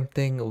this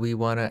something we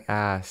want to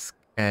ask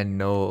and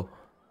know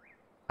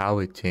how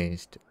it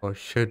changed? Or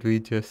should we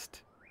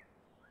just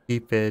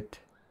keep it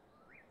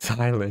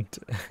silent?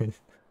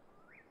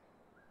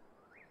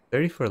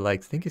 34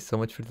 likes. Thank you so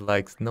much for the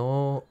likes.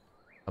 No,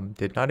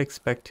 did not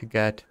expect to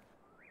get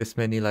this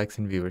many likes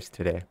and viewers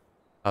today.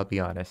 I'll be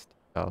honest.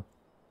 So,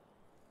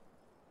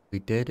 we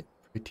did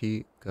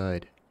pretty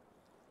good.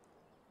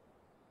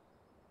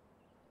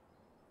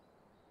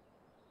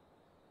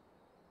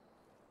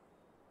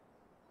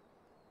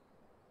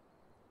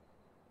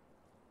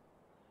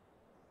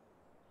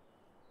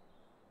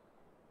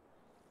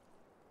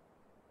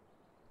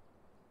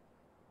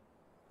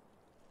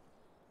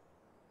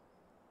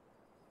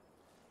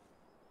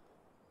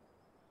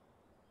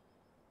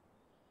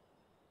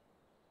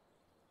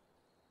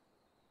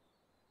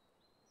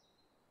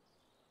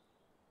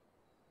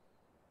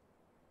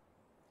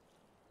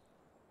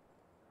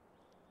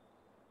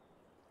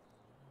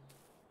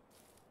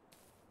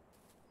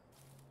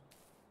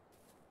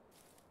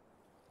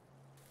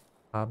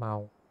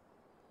 Ow.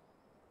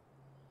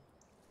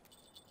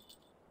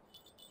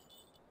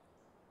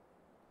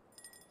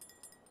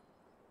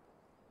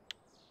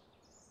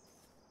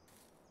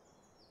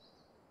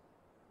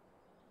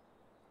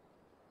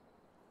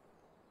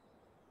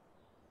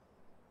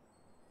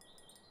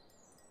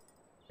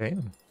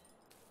 Damn.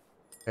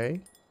 Okay.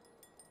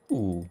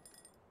 Ooh.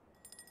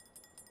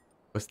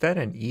 Was that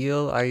an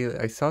eel?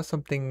 I saw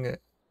something.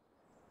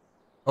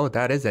 Oh,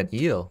 that is an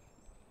eel.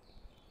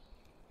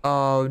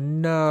 Oh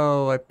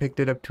no, I picked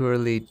it up too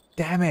early.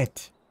 Damn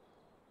it.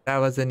 That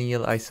was an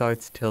eel. I saw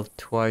its tail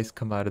twice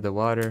come out of the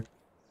water,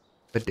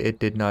 but it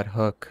did not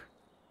hook.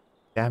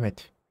 Damn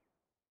it.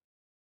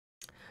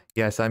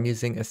 Yes, I'm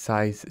using a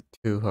size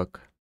 2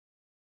 hook. .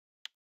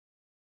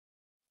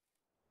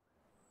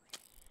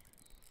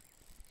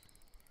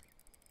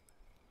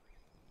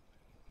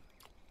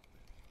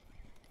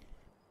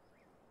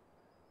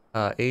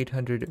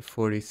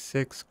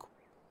 846.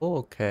 Cool,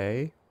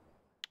 okay.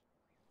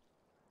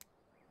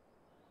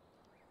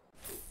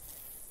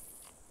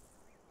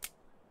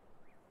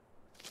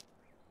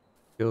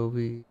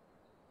 Joey.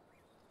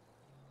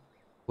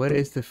 What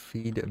is the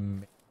feed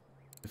mix?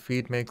 The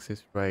feed mix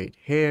is right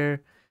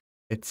here.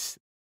 It's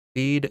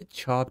feed,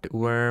 chopped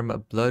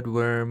worm,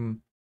 bloodworm,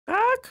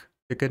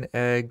 chicken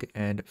egg,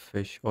 and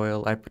fish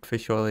oil. I put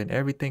fish oil in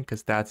everything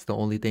because that's the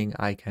only thing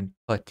I can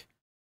put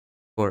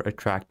for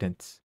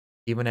attractants,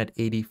 even at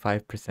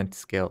 85%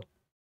 scale,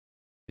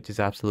 which is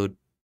absolute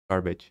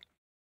garbage.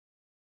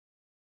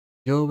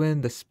 Joven,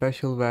 the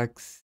special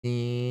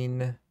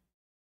vaccine.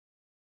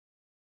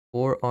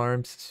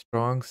 Forearms,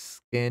 strong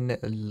skin,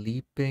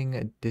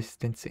 leaping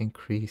distance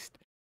increased.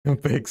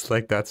 Pigs,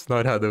 like that's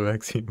not how the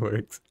vaccine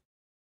works.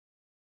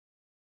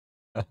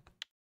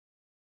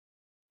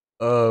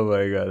 Oh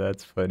my god,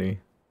 that's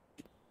funny.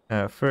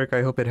 Ferk,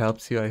 I hope it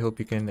helps you. I hope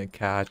you can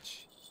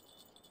catch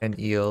an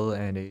eel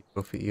and a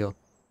trophy eel.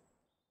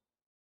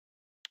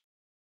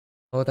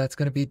 Oh, that's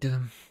gonna be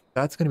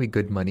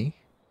good money,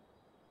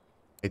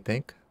 I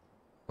think.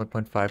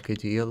 1.5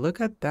 kg eel.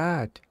 Look at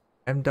that.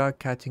 M Dog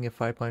catching a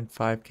 5.5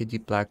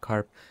 kg black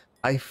carp.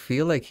 I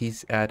feel like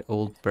he's at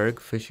Old Berg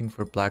fishing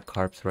for black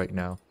carps right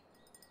now.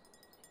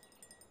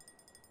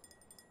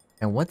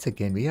 And once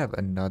again, we have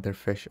another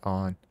fish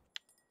on.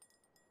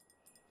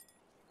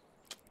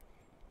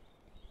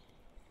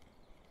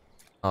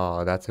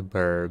 Oh, that's a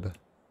burb.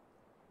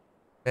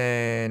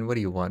 Man, what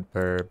do you want,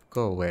 burb?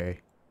 Go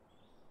away.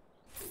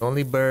 The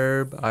only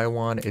burb I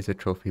want is a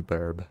trophy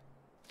burb.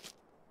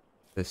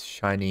 This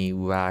shiny,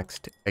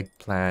 waxed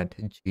eggplant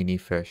genie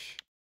fish.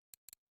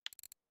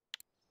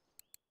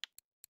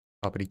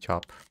 Choppity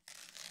chop.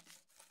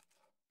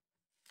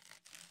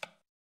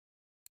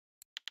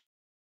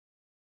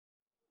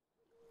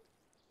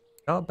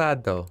 Not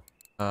bad though.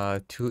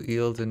 2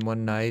 eels in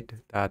one night.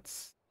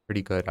 That's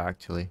pretty good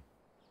actually.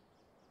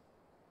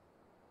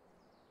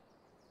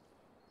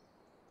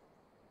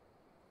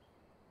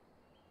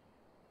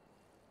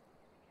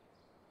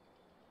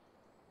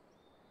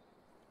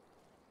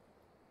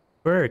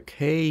 Burke,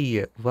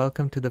 hey,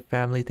 welcome to the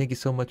family. Thank you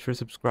so much for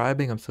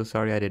subscribing. I'm so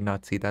sorry I did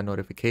not see that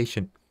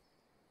notification.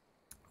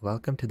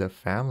 Welcome to the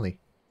family.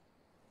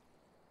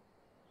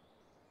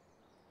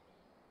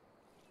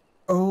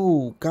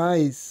 Oh,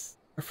 guys,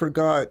 I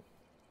forgot.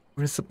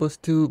 We're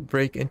supposed to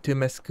break into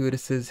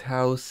Mescudis's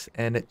house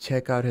and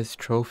check out his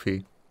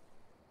trophy.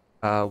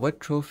 What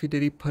trophy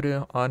did he put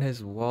on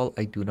his wall?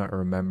 I do not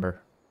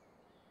remember.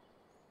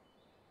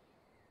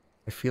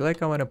 I feel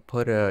like I want to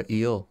put a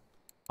eel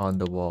on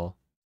the wall.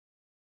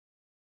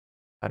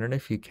 I don't know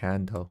if you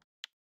can though.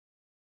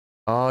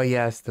 Oh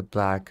yes, the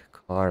black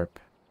carp.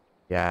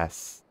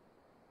 Yes.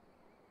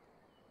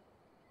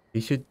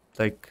 You should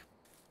like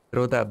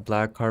throw that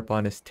black carp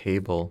on his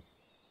table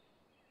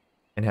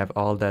and have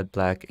all that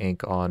black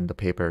ink on the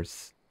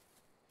papers.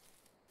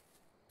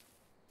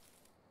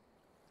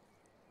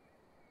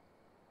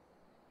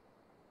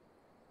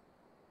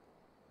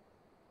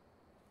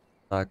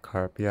 Black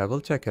carp. Yeah,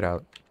 we'll check it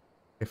out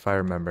if I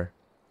remember.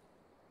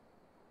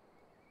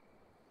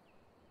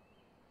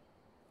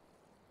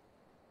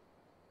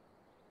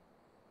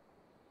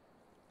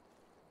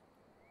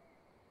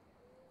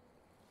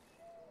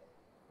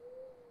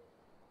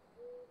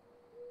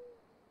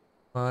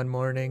 One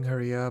morning,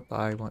 hurry up.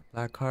 I want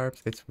black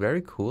carps. It's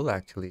very cool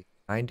actually.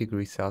 9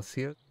 degrees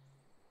Celsius.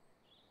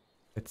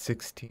 It's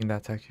 16.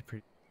 That's actually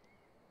pretty.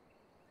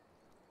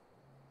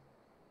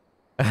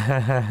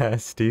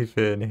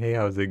 Stephen, hey,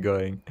 how's it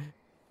going?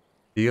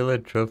 Steal a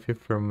trophy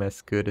from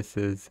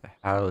Mescudis's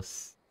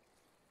house.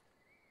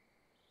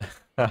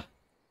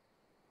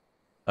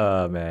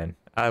 Oh man,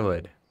 I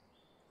would.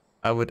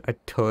 I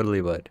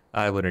totally would.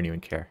 I wouldn't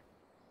even care.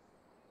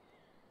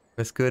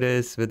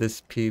 Mescudis with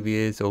his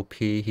PVA's OP,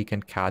 he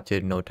can catch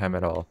it in no time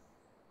at all.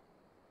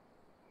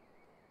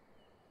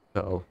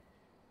 So,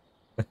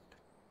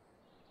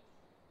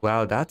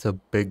 wow, that's a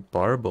big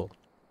barbel.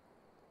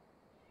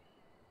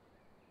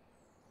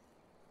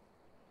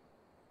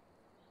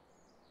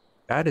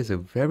 That is a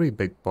very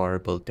big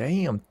barbel.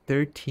 Damn,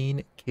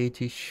 13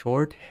 kg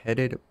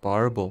short-headed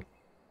barbel.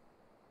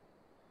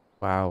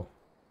 Wow.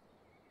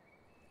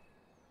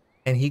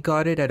 And he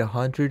got it at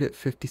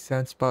 150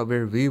 cent spot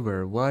where we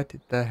were. What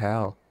the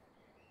hell?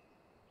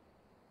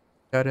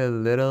 Got a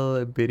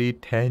little bitty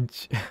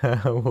tench.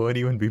 Won't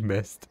even be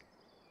missed.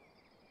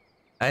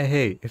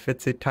 Hey, if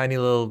it's a tiny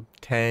little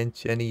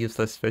tench, any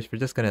useless fish, we're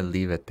just gonna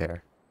leave it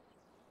there.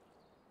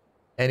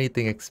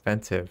 Anything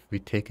expensive, we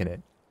taking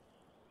it.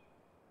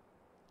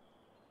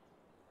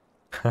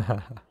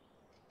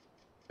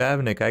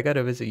 Bavnik, I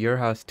gotta visit your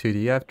house too. Do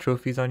you have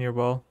trophies on your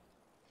wall?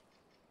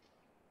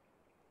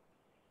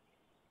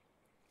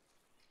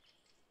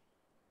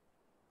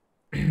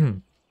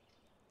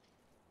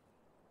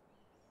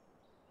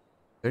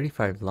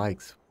 35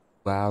 likes.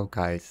 Wow,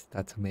 guys,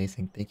 that's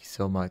amazing. Thank you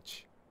so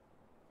much.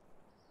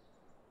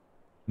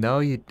 No,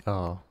 you.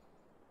 Oh,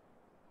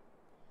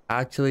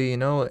 actually,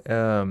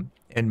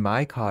 in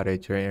my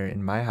cottage or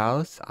in my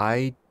house,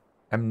 am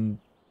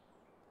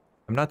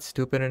I'm not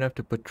stupid enough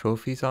to put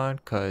trophies on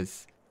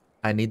because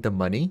I need the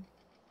money.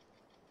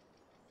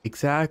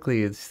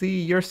 Exactly.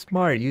 See, you're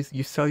smart.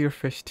 You sell your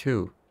fish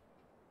too.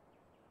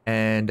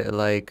 And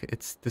like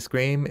it's this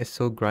game is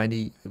so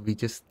grindy, we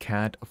just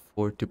can't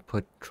afford to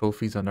put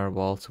trophies on our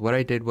wall. So what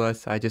I did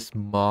was I just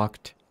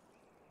mocked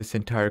this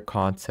entire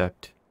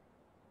concept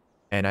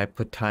and I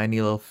put tiny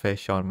little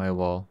fish on my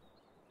wall.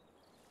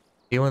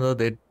 Even though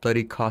they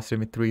bloody costed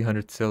me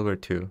 300 silver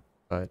too.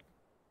 But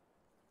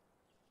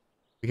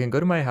you can go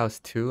to my house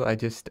too. I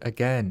just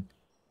again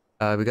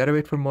we gotta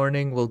wait for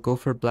morning. We'll go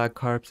for black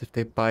carps. If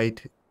they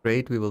bite,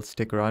 great. We will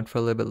stick around for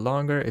a little bit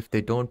longer. If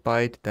they don't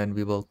bite, then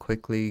we will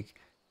quickly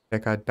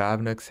check out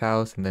Bavnuk's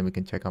house, and then we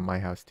can check out my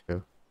house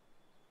too.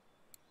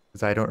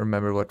 Because I don't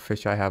remember what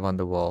fish I have on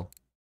the wall.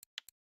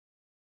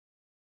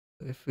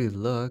 If we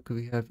look,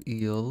 we have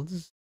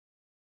eels.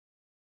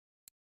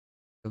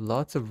 We have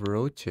lots of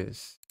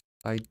roaches.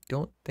 I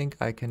don't think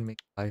I can make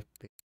live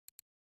bait.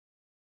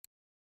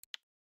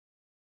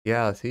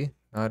 Yeah, see?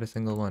 Not a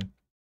single one.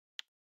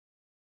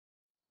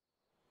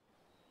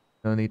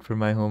 No need for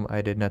my home.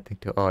 I did nothing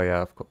to. Oh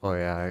yeah, of course. Oh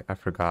yeah, I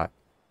forgot.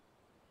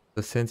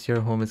 So since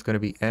your home is gonna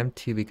be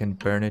empty, we can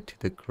burn it to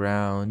the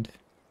ground.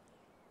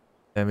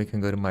 Then we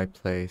can go to my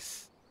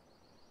place.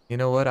 You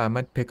know what? I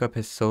might pick up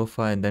his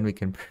sofa and then we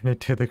can burn it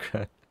to the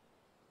ground.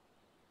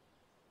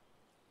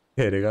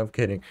 Kidding, I'm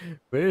kidding.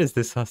 Where is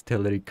this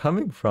hostility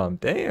coming from?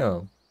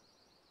 Damn.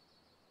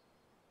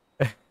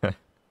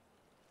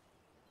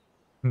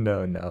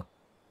 No, no.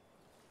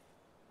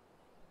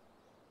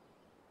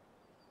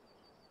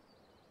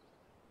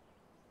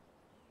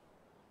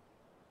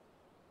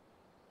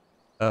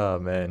 Oh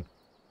man.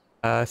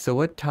 So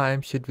what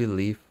time should we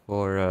leave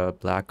for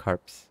black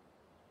carps?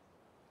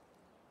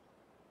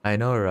 I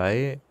know,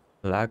 right?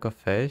 Lack of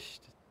fish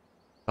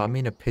just got me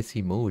in a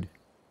pissy mood.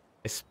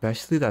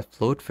 Especially that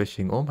float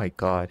fishing. Oh my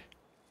god.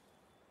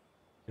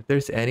 If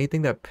there's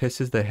anything that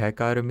pisses the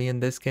heck out of me in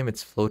this game,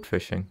 it's float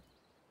fishing.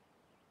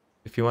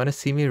 If you want to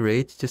see me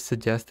rage, just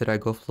suggest that I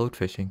go float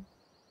fishing.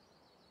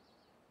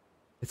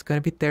 It's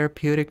gonna be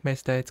therapeutic,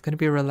 mister. It's gonna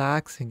be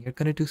relaxing. You're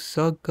gonna do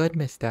so good,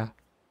 mister.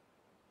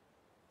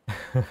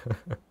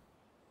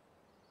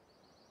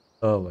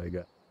 Oh my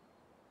god.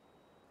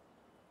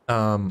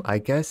 I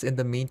guess in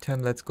the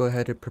meantime, let's go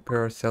ahead and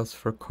prepare ourselves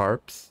for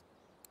carps.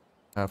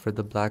 For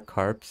the black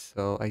carps.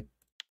 So I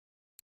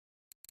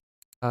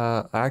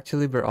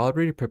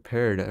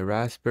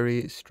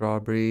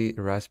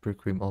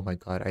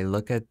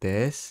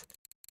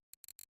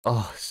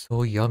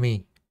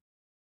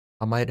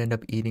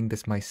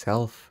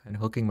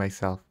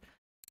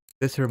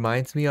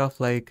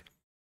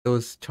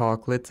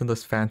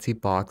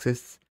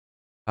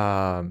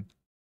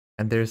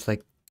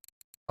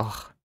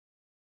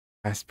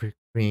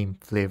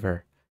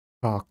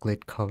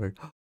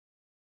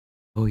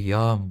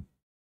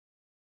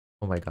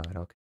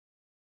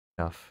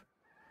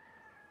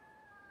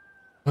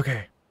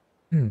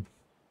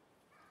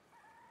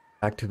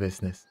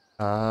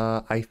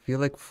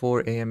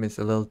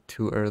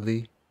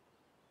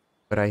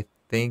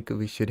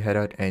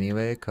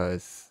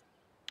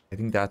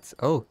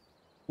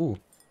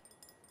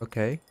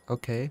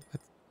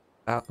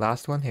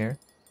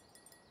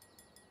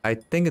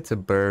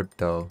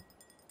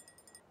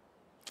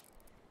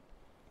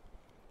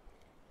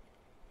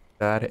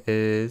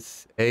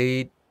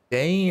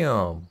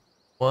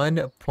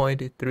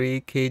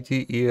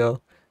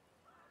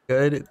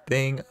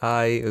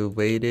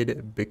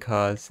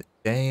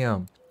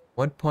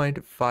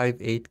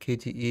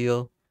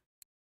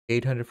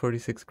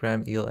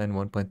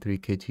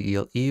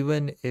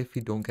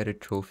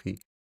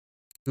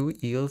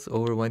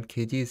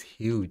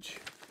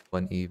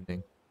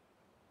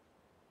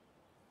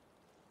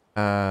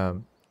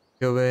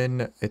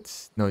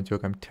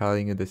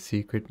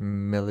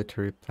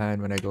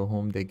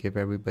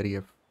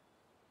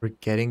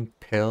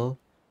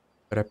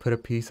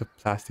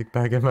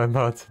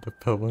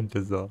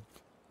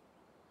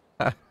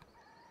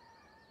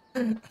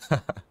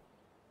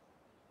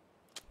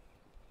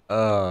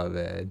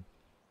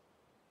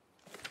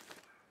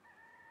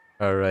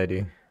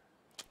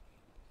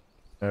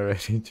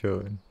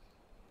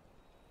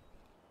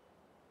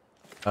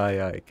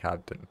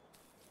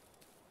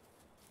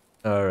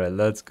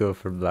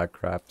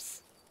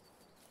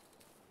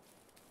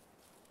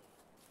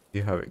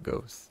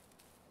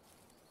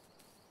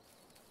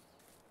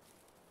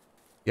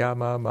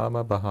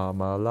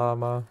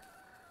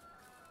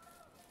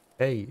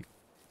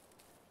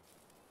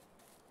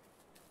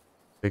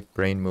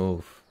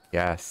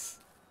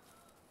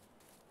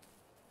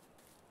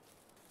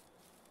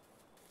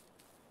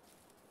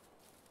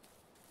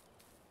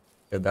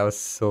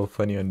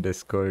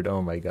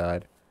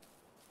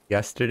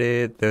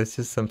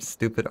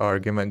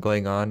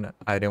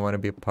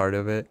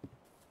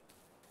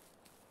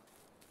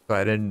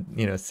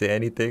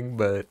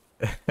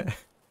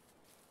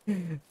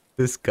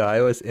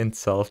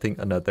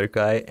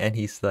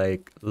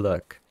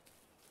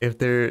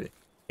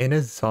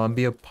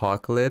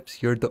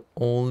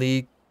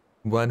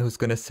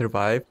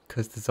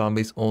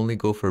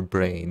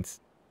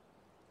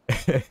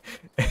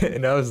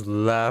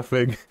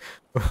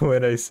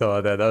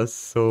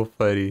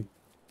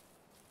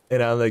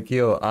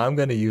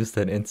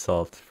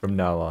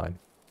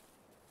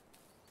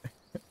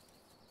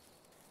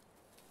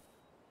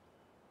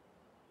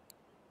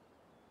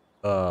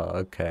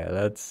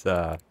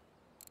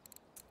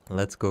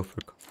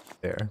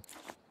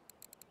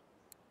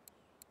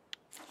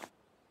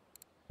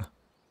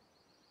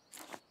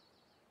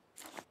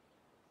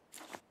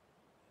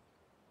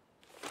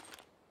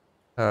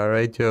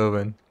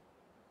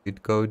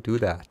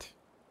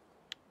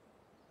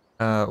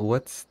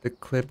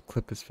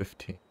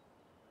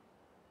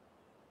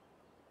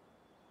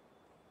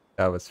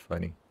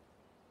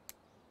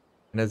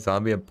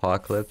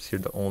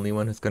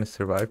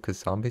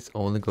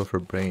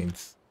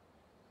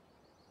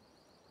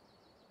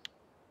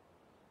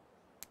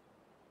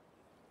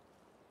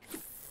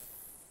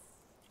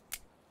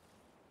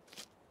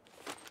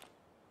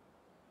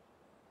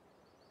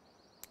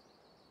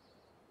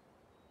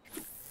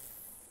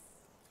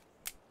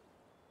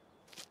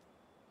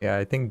Yeah,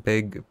 I think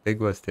Big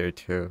was there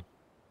too.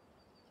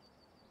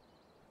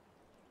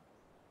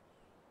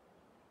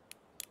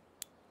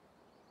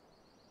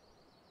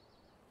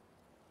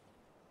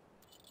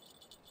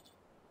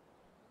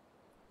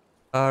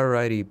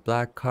 Alrighty,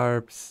 Black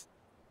Carps.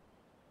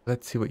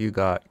 Let's see what you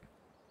got.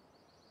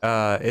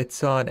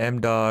 It's on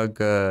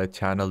MDog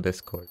channel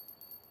Discord.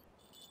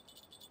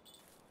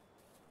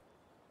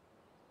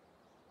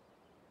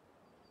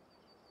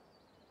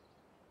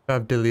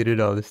 I've deleted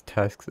all his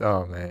tasks.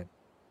 Oh man.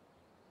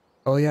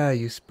 Oh yeah,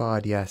 you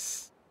spot,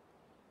 yes.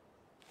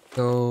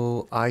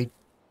 So I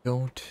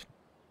don't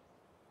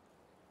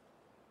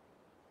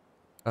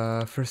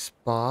for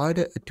spot,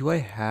 do I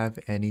have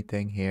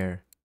anything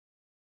here?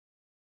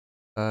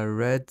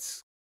 Red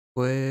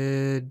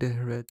squid,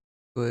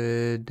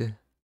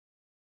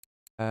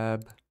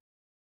 tab,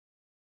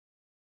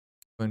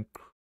 when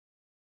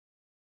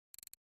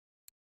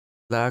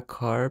black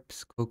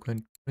carps,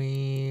 coconut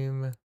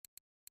cream,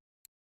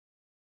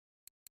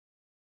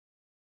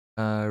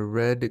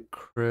 red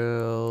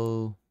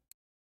krill,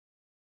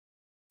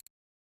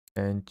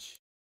 and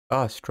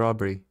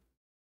strawberry.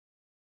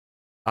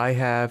 I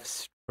have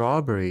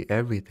strawberry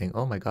everything.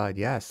 Oh my god,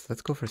 yes.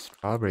 Let's go for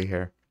strawberry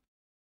here.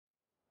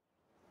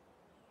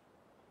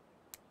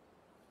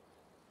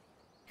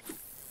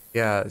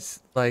 Yeah,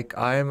 like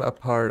I'm a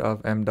part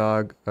of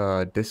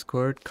MDog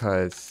Discord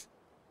because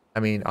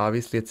I mean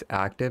obviously it's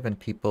active and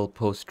people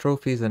post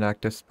trophies and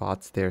active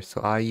spots there.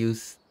 So I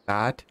use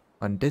that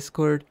on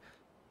Discord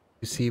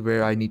to see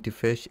where I need to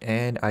fish,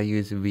 and I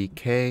use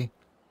VK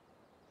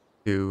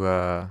to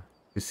uh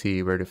to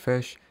see where to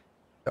fish.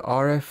 The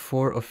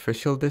RF4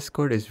 official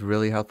Discord is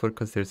really helpful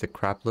because there's a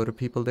crap load of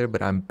people there,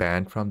 but I'm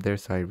banned from there,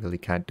 so I really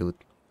can't do it.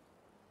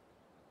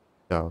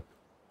 So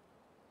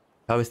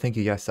I was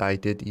thinking, yes, I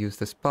did use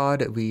the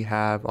spot. We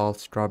have all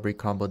strawberry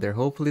combo there.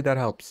 Hopefully that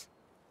helps.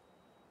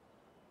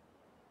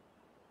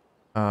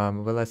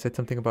 Well, I said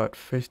something about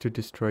fish to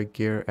destroy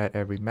gear at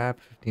every map.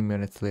 15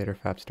 minutes later,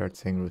 Fab starts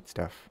saying root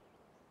stuff.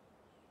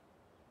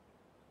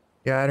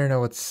 Yeah, I don't know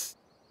what's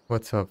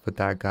up with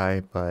that guy,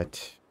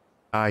 but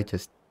I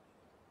just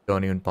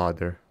don't even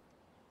bother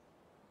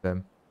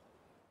them.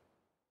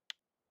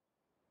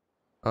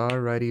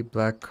 Alrighty,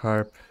 black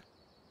carp.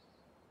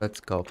 Let's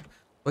go.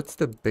 What's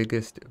the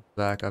biggest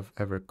black I've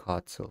ever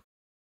caught so far?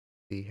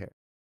 See here.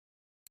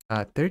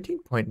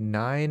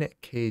 13.9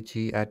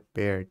 kg at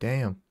bear.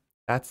 Damn.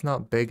 That's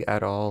not big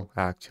at all,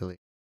 actually.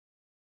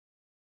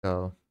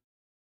 So,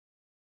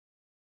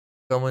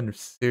 someone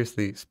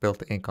seriously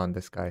spilled ink on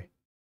this guy.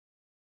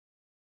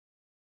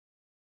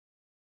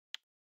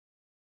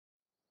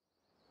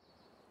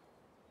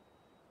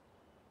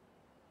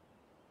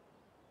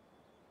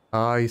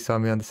 Ah, you saw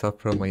me on the self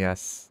promo,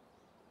 yes.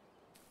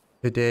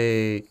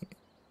 Today,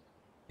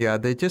 yeah,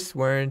 they just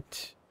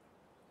weren't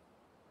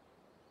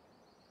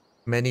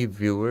many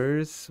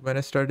viewers when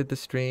I started the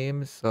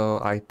stream, so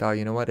I thought,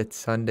 you know what, it's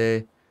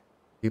Sunday.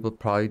 People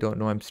probably don't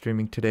know I'm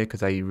streaming today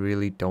because I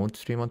really don't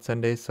stream on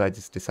Sundays, so I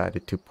just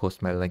decided to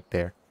post my link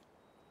there.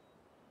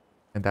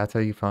 And that's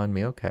how you found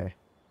me, okay.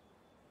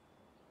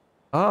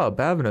 Oh,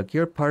 Bavanook,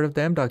 you're part of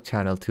the M-Dog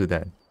channel too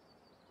then.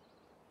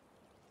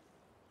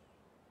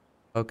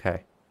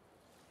 Okay.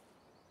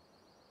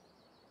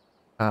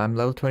 I'm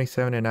level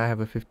 27 and I have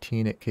a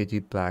 15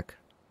 kg black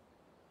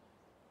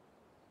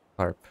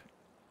harp.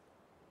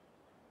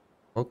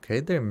 Okay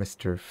there,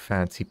 Mr.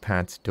 Fancy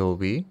Pants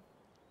Dovey.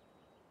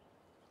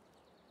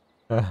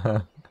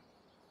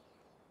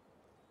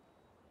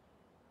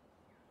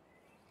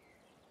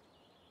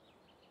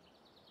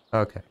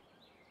 Okay.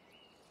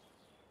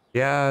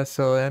 Yeah,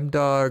 so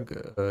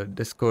M-Dog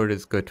Discord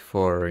is good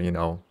for, you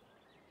know,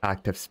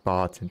 active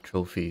spots and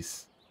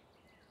trophies.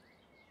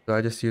 So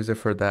I just use it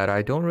for that.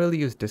 I don't really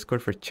use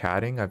Discord for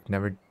chatting. I've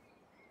never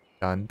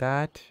done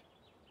that.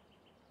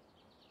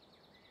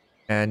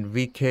 And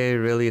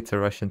VK, really, it's a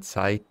Russian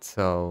site,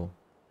 so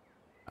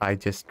I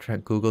just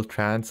Google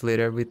Translate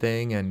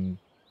everything, and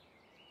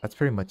that's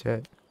pretty much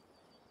it.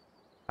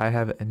 I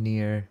have a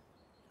near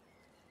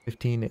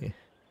 15.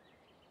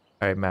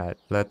 Alright, Matt,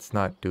 let's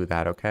not do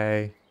that,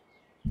 okay?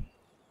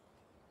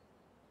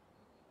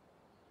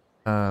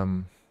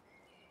 Um,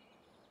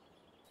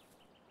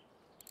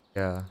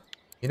 yeah.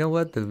 You know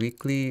what? The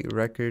weekly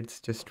records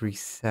just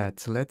reset.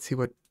 So let's see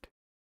what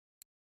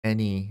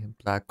any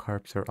black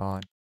carps are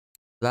on.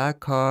 Black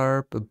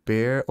carp, a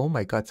bear. Oh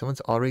my god,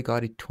 someone's already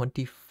got a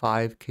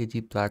 25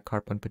 kg black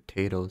carp on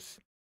potatoes.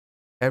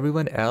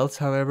 Everyone else,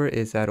 however,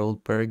 is at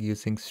Old Berg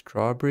using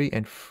strawberry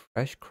and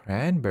fresh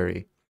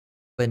cranberry.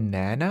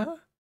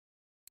 Banana?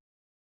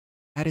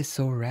 That is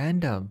so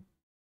random.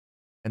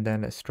 And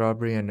then a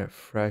strawberry and a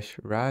fresh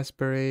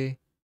raspberry.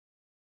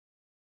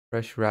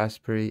 Fresh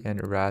raspberry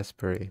and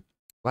raspberry.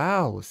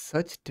 Wow,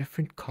 such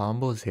different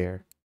combos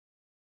here.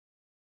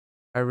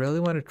 I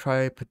really want to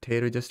try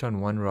potato just on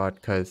one rod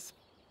because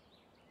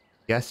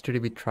yesterday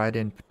we tried it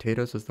and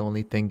potatoes was the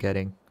only thing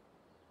getting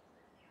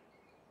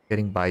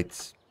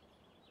bites.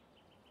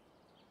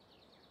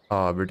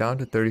 Oh, we're down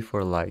to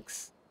 34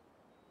 likes.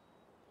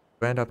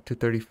 Went up to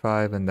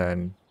 35 and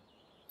then...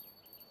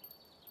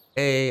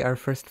 Hey, our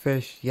first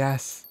fish.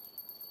 Yes.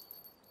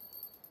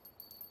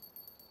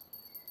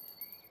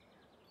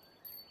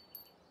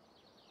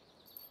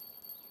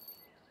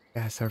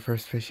 Yes, our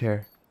first fish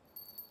here.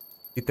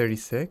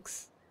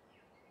 36?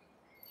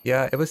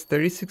 Yeah, it was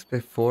 36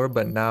 before,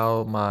 but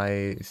now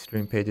my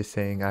stream page is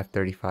saying I have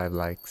 35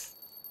 likes.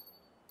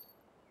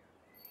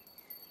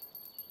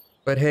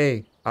 But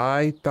hey,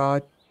 I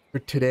thought for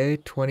today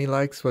 20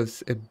 likes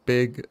was a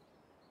big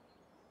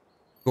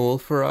goal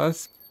for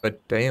us,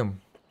 but damn,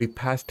 we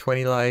passed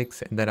 20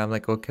 likes and then I'm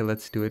like, okay,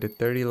 let's do it at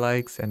 30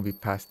 likes and we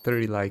passed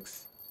 30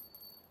 likes.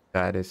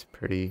 That is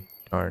pretty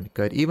darn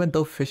good, even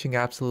though fishing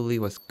absolutely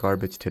was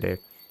garbage today.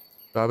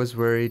 So I was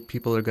worried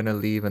people are gonna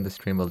leave and the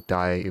stream will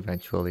die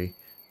eventually.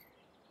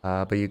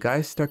 But you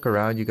guys stuck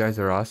around. You guys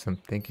are awesome.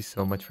 Thank you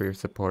so much for your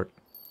support.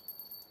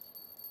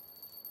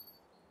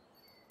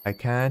 I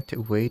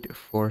can't wait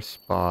for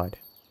Spot.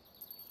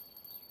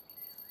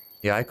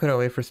 Yeah, I couldn't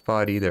wait for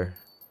Spot either.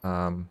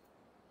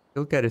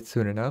 You'll get it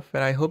soon enough,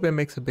 and I hope it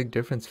makes a big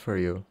difference for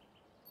you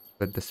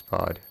with the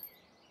Spot.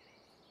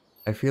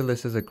 I feel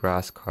this is a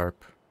grass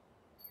carp.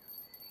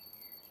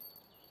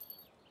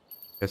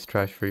 It's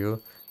trash for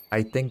you.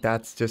 I think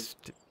that's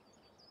just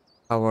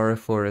how our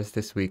 4 is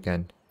this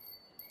weekend.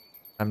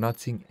 I'm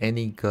not seeing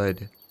any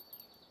good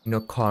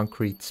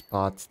concrete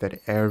spots that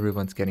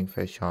everyone's getting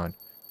fish on.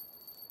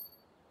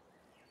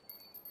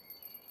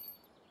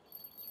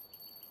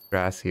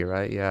 Grassy,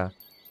 right? Yeah.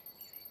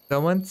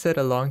 Someone said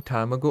a long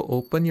time ago,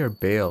 open your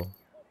bail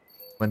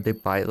when they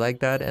bite like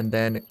that and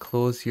then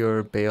close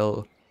your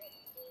bail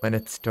when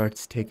it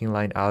starts taking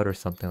line out or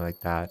something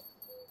like that.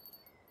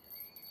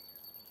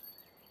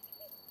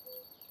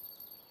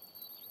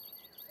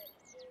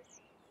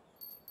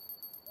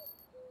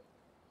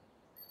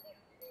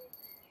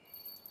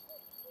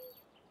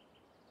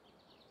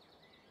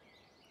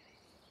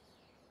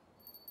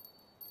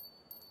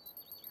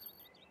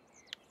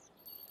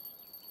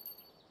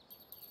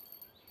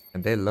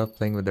 And they love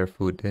playing with their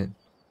food.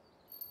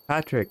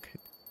 Patrick,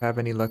 have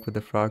any luck with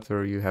the frogs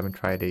or you haven't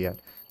tried it yet?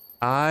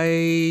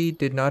 I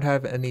did not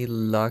have any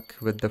luck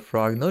with the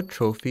frog. No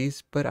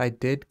trophies, but I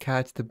did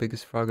catch the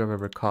biggest frog I've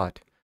ever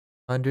caught.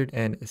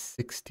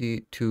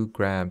 162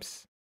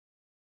 grams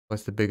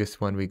was the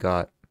biggest one we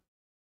got.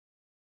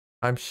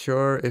 I'm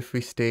sure if we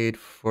stayed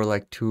for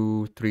like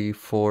 2, 3,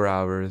 4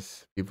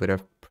 hours, we would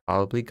have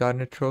probably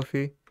gotten a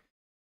trophy.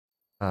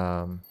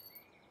 Um,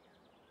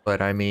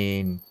 but I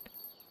mean,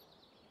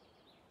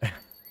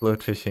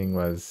 float fishing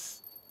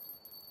was,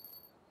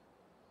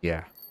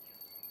 yeah.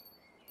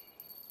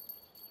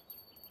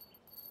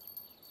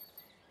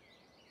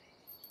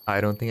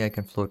 I don't think I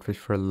can float fish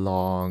for a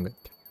long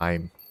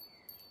time.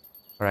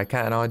 Or I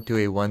cannot do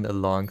a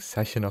long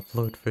session of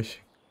float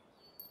fishing.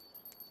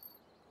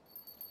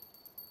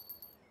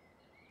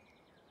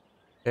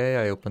 Okay,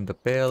 I opened the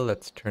bail.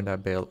 Let's turn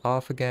that bail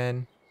off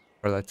again.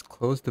 Or let's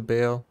close the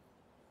bail.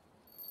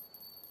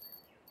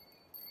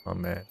 Oh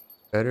man.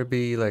 Better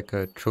be like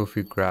a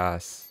trophy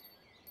grass.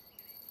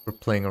 We're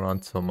playing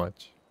around so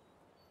much.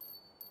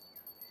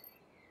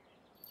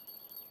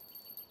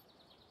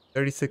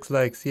 36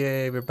 likes.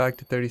 Yay, we're back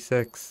to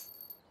 36.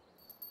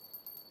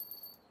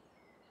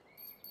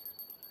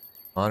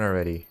 On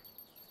already.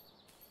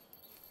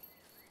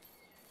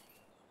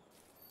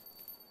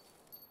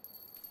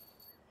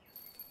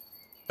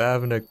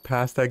 Bavnik,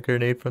 pass that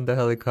grenade from the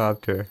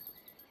helicopter.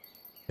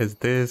 Because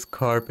this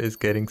carp is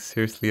getting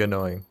seriously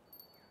annoying.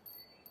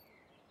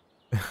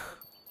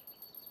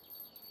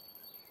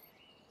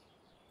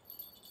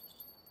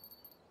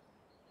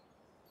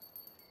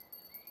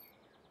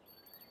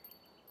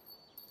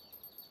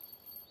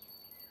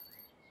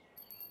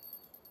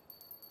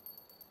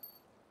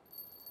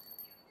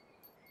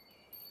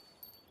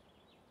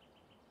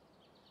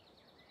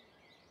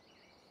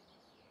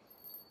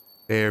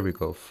 There we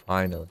go,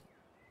 finally.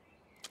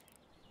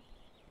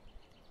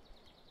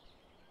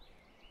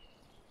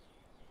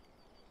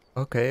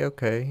 Okay,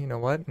 okay, you know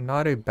what?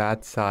 Not a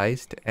bad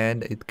sized,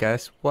 and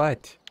guess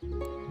what?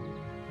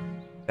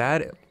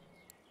 That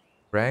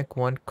rank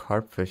 1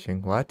 carp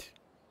fishing, what?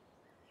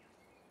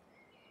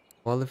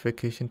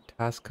 Qualification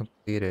task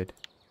completed.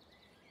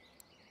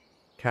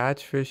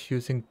 Catch fish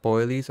using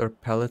boilies or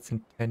pellets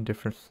in 10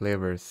 different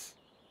flavors.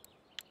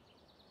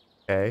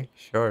 Okay,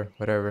 sure,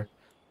 whatever.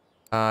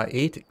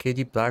 8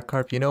 kg black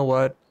carp, you know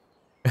what?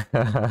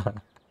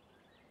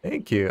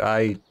 Thank you.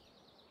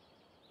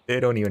 They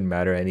don't even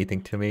matter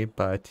anything to me,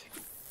 but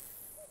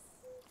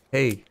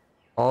hey,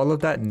 all of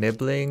that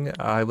nibbling,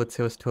 I would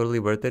say was totally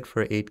worth it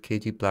for 8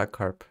 kg black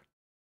carp.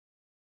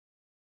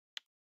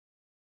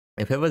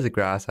 If it was a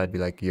grass, I'd be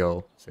like,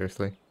 yo,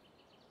 seriously.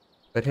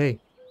 But hey,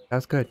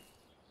 that's good.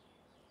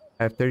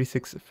 I have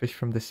 36 fish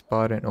from this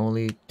spot and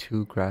only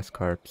 2 grass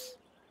carps.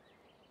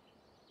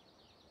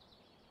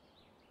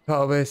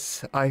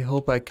 Thomas, I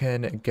hope I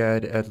can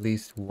get at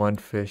least 1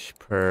 fish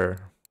per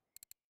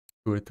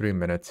 2 or 3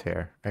 minutes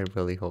here. I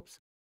really hope so.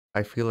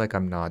 I feel like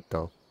I'm not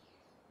though.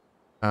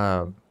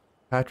 Um,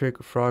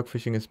 Patrick, frog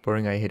fishing is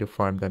boring. I hate to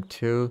farm them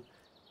too,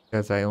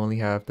 because I only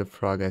have the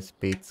frog as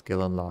bait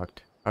skill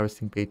unlocked.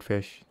 Harvesting bait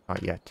fish,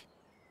 not yet.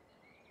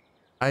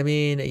 I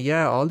mean,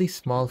 yeah, all these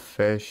small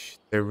fish,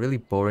 they're really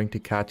boring to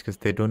catch because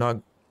they do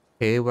not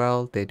pay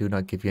well, they do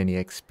not give you any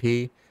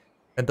XP,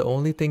 and the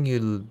only thing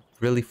you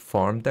really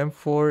farm them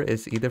for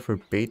is either for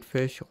bait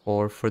fish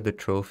or for the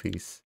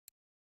trophies.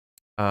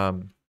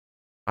 Um,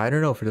 I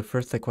don't know, for the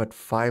first like what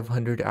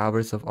 500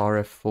 hours of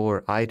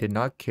RF4, I did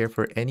not care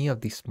for any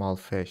of these small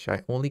fish.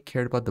 I only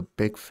cared about the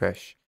big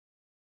fish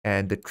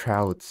and the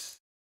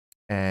trouts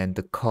and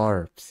the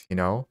carps, you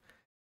know?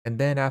 And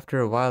then after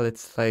a while,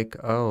 it's like,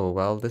 oh,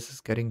 well, this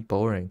is getting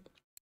boring.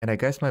 And I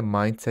guess my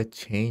mindset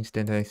changed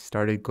and I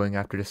started going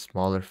after the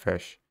smaller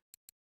fish,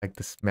 like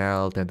the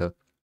smelt and the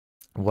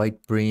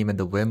white bream and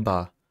the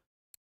wimba.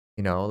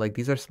 You know, like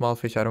these are small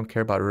fish I don't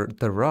care about.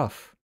 The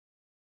rough.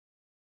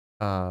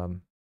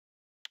 Um,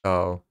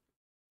 so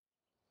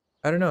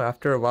I don't know.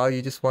 After a while,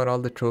 you just want all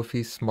the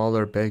trophies, small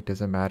or big,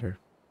 doesn't matter.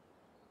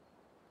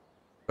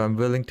 So I'm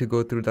willing to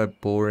go through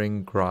that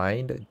boring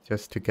grind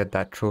just to get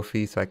that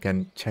trophy so I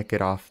can check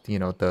it off,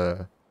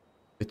 the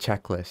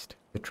checklist,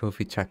 the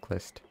trophy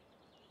checklist.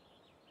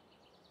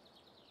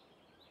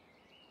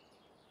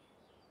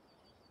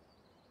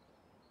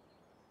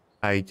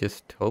 I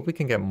just hope we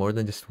can get more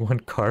than just 1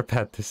 carp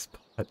at this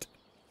spot.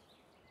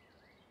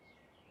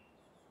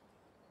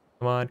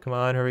 Come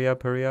on, hurry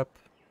up, hurry up.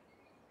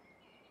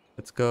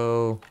 Let's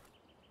go.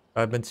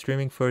 I've been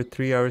streaming for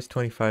 3 hours,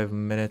 25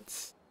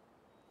 minutes.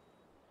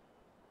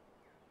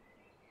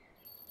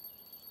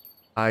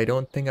 I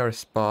don't think our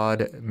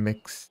spod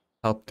mix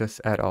helped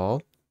us at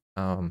all.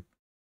 Um,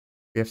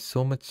 we have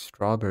so much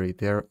strawberry.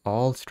 They're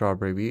all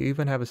strawberry. We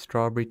even have a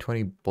strawberry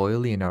 20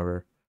 boilie in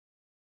our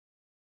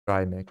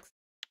dry mix.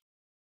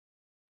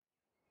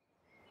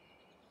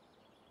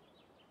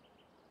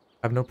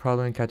 I have no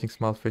problem in catching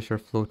small fish or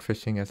float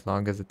fishing as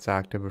long as it's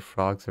active, or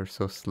frogs are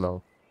so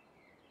slow.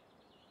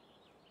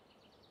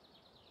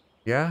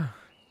 Yeah,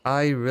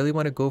 I really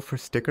want to go for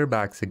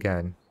stickerbacks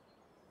again.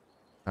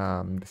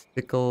 The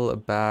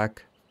stickleback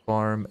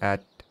farm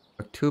at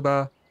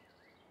Akhtuba.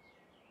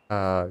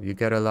 You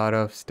get a lot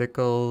of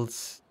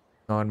stickles,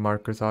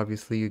 non-markers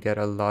obviously. You get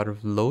a lot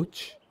of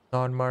loach,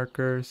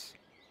 non-markers,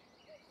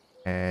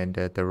 and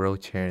the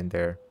roach here and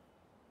there.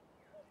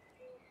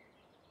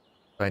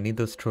 So I need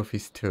those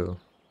trophies too.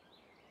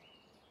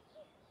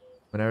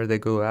 Whenever they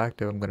go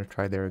active, I'm gonna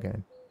try there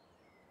again.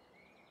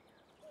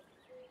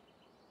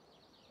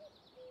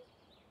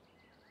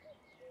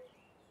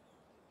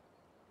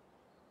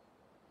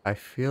 I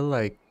feel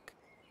like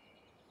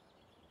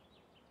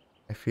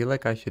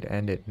I should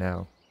end it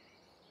now,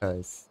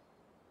 because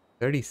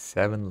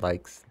 37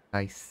 likes.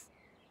 Nice.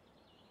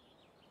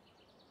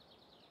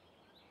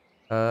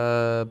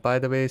 By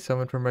the way,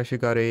 someone from Russia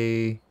got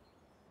a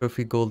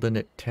trophy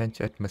golden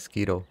tench at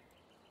Mosquito.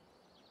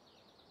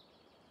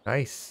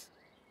 Nice.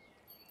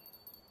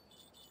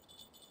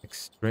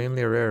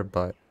 Extremely rare,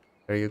 but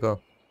there you go.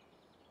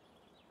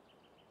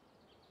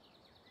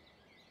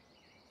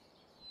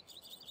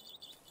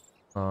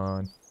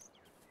 On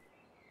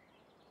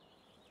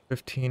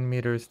 15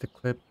 meters, the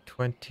clip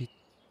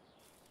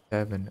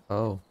 27.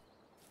 Oh,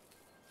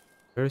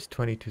 there's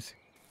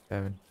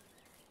 2267.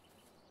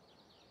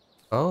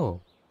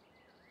 Oh,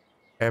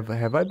 have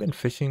I been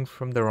fishing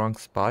from the wrong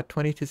spot?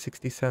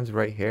 2267's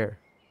right here.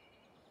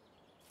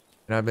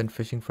 And I've been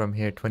fishing from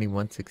here,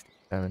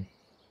 2167.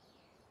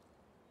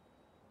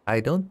 I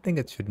don't think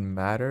it should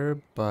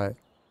matter, but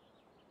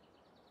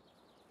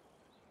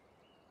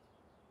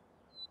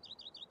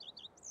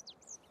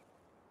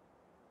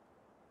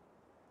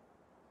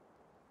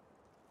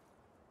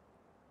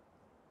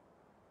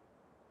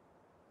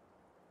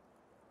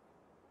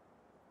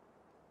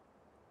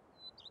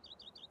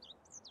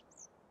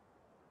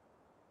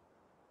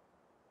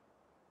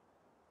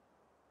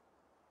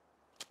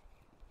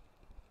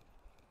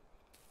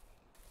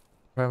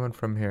try one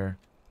from here.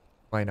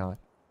 Why not?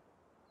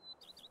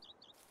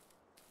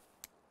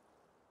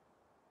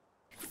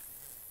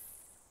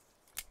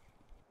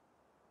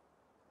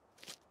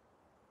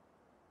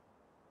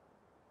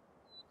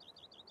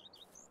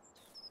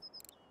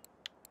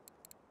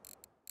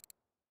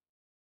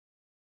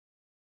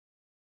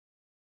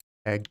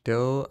 Egg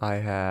dough, I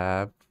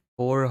have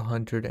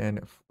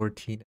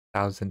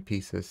 414,000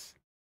 pieces.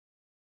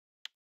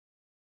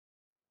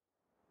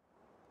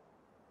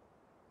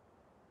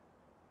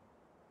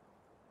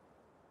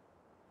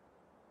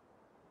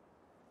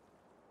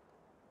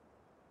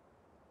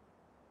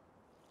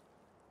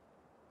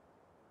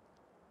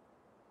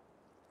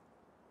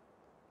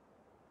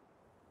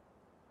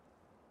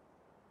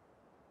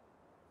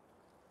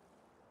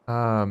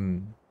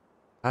 Um,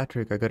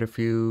 Patrick, I got a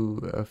few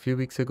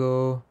weeks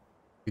ago.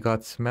 We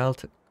got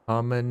smelt,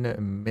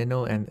 common,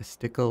 minnow, and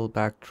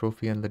stickleback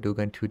trophy on Ladoga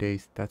in 2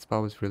 days. That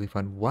spot was really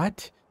fun.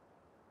 What?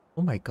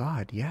 Oh my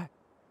god, yeah.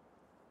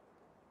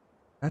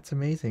 That's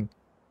amazing.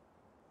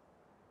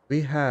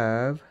 We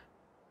have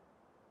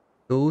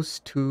those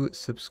two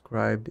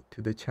subscribed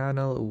to the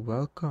channel.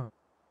 Welcome.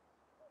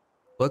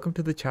 Welcome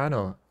to the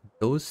channel.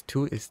 Those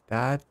two, is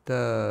that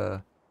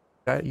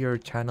your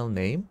channel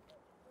name?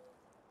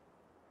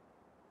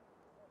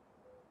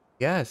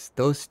 Yes,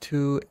 those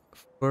two,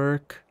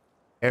 Furk,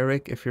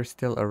 Eric, if you're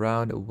still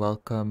around,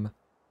 welcome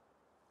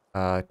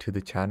to the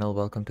channel.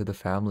 Welcome to the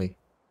family.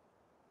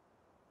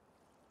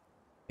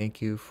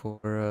 Thank you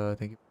for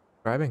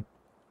subscribing.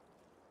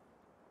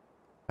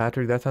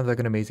 Patrick, that sounds like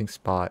an amazing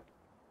spot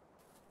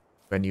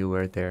when you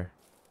were there.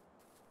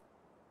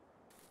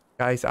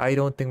 Guys, I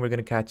don't think we're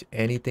gonna catch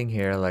anything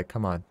here. Like,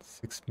 come on,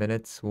 6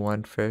 minutes,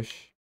 one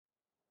fish.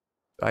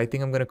 I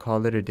think I'm gonna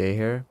call it a day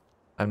here.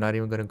 I'm not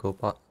even gonna go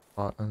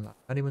I'm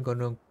not even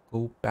gonna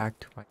go back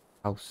to my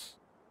house.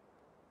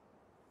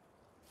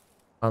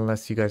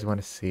 Unless you guys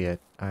want to see it.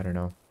 I don't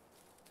know.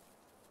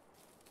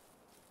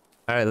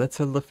 Alright, let's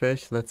sell the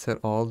fish. Let's sell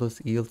all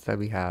those eels that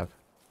we have.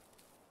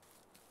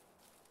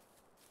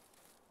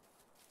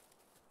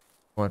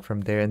 One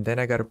from there. And then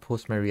I gotta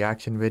post my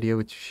reaction video,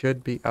 which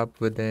should be up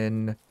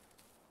within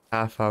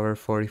half hour,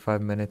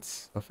 45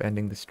 minutes of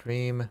ending the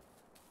stream.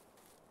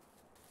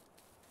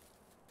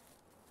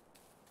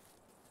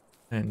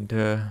 And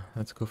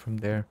let's go from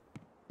there.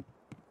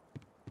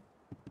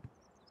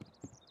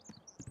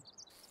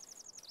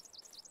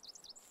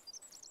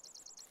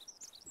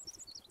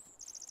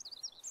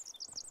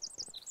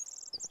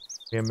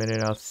 Give me a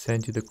minute, I'll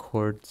send you the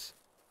chords.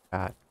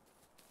 At.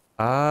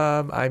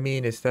 I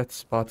mean, is that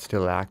spot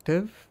still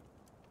active?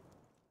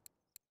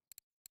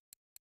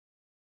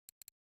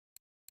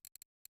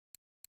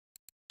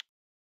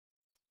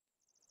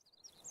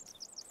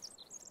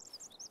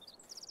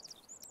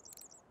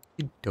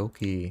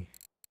 Dokie.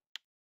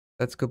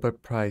 Let's go by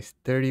price.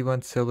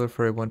 31 silver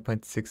for a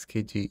 1.6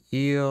 kg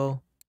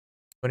eel.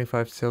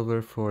 25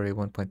 silver for a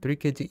 1.3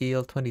 kg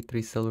eel.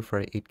 23 silver for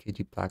a 8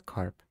 kg black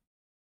carp.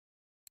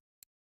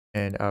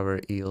 And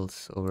our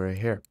eels over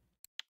here.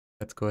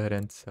 Let's go ahead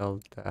and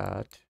sell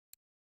that.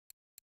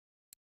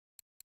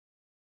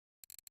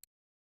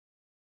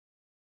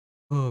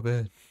 Oh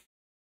man.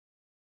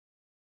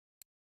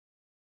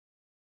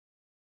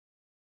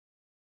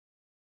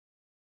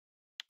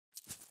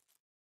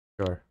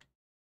 Sure.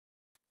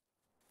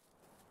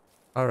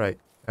 All right.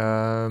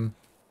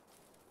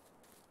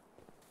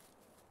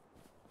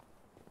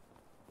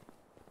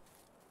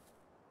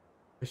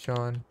 Fish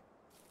on.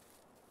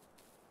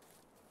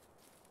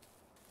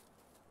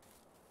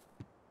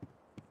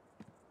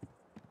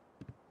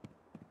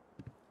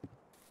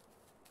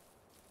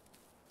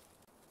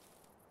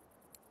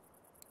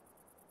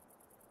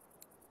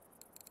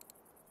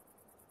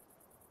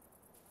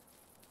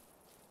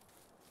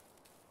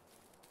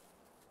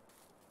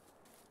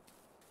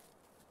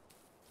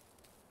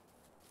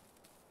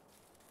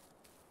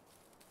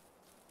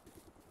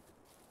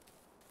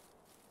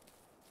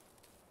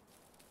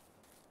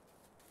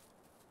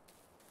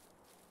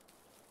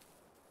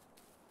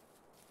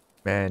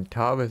 Man,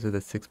 Tavis with a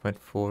 6.4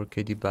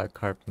 kg black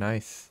carp.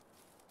 Nice.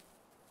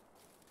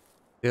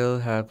 Still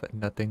have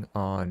nothing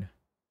on.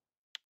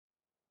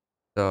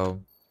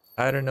 So,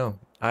 I don't know.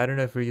 I don't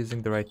know if we're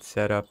using the right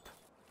setup,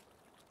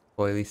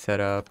 oily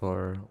setup,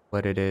 or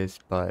what it is,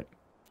 but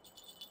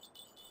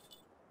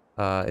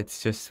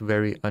it's just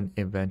very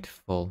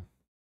uneventful.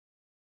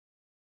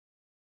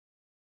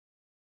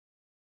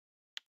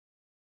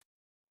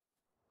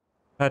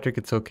 Patrick,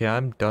 it's okay.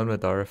 I'm done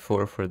with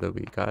RF4 for the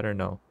week. I don't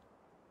know.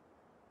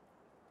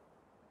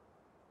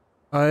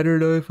 I don't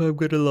know if I'm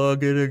gonna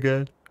log in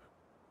again.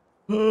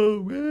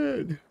 Oh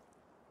man.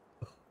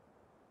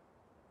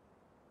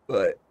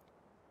 But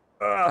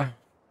I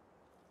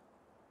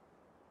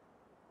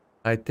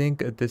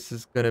think this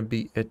is gonna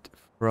be it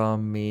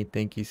from me.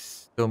 Thank you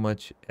so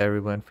much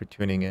everyone for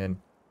tuning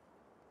in,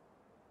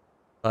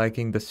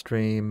 liking the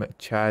stream,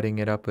 chatting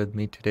it up with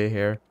me today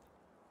here.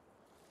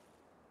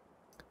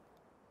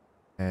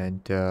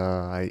 And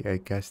I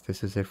guess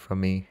this is it from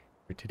me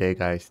for today,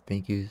 guys.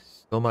 Thank you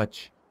so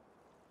much.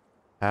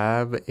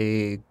 Have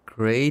a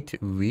great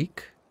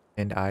week,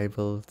 and I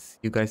will see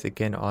you guys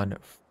again on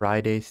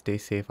Friday. Stay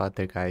safe out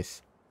there,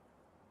 guys.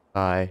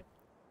 Bye.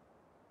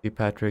 See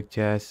Patrick,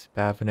 Jess,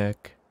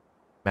 Bavanek,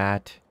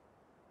 Matt,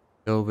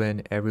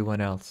 Sylvan, everyone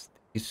else.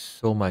 Thank you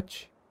so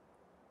much.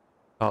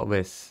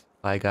 Wiz.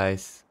 Bye,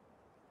 guys.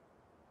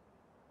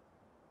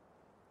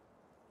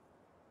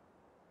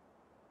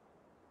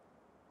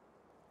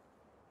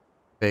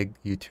 Big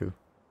you too.